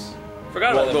 Yes.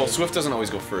 Forgot Well, about no, that. Swift doesn't always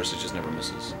go first, it just never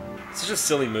misses. It's such a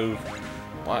silly move.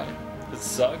 Why? It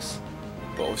sucks.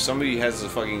 But if somebody has a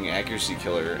fucking accuracy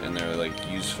killer and they're like,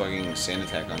 use fucking sand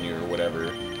attack on you or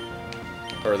whatever,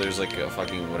 or there's like a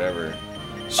fucking whatever.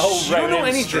 Oh, You right, don't know and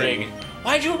anything. Strig.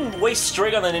 Why'd you waste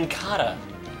Strig on the Nincada?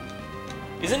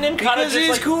 Isn't Nincada Because just he's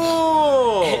like...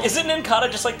 cool! Isn't Nincada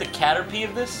just like the Caterpie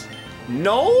of this?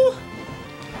 No!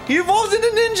 He evolves into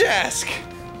Ninjask!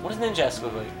 What does Ninjask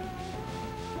look like?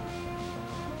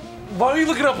 Why don't you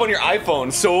look it up on your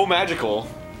iPhone? So magical.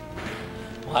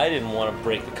 Well, I didn't want to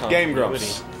break the continuity. Game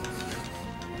Grumps.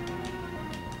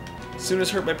 Soon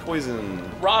as hurt by poison.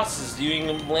 Ross is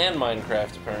doing land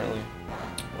Minecraft, apparently.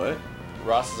 What?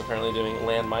 Ross is apparently doing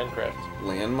land Minecraft.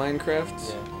 Land Minecraft?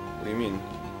 Yeah. What do you mean?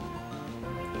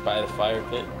 By the fire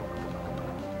pit.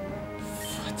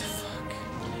 What the fuck?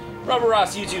 Robert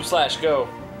Ross, YouTube/go.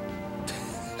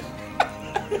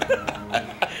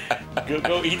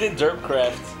 Go, he did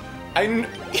Derpcraft.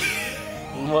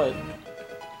 What?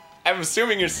 I'm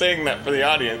assuming you're saying that for the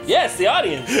audience. Yes, the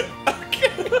audience. Okay.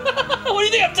 What do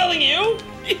you think I'm telling you?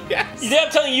 Yes. You think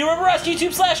I'm telling you, Robert Ross,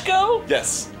 YouTube/go?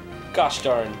 Yes. Gosh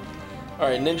darn.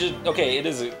 Alright, Ninja. Okay, it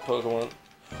is a Pokemon.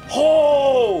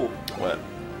 Oh! What?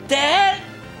 That?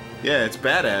 Yeah, it's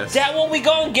badass. That what we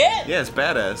gonna get? Yeah, it's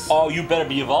badass. Oh, you better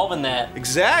be evolving that.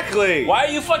 Exactly. Why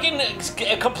are you fucking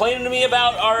complaining to me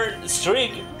about our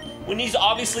streak when he's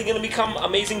obviously gonna become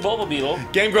amazing Bulba Beetle?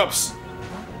 Game Grumps.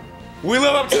 We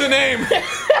live up to the name.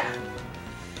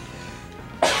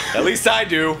 At least I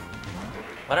do.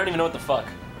 I don't even know what the fuck.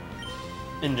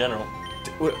 In general.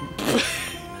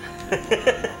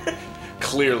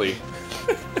 Clearly.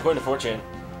 According to 4chan.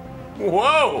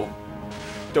 Whoa!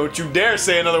 Don't you dare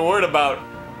say another word about.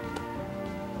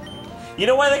 You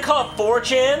know why they call it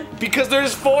 4chan? Because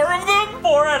there's 4 of them?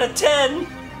 4 out of 10.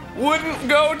 Wouldn't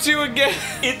go to again.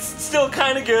 It's still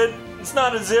kind of good. It's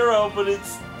not a 0, but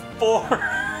it's 4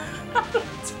 out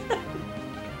of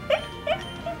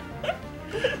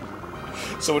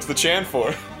 10. So what's the chan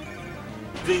for?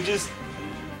 They just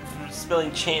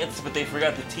spelling chance, but they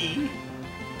forgot the T.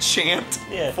 Chant?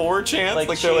 Yeah. 4 chants? Like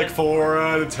Like they're like chant. 4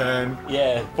 out of 10.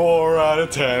 Yeah. 4 out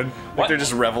of 10. Like What? they're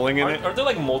just reveling in it? Aren't there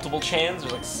like multiple chans?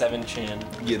 There's like 7 chan.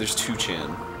 Yeah, there's 2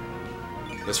 chan.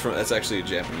 That's actually a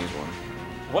Japanese one.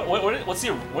 What's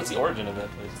the origin of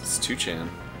that place? It's 2 chan.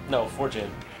 No, 4chan.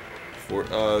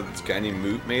 This guy named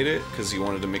Moot made it because he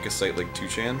wanted to make a site like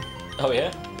 2chan. Oh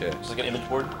yeah? Yeah. Just like an image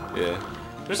board? Yeah.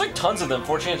 There's like tons of them.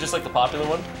 4chan is just like the popular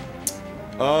one.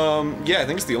 Yeah, I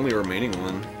think it's the only remaining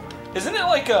one. Isn't it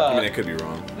like I mean, I could be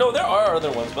wrong. No, there are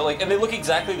other ones, but like, and they look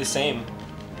exactly the same.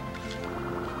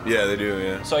 Yeah, they do,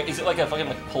 yeah. So like, is it like a fucking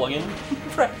like plug-in?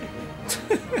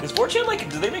 Is 4chan like,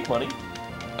 do they make money?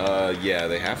 Yeah,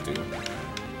 they have to.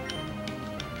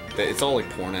 It's all like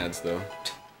porn ads, though.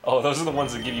 Oh, those are the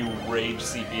ones that give you rage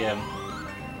CPM.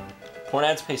 Porn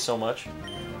ads pay so much.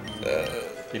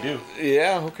 They do.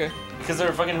 Yeah, okay. Because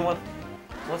they're fucking who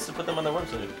wants to put them on their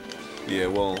website. Yeah,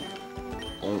 well,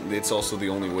 it's also the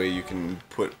only way you can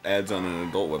put ads on an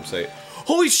adult website.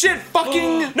 Holy shit!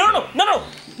 Fucking No! no.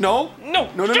 Stop!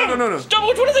 Stop!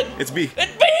 Which one is it? It's B.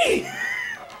 It's B!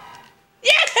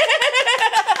 Yeah!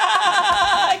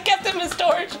 I kept him in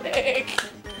storage tank.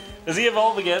 Does he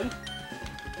evolve again?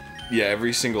 Yeah,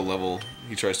 every single level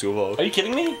he tries to evolve. Are you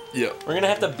kidding me? Yeah. We're gonna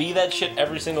have to be that shit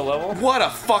every single level? What a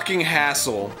fucking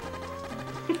hassle!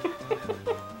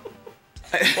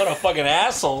 What a fucking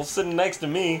asshole sitting next to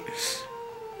me.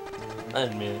 I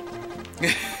admit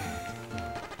it.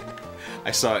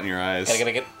 I saw it in your eyes.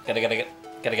 Gotta get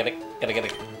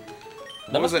it.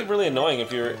 That must be really annoying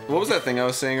if you're... What was that thing I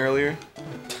was saying earlier?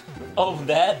 Oh,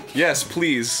 that? Yes,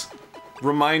 please.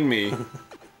 Remind me.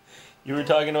 You were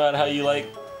talking about how you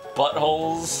like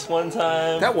buttholes one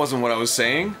time. That wasn't what I was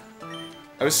saying.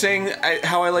 I was saying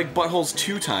how I like buttholes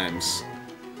 2 times.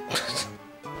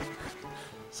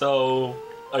 So,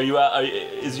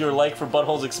 is your like for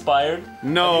buttholes expired?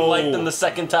 No. Have you liked them the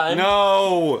second time?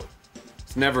 No.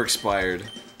 It's never expired.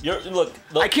 Look.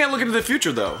 I can't look into the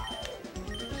future though.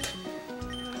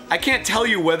 I can't tell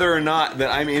you whether or not that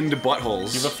I'm into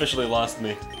buttholes. You've officially lost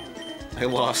me. I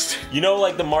lost. You know,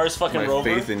 like the Mars fucking my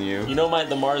rover? faith in you. You know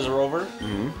the Mars rover?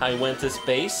 Mm-hmm. How he went to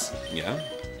space? Yeah.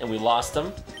 And we lost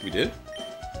him? We did?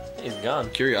 He's gone.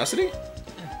 Curiosity?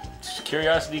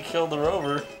 Curiosity killed the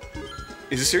rover.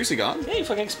 Is it seriously gone? Yeah, he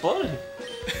fucking exploded.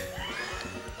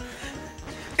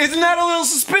 Isn't that a little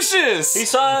suspicious? He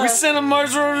saw... We sent a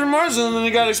Mars rover to Mars and then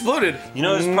it got exploded. You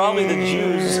know, it's probably the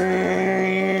Jews.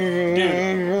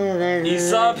 Dude, he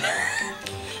saw...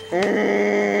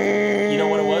 You know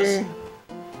what it was?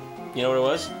 You know what it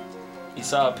was? He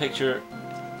saw a picture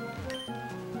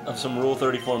of some Rule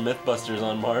 34 Mythbusters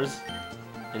on Mars,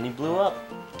 and he blew up.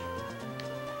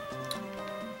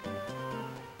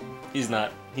 He's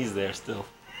not. He's there still.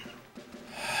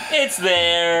 It's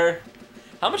there!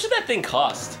 How much did that thing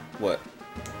cost? What?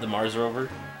 The Mars rover?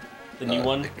 The new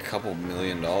one? A couple $1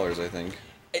 million, I think.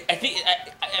 I think,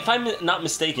 if I'm not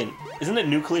mistaken, isn't it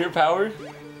nuclear powered?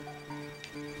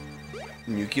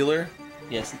 Nuclear?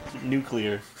 Yes,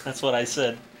 nuclear. That's what I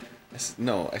said.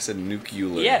 No, I said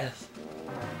nuclear. Yes.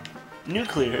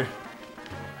 Nuclear.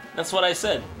 That's what I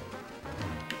said.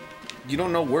 You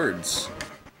don't know words.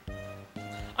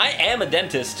 I am a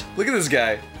dentist. Look at this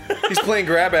guy. He's playing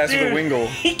grab ass with a wingle.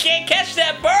 He can't catch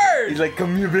that bird! He's like,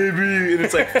 come here, baby. And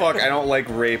it's like, fuck, I don't like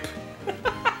rape.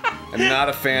 I'm not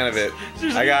a fan of it.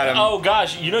 I got him. Oh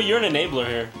gosh, you know you're an enabler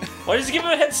here. Why does he give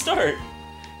him a head start?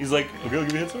 He's like, okay, I'll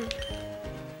give you a head start.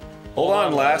 Hold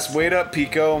on, lass. Wait up,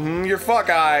 Pico. You're fuck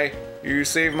eye. You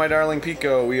saved my darling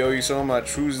Pico. We owe you so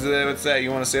much. What's that?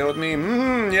 You want to sail with me?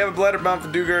 You have a bladder bound for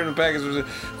Dugard and a package.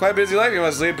 Quite a busy life you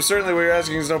must lead, but certainly what you're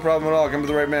asking is no problem at all. Come to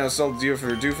the right man. I'll sell to you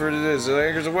for Duford it is. The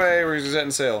anchor's away. We're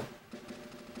setting sail.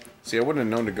 See, I wouldn't have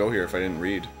known to go here if I didn't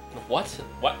read. What?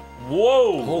 What?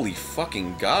 Whoa! Holy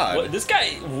fucking god. What? This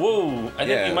guy, whoa. I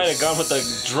think you might have gone with the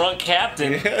drunk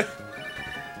captain. Yeah.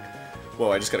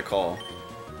 Whoa, I just got a call.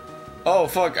 Oh,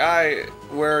 fuck,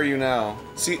 where are you now?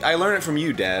 See, I learned it from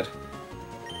you, Dad.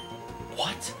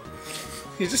 What?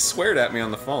 He just sweared at me on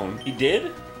the phone. He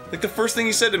did? Like, the first thing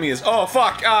he said to me is, oh,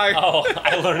 fuck, Oh,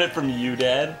 I learned it from you,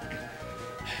 Dad.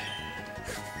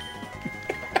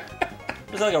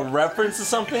 There's like a reference to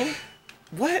something?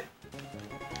 What?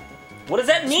 What does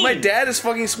that mean? My dad is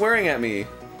fucking swearing at me.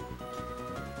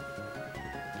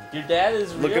 Your dad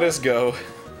is real? Look at us go.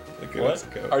 Look at us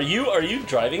go. Are you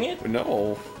driving it?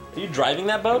 No. Are you driving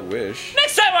that boat? I wish.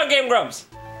 Next time on Game Grumps!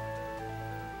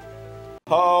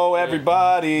 Oh,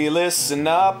 everybody, listen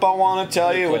up. I want to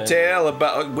tell you a tale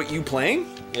about... What, you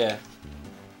playing? Yeah.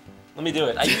 Let me do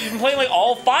it. You've been playing like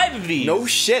all 5 of these! No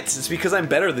shit. It's because I'm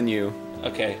better than you.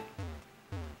 Okay.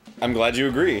 I'm glad you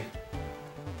agree.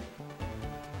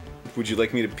 Would you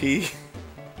like me to pee?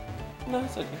 No,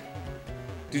 it's okay.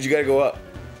 Dude, you gotta go up.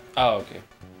 Oh, okay.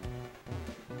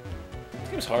 This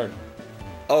game's hard.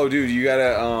 Oh, dude, you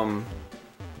gotta,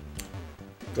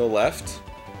 go left.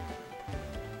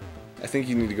 I think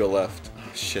you need to go left.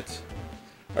 Oh, shit.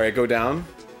 Alright, go down.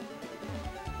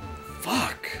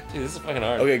 Fuck. Dude, this is fucking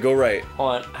hard. Okay, go right.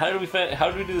 Hold on. How did we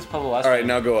do this puzzle last time? Alright,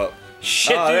 now go up.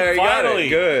 Shit, oh, dude, there, you finally!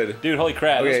 got it. Good. Dude, holy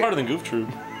crap. Okay. It's harder than Goof Troop.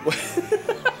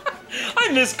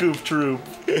 I miss Goof Troop.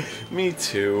 Me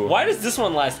too. Why does this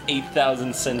one last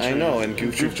 8,000 centuries? I know, and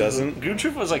Goof Troop doesn't. Goof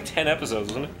Troop was like 10 episodes,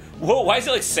 wasn't it? Whoa, why is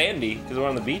it like sandy? Because we're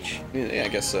on the beach? Yeah, I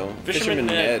guess so. Fisherman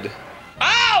Ned.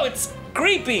 Ow! It's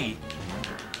creepy.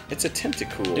 It's a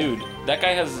Tentacool. Dude, that guy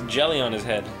has jelly on his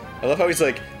head. I love how he's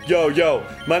like, yo,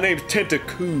 my name's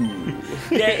Tentacool.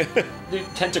 Yeah, dude,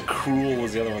 Tentacruel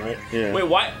was the other one, right? Yeah. Wait,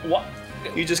 why? What?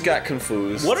 You just got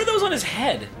confused. What are those on his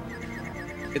head?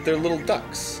 They're little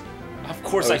ducks. Of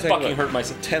course, Oh, I you're thinking fucking about hurt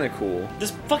myself. Tentacool.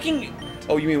 This fucking.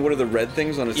 Oh, you mean what are the red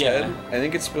things on its Yeah. head? I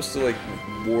think it's supposed to like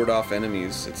ward off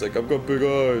enemies. It's like, I've got big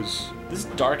eyes. This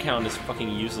Darkhound is fucking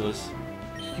useless.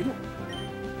 You don't.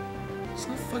 It's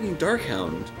not fucking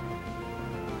Darkhound.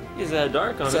 He's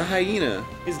dark on It's a it. hyena.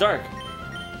 He's dark.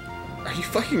 Are you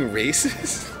fucking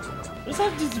racist? What's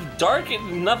that? Just dark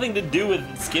and nothing to do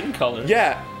with skin color.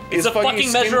 Yeah. It's a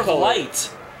fucking measure of light.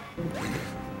 A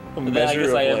Then I measure guess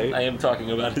of I light. am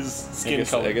talking about his skin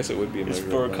color. I guess it would be a His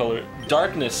measure fur of light. color.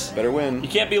 Darkness. Better win. You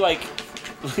can't be like.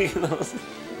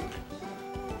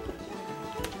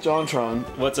 JonTron.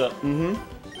 What's up?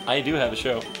 Mm-hmm. I do have a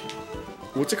show.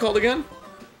 What's it called again?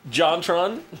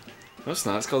 JonTron. No, it's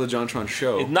not. It's called the JonTron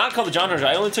Show. It's not called the JonTron Show.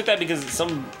 I only took that because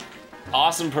some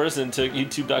awesome person took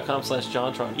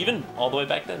youtube.com/JonTron. Even all the way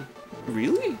back then.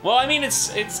 Really? Well, I mean, it's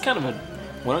kind of a.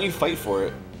 Why don't you fight for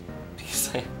it?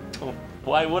 Because I don't.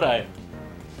 Why would I?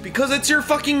 Because it's your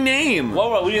fucking name.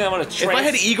 What do you think I'm gonna If I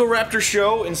had an Egoraptor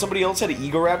show and somebody else had an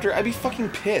Egoraptor, I'd be fucking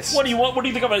pissed. What do you want? What do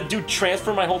you think I'm gonna do?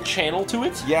 Transfer my whole channel to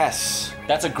it? Yes.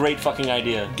 That's a great fucking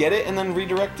idea. Get it and then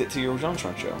redirect it to your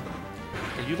JonTron show.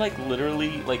 Are you like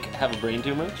literally like have a brain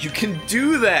tumor? You can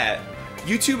do that.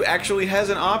 YouTube actually has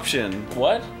an option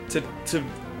What? to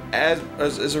add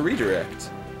as a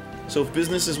redirect. So if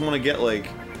businesses want to get like,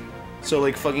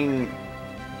 fucking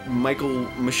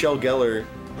Michelle Gellar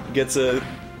gets a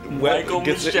Michael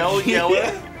Michelle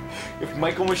Gellar? If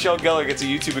Michael Michelle Gellar gets a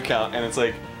YouTube account and it's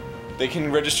like, they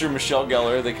can register Michelle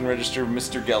Gellar, they can register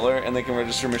Mr. Geller, and they can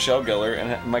register Michelle Gellar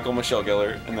and Michael Michelle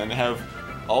Gellar, and then have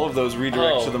all of those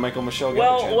redirect to the Michael Michelle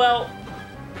Gellar channel.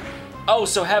 Oh,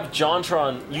 so have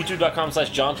JonTron,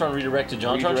 youtube.com/JonTron redirect to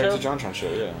JonTron Redirect show? to JonTron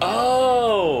show, yeah.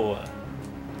 Oh!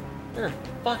 You're a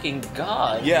fucking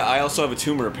god. Yeah, I also have a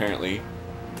tumor apparently.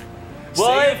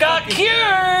 Well, Say it got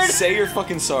cured! Say you're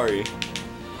fucking sorry.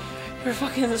 You're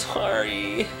fucking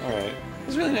sorry. Alright. It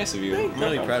was really nice of you. I'm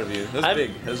really proud of you. That was I'm-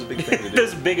 big. That was a big thing to do.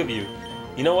 That's big of you.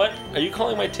 You know what? Are you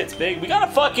calling my tits big? We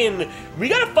gotta fucking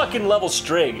level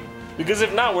Strig. Because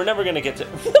if not, we're never gonna get to.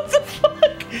 What the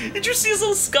fuck? Did you see his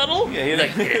little scuttle? Yeah, he was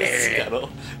like, scuttle.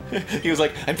 He was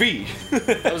like, I'm free.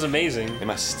 That was amazing. They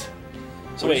must.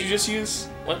 So What wait, did you just use?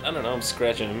 what? I don't know. I'm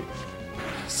scratching him.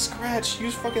 Scratch.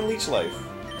 Use fucking Leech Life.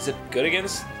 Is it good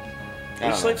against? I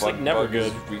don't Leech know, Life's like never bug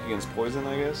is good. Weak against poison,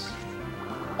 I guess.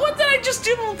 What did I just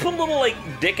do? Put a little like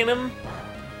dick in him.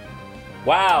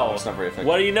 Wow. It's not very effective.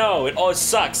 What do you know? It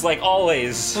sucks like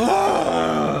always.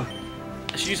 I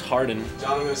should use Harden.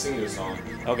 John, I'm gonna sing you a song.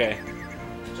 Okay.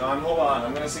 John, hold on.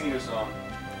 I'm gonna sing you a song.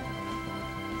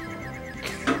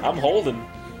 I'm holding.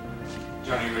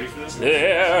 John, are you ready for this?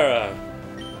 There,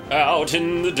 out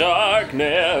in the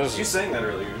darkness. You sang that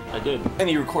earlier. I did. And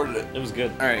you recorded it. It was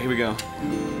good. Alright, here we go.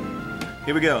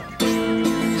 Here we go.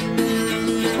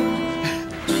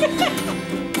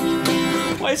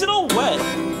 Why is it all wet?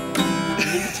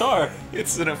 The guitar.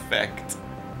 It's an effect.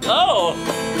 Oh!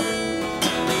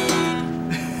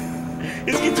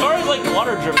 His guitar is like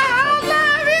water dripping.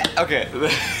 Okay.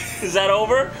 Is that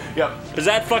over? Yep. Is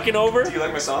that fucking over? Do you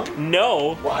like my song?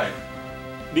 No, Why?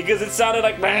 because it sounded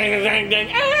like bang, bang,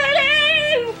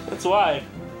 bang. That's why.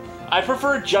 I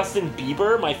prefer Justin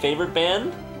Bieber, my favorite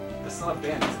band. That's not a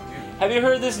band, it's a dude. Have you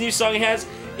heard this new song he has?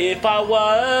 If I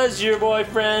was your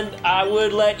boyfriend, I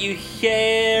would let you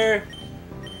hear.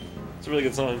 It's a really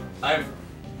good song. I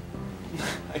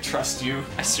trust you.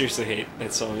 I seriously hate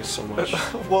that song so much.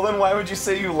 Well, then why would you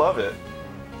say you love it?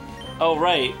 Oh,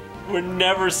 right. We're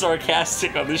never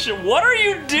sarcastic on this shit. What are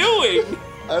you doing?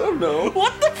 I don't know.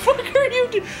 What the fuck are you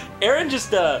doing? Aaron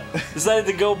just decided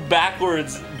to go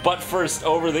backwards, butt first,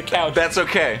 over the couch. That's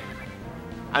okay.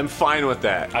 I'm fine with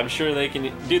that. I'm sure they can.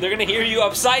 Dude, they're gonna hear you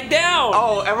upside down!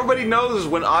 Oh, everybody knows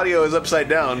when audio is upside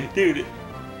down. Dude,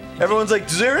 Everyone's like,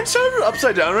 does Aaron sound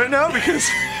upside down right now? Because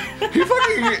he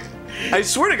fucking... I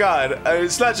swear to God,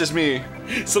 it's not just me.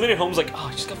 somebody at home's like, oh,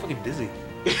 I just got fucking dizzy.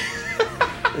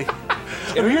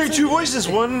 I'm hearing two voices,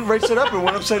 one right side up and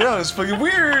one upside down. It's fucking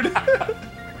weird.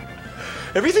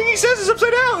 Everything he says is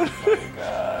upside down.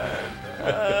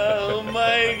 Oh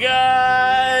my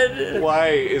god! Why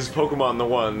is Pokemon the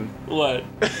one What?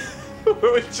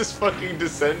 where we just fucking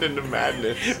descend into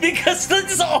madness? Because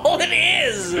that's all it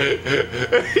is!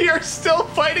 You're still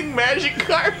fighting Magic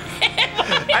Carp.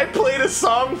 I played a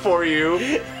song for you,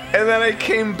 and then I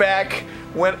came back,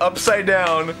 went upside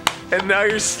down, And now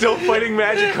you're still fighting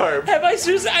Magikarp. Have I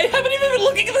seriously? I haven't even been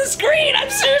looking at the screen. I'm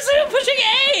seriously pushing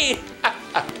A.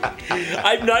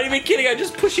 I'm not even kidding. I'm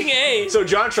just pushing A. So,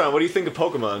 Jontron, what do you think of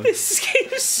Pokemon? This game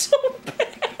is so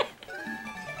bad.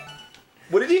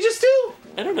 What did he just do?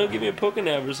 I don't know. Give me a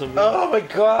Pokénab or something. Oh my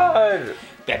god.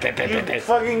 You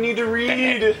fucking need to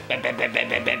read.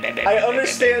 I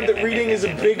understand that reading is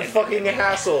a big fucking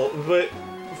hassle, but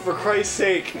for Christ's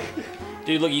sake.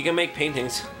 Dude, look, you can make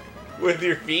paintings. With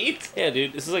your feet? Yeah,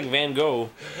 dude, this is like Van Gogh.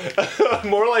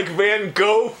 More like Van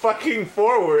Gogh fucking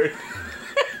forward.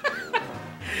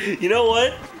 You know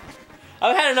what?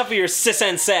 I've had enough of your sis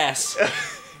and sass.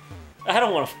 I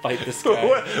don't want to fight this guy.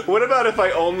 What about if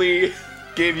I only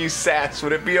gave you sass?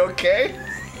 Would it be okay?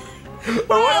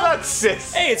 Or what about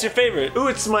sis? Hey, it's your favorite. Ooh,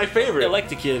 it's my favorite.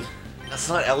 Electakid. That's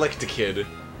not Electakid.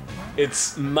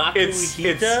 It's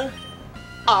Makuhita?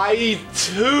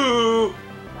 I2.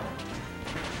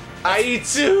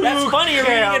 That's funny, you're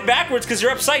reading it backwards because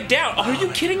you're upside down. Are you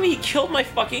kidding me? He killed my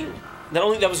fucking... That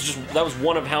was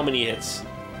one of how many hits?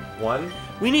 One?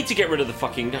 We need to get rid of the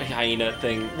fucking hyena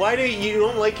thing. Why do you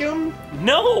don't like him?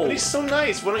 No! But he's so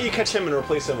nice. Why don't you catch him and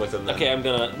replace him with him then? Okay, I'm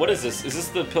gonna... What is this? Is this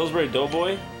the Pillsbury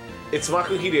Doughboy? It's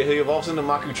Makuhita. He evolves into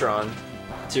Makutron.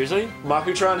 Seriously?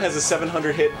 Makutron has a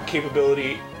 700 hit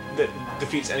capability that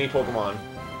defeats any Pokemon.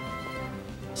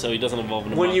 So he doesn't evolve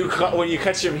into When Makutron. you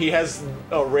catch him, he has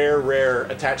a rare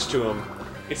attached to him.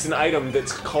 It's an item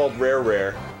that's called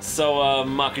rare. So,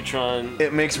 Makutron...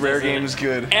 It makes rare games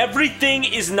good. Everything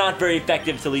is not very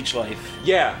effective to leech life.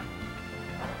 Yeah.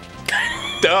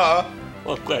 Duh.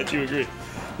 Well, I'm glad you agree.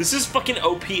 This is fucking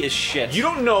OP as shit. You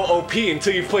don't know OP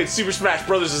until you've played Super Smash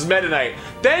Bros. As Meta Knight.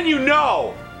 Then you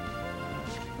know!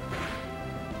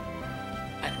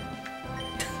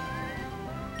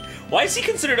 Why is he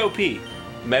considered OP?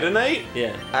 Meta Knight?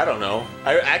 Yeah. I don't know.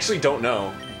 I actually don't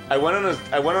know. I went on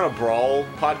a Brawl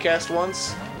podcast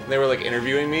once. And they were like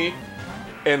interviewing me,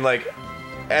 and like,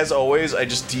 as always, I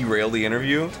just derail the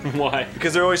interview. Why?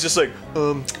 Because they're always just like,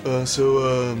 how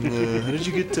did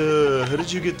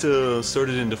you get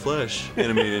started into Flash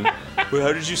animating?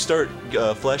 How did you start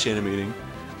Flash animating?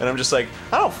 And I'm just like,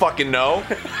 I don't fucking know.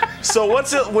 So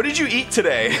what did you eat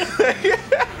today?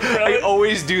 I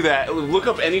always do that. Look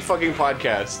up any fucking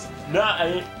podcast.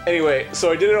 Anyway,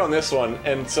 so I did it on this one,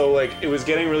 and so like it was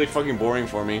getting really fucking boring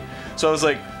for me. So I was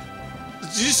like,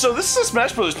 so this is a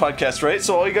Smash Brothers podcast, right?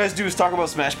 So all you guys do is talk about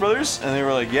Smash Brothers? And they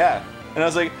were like, yeah. And I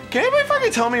was like, can anybody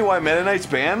fucking tell me why Meta Knight's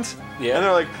banned? Yeah. And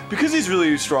they're like, because he's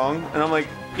really strong. And I'm like,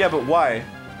 yeah, but why?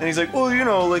 And he's like, well, you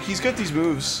know, like he's got these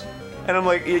moves. And I'm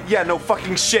like, yeah, no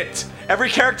fucking shit. Every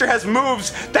character has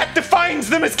moves that defines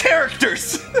them as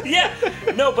characters. Yeah.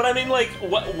 No, but I mean, like,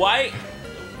 why?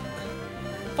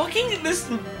 Fucking this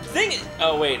thing.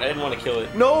 Oh wait, I didn't want to kill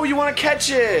it. No, you want to catch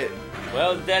it.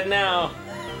 Well, it's dead now.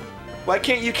 Why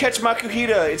can't you catch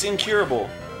Makuhita? It's incurable.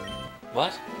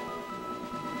 What?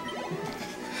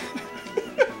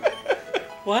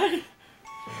 What?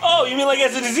 Oh, you mean like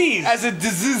as a disease? As a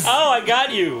disease. Oh, I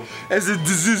got you. As a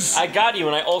disease. I got you,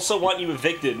 and I also want you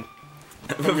evicted.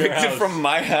 Evicted from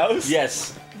my house?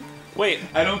 Yes. Wait.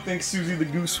 I don't think Susie the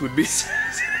Goose would be.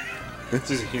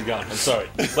 Susie, he's gone. I'm sorry.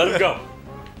 Let him go.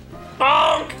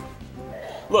 Bonk!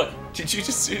 Look. Did you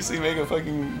just seriously make a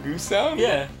fucking goose sound?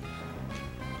 Yeah.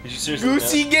 Did you seriously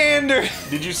Goosey not? gander!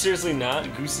 Did you seriously not?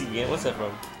 Goosey gander? What's that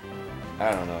from?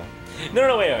 I don't know.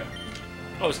 No, wait.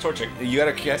 Oh, it's Torchic. You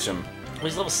gotta catch him. Oh,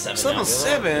 he's level 7 It's level now.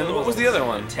 7? What was the other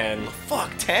one? 10. Fuck,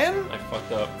 10? I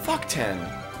fucked up. Fuck 10.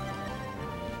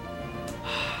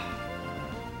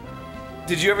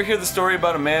 Did you ever hear the story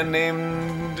about a man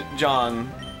named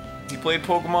Jon? He played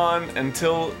Pokemon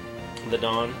until... The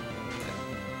Dawn.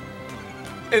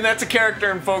 And that's a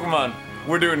character in Pokemon.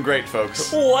 We're doing great,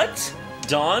 folks. What?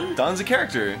 Dawn? Dawn's a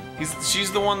character.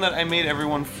 She's the one that I made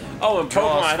everyone. Oh, in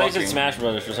Pokemon. I thought you fucking- said Smash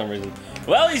Brothers for some reason.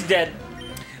 Well, he's dead.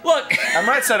 Look. I'm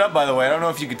right set up, by the way. I don't know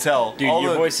if you could tell. Dude, all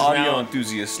your the voice is audio now-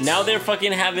 enthusiasts. Now they're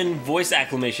fucking having voice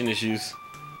acclimation issues.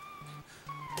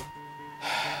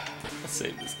 Let's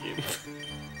save this game.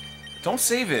 Don't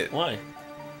save it. Why?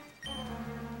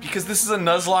 Because this is a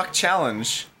Nuzlocke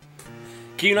challenge.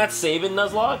 Can you not save in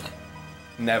Nuzlocke?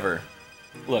 Never.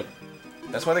 Look.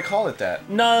 That's why they call it that.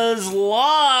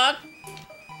 Nuzlocke!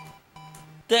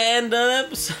 The end of the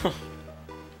episode.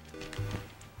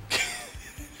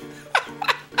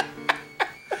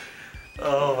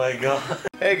 Oh my god.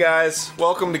 Hey guys,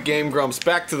 welcome to Game Grumps.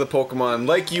 Back to the Pokemon.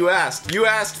 Like you asked. You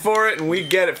asked for it and we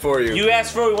get it for you. You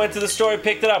asked for it, we went to the store,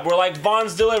 picked it up. We're like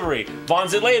Vaughn's Delivery.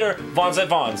 Vaughn's it later, Vaughn's at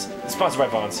Vaughn's. Sponsored by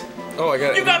Vaughn's. Oh, I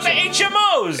got it. You got the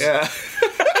HMOs! Yeah.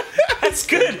 That's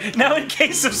good. Now in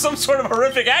case of some sort of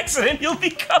horrific accident, you'll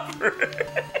be covered.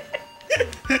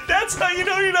 That's how you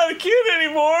know you're not a kid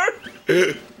anymore.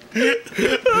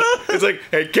 It's like,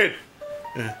 hey kid,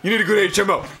 you need a good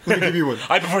HMO. Let me give you one.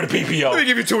 I prefer the PPO. Let me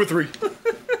give you 2 or 3.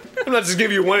 I'm not just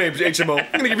giving you one HMO.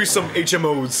 I'm gonna give you some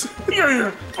HMOs.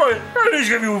 Yeah. I need to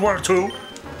give you 1 or 2.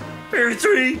 Maybe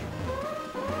 3.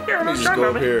 Let me just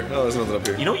go up here. Oh, there's nothing up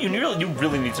here. You know what? You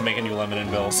really need to make a new Lemon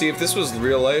and Bill. See, if this was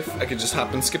real life, I could just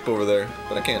hop and skip over there,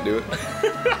 but I can't do it.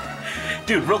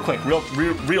 Dude, real quick,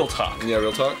 real talk. Yeah,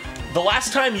 real talk. The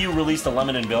last time you released a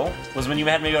Lemon and Bill was when you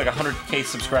had maybe like 100K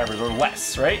subscribers or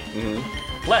less, right?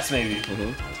 Mm-hmm. Less, maybe.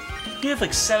 Mm-hmm. You have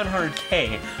like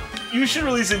 700K. You should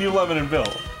release a new Lemon and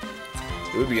Bill.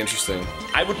 It would be interesting.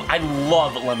 I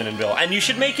love Lemon and Bill, and you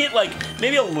should make it like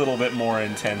maybe a little bit more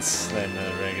intense than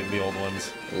the old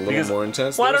ones. A little more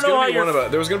intense. Well, I don't know how you're.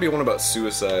 There was gonna be one about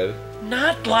suicide.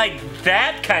 Not like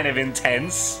that kind of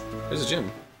intense. There's a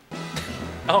gym.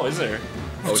 Oh, is there?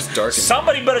 Oh, it's dark.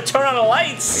 Somebody better turn on the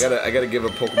lights. I gotta give a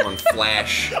Pokemon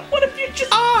Flash. What if you just?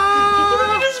 What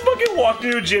if you just fucking walked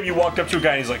into a gym? You walked up to a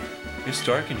guy and he's like, "It's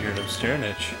dark in here, and I'm staring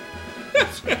at you.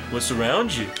 What's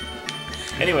around you?"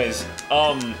 Anyways,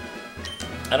 I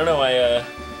don't know. I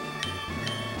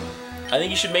think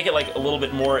you should make it like a little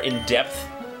bit more in depth.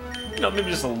 You know,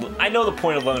 maybe just I know the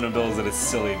point of Lemon and Bill is that it's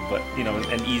silly, but you know,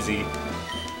 and easy.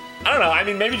 I don't know. I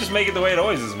mean, maybe just make it the way it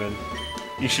always has been.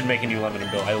 You should make a new Lemon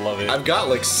and Bill. I love it. I've got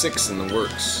like 6 in the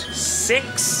works.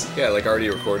 6? Yeah, like already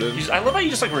recorded. I love how you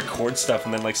just like record stuff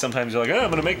and then like sometimes you're like, oh, I'm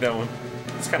gonna make that one.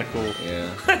 It's kind of cool. Yeah.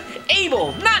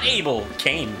 Abel, not Abel.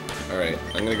 Kane. All right,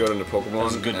 I'm gonna go into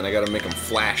Pokemon and I gotta make them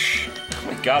flash. Oh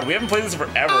my god, we haven't played this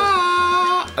forever.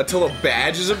 Until a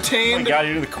badge is Oh obtained. my god,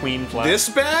 you're the Queen Flash. This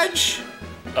badge?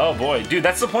 Oh boy, dude,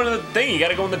 that's the point of the thing. You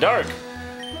gotta go in the dark.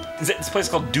 Is it this place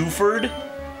called Dewford?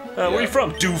 Where are you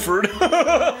from, Dewford?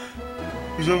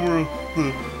 Is that where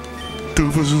the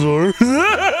doofuses are?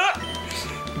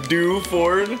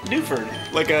 Dewford? Dewford.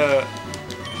 Like a...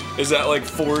 Is that like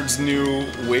Ford's new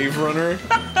Wave Runner?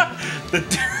 The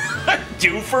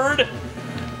Dewford?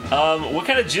 What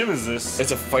kind of gym is this?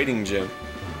 It's a fighting gym.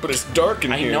 But it's dark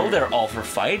in here. I know they're all for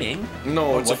fighting.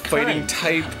 No, it's a fighting kind?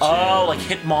 type gym. Oh, like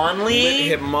Hitmonlee?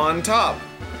 Hitmontop.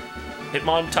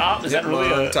 Hitmontop? Is that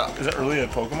really a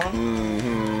Pokemon?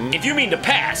 Mm-hmm. If you mean to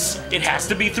pass, it has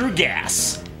to be through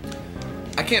gas.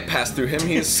 I can't pass through him.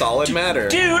 He is solid matter.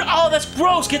 Dude, oh, that's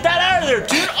gross. Get that out of there,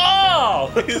 dude. Oh!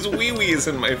 His wee-wee is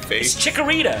in my It's face.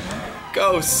 Chikorita.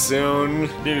 Go soon.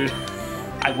 Dude,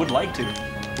 I would like to.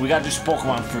 We gotta do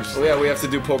Pokemon first. Oh, yeah, we have to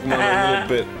do Pokemon a little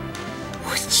bit.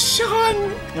 Sean!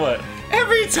 What?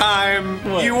 Every time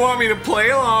What? you want me to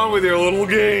play along with your little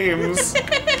games,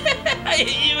 I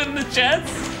hit you in the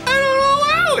chest? I don't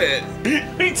allow it.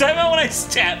 What are you talking about when I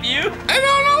tap you? I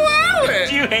don't allow it.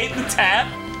 Do you hate the tap?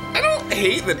 I don't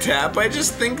hate the tap. I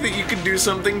just think that you could do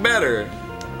something better.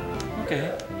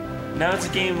 Okay. Now it's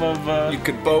a game of, You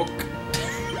could poke.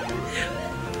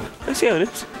 Let's see how it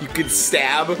is. You could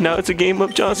stab. Now it's a game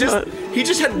of John's not... He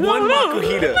just had one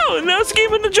Makuhita. No, now it's a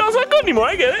game of the John's not good anymore.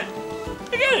 I get it.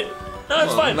 I get it. No,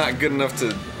 it's fine. Not good enough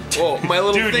to... Whoa, my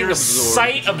little Dude, thing you're absorbed.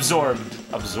 sight absorbed.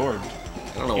 Absorbed.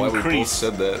 I don't know why we both Increased.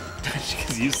 said that.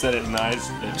 Because you said it and I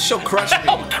said it. She'll crush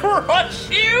I'll me. crush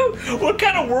you? What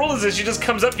kind of world is this? She just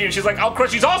comes up to you and she's like, I'll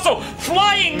crush you. She's also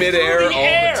flying Mid-air through the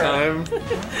air. all the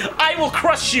time. I will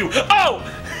crush you. Oh!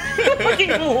 Fucking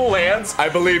lands. I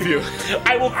believe you.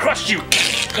 I will crush you.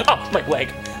 Oh, my leg.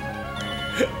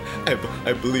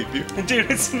 I believe you.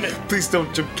 Dude, it's... Please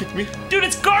don't jump kick me. Dude,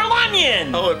 it's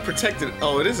Garlonian! Oh, it protected.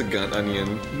 Oh, it is a gun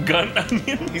onion. Gun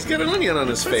onion? He's got an onion on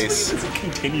his face. It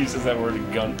continues as that word,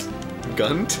 gunt.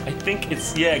 Gunt? I think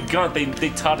it's, yeah, gunt. They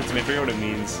taught it to me. I forget what it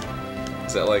means.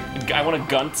 Is that like... I want to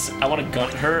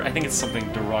gunt her. I think it's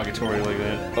something derogatory like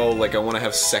that. Oh, like I want to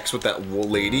have sex with that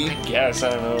lady? Yes,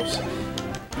 I don't know.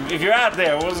 If you're out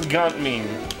there, what does gunt mean?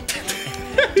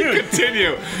 Dude,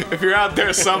 continue. If you're out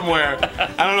there somewhere,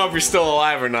 I don't know if you're still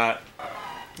alive or not.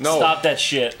 No. Stop that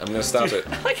shit. I'm gonna stop it.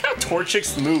 I like how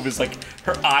Torchic's move is like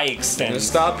her eye I'm gonna extends.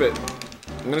 stop it.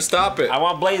 I'm gonna stop it. I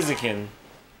want Blaziken.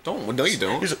 Don't. No, you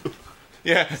don't. He's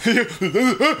Yeah. I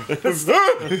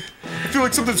feel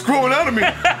like something's growing out of me.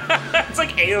 it's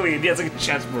like alien. Yeah, it's like a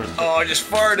chest burst. Oh, I just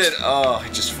farted. Oh, I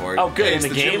just farted. Oh, good. Hey, In it's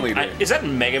the gym game, leader. is that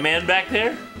Mega Man back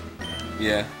there?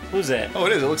 Yeah. Who's that? Oh,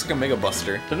 it is. It looks like a Mega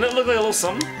Buster. Doesn't it look like a little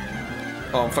something?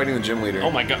 Oh, I'm fighting the gym leader. Oh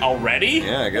my god, already?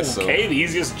 Yeah, I guess so. Okay, the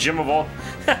easiest gym of all.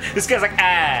 This guy's like,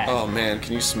 ah. Oh man,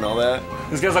 can you smell that?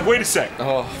 This guy's like, wait a sec.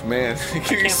 Oh man, can you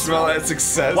can't smell smell that it.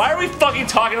 success? Why are we fucking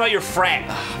talking about your frat?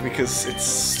 Because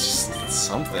it's just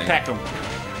something. Peck him.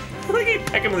 Like he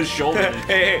peck him in the shoulder.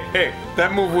 Hey,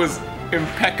 that move was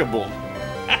impeccable.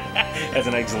 That's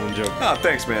an excellent joke. Oh,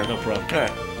 thanks, man. No problem.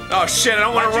 Alright. Oh shit! I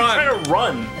don't want to run. Try to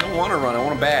run. I don't want to run. I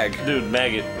want a bag. Dude,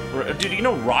 maggot. Dude, you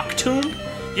know Rock Tomb?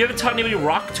 You haven't taught anybody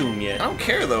Rock Tomb yet. I don't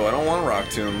care though. I don't want a rock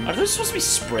tomb. Are those supposed to be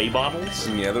spray bottles?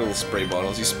 Yeah, they're little spray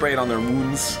bottles. You spray it on their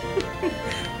wounds.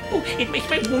 Oh, it makes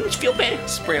my wounds feel better.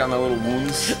 Spray it on their little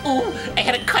wounds. Oh, I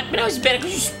had a cut, but I was better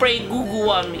because you sprayed goo-goo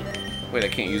on me. Wait, I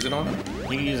can't use it on him?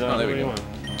 You can use it on there we whatever go.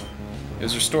 you want. It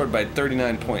was restored by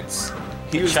 39 points.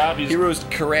 He was Chop, he's- Heroes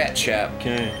Karat Chap.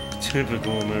 Okay,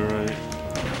 typical, am I right?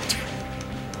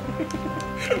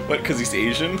 What? Because he's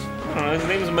Asian? I don't know, his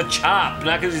name is Machop,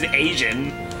 not because he's Asian.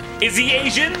 Is he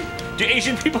Asian? Do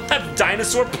Asian people have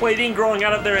dinosaur plating growing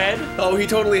out of their head? Oh, he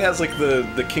totally has like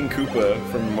the King Koopa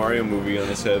from the Mario movie on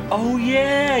his head. Oh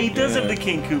yeah, he does Yeah. have the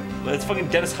King Coop. That's fucking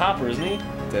Dennis Hopper, isn't he?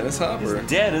 Dennis Hopper. He's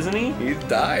dead, isn't he? He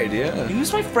died, yeah. He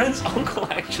was my friend's uncle,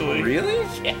 actually. Really?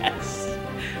 Yes.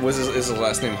 Is his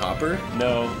last name Hopper?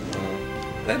 No.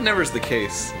 That never's the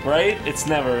case. Right? It's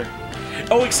never.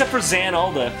 Oh, except for Zan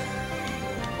Alda.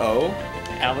 Oh?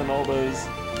 Alan Alda's,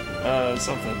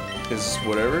 something. Is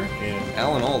whatever? Yeah.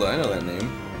 Alan Alda, I know that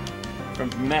name.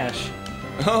 From MASH.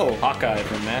 Oh. Hawkeye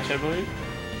from MASH, I believe.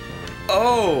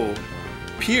 Oh.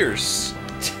 Pierce.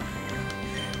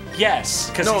 Yes,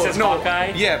 because he says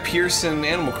Hawkeye. Yeah, Pierce in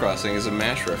Animal Crossing is a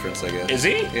MASH reference, I guess. Is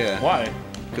he? Yeah. Why?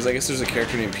 Because I guess there's a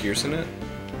character named Pierce in it.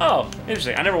 Oh,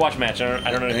 interesting. I never watched MASH. I don't know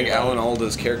I anything think about Alan it.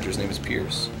 Alda's character's name is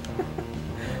Pierce.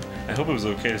 I hope it was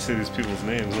okay to say these people's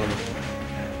names.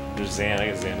 There's Zan. I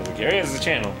guess Zan doesn't care. He has a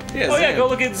channel. Yeah, oh yeah, Zan. go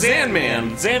look at Zan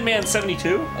Man. Zan Man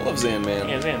 72. I love Zan Man.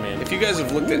 Yeah, Zan Man. If you guys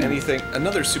have looked at anything,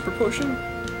 another super potion?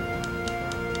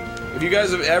 If you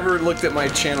guys have ever looked at my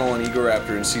channel on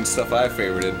Egoraptor and seen stuff I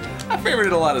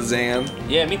favorited a lot of Zan.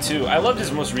 Yeah, me too. I loved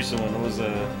his most recent one. It was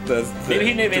The Maybe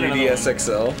he made another 3DS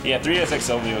XL. yeah, 3DS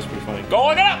XL video was pretty funny. Go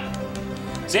look it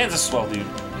up. Zan's a swell dude.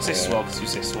 You say swell because you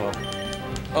say swell.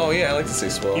 Oh yeah, I like to say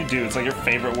swell. You do. It's like your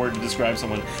favorite word to describe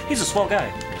someone. He's a swell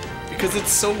guy. Because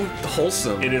it's so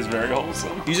wholesome. It is very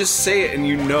wholesome. You just say it and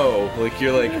you know. Like,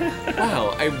 you're like,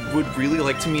 wow, I would really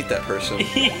like to meet that person.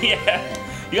 Yeah.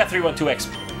 You got 312X.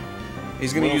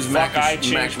 He's gonna Little use fuck eye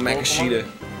change Makashita.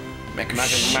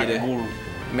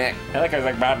 Makashita. Mac. I like guy's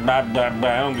like, bah, bah, bah, bah.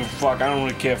 I don't give a fuck. I don't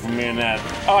really care for me and that.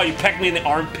 Oh, you pecked me in the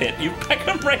armpit. You pecked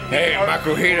him right in the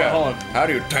armpit. Hold on. how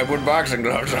do you type with boxing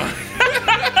gloves on?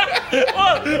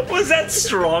 What? Was that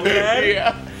Strong Bad?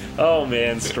 Yeah. Oh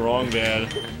man, Strong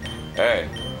Bad. Hey,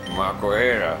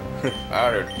 Makuhita,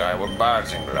 how do you type with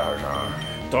boxing gloves on?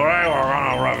 Today we're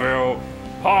gonna review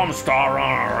Homestar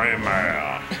Runner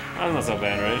Remake. That's not so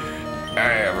bad, right?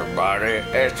 Hey everybody,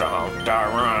 it's a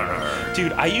Homestar Runner.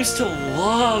 Dude, I used to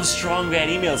love Strong Bad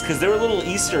emails because they were little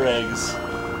Easter eggs.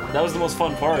 That was the most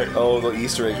fun part. Oh, the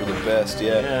Easter eggs were the best,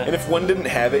 yeah. And if one didn't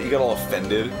have it, you got all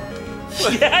offended.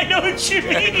 Yeah, I know what you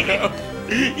mean.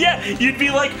 Yeah, you'd be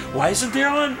like, why isn't there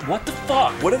on? What the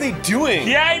fuck? What are they doing?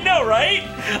 Yeah, I know, right?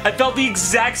 I felt the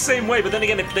exact same way, but then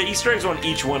again, if the Easter eggs were on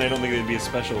each one, I don't think they'd be as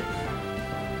special.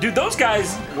 Dude, those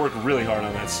guys work really hard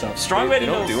on that stuff. Strong Bad They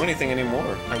don't emails- do anything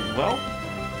anymore. Well,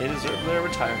 they deserve their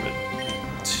retirement.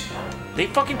 They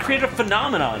fucking created a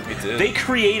phenomenon. They did. They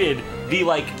created the,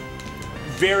 like,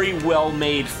 very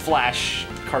well-made Flash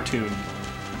cartoon.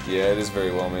 Yeah, it is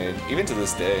very well made, even to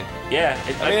this day. Yeah.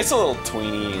 I mean, it's a little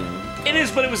tweeny and... It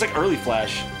is, but it was like early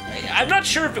Flash. I'm not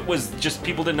sure if it was just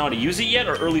people didn't know how to use it yet,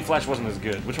 or early Flash wasn't as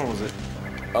good. Which one was it?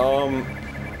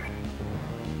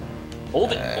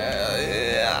 Old.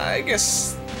 I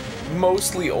guess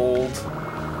mostly old.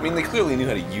 I mean, they clearly knew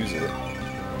how to use it.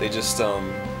 They just, I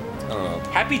don't know.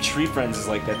 Happy Tree Friends is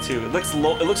like that too. It looks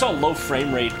low. It looks all low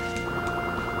frame rate.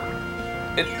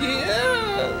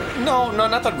 Yeah. No,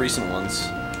 not the recent ones.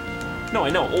 No, I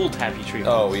know old Happy Tree Friends.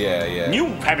 Oh, yeah, yeah. New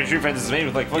Happy Tree Friends is made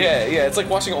with like. Fucking, Yeah, it's like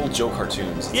watching old Joe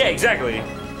cartoons. Yeah, exactly.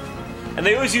 And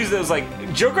they always use those like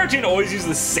Joe Cartoon always use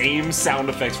the same sound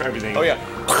effects for everything. Oh, yeah.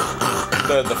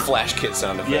 the Flash Kit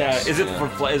sound effects. Yeah, is it from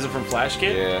Flash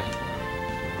Kid? Yeah.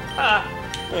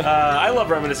 I love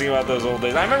reminiscing about those old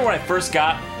days. I remember when I first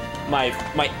got my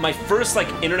first like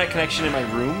internet connection in my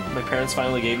room. My parents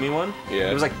finally gave me one. Yeah.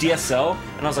 It was like DSL,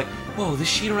 and I was like, whoa, this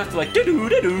shit you don't have to like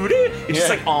do-do-do-do-do. It's just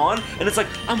like on, and it's like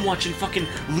I'm watching fucking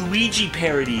Luigi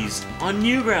parodies on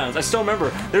Newgrounds. I still remember.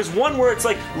 There's one where it's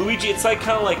like Luigi. It's like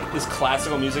kind of like this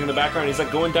classical music in the background. He's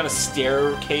like going down a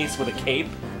staircase with a cape.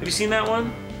 Have you seen that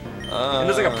one? And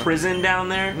there's like a prison down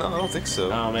there. No, I don't think so.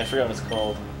 Oh man, I forgot what it's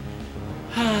called.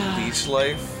 Leech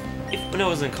Life? No, it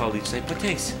wasn't called Leech Life, but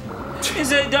thanks.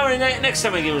 Is it? Don't worry, next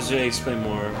time I get to explain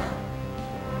more.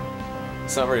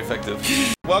 It's not very effective.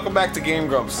 Welcome back to Game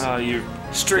Grumps. Oh, you're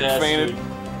String fainted.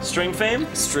 String fame?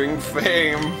 String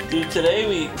fame. Dude, today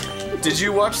we. Did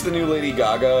you watch the new Lady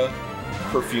Gaga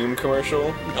perfume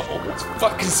commercial? No. It's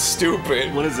fucking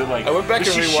stupid. What is it like? I went back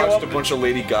Does and she show rewatched up- a bunch of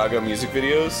Lady Gaga music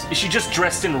videos. Is she just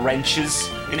dressed in wrenches,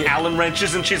 in Allen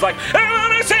wrenches, and she's like, I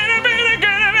wanna see the bit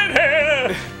of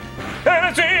hair. I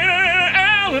wanna see an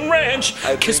Allen wrench.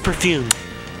 Kiss perfume.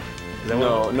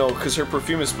 No, because her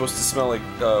perfume is supposed to smell like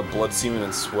blood, semen,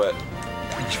 and sweat.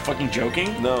 Are you fucking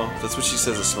joking? No, that's what she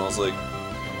says it smells like.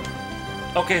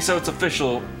 Okay, so it's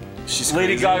official. She's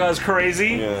Lady crazy. Gaga's crazy.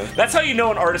 Yeah. That's how you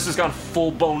know an artist has gone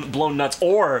full blown nuts,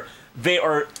 or they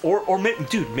are,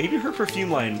 dude, maybe her perfume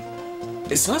line.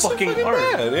 It's not fucking so fucking art.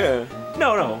 bad, yeah.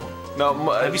 No. No,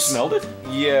 Have you smelled it?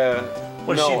 Yeah.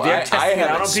 Was no, she there I testing it out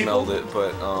haven't on people? smelled it,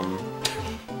 but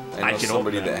I I know can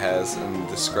somebody open it. that has and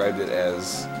described it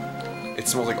as it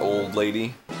smells like old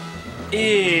lady.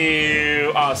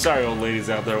 Ew. Oh, sorry, old ladies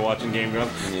out there watching Game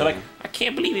Grumps. Yeah. They're like, I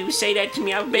can't believe he would say that to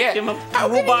me. I baked him a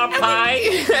rhubarb pie.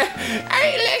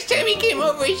 Last time he came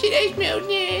over, he said I smelled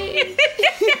it.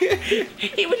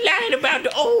 He was lying about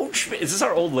the old. Is this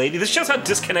our old lady? This shows how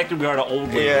disconnected we are to old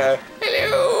lady. Yeah.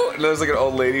 Hello. And there's like an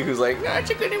old lady who's like, That's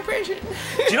a good impression.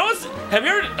 Do you know what's? Have you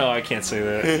heard? Oh, I can't say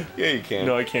that. yeah, you can.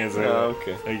 No, I can't say Oh,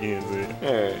 that. okay. I can't say it.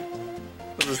 Alright.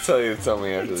 I'll just tell you to tell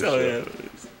me after the Tell show.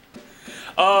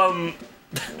 you.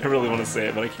 I really want to say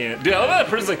it, but I can't. Dude, I love that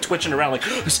person's like twitching around, like,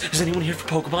 is anyone here for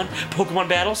Pokemon? Pokemon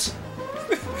battles?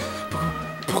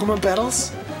 Pokemon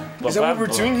battles? Is that what we're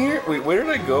doing here? Wait, where did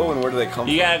I go and where did I come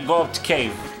You from? gotta go up to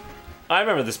cave. I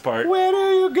remember this part. Where do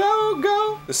you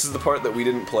go? This is the part that we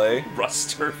didn't play.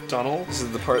 Rust Turf Tunnel. This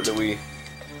is the part that we...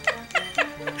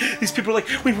 These people are like,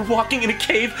 we were walking in a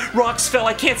cave, rocks fell,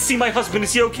 I can't see my husband,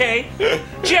 is he okay?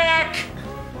 Jack!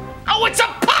 Oh, it's a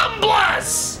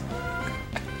Pumblas!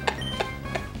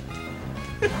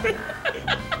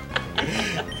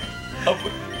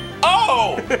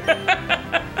 Oh!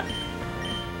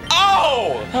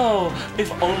 Oh! Oh,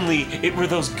 if only it were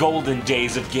those golden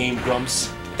days of Game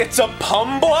Grumps, It's a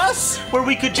Pumblas? where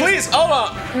we could just... Please, hold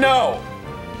on. No.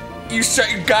 You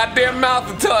shut your goddamn mouth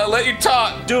until I let you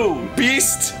talk.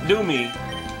 Beast. Do me.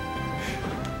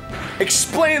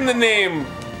 Explain the name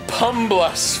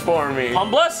Pumblas for me.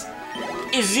 Pumblas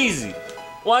is easy.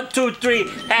 1, 2, 3,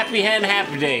 happy hen,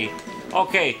 happy day.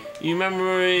 Okay, you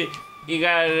remember you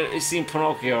gotta see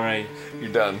Pinocchio, right?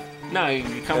 You're done. No,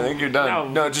 you come. I think you're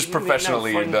done. No, just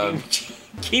professionally, you're done.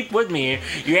 Keep with me here.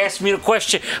 You asked me the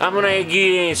question, I'm gonna give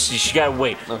you the answer. You gotta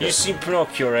wait. Okay. You seen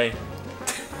Pinocchio, right?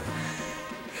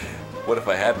 What if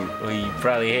I hadn't? Well, you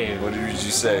probably have. What did you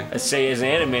say? I say, as an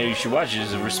animator, you should watch it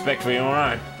as a respect for your own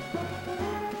art.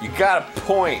 You got a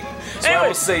point. So I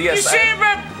will say yes. You see it,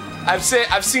 man?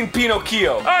 I've seen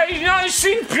Pinocchio. Alright, you know, you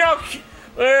seen Pinocchio.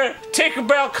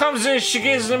 Tinkerbell comes in, she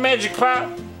gives the magic power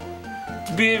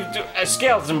to be a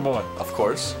skeleton boy. Of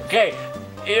course. Okay,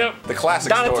 yep. The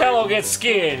classic Donatello story. gets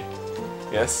scared,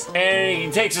 Yes. and he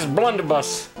takes his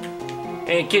blunderbuss,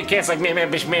 and Kit Kat's like, meow, meow,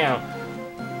 bitch, meow.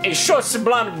 And he shorts the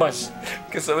blunderbuss.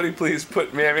 Can somebody please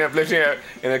put me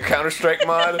in a Counter-Strike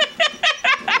mod?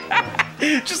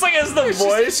 Just like as the It's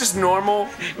voice. just normal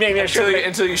Meow, meow, until meow.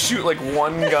 until you shoot like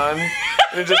one gun,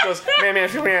 and it just goes meow meow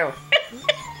meow.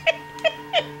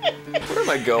 Where am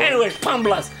I going? Anyways,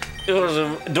 Pumblas. It was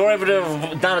a derivative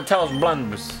of Donatello's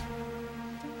blunderbuss.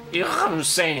 You know what I'm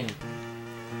saying?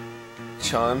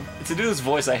 John, To do this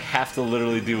voice, I have to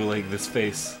literally do like this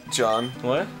face. John,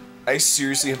 What? I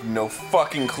seriously have no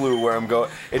fucking clue where I'm going.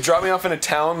 It dropped me off in a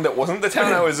town that wasn't the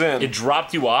town I was in. It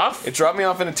dropped you off? It dropped me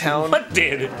off in a town What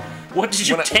did? What did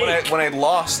you take? when I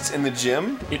lost in the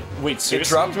gym. Wait, It seriously?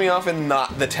 dropped me off in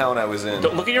not the town I was in.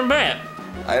 Don't look at your map.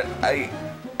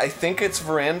 I think it's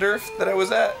Verandurf that I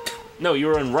was at. No, you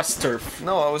were in Rustturf.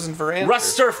 No, I was in Verandurf.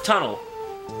 Rustturf Tunnel.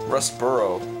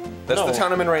 Rustboro. That's No. the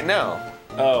town I'm in right now.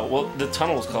 Oh, well, the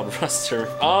tunnel was called Rustturf.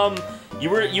 You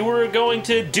were going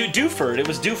to Dewford. It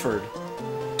was Dewford.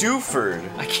 Dewford.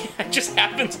 I just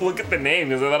happened to look at the name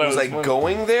because I thought Was it I was funny.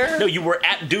 going there? No, you were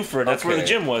at Dewford. That's where the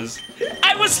Okay. gym was.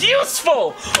 I was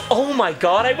useful! Oh my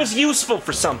god, I was useful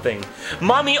for something.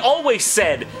 Mommy always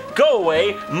said, go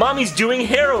away, Mommy's doing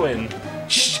heroin.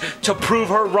 To prove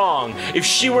her wrong. If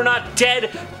she were not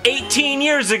dead 18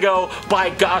 years ago, by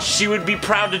gosh, she would be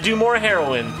proud to do more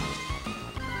heroin.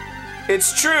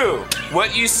 It's true.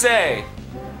 What you say.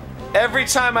 Every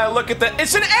time I look at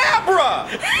it's an Abra!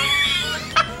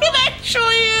 It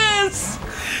actually is!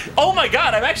 Oh my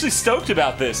god, I'm actually stoked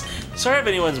about this. Sorry if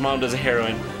anyone's mom does a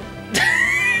heroin.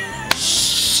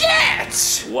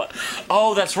 Shit! What?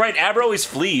 Oh, that's right, Abra always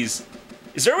flees.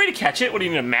 Is there a way to catch it? What do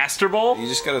you need, a master ball? You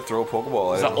just gotta throw a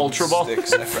Pokeball at Is that it. Ultra Ball?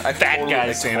 Sticks. I Fat totally,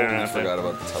 guy standing I around totally there. forgot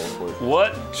about the teleport.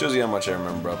 What? Shows you how much I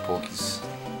remember about Pokies.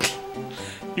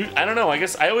 I don't know. I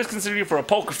guess I always consider you for a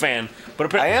Poke fan,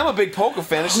 but I am a big Poke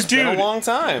fan. It's just been a long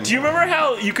time. Do you remember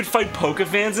how you could fight Poke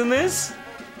fans in this?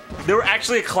 There were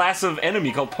actually a class of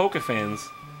enemy called Poke fans.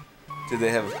 Did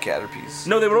they have Caterpies?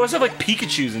 No, they would always have like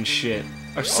Pikachus and shit,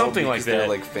 or something like that. They're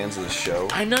like fans of the show.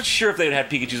 I'm not sure if they would have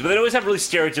Pikachus, but they'd always have really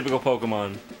stereotypical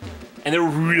Pokemon, and they were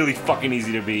really fucking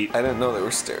easy to beat. I didn't know they were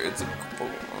stereotypical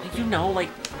Pokemon. You know, like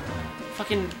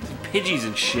fucking Pidgeys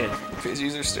and shit.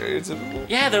 Pidgeys are stereotypical?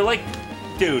 Yeah, they're like,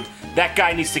 dude, that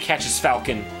guy needs to catch his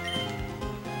falcon.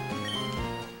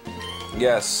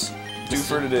 Yes.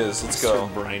 Dewford it is. Let's go. So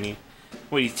briny.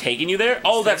 Wait, he's taking you there?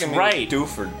 Oh, that's right.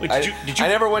 Dewford. Wait, did you I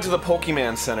never went to the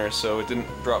Pokemon Center, so it didn't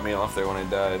drop me off there when I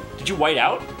died. Did you white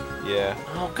out? Yeah.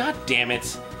 Oh, god damn it.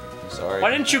 Sorry.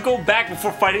 Why didn't you go back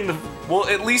before fighting the... Well,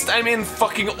 at least I'm in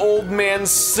fucking old man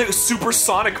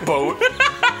supersonic boat.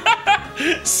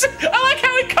 I like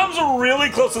how he comes really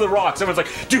close to the rocks. Everyone's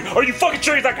like, dude, are you fucking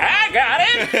sure? He's like, I got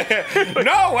it.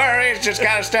 No worries, just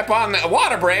gotta step on the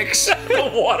water brakes.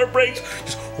 The water brakes.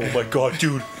 Just, oh my god,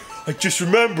 dude, I just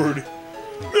remembered.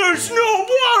 There's no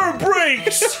water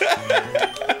brakes.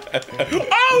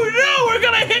 Oh no, we're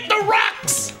gonna hit the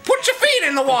rocks. Put your feet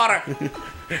in the water.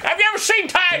 Have you ever seen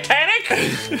Titanic?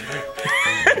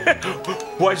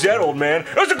 Why's that, old man?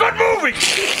 It was a good movie.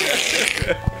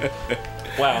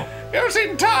 Wow. You ever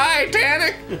seen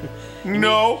Titanic?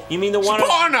 No. You mean the one?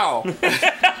 Porno.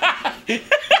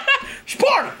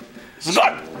 Porno. It's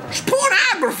good.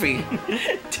 Pornography.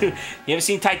 Dude, you ever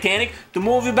seen Titanic? The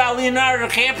movie about Leonardo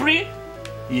DiCaprio?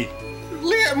 Yeah.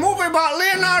 Movie about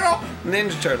Leonardo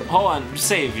Ninja Turtle. Hold on,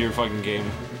 save your fucking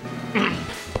game.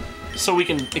 So we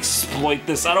can exploit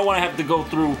this. I don't want to have to go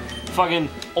through fucking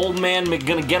old man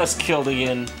gonna get us killed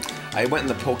again. I went in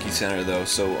the Poke Center though,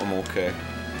 so I'm okay.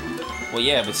 Well,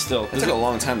 yeah, but still. It took a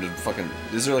long time to fucking...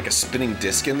 Is there like a spinning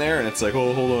disc in there? And it's like,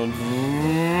 oh, hold on.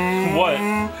 What?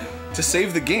 To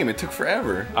save the game, it took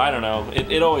forever. I don't know.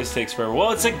 It always takes forever.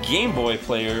 Well, it's a Game Boy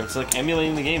player. It's like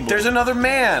emulating the Game Boy. There's another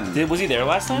man! Was he there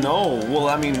last time? No. Well,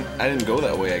 I mean, I didn't go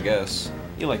that way, I guess.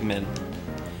 You like men.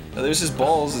 There's his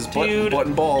balls, his Dude, butt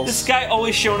and balls. This guy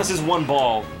always showing us his one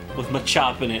ball with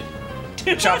Machop in it.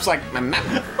 Dude, Chop's like...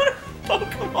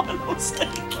 Pokemon was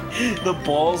like, the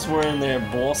balls were in their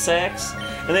ball sacks,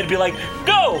 and they'd be like,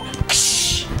 "Go!"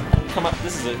 Come up.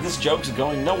 This joke's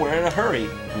going nowhere in a hurry.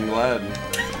 I'm glad.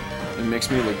 It makes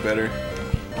me look better.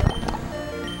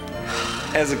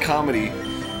 As a comedy.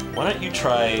 Why don't you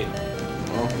try?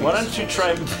 Why don't you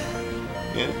try?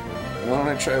 Yeah. Why don't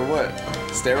I try what?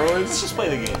 Steroids? Let's just play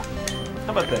the game.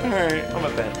 How about that? All right. How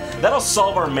about that? That'll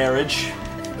solve our marriage.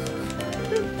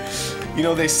 You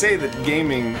know, they say that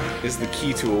gaming is the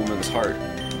key to a woman's heart.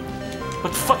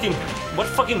 What fucking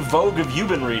Vogue have you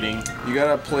been reading? You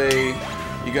gotta play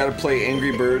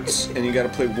Angry Birds, and you gotta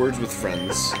play Words with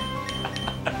Friends.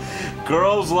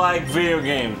 Girls like video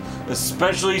games,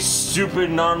 especially stupid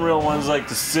non-real ones like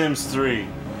The Sims 3.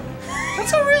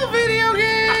 That's a real video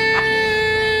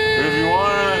game! If you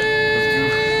wanna...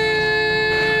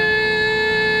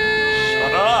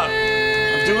 Shut up!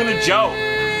 I'm doing a joke.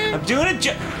 I'm doing a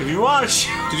joke. If you wanna...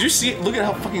 Did you see it? Look at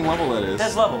how fucking level that is.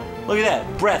 That's level. Look at that.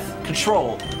 Breath,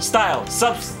 control, style,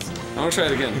 substance. I wanna try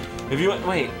it again. If you...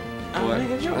 Wait. I'm What?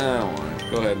 making a joke. I don't want to.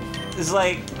 Go ahead. It's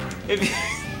like... If you...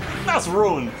 That's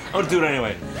ruined. I'm gonna do it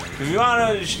anyway. If you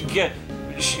wanna get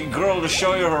a girl to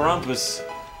show you her rumpus,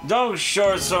 don't show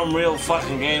her some real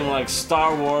fucking game like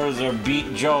Star Wars or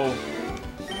Beat Joe.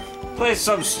 Play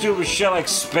some stupid shit like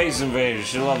Space Invaders.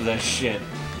 She loves that shit.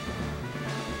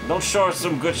 Don't show her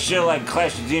some good shit like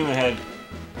Clash of Demon Head.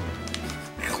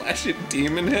 Clash of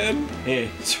Demon Head? Yeah,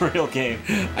 it's a real game.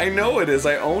 I know it is.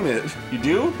 I own it. You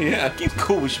do? Yeah. Game's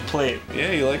cool. We should play it.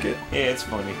 Yeah, you like it? Yeah, it's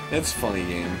funny. It's a funny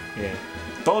game. Yeah.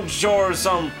 Don't show her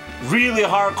some really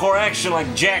hardcore action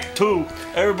like Jak 2,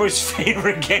 everybody's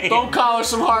favorite game. Don't call her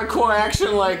some hardcore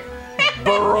action like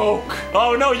Baroque.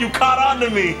 Oh no, you caught on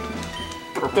to me.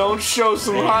 Don't show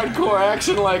some hardcore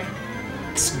action like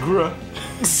Skra.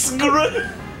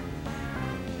 Skra.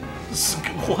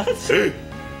 What?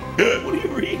 What are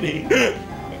you reading?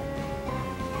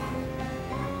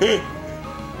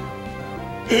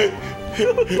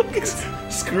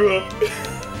 Screw up.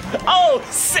 Oh,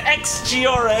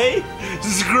 XGRA?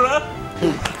 Skra?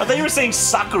 I thought you were saying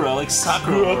Sakura, like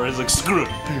Sakura, or it's like Skra.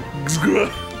 Skra.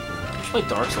 You play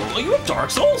Dark Souls. Oh, you have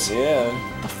Dark Souls? Yeah.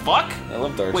 The fuck? I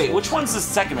love Dark Souls. Wait, which one's the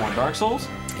second one? Dark Souls?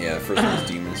 Yeah, the first one was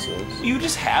Demon Souls. You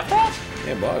just have that?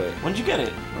 Yeah, I bought it. When'd you get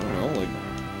it? I don't know, like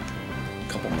a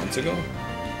couple months ago.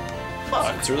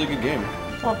 Fuck. It's a really good game.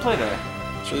 I want to play that.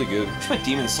 It's really good. We should play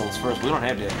Demon Souls first. We don't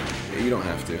have it. Yeah, you don't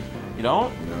have to. You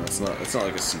don't? No, it's not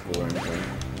like a sequel or anything.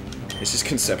 It's just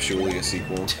conceptually a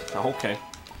sequel. Oh, okay.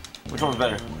 Which one's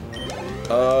better?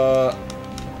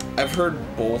 I've heard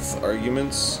both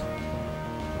arguments.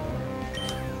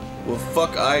 Well,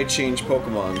 fuck, I change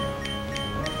Pokemon.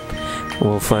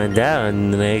 We'll find out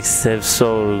in the next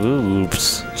episode of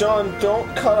Grumps. John, don't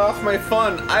cut off my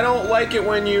fun. I don't like it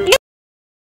when you.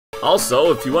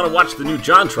 Also, if you want to watch the new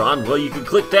JonTron, well, you can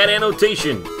click that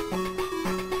annotation.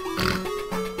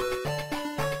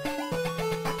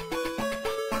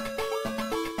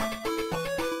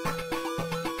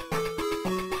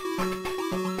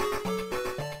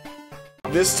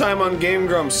 This time on Game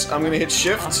Grumps, I'm gonna hit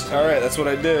shift. Alright, that's what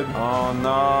I did. Oh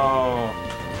no.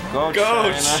 Go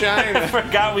China. I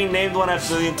forgot we named one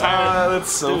after the entire...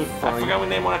 That's so Dude, funny. I forgot we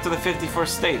named one after the 51st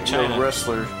state, China. The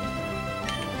wrestler.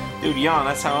 Dude, Jan,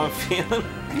 that's how I'm feeling.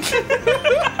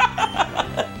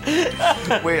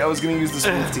 Wait, I was gonna use this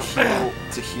move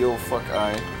to heal fuck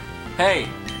I. Hey,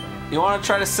 you wanna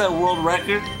try to set a world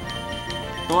record?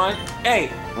 You wanna...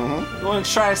 Hey! You wanna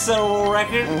try to set a world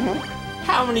record?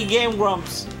 How many Game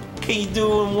Grumps can you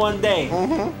do in one day?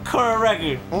 Current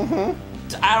record.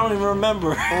 I don't even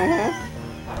remember.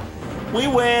 We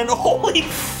win. Holy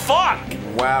fuck!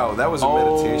 Wow, that was a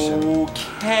meditation.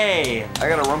 Okay. I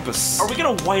got a rumpus. Are we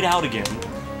gonna white out again?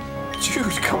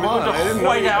 Dude, come Are we on. gonna I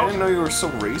didn't know you were so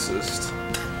racist.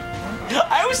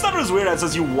 I always thought it was weird how it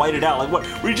says you white it out. Like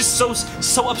what? Were you just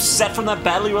so upset from that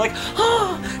battle? You were like,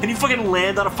 ah, and you fucking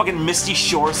land on a fucking misty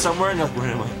shore somewhere, and you're like, where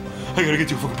am I? I gotta get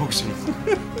to a fucking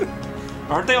Pokestone.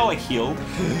 Aren't they all like healed?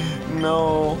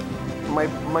 No,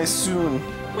 my soon.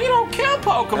 We don't kill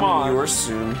Pokemon. I mean, your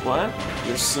soon. What?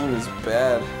 Your soon is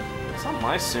bad. It's not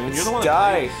my soon. You're the one.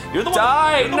 Die. You're the one.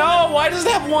 Die. No. Why does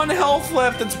it have 1 health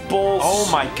left? It's bullshit. Oh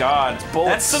my god.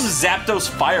 That's some Zapdos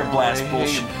Fire Blast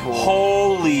bullshit.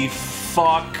 Holy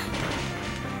fuck.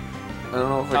 I don't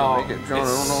know if I can make it. John, I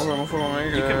don't know if I can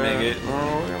make it. You can make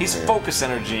it. He's focus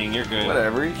energying. You're good.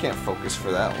 Whatever. You can't focus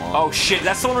for that long. Oh shit.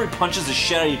 That's the one where he punches the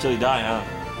shit out of you till you die,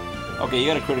 huh? Okay, you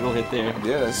got a critical hit there.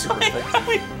 Yeah, that's super effective.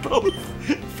 We both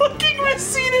fucking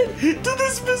receded to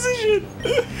this position.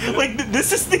 Like,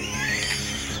 this is the...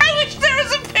 I wish there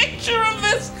was a picture of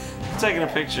this. I'm taking a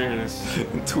picture of this.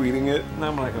 Tweeting it. No,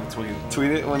 I'm not gonna tweet it.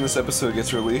 Tweet it when this episode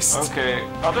gets released. Okay,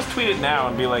 I'll just tweet it now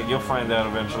and be like, you'll find out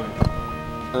eventually.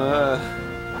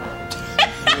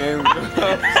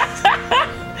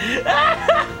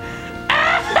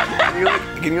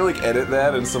 Can you like edit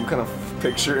that in some kind of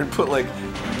picture and put like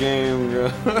game?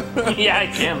 Yeah, I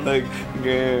can. Like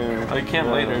game. I can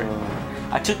later.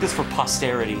 I took this for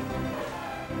posterity.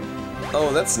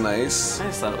 Oh, that's nice. I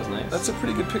just thought it was nice. That's a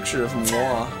pretty good picture of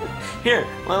moi. Here,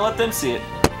 let them see it.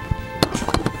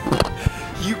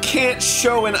 You can't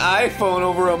show an iPhone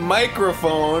over a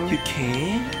microphone. You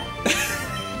can?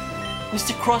 What's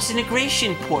the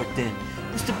cross-integration port then?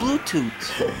 What's the Bluetooth?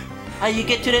 How you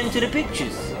get to that into the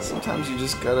pictures? Sometimes you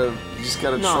just gotta trust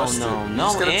it. No, You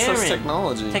just gotta trust Aaron.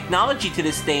 technology. Technology to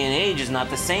this day and age is not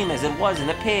the same as it was in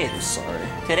the past. Sorry.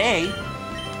 Today,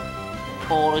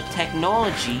 all the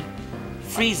technology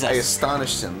frees I us.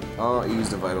 astonished him. Oh, he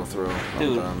used a vital throw.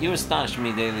 Dude, you astonish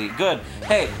me daily. Good.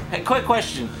 Hey, quick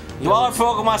question. Do all our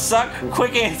Pokemon suck?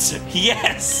 Quick answer.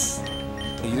 Yes.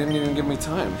 You didn't even give me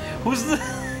time. Who's the...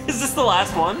 Is this the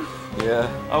last one? Yeah.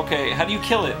 Okay, how do you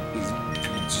kill it? You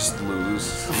just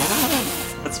lose.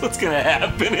 That's what's gonna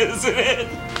happen, isn't it?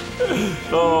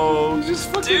 Oh, You just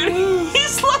fucking dude, lose.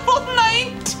 he's level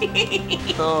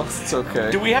 19! Oh, it's okay.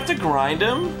 Do we have to grind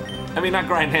him? I mean, not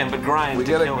grind him, but grind We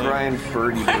to gotta kill him. grind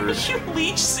Birdie Why Bird. are you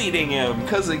leech seeding him?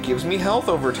 Because it gives me health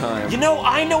over time. You know,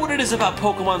 I know what it is about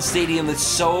Pokemon Stadium that's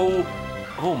so...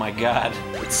 Oh my god.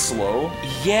 It's slow.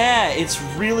 Yeah, it's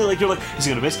really like, you're like, is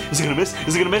he gonna miss? Is he gonna miss?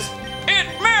 Is he gonna miss? It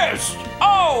missed!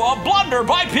 Oh, a blunder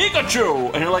by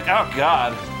Pikachu! And you're like, oh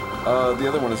god. The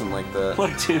other one isn't like that.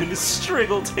 Look, dude,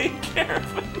 Striggle, take care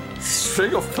of it.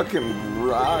 Striggle fucking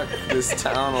rock this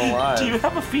town alive. Do you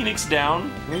have a Phoenix down?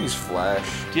 I'm gonna use Flash.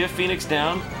 Do you have Phoenix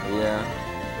down? Yeah.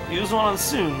 Use one on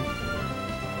soon.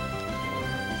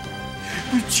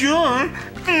 But John,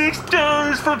 Phoenix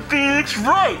down is for Phoenix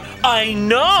right. I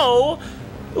know.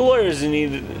 Lawyers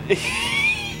need.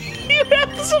 You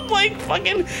have some like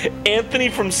fucking Anthony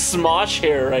from Smosh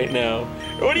hair right now.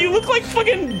 What do you look like?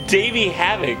 Fucking Davey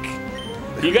Havoc.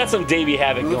 You got some Davey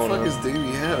Havoc Who the going fuck on. is Davey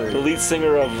The Havoc? lead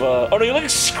singer of. Oh no, you look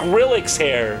like Skrillex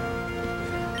hair.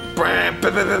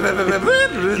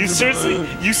 You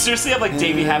seriously have like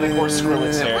Davey Havoc or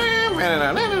Skrillex hair.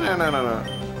 No.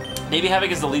 Davey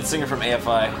Havoc is the lead singer from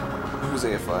AFI. Who's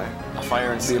AFI? A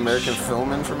Fire and The Sea. American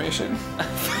Film Information?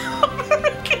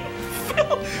 American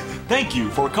Film. Thank you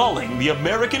for calling the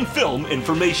American Film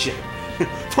Information.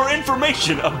 For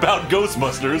information about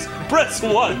Ghostbusters, press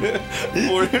 1.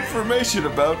 For information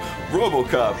about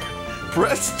RoboCop,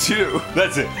 press 2.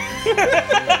 That's it.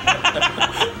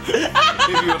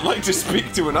 If you would like to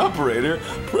speak to an operator,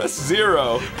 press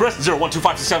 0. Press 0, 1, 2,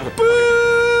 5, 6, 7.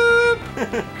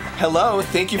 Boop. Hello,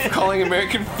 thank you for calling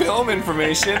American Film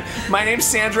Information. My name's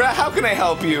Sandra. How can I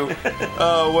help you?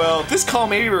 Well, this call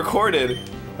may be recorded.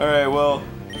 All right, well,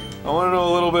 I want to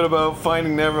know a little bit about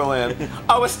Finding Neverland.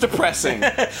 Oh, it's depressing.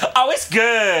 Oh, it's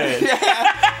good.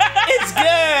 It's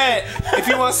good. If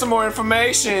you want some more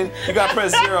information, you gotta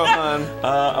press 0, hon.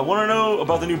 I want to know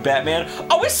about the new Batman.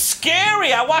 Oh, it's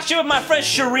scary. I watched it with my friend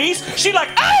Charisse. She like,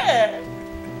 ah,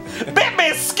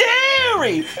 Batman's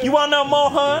scary. You want to know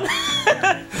more, hon?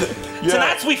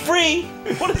 Tonight's we free.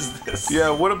 What is this?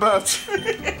 Yeah, what about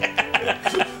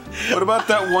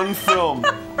that one film,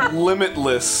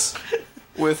 Limitless,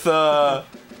 with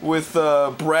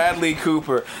Bradley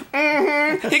Cooper?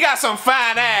 He got some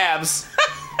fine abs.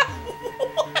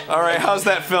 All right, how's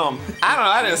that film? I don't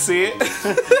know. I didn't see it.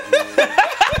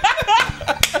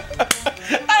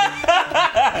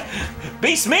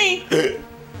 Beats me.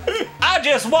 I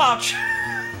just watch.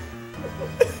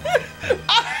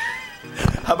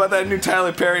 How about that new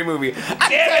Tyler Perry movie? I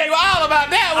can tell you all about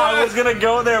that one. I was gonna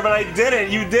go there, but I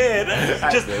didn't. You did.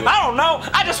 I don't know.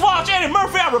 I just watch Eddie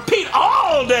Murphy. I repeat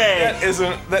all day.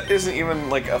 That isn't even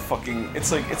like a fucking.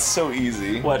 It's like it's so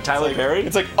easy. What, Tyler Perry?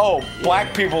 It's like, oh,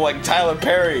 black people like Tyler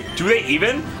Perry. Do they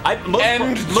even?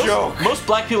 Joke. Most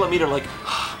black people I meet are like,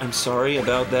 I'm sorry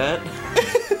about that.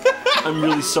 I'm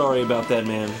really sorry about that,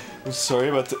 man. I'm sorry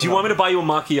about that. Do you want me to buy you a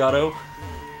macchiato?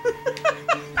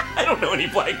 I don't know any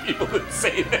black people that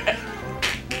say that.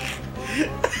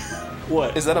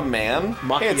 What? Is that a man?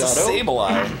 Macchiato? Hey, it's a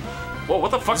Sableye. Whoa,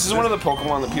 what the fuck? This is one of the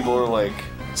Pokemon that people are like.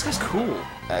 This guy's cool.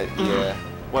 Yeah.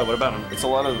 What about him? It's a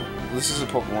lot of. This is a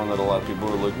Pokemon that a lot of people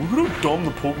are like, look how dumb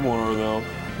the Pokemon are now.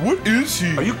 What is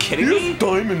he? Are you kidding he me? Has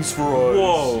diamonds for eyes.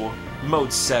 Whoa.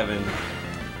 Mode 7.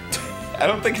 I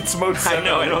don't think it's Mode 7 I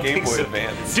know, I don't Game think Boy so.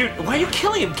 Advance. Dude, why are you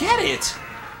killing him? Get it!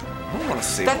 I don't want to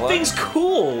say That thing's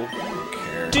cool. I don't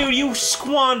care. Dude, you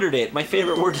squandered it. My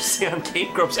favorite word to say on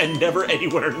Game Grumps and never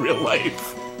anywhere in real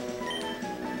life.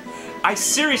 I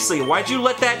seriously, why'd you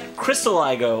let that crystal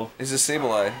eye go? Is a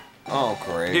Sableye. Oh,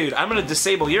 great. Dude, I'm gonna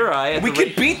disable your eye. We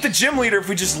could beat the gym leader if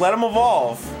we just let him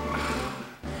evolve.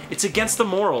 It's against the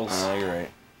morals. Oh, you're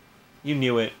right. You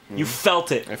knew it. You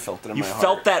felt it. I felt it in you my heart. You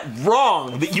felt that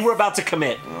wrong that you were about to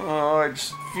commit. Oh, I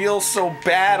just feel so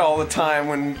bad all the time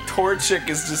when Torchic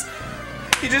is just...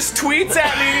 He just tweets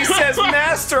at me and he says,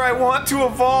 Master, I want to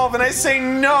evolve. And I say,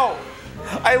 no.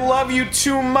 I love you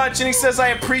too much. And he says, I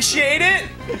appreciate it.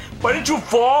 Why didn't you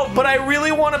evolve? But I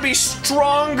really want to be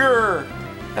stronger.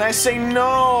 And I say,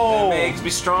 no. That makes me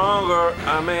stronger.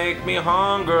 I make me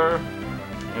hunger. You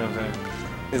know what I'm saying?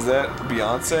 Is that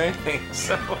Beyonce? I think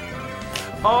so.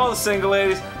 All the single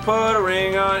ladies, put a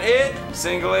ring on it.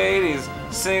 Single ladies,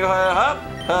 single her up.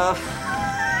 I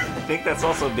think that's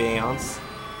also Beyonce.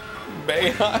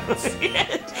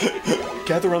 Beyonce?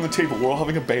 Gather around the table, we're all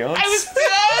having a Beyonce? I was the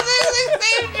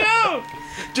same joke!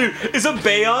 Dude, is a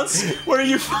Beyonce where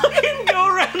you fucking go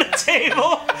around the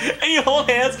table and you hold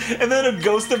hands and then a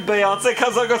ghost of Beyonce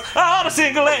comes up and goes, oh, the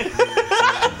single lady.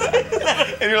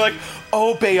 And you're like,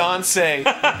 oh, Beyonce,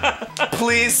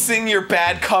 please sing your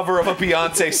bad cover of a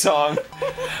Beyonce song. Is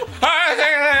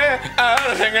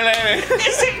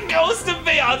it ghost of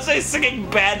Beyonce singing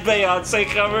bad Beyonce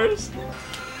covers?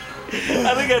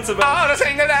 I think that's about. Oh, the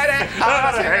single lady.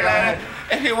 Oh, the single lady.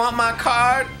 If you want my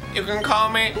card, you can call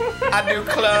me. I do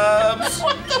clubs.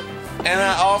 And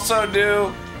I also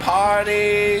do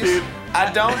parties. Dude. I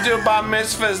don't do bar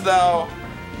mitzvahs though.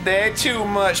 They're too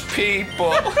much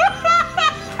people.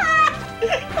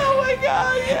 Oh my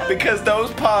god, yeah. Because those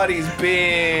parties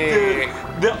big.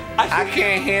 Dude, I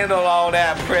can't handle all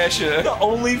that pressure. the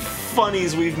only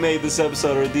funnies we've made this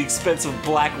episode are the expense of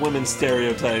black women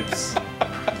stereotypes.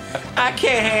 I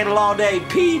can't handle all day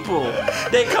people.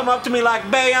 They come up to me like,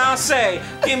 Beyonce,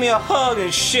 give me a hug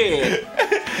and shit.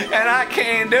 And I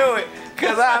can't do it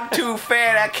because I'm too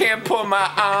fat. I can't put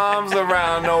my arms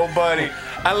around nobody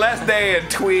unless they a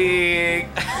twig.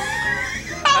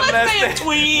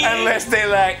 Unless they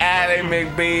like Ally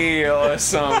McBeal or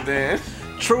something.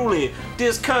 Truly,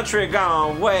 this country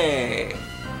gone way.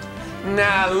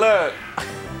 Now look,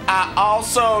 I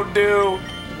also do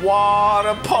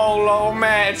water polo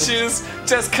matches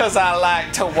just cause I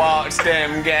like to watch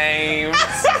them games.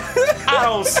 I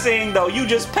don't sing though, you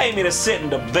just pay me to sit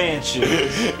in the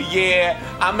benches. Yeah,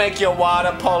 I make your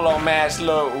water polo match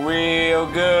look real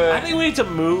good. I think we need to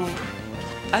move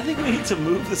I think we need to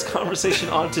move this conversation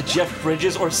on to Jeff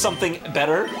Bridges or something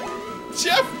better.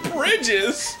 Jeff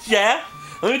Bridges? Yeah?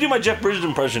 Let me do my Jeff Bridges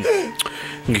impression. Do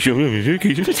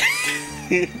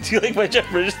you like my Jeff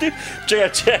Bridges, dude? Check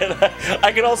out Chad.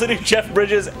 I can also do Jeff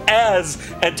Bridges as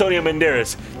Antonio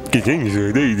Banderas.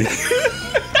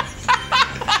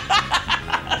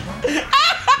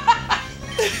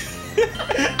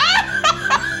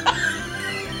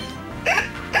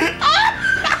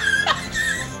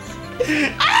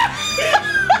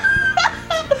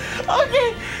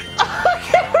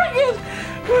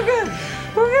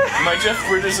 My Jeff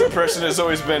Bridges impression has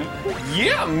always been,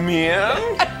 yeah, man.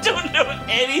 I don't know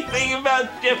anything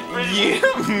about Jeff Bridges.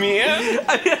 Yeah, man.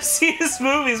 I mean, I've seen his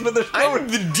movies, but there's no, I'm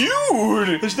the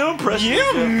dude. there's no impression. Yeah,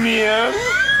 of Jeff. man.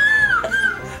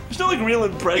 There's no like real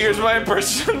impression. Here's my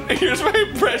impression. Here's my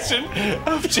impression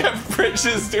of Jeff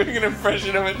Bridges doing an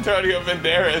impression of Antonio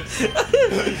Banderas.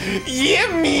 Yeah,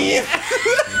 man.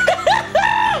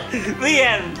 The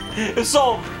end. It's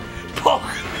all poke.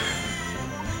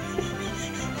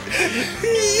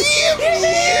 Yeah,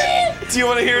 man. Do you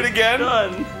want to hear it again?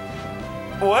 Done.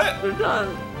 What? We're done.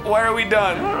 Why are we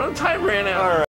done? Time ran out. All right.